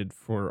excited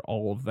for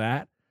all of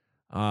that.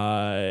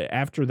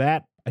 After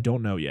that, I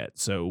don't know yet,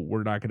 so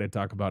we're not going to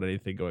talk about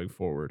anything going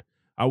forward.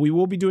 We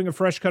will be doing a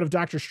fresh cut of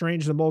Doctor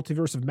Strange and the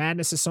Multiverse of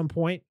Madness at some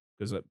point,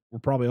 because we're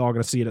probably all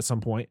going to see it at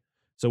some point.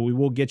 So we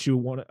will get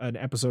you an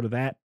episode of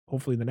that,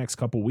 hopefully in the next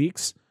couple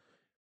weeks.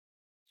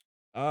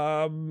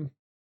 And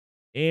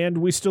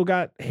we still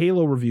got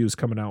Halo reviews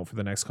coming out for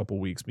the next couple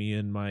weeks. Me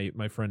and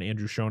my friend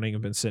Andrew Schoening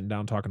have been sitting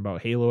down talking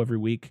about Halo every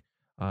week.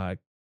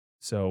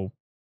 So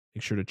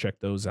make sure to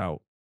check those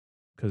out,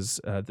 because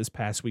this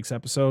past week's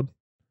episode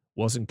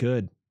wasn't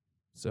good.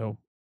 So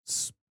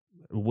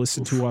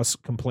listen to us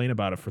complain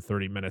about it for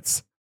 30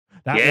 minutes.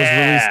 That was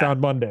released on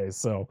Monday.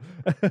 So,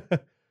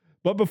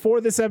 but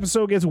before this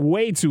episode gets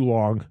way too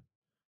long,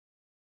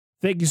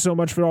 thank you so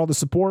much for all the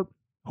support.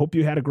 Hope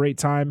you had a great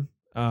time.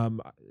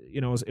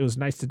 It was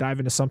nice to dive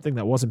into something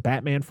that wasn't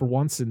Batman for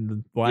once in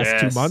the last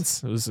 2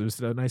 months. It was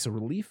a nice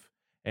relief.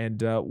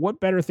 And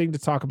what better thing to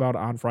talk about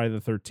on Friday the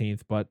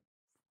 13th but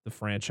the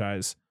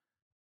franchise,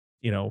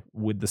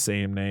 with the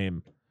same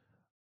name.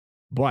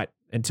 But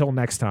until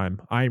next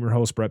time, I am your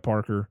host, Brett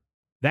Parker.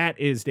 That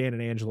is Dan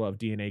and Angela of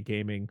DNA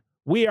Gaming.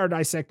 We are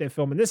Dissect That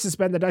Film, and this has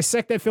been the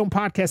Dissect That Film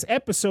podcast,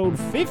 episode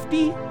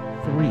 53.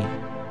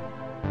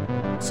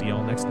 See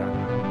y'all next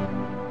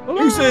time.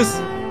 Deuces.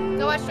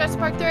 Go watch Jurassic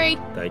Park 3.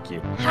 Thank you.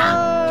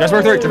 Hi.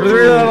 Jurassic Park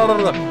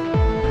 3.